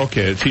 Oh, yes.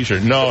 Okay, a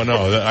t-shirt. No,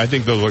 I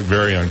think those look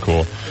very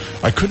uncool.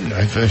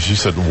 She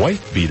said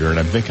wife beater, and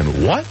I'm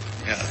thinking, what?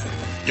 Yeah.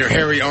 Your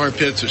hairy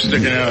armpits are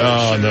sticking out.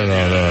 Oh,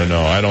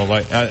 no. I don't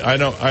like, I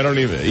don't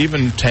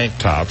even tank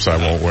tops I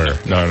won't wear.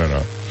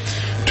 No.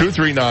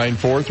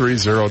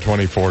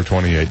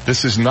 239-430-2428.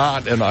 This is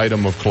not an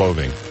item of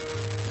clothing.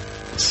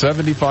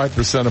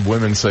 75% of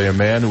women say a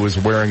man who is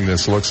wearing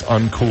this looks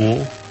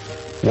uncool.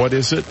 What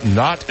is it?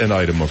 Not an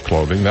item of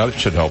clothing. That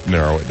should help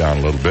narrow it down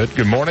a little bit.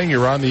 Good morning.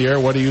 You're on the air.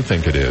 What do you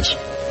think it is?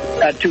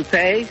 A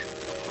toupee?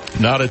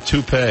 Not a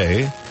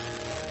toupee.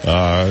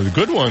 The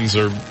good ones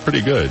are pretty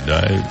good.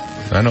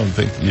 I don't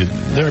think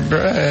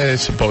I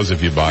suppose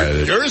if you buy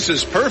it. Yours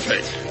is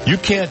perfect. You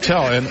can't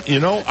tell. And,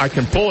 I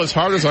can pull as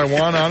hard as I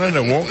want on it and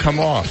it won't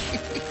come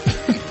off.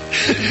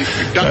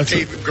 Duct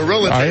tape,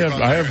 Gorilla Tape.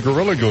 I have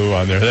Gorilla Glue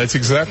on there. That's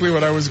exactly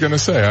what I was going to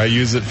say. I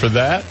use it for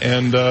that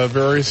and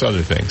various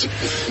other things.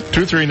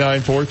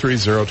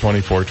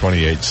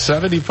 239-430-2428.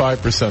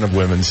 75% of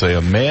women say a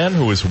man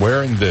who is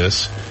wearing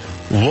this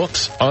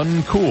looks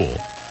uncool.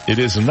 It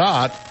is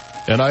not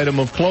an item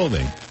of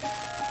clothing.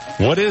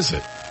 What is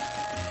it?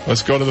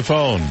 Let's go to the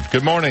phone.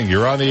 Good morning.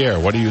 You're on the air.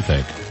 What do you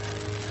think?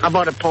 How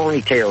about a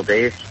ponytail,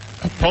 Dave?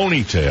 A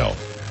ponytail.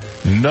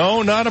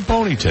 No, not a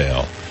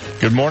ponytail.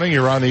 Good morning.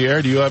 You're on the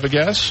air. Do you have a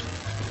guess?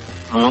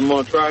 I'm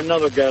going to try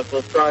another guess.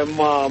 Let's try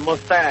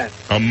mustache.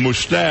 A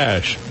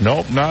mustache.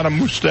 Nope, not a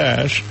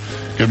mustache.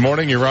 Good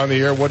morning. You're on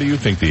the air. What do you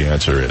think the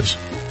answer is?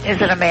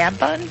 Is it a man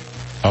bun?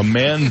 A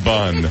man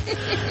bun.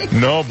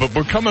 No, but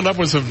we're coming up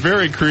with some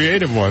very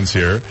creative ones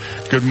here.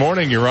 Good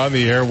morning. You're on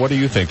the air. What do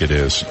you think it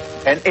is?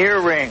 An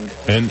earring.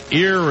 An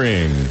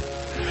earring.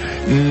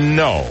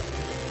 No.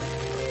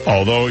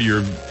 Although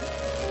you're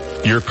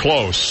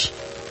close.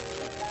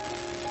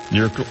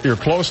 You're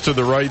close to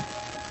the right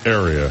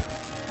area.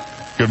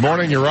 Good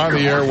morning. You're on the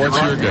air. What's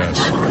your guess?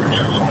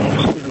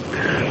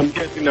 I'm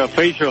guessing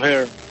facial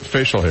hair.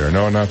 Facial hair.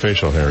 No, not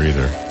facial hair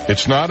either. It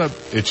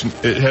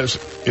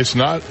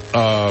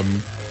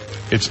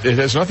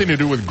has nothing to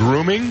do with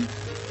grooming,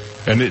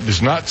 and it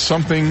is not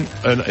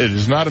it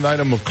is not an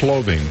item of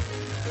clothing.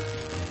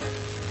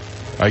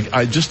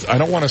 I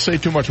don't want to say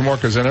too much more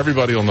because then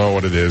everybody will know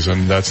what it is,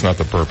 and that's not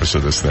the purpose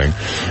of this thing.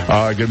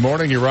 Good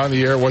morning. You're on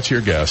the air. What's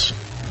your guess?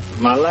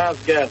 My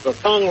last guess, a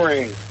tongue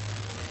ring.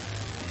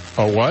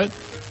 A what?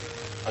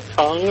 A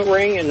tongue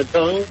ring in the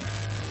tongue.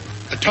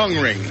 A tongue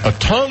ring. A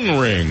tongue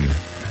ring.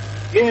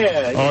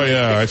 Yeah. Oh,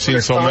 yeah. I've seen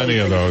so many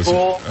of those.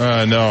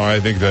 No, I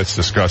think that's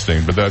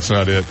disgusting, but that's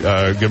not it.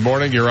 Good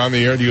morning. You're on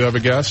the air. Do you have a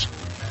guess?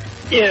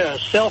 Yeah,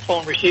 cell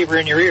phone receiver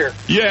in your ear.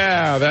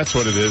 Yeah, that's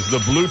what it is. The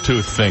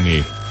Bluetooth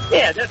thingy.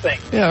 Yeah, that thing.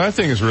 Yeah, that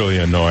thing is really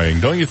annoying.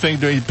 Don't you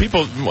think?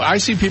 I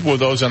see people with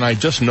those, and I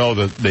just know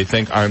that they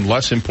think I'm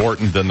less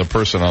important than the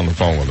person on the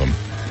phone with them.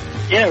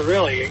 Yeah,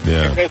 really.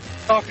 Yeah. You're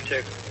talking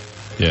to.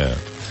 Yeah.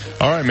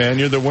 All right, man,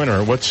 you're the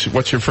winner. What's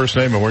your first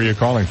name and where are you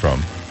calling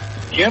from?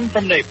 Jim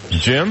from Naples.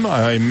 Jim,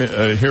 I'm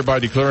hereby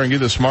declaring you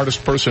the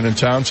smartest person in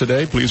town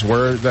today. Please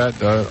wear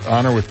that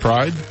honor with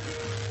pride.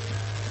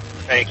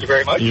 Thank you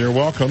very much. You're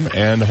welcome.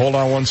 And hold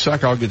on one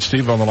sec. I'll get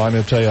Steve on the line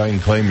and tell you I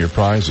can claim your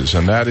prizes.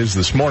 And that is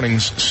this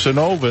morning's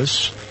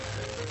Synovus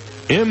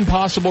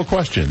Impossible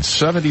Question.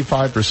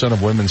 75%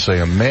 of women say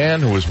a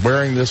man who is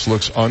wearing this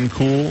looks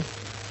uncool.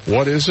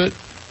 What is it?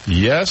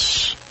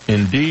 Yes,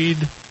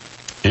 indeed.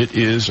 It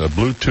is a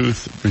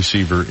Bluetooth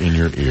receiver in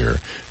your ear.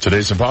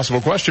 Today's Impossible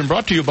Question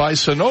brought to you by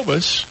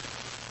Synovus,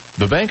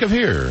 the Bank of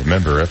Here,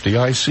 member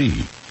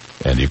FDIC,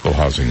 and equal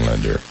housing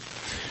lender.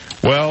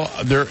 Well,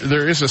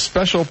 there is a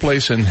special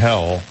place in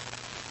hell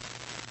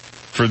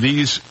for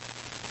these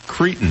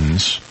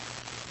cretins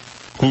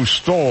who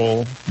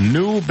stole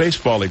new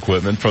baseball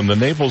equipment from the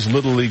Naples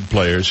Little League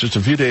players just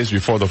a few days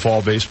before the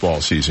fall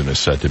baseball season is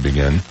set to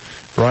begin.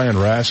 Brian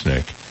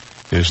Rasnick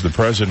is the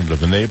president of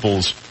the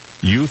Naples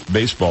Youth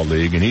Baseball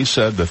League, and he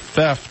said the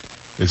theft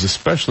is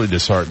especially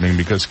disheartening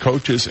because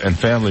coaches and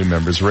family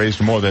members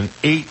raised more than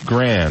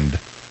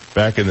 $8,000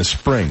 back in the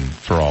spring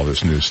for all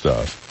this new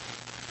stuff.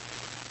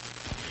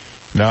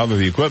 Now that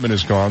the equipment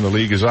is gone, the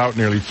league is out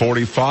nearly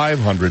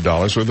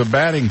 $4,500 worth of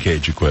batting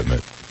cage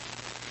equipment.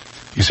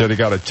 He said he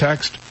got a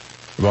text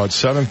about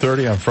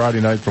 7:30 on Friday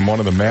night from one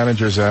of the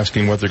managers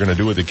asking what they're going to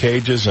do with the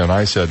cages, and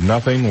I said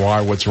nothing. Why?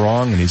 What's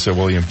wrong? And he said,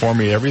 well, he informed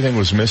me everything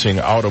was missing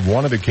out of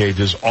one of the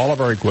cages, all of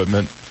our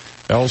equipment,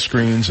 L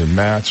screens and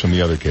mats from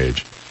the other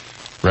cage.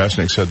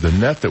 Rasnick said the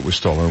net that was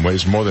stolen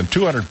weighs more than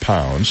 200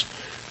 pounds.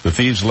 The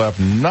thieves left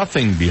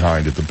nothing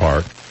behind at the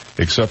park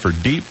except for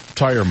deep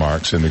tire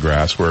marks in the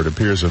grass where it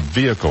appears a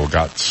vehicle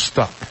got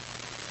stuck.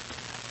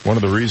 One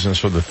of the reasons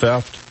for the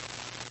theft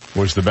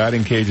was the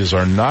batting cages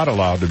are not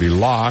allowed to be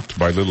locked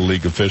by Little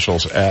League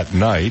officials at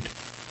night.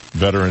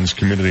 Veterans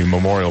Community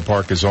Memorial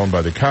Park is owned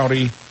by the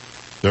county,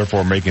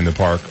 therefore making the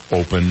park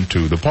open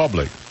to the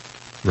public.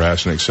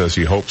 Rasnick says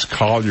he hopes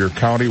Collier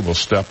County will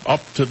step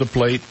up to the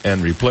plate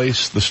and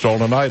replace the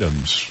stolen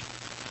items.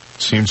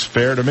 Seems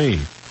fair to me.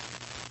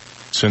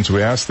 Since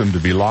we asked them to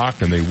be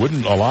locked and they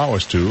wouldn't allow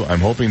us to, I'm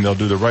hoping they'll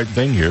do the right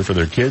thing here for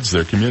their kids,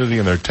 their community,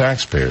 and their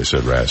taxpayers,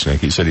 said Rasnick.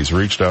 He said he's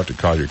reached out to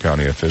Collier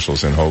County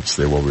officials in hopes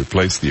they will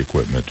replace the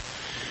equipment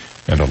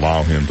and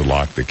allow him to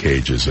lock the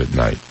cages at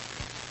night.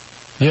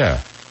 Yeah,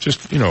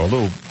 just, a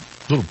little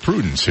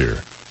prudence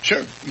here.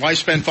 Sure. Why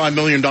spend $5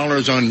 million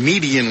on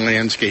median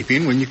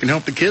landscaping when you can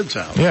help the kids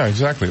out? Yeah,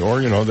 exactly.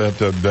 Or,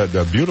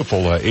 that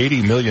beautiful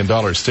 $80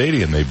 million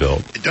stadium they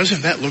built.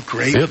 Doesn't that look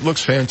great? It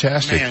looks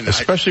fantastic, man,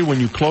 especially when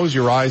you close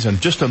your eyes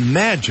and just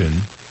imagine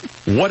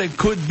what it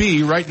could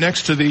be right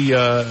next to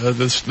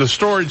the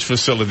storage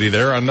facility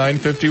there on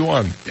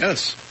 951.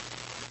 Yes.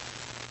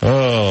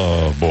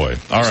 Oh, boy.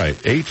 All right,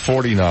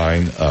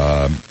 849,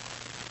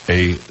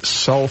 a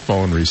cell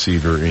phone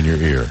receiver in your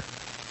ear.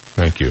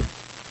 Thank you.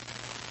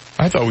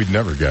 I thought we'd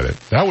never get it.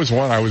 That was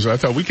one I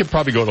thought we could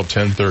probably go till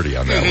 10:30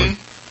 on that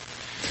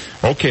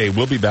one. Okay,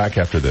 we'll be back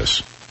after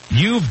this.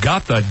 You've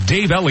got the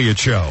Dave Elliott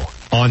Show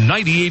on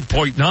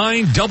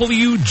 98.9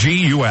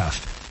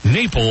 WGUF,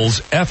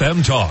 Naples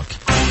FM Talk.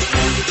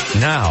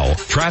 Now,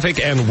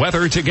 traffic and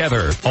weather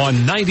together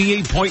on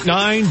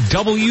 98.9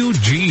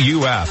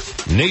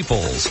 WGUF,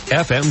 Naples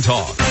FM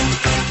Talk.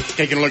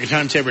 Taking a look at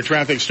time-saver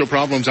traffic, still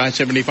problems.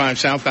 I-75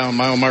 southbound,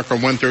 mile marker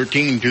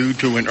 113 due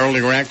to an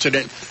earlier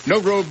accident. No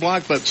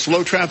roadblock, but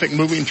slow traffic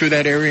moving through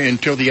that area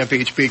until the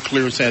FHP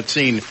clears that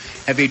scene.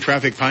 Heavy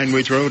traffic, Pine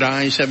Ridge Road,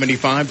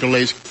 I-75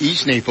 delays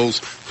East Naples,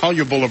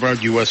 Collier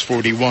Boulevard, US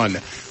 41.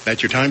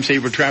 That's your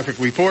time-saver traffic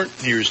report.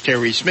 Here's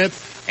Terry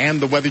Smith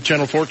and the Weather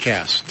Channel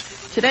forecast.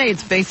 Today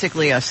it's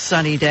basically a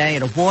sunny day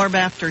and a warm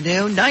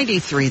afternoon,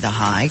 93 the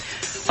high.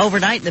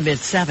 Overnight in the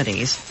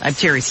mid-70s. I'm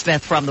Terry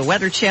Smith from the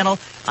Weather Channel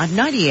on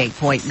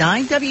 98.9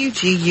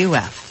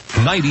 WGUF.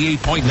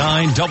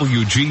 98.9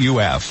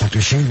 WGUF.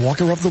 Dr. Shane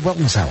Walker of the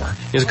Wellness Hour.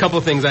 There's a couple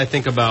of things I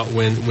think about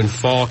when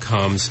fall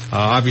comes.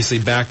 Obviously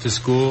back to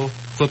school,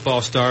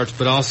 football starts,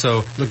 but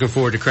also looking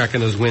forward to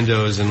cracking those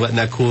windows and letting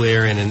that cool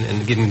air in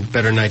and getting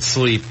better night's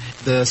sleep.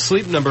 The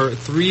Sleep Number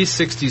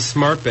 360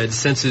 smart bed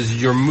senses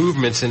your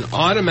movements and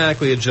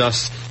automatically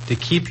adjusts to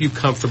keep you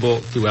comfortable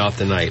throughout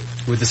the night.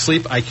 With the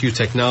Sleep IQ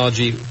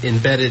technology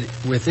embedded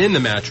within the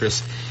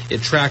mattress,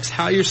 it tracks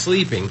how you're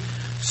sleeping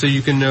so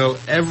you can know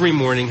every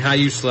morning how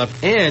you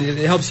slept, and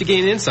it helps you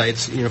gain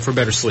insights, for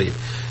better sleep.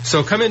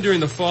 So come in during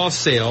the fall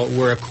sale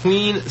where a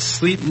Queen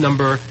Sleep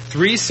Number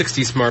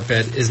 360 smart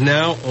bed is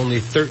now only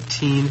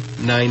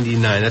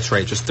 $13.99. That's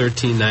right, just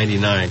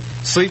 $13.99.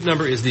 Sleep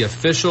Number is the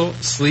official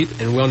sleep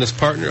and wellness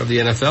partner of the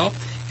NFL,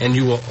 and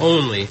you will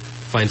only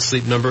Find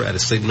Sleep Number at a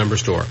Sleep Number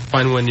store.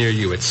 Find one near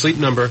you at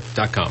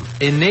sleepnumber.com.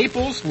 In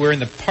Naples, we're in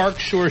the Park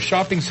Shore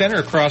Shopping Center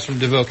across from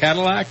DeVille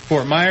Cadillac.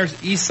 Fort Myers,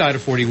 east side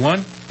of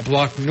 41, a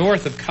block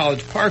north of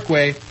College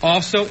Parkway.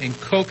 Also in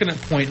Coconut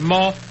Point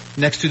Mall,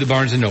 next to the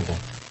Barnes & Noble.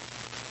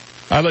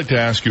 I'd like to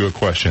ask you a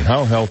question.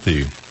 How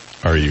healthy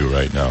are you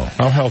right now?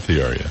 How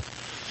healthy are you?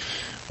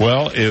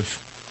 Well,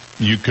 if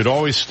you could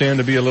always stand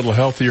to be a little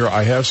healthier,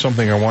 I have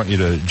something I want you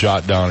to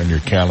jot down in your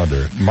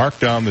calendar. Mark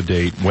down the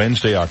date,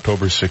 Wednesday,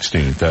 October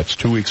 16th. That's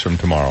 2 weeks from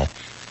tomorrow,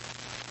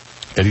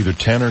 at either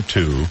 10 or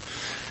 2,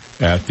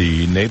 at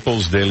the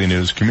Naples Daily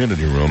News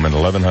Community Room at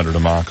 1100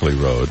 Immokalee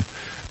Road,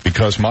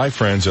 because my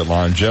friends at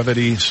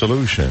Longevity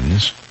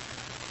Solutions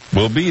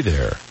will be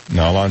there.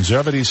 Now,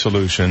 Longevity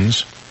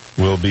Solutions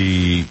will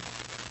be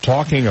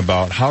talking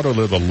about how to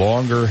live a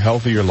longer,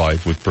 healthier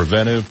life with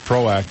preventive,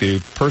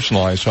 proactive,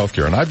 personalized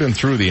healthcare. And I've been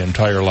through the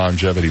entire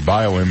Longevity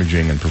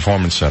Bioimaging and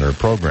Performance Center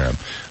program.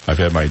 I've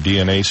had my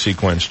DNA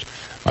sequenced.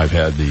 I've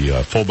had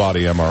the full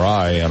body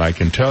MRI, and I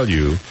can tell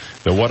you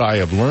that what I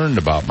have learned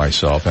about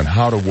myself and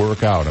how to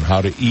work out and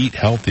how to eat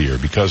healthier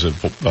because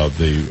of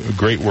the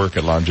great work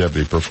at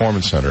Longevity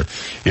Performance Center,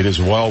 it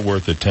is well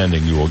worth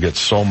attending. You will get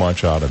so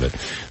much out of it.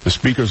 The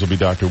speakers will be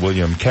Dr.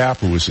 William Kapp,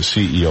 who is the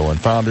CEO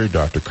and founder,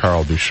 Dr.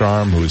 Carl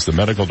Ducharme, who is the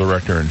medical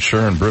director, and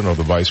Sharon Bruno,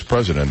 the vice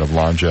president of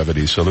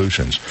Longevity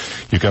Solutions.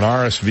 You can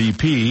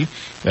RSVP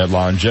at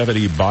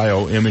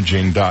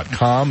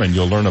longevitybioimaging.com, and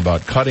you'll learn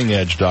about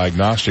cutting-edge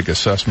diagnostic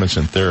assessments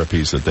and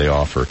therapies that they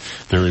offer.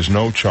 There is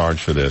no charge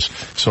for this.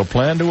 So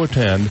plan to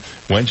attend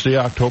Wednesday,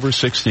 October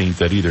 16th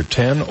at either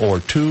 10 or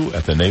 2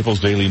 at the Naples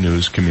Daily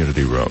News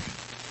Community Room.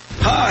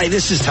 Hi,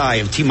 this is Ty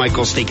of T.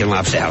 Michael's Steak and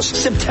Lobster House.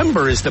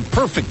 September is the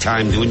perfect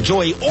time to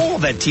enjoy all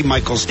that T.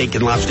 Michael's Steak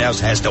and Lobster House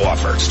has to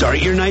offer.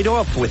 Start your night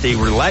off with a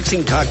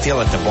relaxing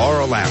cocktail at the bar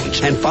or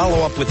lounge and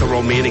follow up with a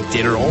romantic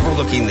dinner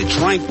overlooking the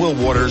tranquil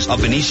waters of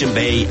Venetian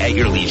Bay at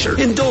your leisure.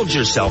 Indulge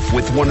yourself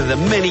with one of the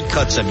many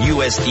cuts of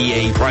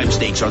USDA prime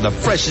steaks or the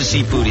freshest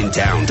seafood in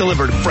town.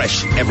 Delivered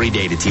fresh every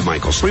day to T.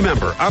 Michael's.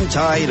 Remember, I'm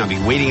Ty and I'll be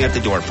waiting at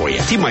the door for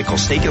you. T.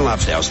 Michael's Steak and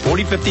Lobster House,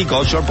 4050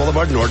 Gulf Shore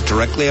Boulevard North,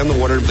 directly on the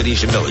water in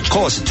Venetian Village.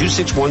 Call us at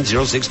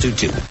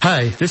 261-0622.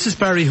 Hi, this is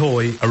Barry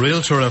Hoy, a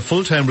realtor and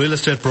full-time real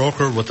estate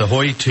broker with the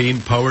Hoy team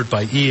powered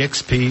by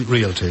EXP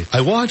Realty. I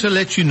want to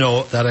let you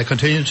know that I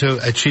continue to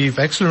achieve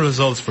excellent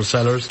results for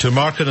sellers to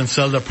market and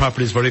sell their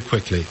properties very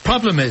quickly.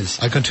 Problem is,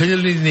 I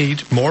continually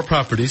need more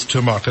properties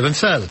to market and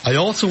sell. I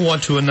also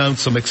want to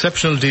announce some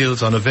exceptional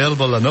deals on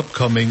available and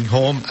upcoming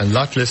home and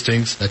lot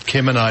listings that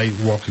Kim and I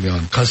are working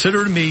on.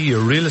 Consider me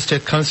your real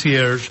estate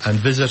concierge and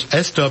visit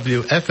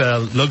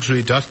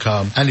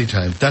swflluxury.com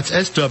anytime. That's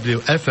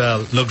swflluxury.com.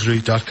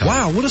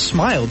 Wow, what a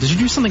smile. Did you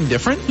do something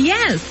different?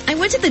 Yes, I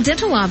went to the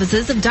dental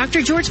offices of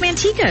Dr. George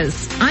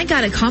Manticas. I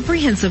got a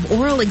comprehensive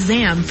oral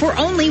exam for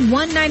only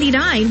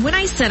 $1.99 when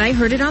I said I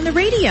heard it on the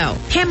radio.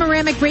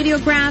 Panoramic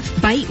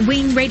radiograph, bite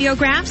wing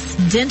radiographs,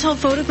 dental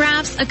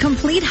photographs, a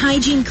complete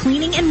hygiene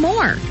cleaning, and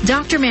more.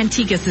 Dr.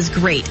 Manticas is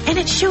great, and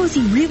it shows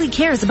he really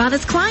cares about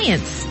his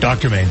clients.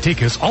 Dr.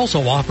 Manticas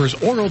also offers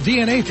oral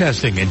DNA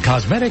testing and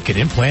cosmetic and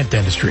implant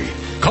dentistry.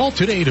 Call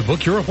today to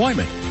book your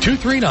appointment.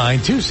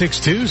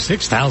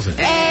 239-262-6000.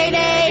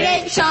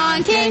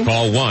 888-SEAN-KING.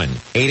 Call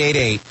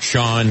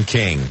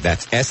 1-888-SEAN-KING.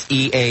 That's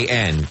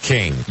S-E-A-N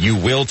King. You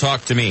will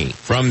talk to me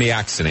from the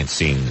accident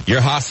scene.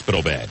 Your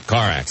hospital bed,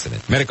 car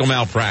accident, medical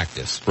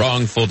malpractice,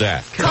 wrongful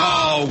death.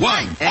 Call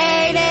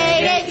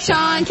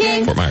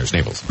 1-888-SEAN-KING. Fort Myers,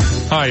 Naples.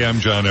 Hi, I'm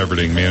John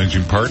Everding,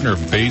 managing partner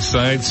of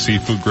Bayside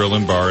Seafood Grill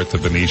and Bar at the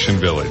Venetian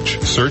Village.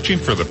 Searching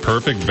for the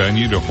perfect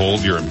venue to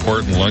hold your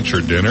important lunch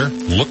or dinner?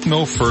 Look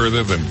no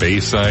further than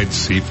Bayside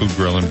Seafood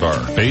Grill and Bar.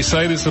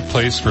 Bayside is a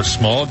place for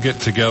small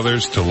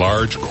get-togethers to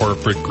large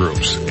corporate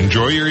groups.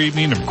 Enjoy your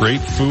evening of great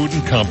food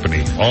and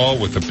company, all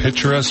with a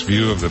picturesque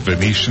view of the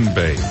Venetian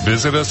Bay.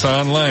 Visit us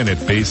online at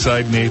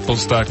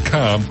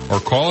BaysideNaples.com or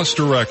call us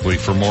directly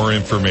for more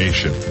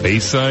information.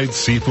 Bayside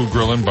Seafood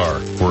Grill and Bar,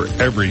 where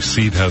every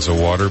seat has a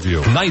water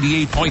view.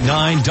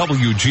 98.9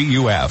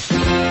 WGUF.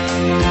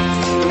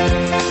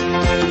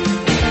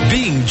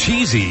 Being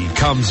cheesy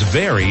comes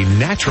very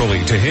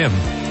naturally to him.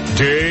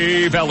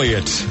 Dave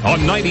Elliott on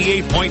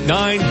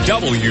 98.9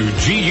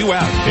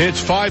 WGUF. It's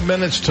 5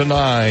 minutes to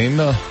 9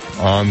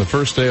 on the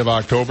first day of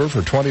October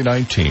for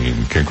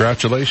 2019.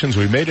 Congratulations.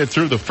 We made it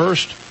through the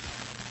first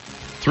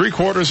 3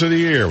 quarters of the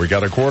year. We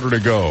got a quarter to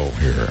go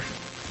here.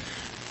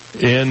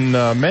 In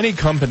many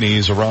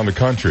companies around the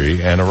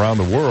country and around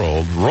the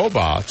world,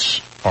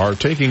 robots are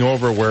taking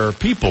over where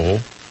people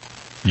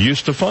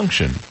used to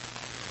function.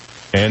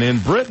 And in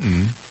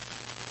Britain,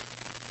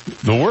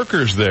 the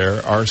workers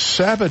there are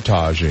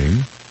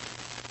sabotaging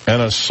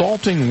and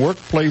assaulting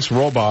workplace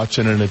robots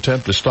in an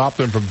attempt to stop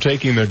them from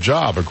taking their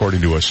job,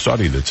 according to a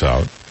study that's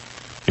out.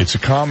 It's a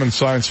common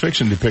science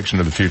fiction depiction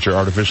of the future.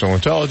 Artificial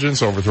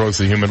intelligence overthrows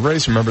the human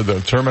race. Remember the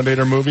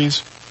Terminator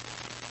movies?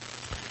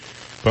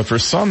 But for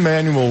some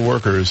manual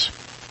workers,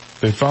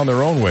 they found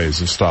their own ways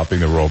of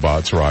stopping the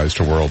robots' rise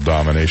to world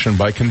domination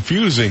by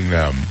confusing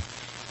them.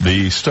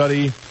 The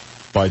study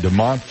by De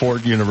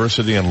Montfort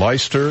University in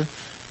Leicester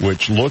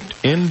which looked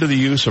into the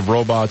use of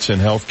robots in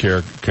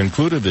healthcare,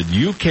 concluded that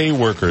UK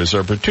workers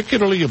are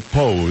particularly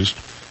opposed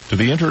to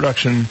the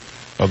introduction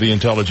of the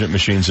intelligent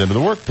machines into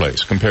the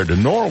workplace, compared to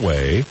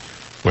Norway,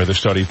 where the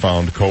study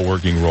found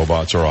co-working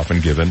robots are often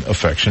given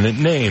affectionate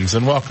names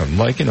and welcome,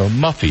 like,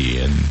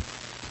 Muffy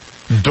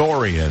and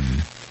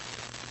Dorian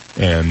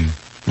and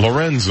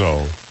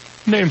Lorenzo,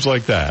 names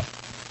like that.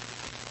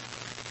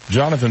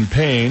 Jonathan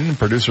Payne,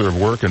 producer of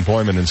Work,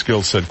 Employment, and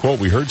Skills, said, quote,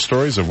 "We heard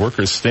stories of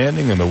workers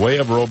standing in the way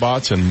of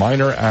robots in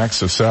minor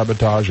acts of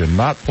sabotage and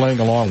not playing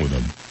along with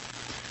them."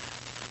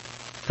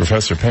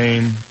 Professor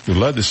Payne, who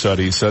led the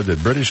study, said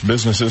that British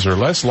businesses are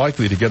less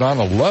likely to get on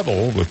a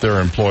level with their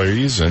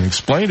employees and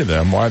explain to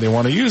them why they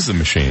want to use the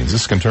machines.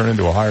 This can turn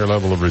into a higher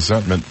level of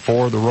resentment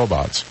for the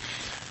robots.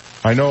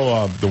 I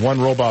know the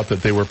one robot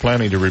that they were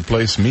planning to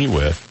replace me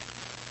with,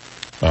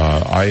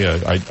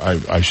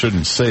 I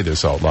shouldn't say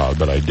this out loud,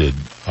 but I did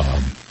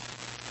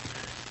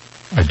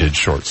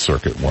short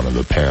circuit one of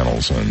the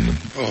panels. And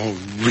oh,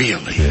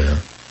 really? Yeah.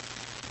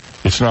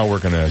 It's now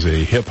working as a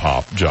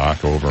hip-hop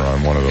jock over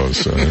on one of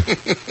those.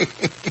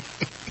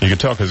 You can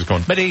tell because it's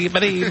going, buddy,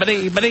 buddy,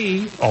 buddy,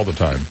 buddy, all the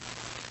time.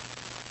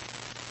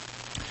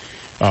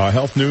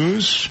 Health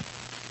news,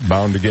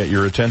 bound to get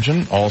your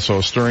attention,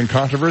 also stirring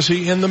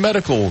controversy in the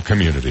medical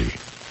community.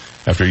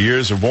 After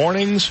years of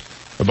warnings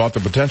about the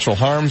potential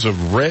harms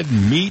of red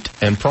meat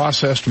and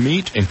processed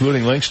meat,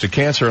 including links to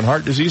cancer and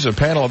heart disease, a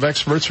panel of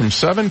experts from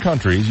 7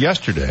 countries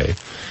yesterday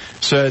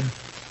said,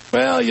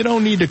 well, you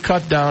don't need to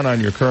cut down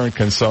on your current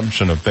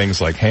consumption of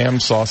things like ham,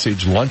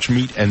 sausage, lunch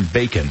meat, and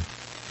bacon.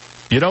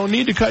 You don't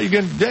need to cut. You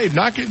can, Dave,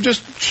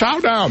 just chow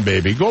down,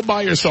 baby. Go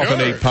buy yourself an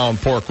 8-pound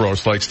pork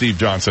roast like Steve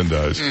Johnson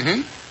does.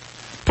 Mm-hmm.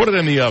 Put it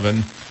in the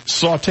oven.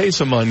 Saute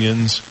some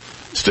onions.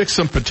 Stick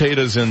some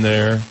potatoes in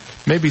there.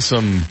 Maybe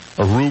some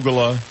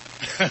arugula.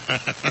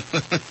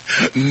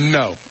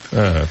 No.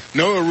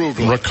 No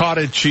arugula.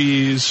 Ricotta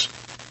cheese.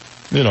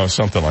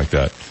 Something like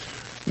that.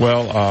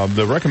 Well,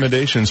 the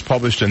recommendations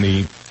published in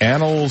the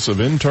Annals of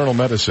Internal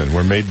Medicine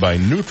were made by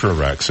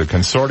Nutrarex, a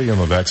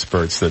consortium of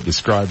experts that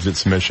describes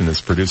its mission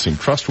as producing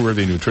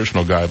trustworthy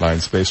nutritional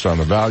guidelines based on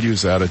the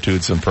values,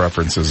 attitudes, and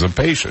preferences of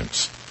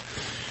patients.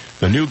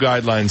 The new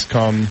guidelines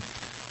come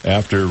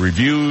after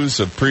reviews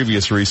of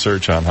previous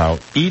research on how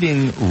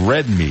eating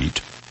red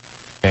meat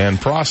and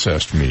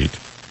processed meat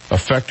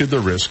affected the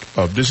risk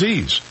of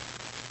disease.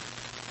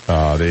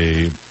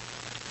 They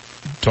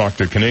talked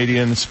to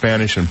Canadian,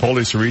 Spanish, and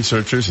Polish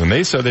researchers, and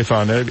they said they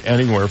found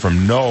anywhere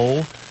from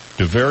no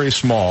to very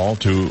small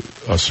to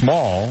a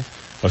small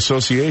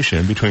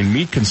association between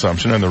meat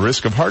consumption and the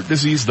risk of heart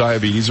disease,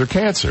 diabetes, or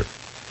cancer.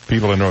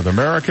 People in North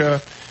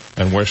America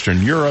and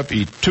Western Europe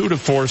eat 2 to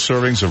 4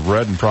 servings of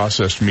red and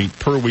processed meat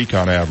per week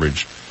on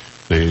average,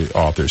 the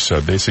authors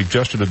said. They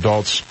suggested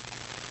adults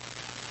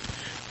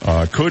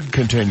could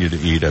continue to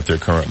eat at their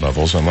current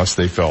levels unless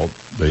they felt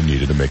they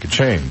needed to make a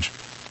change.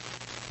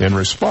 In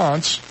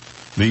response,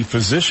 the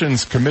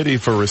Physicians Committee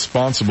for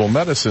Responsible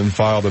Medicine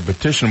filed a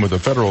petition with the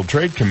Federal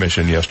Trade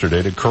Commission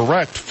yesterday to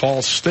correct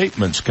false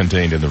statements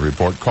contained in the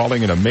report,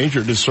 calling it a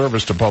major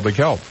disservice to public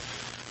health.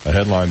 A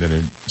headline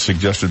that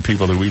suggested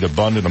people who eat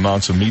abundant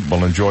amounts of meat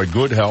will enjoy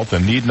good health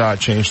and need not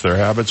change their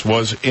habits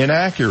was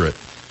inaccurate,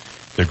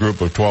 the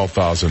group of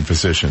 12,000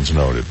 physicians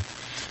noted.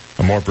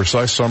 A more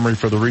precise summary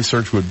for the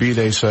research would be,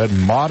 they said,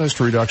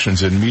 modest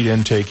reductions in meat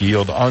intake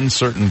yield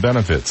uncertain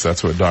benefits.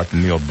 That's what Dr.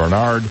 Neil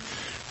Bernard,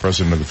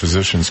 president of the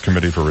Physicians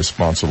Committee for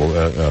Responsible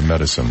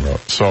Medicine,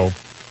 wrote. So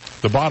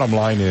the bottom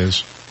line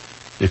is,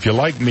 if you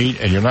like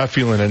meat and you're not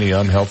feeling any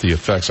unhealthy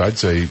effects, I'd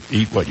say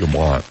eat what you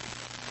want.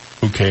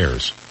 Who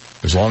cares?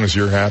 As long as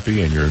you're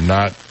happy and you're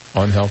not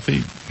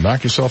unhealthy,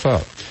 knock yourself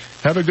out.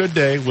 Have a good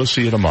day. We'll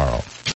see you tomorrow.